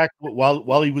steroids. come back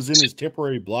while he was in his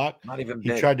temporary block. Not even He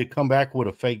big. tried to come back with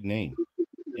a fake name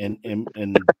and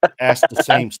ask the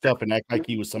same stuff and act like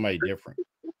he was somebody different.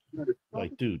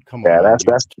 Like, dude, come on. Yeah, that's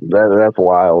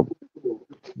wild.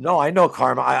 No, I know,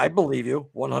 Karma. I believe you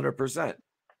 100%.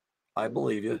 I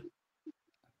believe you.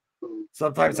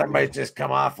 Sometimes I might just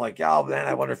come off like, oh man,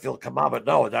 I wonder if he'll come on, but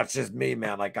no, that's just me,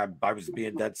 man. Like I was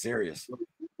being dead serious.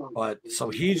 But so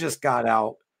he just got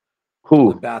out.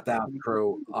 Who? The bathtub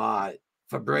crew.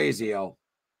 Fabrizio.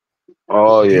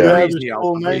 Oh yeah.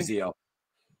 Fabrizio.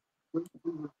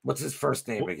 What's his first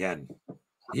name again?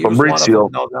 He was Fabrizio.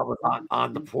 one of them, that was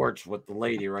on the porch with the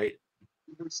lady, right?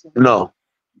 No,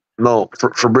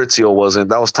 Fabrizio wasn't.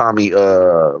 That was Tommy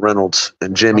Reynolds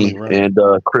and Jimmy and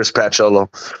Chris Pacello.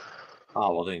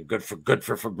 Oh well, then good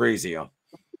for Fabrizio.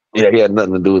 Yeah, he had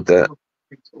nothing to do with that.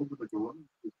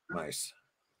 Nice.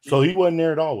 So he wasn't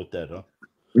there at all with that, huh?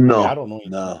 No, I mean, I don't know.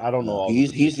 No, I don't know. All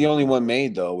he's the only one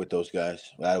made though with those guys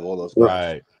out of all those guys.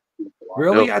 Right.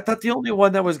 Really? Yep. I thought the only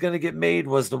one that was going to get made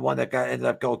was the one that ended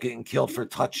up getting killed for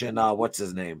touching what's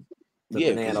his name?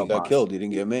 Yeah, because he got killed. He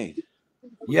didn't get made.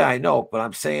 Yeah, I know, but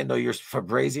I'm saying though, your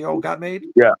Fabrizio got made.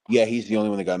 Yeah, he's the only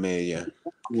one that got made. Yeah.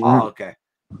 Oh, okay.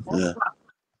 Yeah.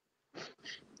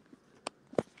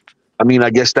 I mean,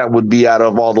 I guess that would be out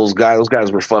of all those guys. Those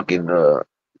guys were fucking out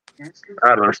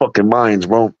of their fucking minds,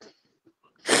 bro.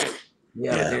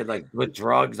 Yeah, they're like with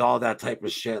drugs, all that type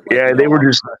of shit. Like, yeah, they were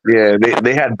just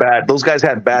they had bad. Those guys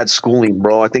had bad schooling,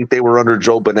 bro. I think they were under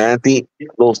Joe Benanti.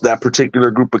 That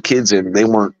particular group of kids, and they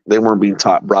weren't being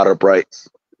brought up right.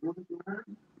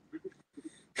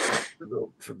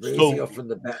 Fabrizio from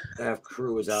the Bathtub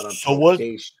crew is out on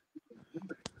probation.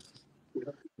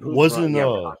 Wasn't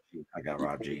I got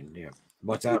Rob Jean. Yeah,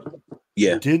 what's that?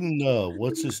 Yeah, didn't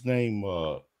what's his name?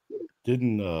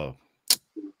 Didn't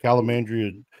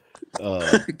Calamandria?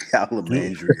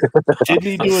 Calamandria. Didn't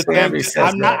he do it?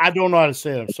 I don't know how to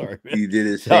say it. I'm sorry. Man. You did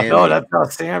it, Sammy. No, that's how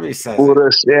Sammy says it. What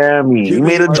a Sammy. You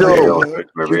made a joke.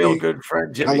 My real good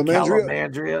friend Jimmy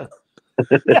Calamandria.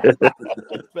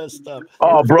 Messed up.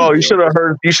 Oh, bro, you should have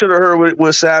heard. You should have heard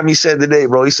what Sammy said today,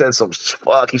 bro. He said some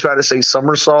fuck. He tried to say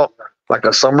somersault, like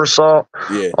a somersault.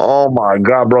 Yeah. Oh my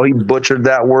god, bro, he butchered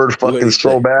that word fucking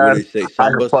so bad.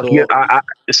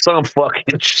 Some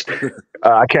fucking.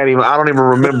 I can't even. I don't even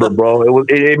remember, bro.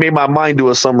 It made my mind do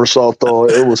a somersault though.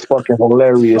 It was fucking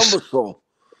hilarious. Somersault.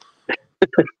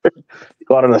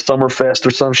 Got it a Summerfest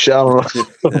or some shit. I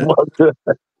don't know.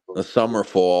 A summer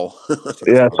fall.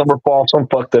 Yeah, summer fall, some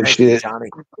fucked up shit. Johnny.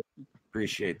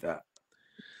 Appreciate that.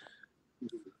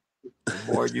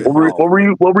 What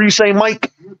were you saying,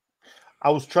 Mike?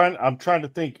 I'm trying to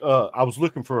think. I was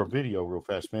looking for a video real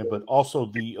fast, man. But also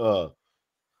didn't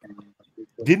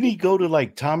he go to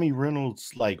like Tommy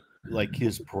Reynolds like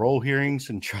his parole hearings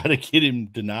and try to get him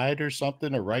denied or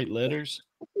something, or write letters?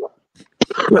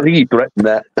 I think he threatened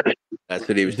that. That's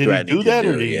what he was threatening. Did he do that,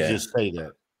 or did he just say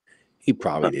that? He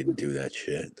probably didn't do that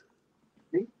shit.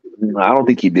 I don't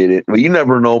think he did it, but you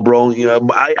never know, bro. You know,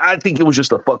 I think it was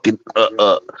just a fucking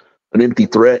an empty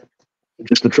threat,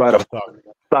 just to try to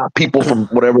stop people from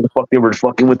whatever the fuck they were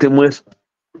fucking with him with.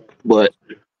 But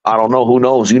I don't know. Who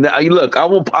knows? Look.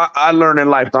 I learned in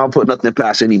life. I don't put nothing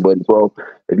past anybody, bro.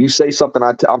 If you say something,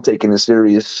 I'm taking it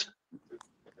serious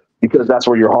because that's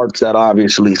where your heart's at,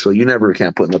 obviously. So you never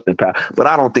can put nothing past. But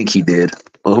I don't think he did.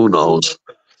 Well, who knows?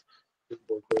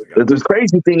 The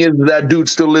crazy thing is that dude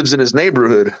still lives in his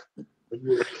neighborhood.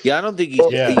 Yeah, I don't think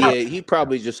he's. Yeah, he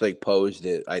probably just like posed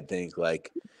it. I think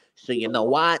like. So you know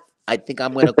what? I think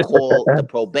I'm gonna call the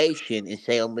probation and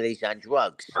say somebody's on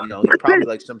drugs. You know, he's probably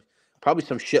like some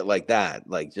shit like that,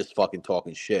 like just fucking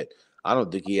talking shit. I don't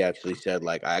think he actually said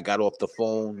like I got off the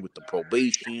phone with the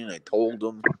probation. I told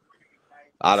him.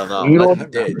 I don't know. Unless he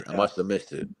did. I must have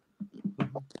missed it.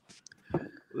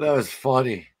 That was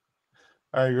funny.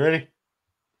 Are you ready?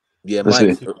 Yeah,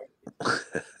 Mike.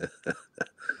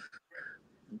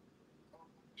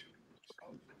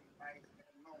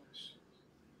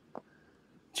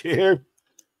 Chair.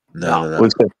 No.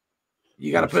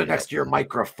 You got to put it next to your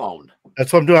microphone.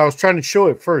 That's what I'm doing. I was trying to show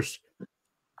it first.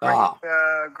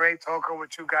 Great talking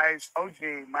with you guys,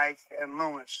 OG, Mike, and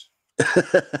Loomis.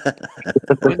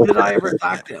 When did I ever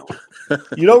talk to him?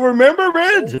 You don't remember,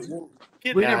 man?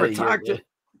 We never talked to him.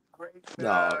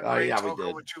 No, we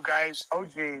did. With you guys,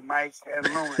 OG, Mike,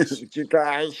 and Loomis. With you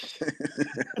guys.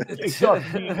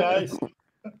 You guys.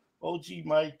 OG,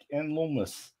 Mike, and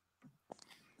Loomis.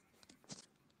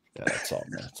 Yeah, that's all,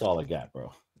 man. That's all I got,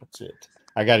 bro. That's it.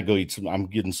 I got to go eat some. I'm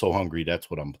getting so hungry. That's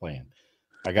what I'm playing.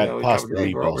 I got pasta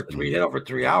meatballs. We hit over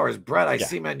 3 hours. Brett, I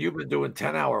see, man, you've been doing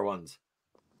 10-hour ones.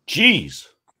 Jeez.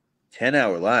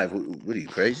 10-hour live. What are you,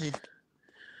 crazy?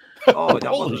 Oh, that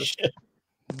holy shit.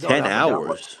 10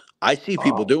 hours. I see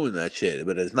people doing that shit,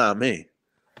 but it's not me.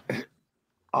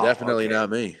 Definitely not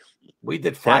me. We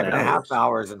did 5.5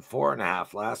 hours and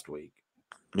 4.5 last week.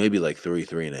 Maybe like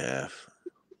 3.5.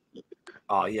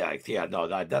 Oh yeah, no,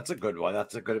 that's a good one.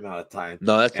 That's a good amount of time.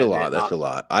 No, that's a And lot. then, That's a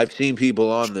lot. I've seen people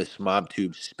on this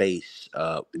MobTube space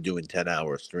doing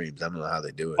 10-hour streams. I don't know how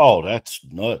they do it. Oh, that's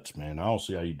nuts, man. I don't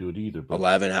see how you do it either. But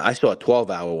 11. I saw a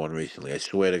 12-hour one recently. I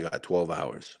swear to God, 12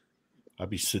 hours. I'd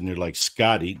be sitting there like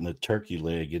Scott eating a turkey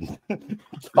leg and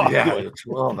yeah,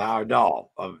 12 hour. No,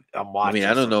 I'm watching. I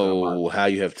mean, I don't know how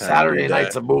you have time Saturday to do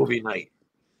night's that. a movie night.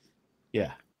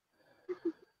 Yeah.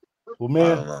 Well,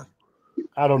 man,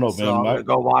 I don't know, man. So I'm gonna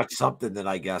go watch something then,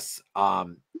 I guess.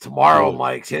 Tomorrow,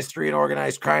 Mike's History and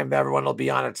Organized Crime. Everyone will be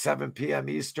on at 7 p.m.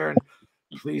 Eastern.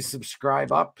 Please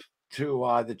subscribe up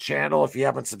to the channel if you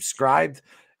haven't subscribed.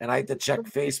 And I had to check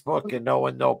Facebook, and no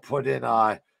one put in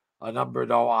a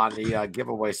number on the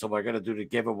giveaway. So we're gonna do the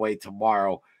giveaway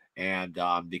tomorrow, and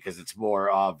because it's more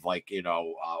of like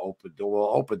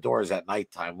open doors at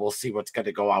nighttime. We'll see what's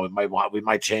gonna go on. We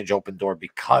might change open door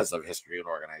because of History and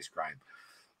Organized Crime.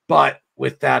 But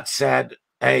with that said,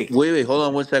 hey, wait, hold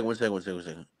on one second.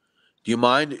 Do you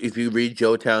mind if you read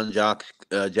Joetown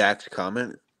Jack's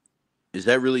comment? Is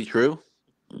that really true?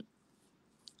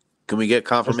 Can we get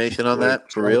confirmation on that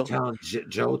for real?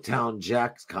 Joetown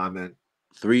Jack's comment.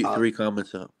 Three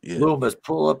comments up. Yeah. Loomis,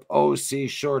 pull up OC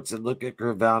shorts and look at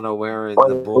Gravano wearing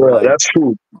the bull. That's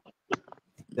true.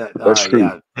 That's true.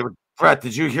 Yeah. Brett,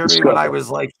 did you hear me when I was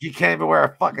like, he can't even wear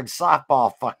a fucking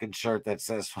softball fucking shirt that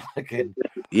says fucking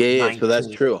Yeah, 19. so that's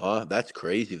true, huh? That's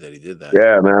crazy that he did that.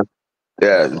 Yeah, man.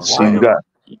 Yeah, so you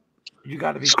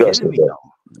got to be kidding me,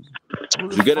 though.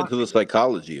 You get into the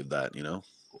psychology of that,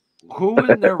 Who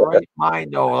in their right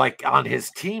mind, though, like on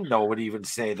his team, though, would even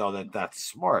say, though, that that's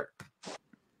smart?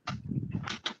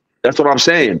 That's what I'm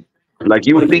saying. Like,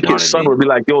 you would think his son would be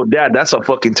like, yo, Dad, that's a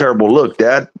fucking terrible look,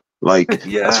 Dad. Like,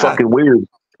 that's fucking weird.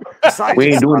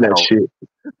 We ain't doing that shit.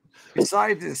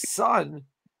 Besides his son,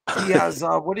 he has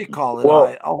what do you call it?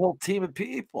 Well, a whole team of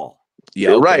people.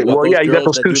 Yeah, right. Well, yeah, you got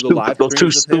those two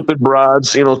stupid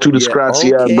broads, two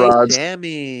disgraziadas broads.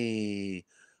 Sammy.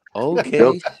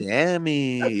 Okay,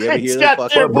 Sammy. You ever hear got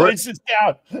that their voices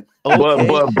down.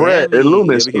 But Brett and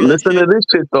Loomis, listen to this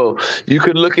shit though. You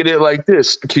could look at it like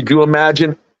this. Could you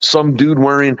imagine some dude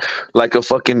wearing like a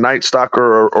fucking Night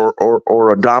Stalker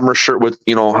or a Dahmer shirt with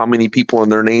how many people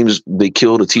and their names they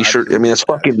killed, a T-shirt? I mean,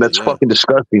 that's fucking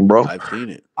disgusting, bro. I've seen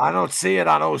it. I don't see it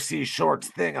on OC Shorts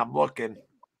thing. I'm looking.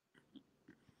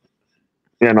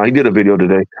 Yeah, no, he did a video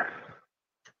today.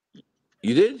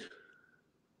 You did?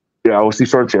 Yeah, OC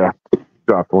Shorts. Yeah,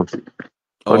 dropped one.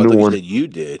 Oh, I thought you said you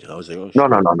did. I was like,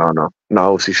 oh,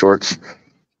 no, OC Shorts.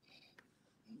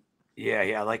 Yeah,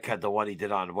 I like the one he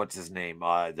did on what's his name,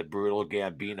 the brutal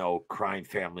Gambino crime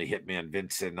family hitman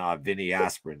Vincent Vinny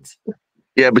Aspirins.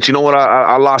 Yeah, but you know what?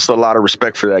 I lost a lot of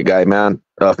respect for that guy, man.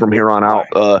 From here on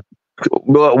out.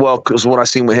 Well, because what I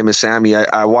seen with him and Sammy,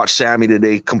 I watched Sammy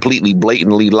today completely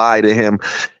blatantly lie to him,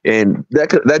 and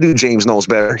that dude James knows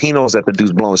better. He knows that the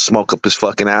dude's blowing smoke up his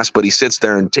fucking ass, but he sits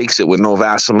there and takes it with no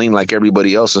Vaseline like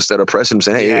everybody else instead of pressing him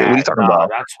saying, "Hey, what are you talking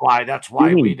about?" That's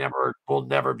why we'll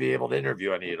never be able to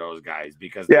interview any of those guys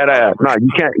because you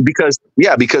can't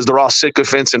because they're all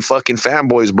sycophants and fucking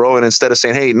fanboys, bro. And instead of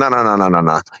saying, "Hey, no,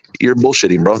 you're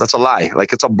bullshitting, bro," that's a lie.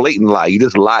 Like it's a blatant lie. You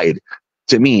just lied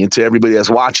to me and to everybody that's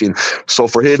watching. So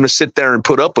for him to sit there and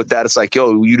put up with that, it's like,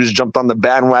 yo, you just jumped on the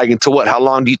bandwagon to what? How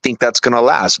long do you think that's going to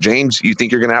last? James, you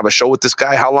think you're going to have a show with this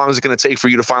guy? How long is it going to take for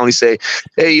you to finally say,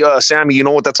 hey, Sammy, you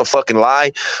know what? That's a fucking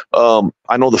lie.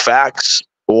 I know the facts.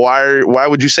 Why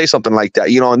would you say something like that?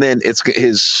 And then it's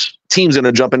his team's going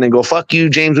to jump in and go, fuck you,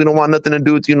 James. We don't want nothing to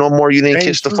do with you no more. You didn't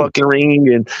kiss the fucking ring.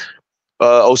 And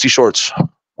OC Shorts.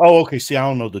 Oh, okay. See, I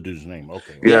don't know the dude's name.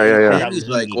 Okay. Yeah. Sammy's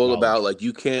like all about like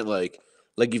you can't like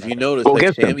if you notice,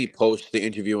 like Sammy posts the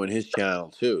interview on his channel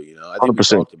too. I think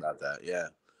 100%. We talked about that. Yeah.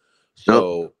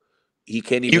 So he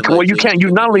can't even.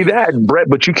 You not only that, Brett,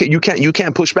 but you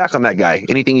can't push back on that guy.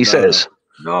 Anything he says.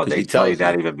 No, they tell you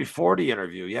that even before the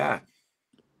interview. Yeah.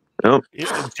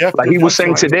 Like he was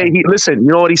saying today, you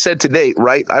know what he said today,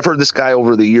 right? I've heard this guy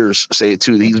over the years say it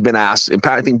too. He's been asked, and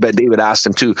I think Bet David asked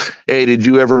him too, hey, did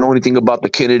you ever know anything about the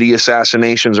Kennedy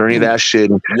assassinations or any of that shit?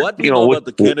 And, what do you know about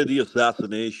the Kennedy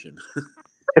assassination?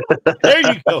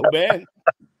 There you go, man.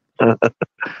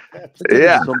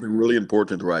 Yeah. Something really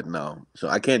important right now. So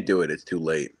I can't do it. It's too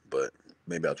late, but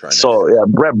maybe I'll try next time.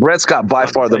 Yeah, Brett's got by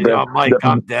far the best. Mike,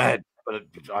 I'm dead. But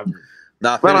I'm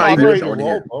not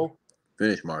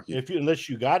Finish, Marky. Unless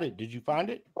you got it, did you find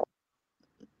it?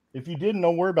 If you didn't,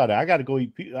 don't worry about it. I gotta go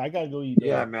eat.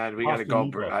 Yeah, man, we gotta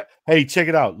go. Hey, check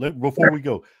it out. Before we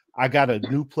go, I got a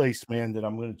new place, man, that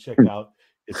I'm gonna check out.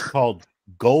 It's called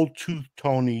Gold Tooth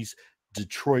Tony's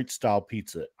Detroit style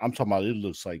pizza. I'm talking about it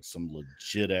looks like some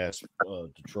legit ass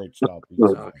Detroit style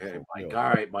pizza. Okay, Mike. All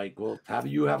right, Mike. Well, have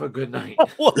a good night.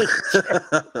 What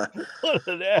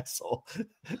an asshole.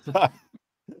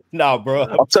 No, bro.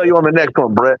 I'll tell you on the next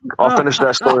one, Brett. I'll finish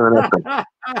that story on the next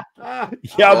one.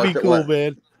 Yeah, I'll be cool,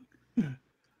 man.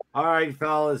 All right,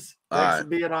 fellas. Thanks for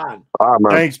being on. All right,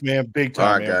 man. Thanks, man. Big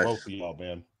time, right, man. guys. Both of y'all,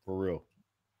 man. For real.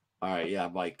 All right, yeah,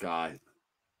 Mike. I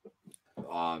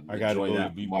got to enjoy go that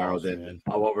to be tomorrow. boss, Then man.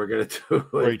 what we're gonna do?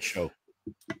 Great show.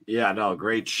 Yeah, no,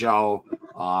 great show.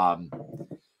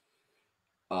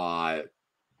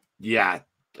 Yeah,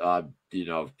 you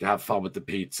know, have fun with the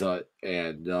pizza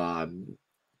and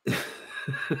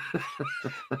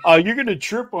Oh, you're gonna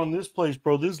trip on this place,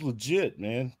 bro. This is legit,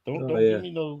 man. Don't give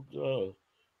me no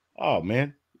oh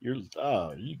man. You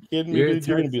kidding me, dude?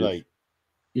 You're gonna be like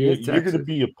you're gonna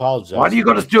be apologizing. Why do you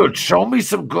gonna do it? Show me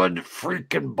some good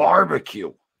freaking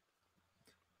barbecue.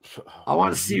 I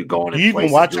want to see you going. Do you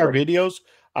even watch our videos?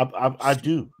 I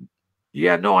do.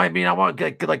 Yeah, no, I mean, I want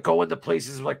to like go into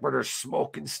places like where they're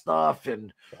smoking stuff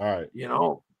and all right, you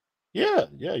know. Yeah.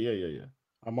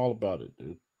 I'm all about it,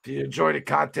 dude. If you enjoy the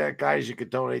content, guys, you can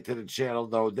donate to the channel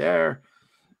though there.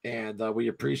 And we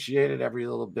appreciate it. Every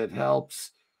little bit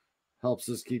helps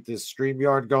us keep this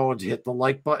StreamYard going. Hit the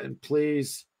like button,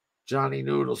 please. Johnny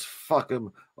Noodles, fuck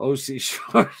him. OC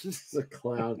Short is a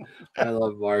clown. I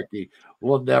love Marky.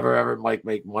 We'll never ever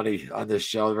make money on this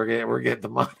show. We're getting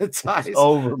demonetized. It's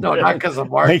over, no, man. not because of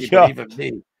Marky, but even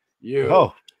me. You.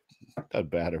 Oh, that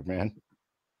better, man.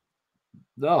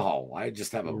 No, I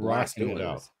just have a blast rocking doing it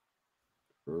out. it.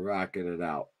 Rocking it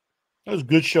out. That was a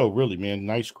good show, really, man.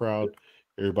 Nice crowd.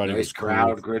 Everybody Nice was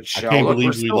crowd, cool. good show. I can't Look, believe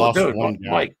we're we still- lost dude, one guy.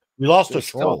 Mike, we lost a there's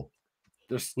still- troll.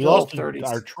 There's still We lost 30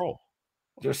 our troll.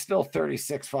 There's still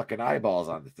 36 fucking eyeballs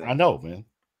on the thing. I know, man.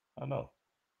 I know.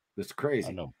 It's crazy.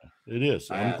 I know, man. It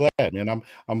is. I'm glad, man.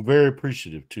 I'm very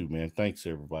appreciative too, man. Thanks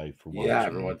everybody for watching. Yeah,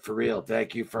 everyone, for real.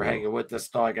 Thank you for hanging with us.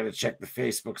 Though I got to check the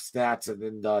Facebook stats, and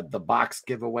then the box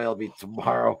giveaway will be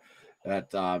tomorrow.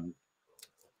 At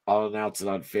I'll announce it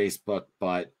on Facebook,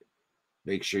 but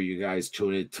make sure you guys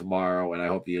tune in tomorrow. And I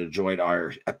hope you enjoyed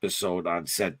our episode on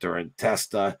Senter and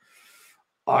Testa.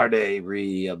 Are they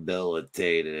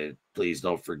rehabilitated? Please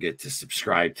don't forget to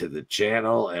subscribe to the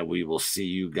channel, and we will see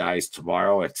you guys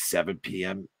tomorrow at 7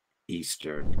 p.m.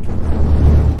 Eastern.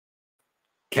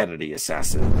 Kennedy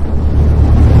Assassin.